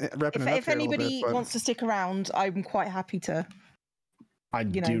wrapping it up. If anybody wants to stick around, I'm quite happy to. I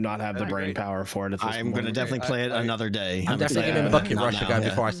do not have the brain power for it. I'm going to definitely play it another day. I'm definitely giving Bucket Rush a go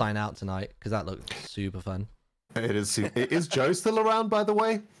before I sign out tonight, because that looked super fun. It is. Is Joe still around, by the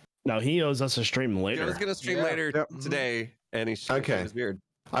way? No, he owes us a stream later. Joe's going to stream later today, and he's okay. His beard.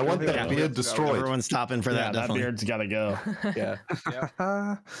 I want that beard destroyed. Everyone's stopping for that. That beard's got to go. Yeah.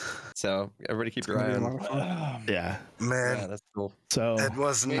 So everybody keep your eye on. Yeah. Man. Yeah, that's cool. So it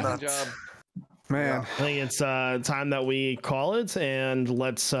was nuts. Job. Man, I think it's time that we call it, and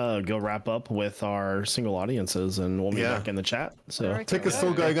let's go wrap up with our single audiences, and we'll be back in the chat. So ticket's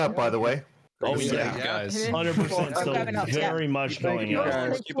still going up, by the way. Oh yeah, guys. 100% still very much going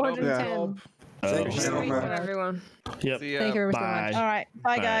up. Thank you so much, everyone. Yep. Thank you very much. All right.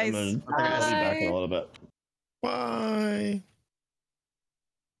 Bye, guys. I'll be back in a little bit. Bye.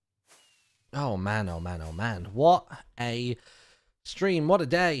 Oh man, oh man, oh man. What a stream, what a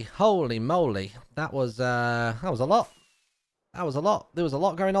day. Holy moly. That was a lot. That was a lot. There was a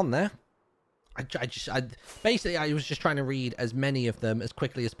lot going on there. Basically I was just trying to read as many of them as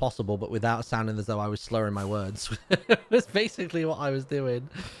quickly as possible, but without sounding as though I was slurring my words. That's basically what I was doing.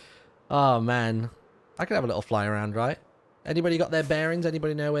 Oh man. I could have a little fly around, right? Anybody got their bearings?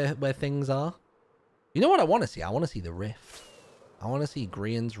 Anybody know where things are? You know what I want to see? I want to see the rift. I want to see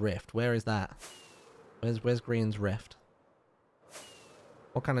Grian's rift. Where is that? Where's Grian's rift?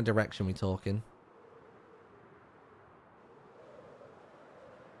 What kind of direction we talking?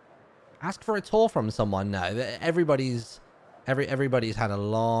 Ask for a tour from someone. No, everybody's had a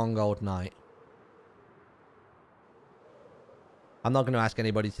long old night. I'm not going to ask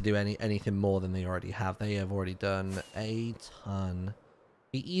anybody to do anything more than they already have. They have already done a ton.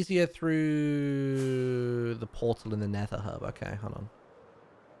 Be easier through the portal in the Nether Hub. Okay, hold on.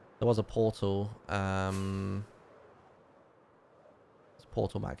 There was a portal. There's a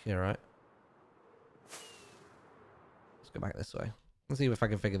portal back here, right? Let's go back this way. Let's see if I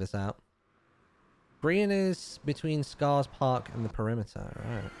can figure this out. Grian is between Scars Park and the perimeter,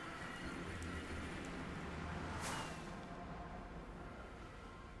 right?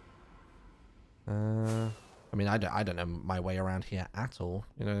 I mean, I don't know my way around here at all.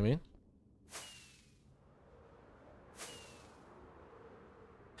 You know what I mean?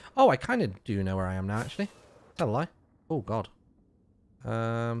 Oh, I kind of do know where I am now, actually. Tell a lie. Oh, God.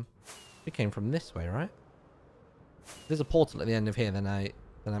 We came from this way, right? There's a portal at the end of here, then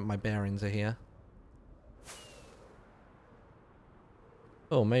my bearings are here.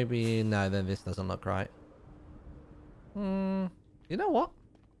 Oh, maybe... No, then this doesn't look right. You know what?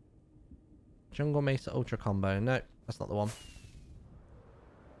 Jungle Mesa Ultra Combo. No, that's not the one.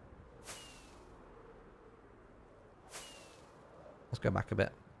 Let's go back a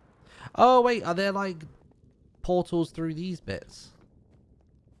bit. Oh, wait. Are there, like, portals through these bits?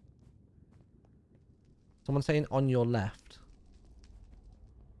 Someone's saying on your left.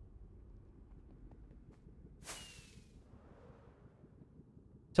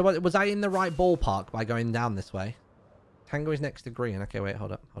 So was I in the right ballpark by going down this way? Tango is next to green. Okay, wait.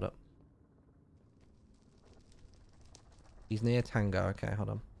 Hold up. Hold up. He's near Tango. Okay, hold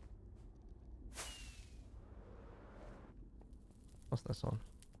on. What's this one?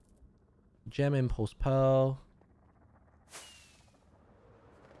 Gem Impulse Pearl.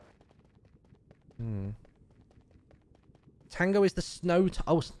 Tango is the snow...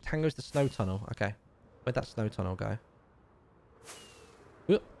 Oh, Tango's the snow tunnel. Okay. Where'd that snow tunnel go?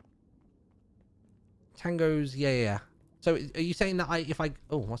 Oop. Tango's... Yeah. So, are you saying that if I...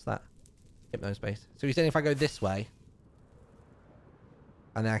 Oh, what's that? Hypnospace. So, you're saying if I go this way...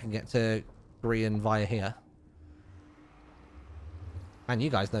 And then I can get to Grian via here. And you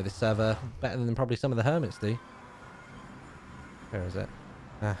guys know this server better than probably some of the hermits do. Where is it?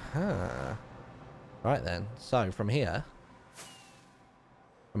 Aha. Right then. So, from here...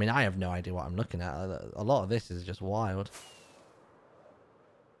 I mean, I have no idea what I'm looking at. A lot of this is just wild.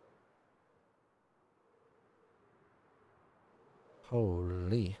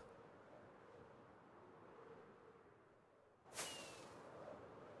 Holy.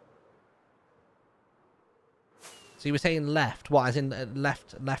 So you were saying left. What, as in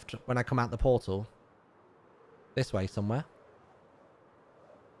left when I come out the portal? This way somewhere?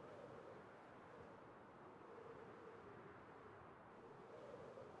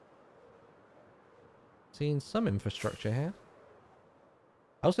 Seeing some infrastructure here.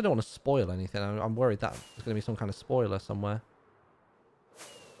 I also don't want to spoil anything. I'm worried that there's going to be some kind of spoiler somewhere.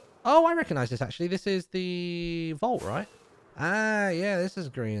 Oh, I recognize this actually. This is the vault, right? Ah, yeah, this is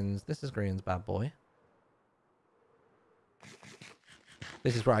Grian's. This is Grian's bad boy.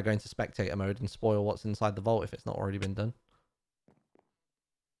 This is where I go into spectator mode and spoil what's inside the vault if it's not already been done.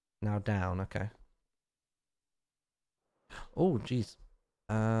 Now down, okay. Oh, jeez.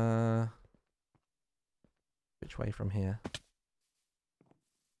 Which way from here?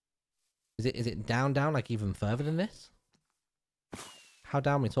 Is it down, like even further than this? How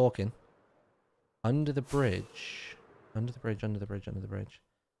down are we talking? Under the bridge. Under the bridge, under the bridge, under the bridge.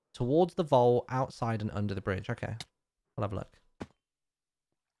 Towards the vault, outside and under the bridge. Okay. I'll have a look.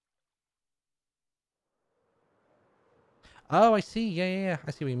 Oh, I see. Yeah.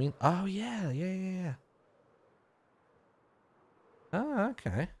 I see what you mean. Oh, yeah. Oh,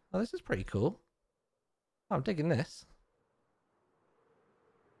 okay. Oh, this is pretty cool. Oh, I'm digging this.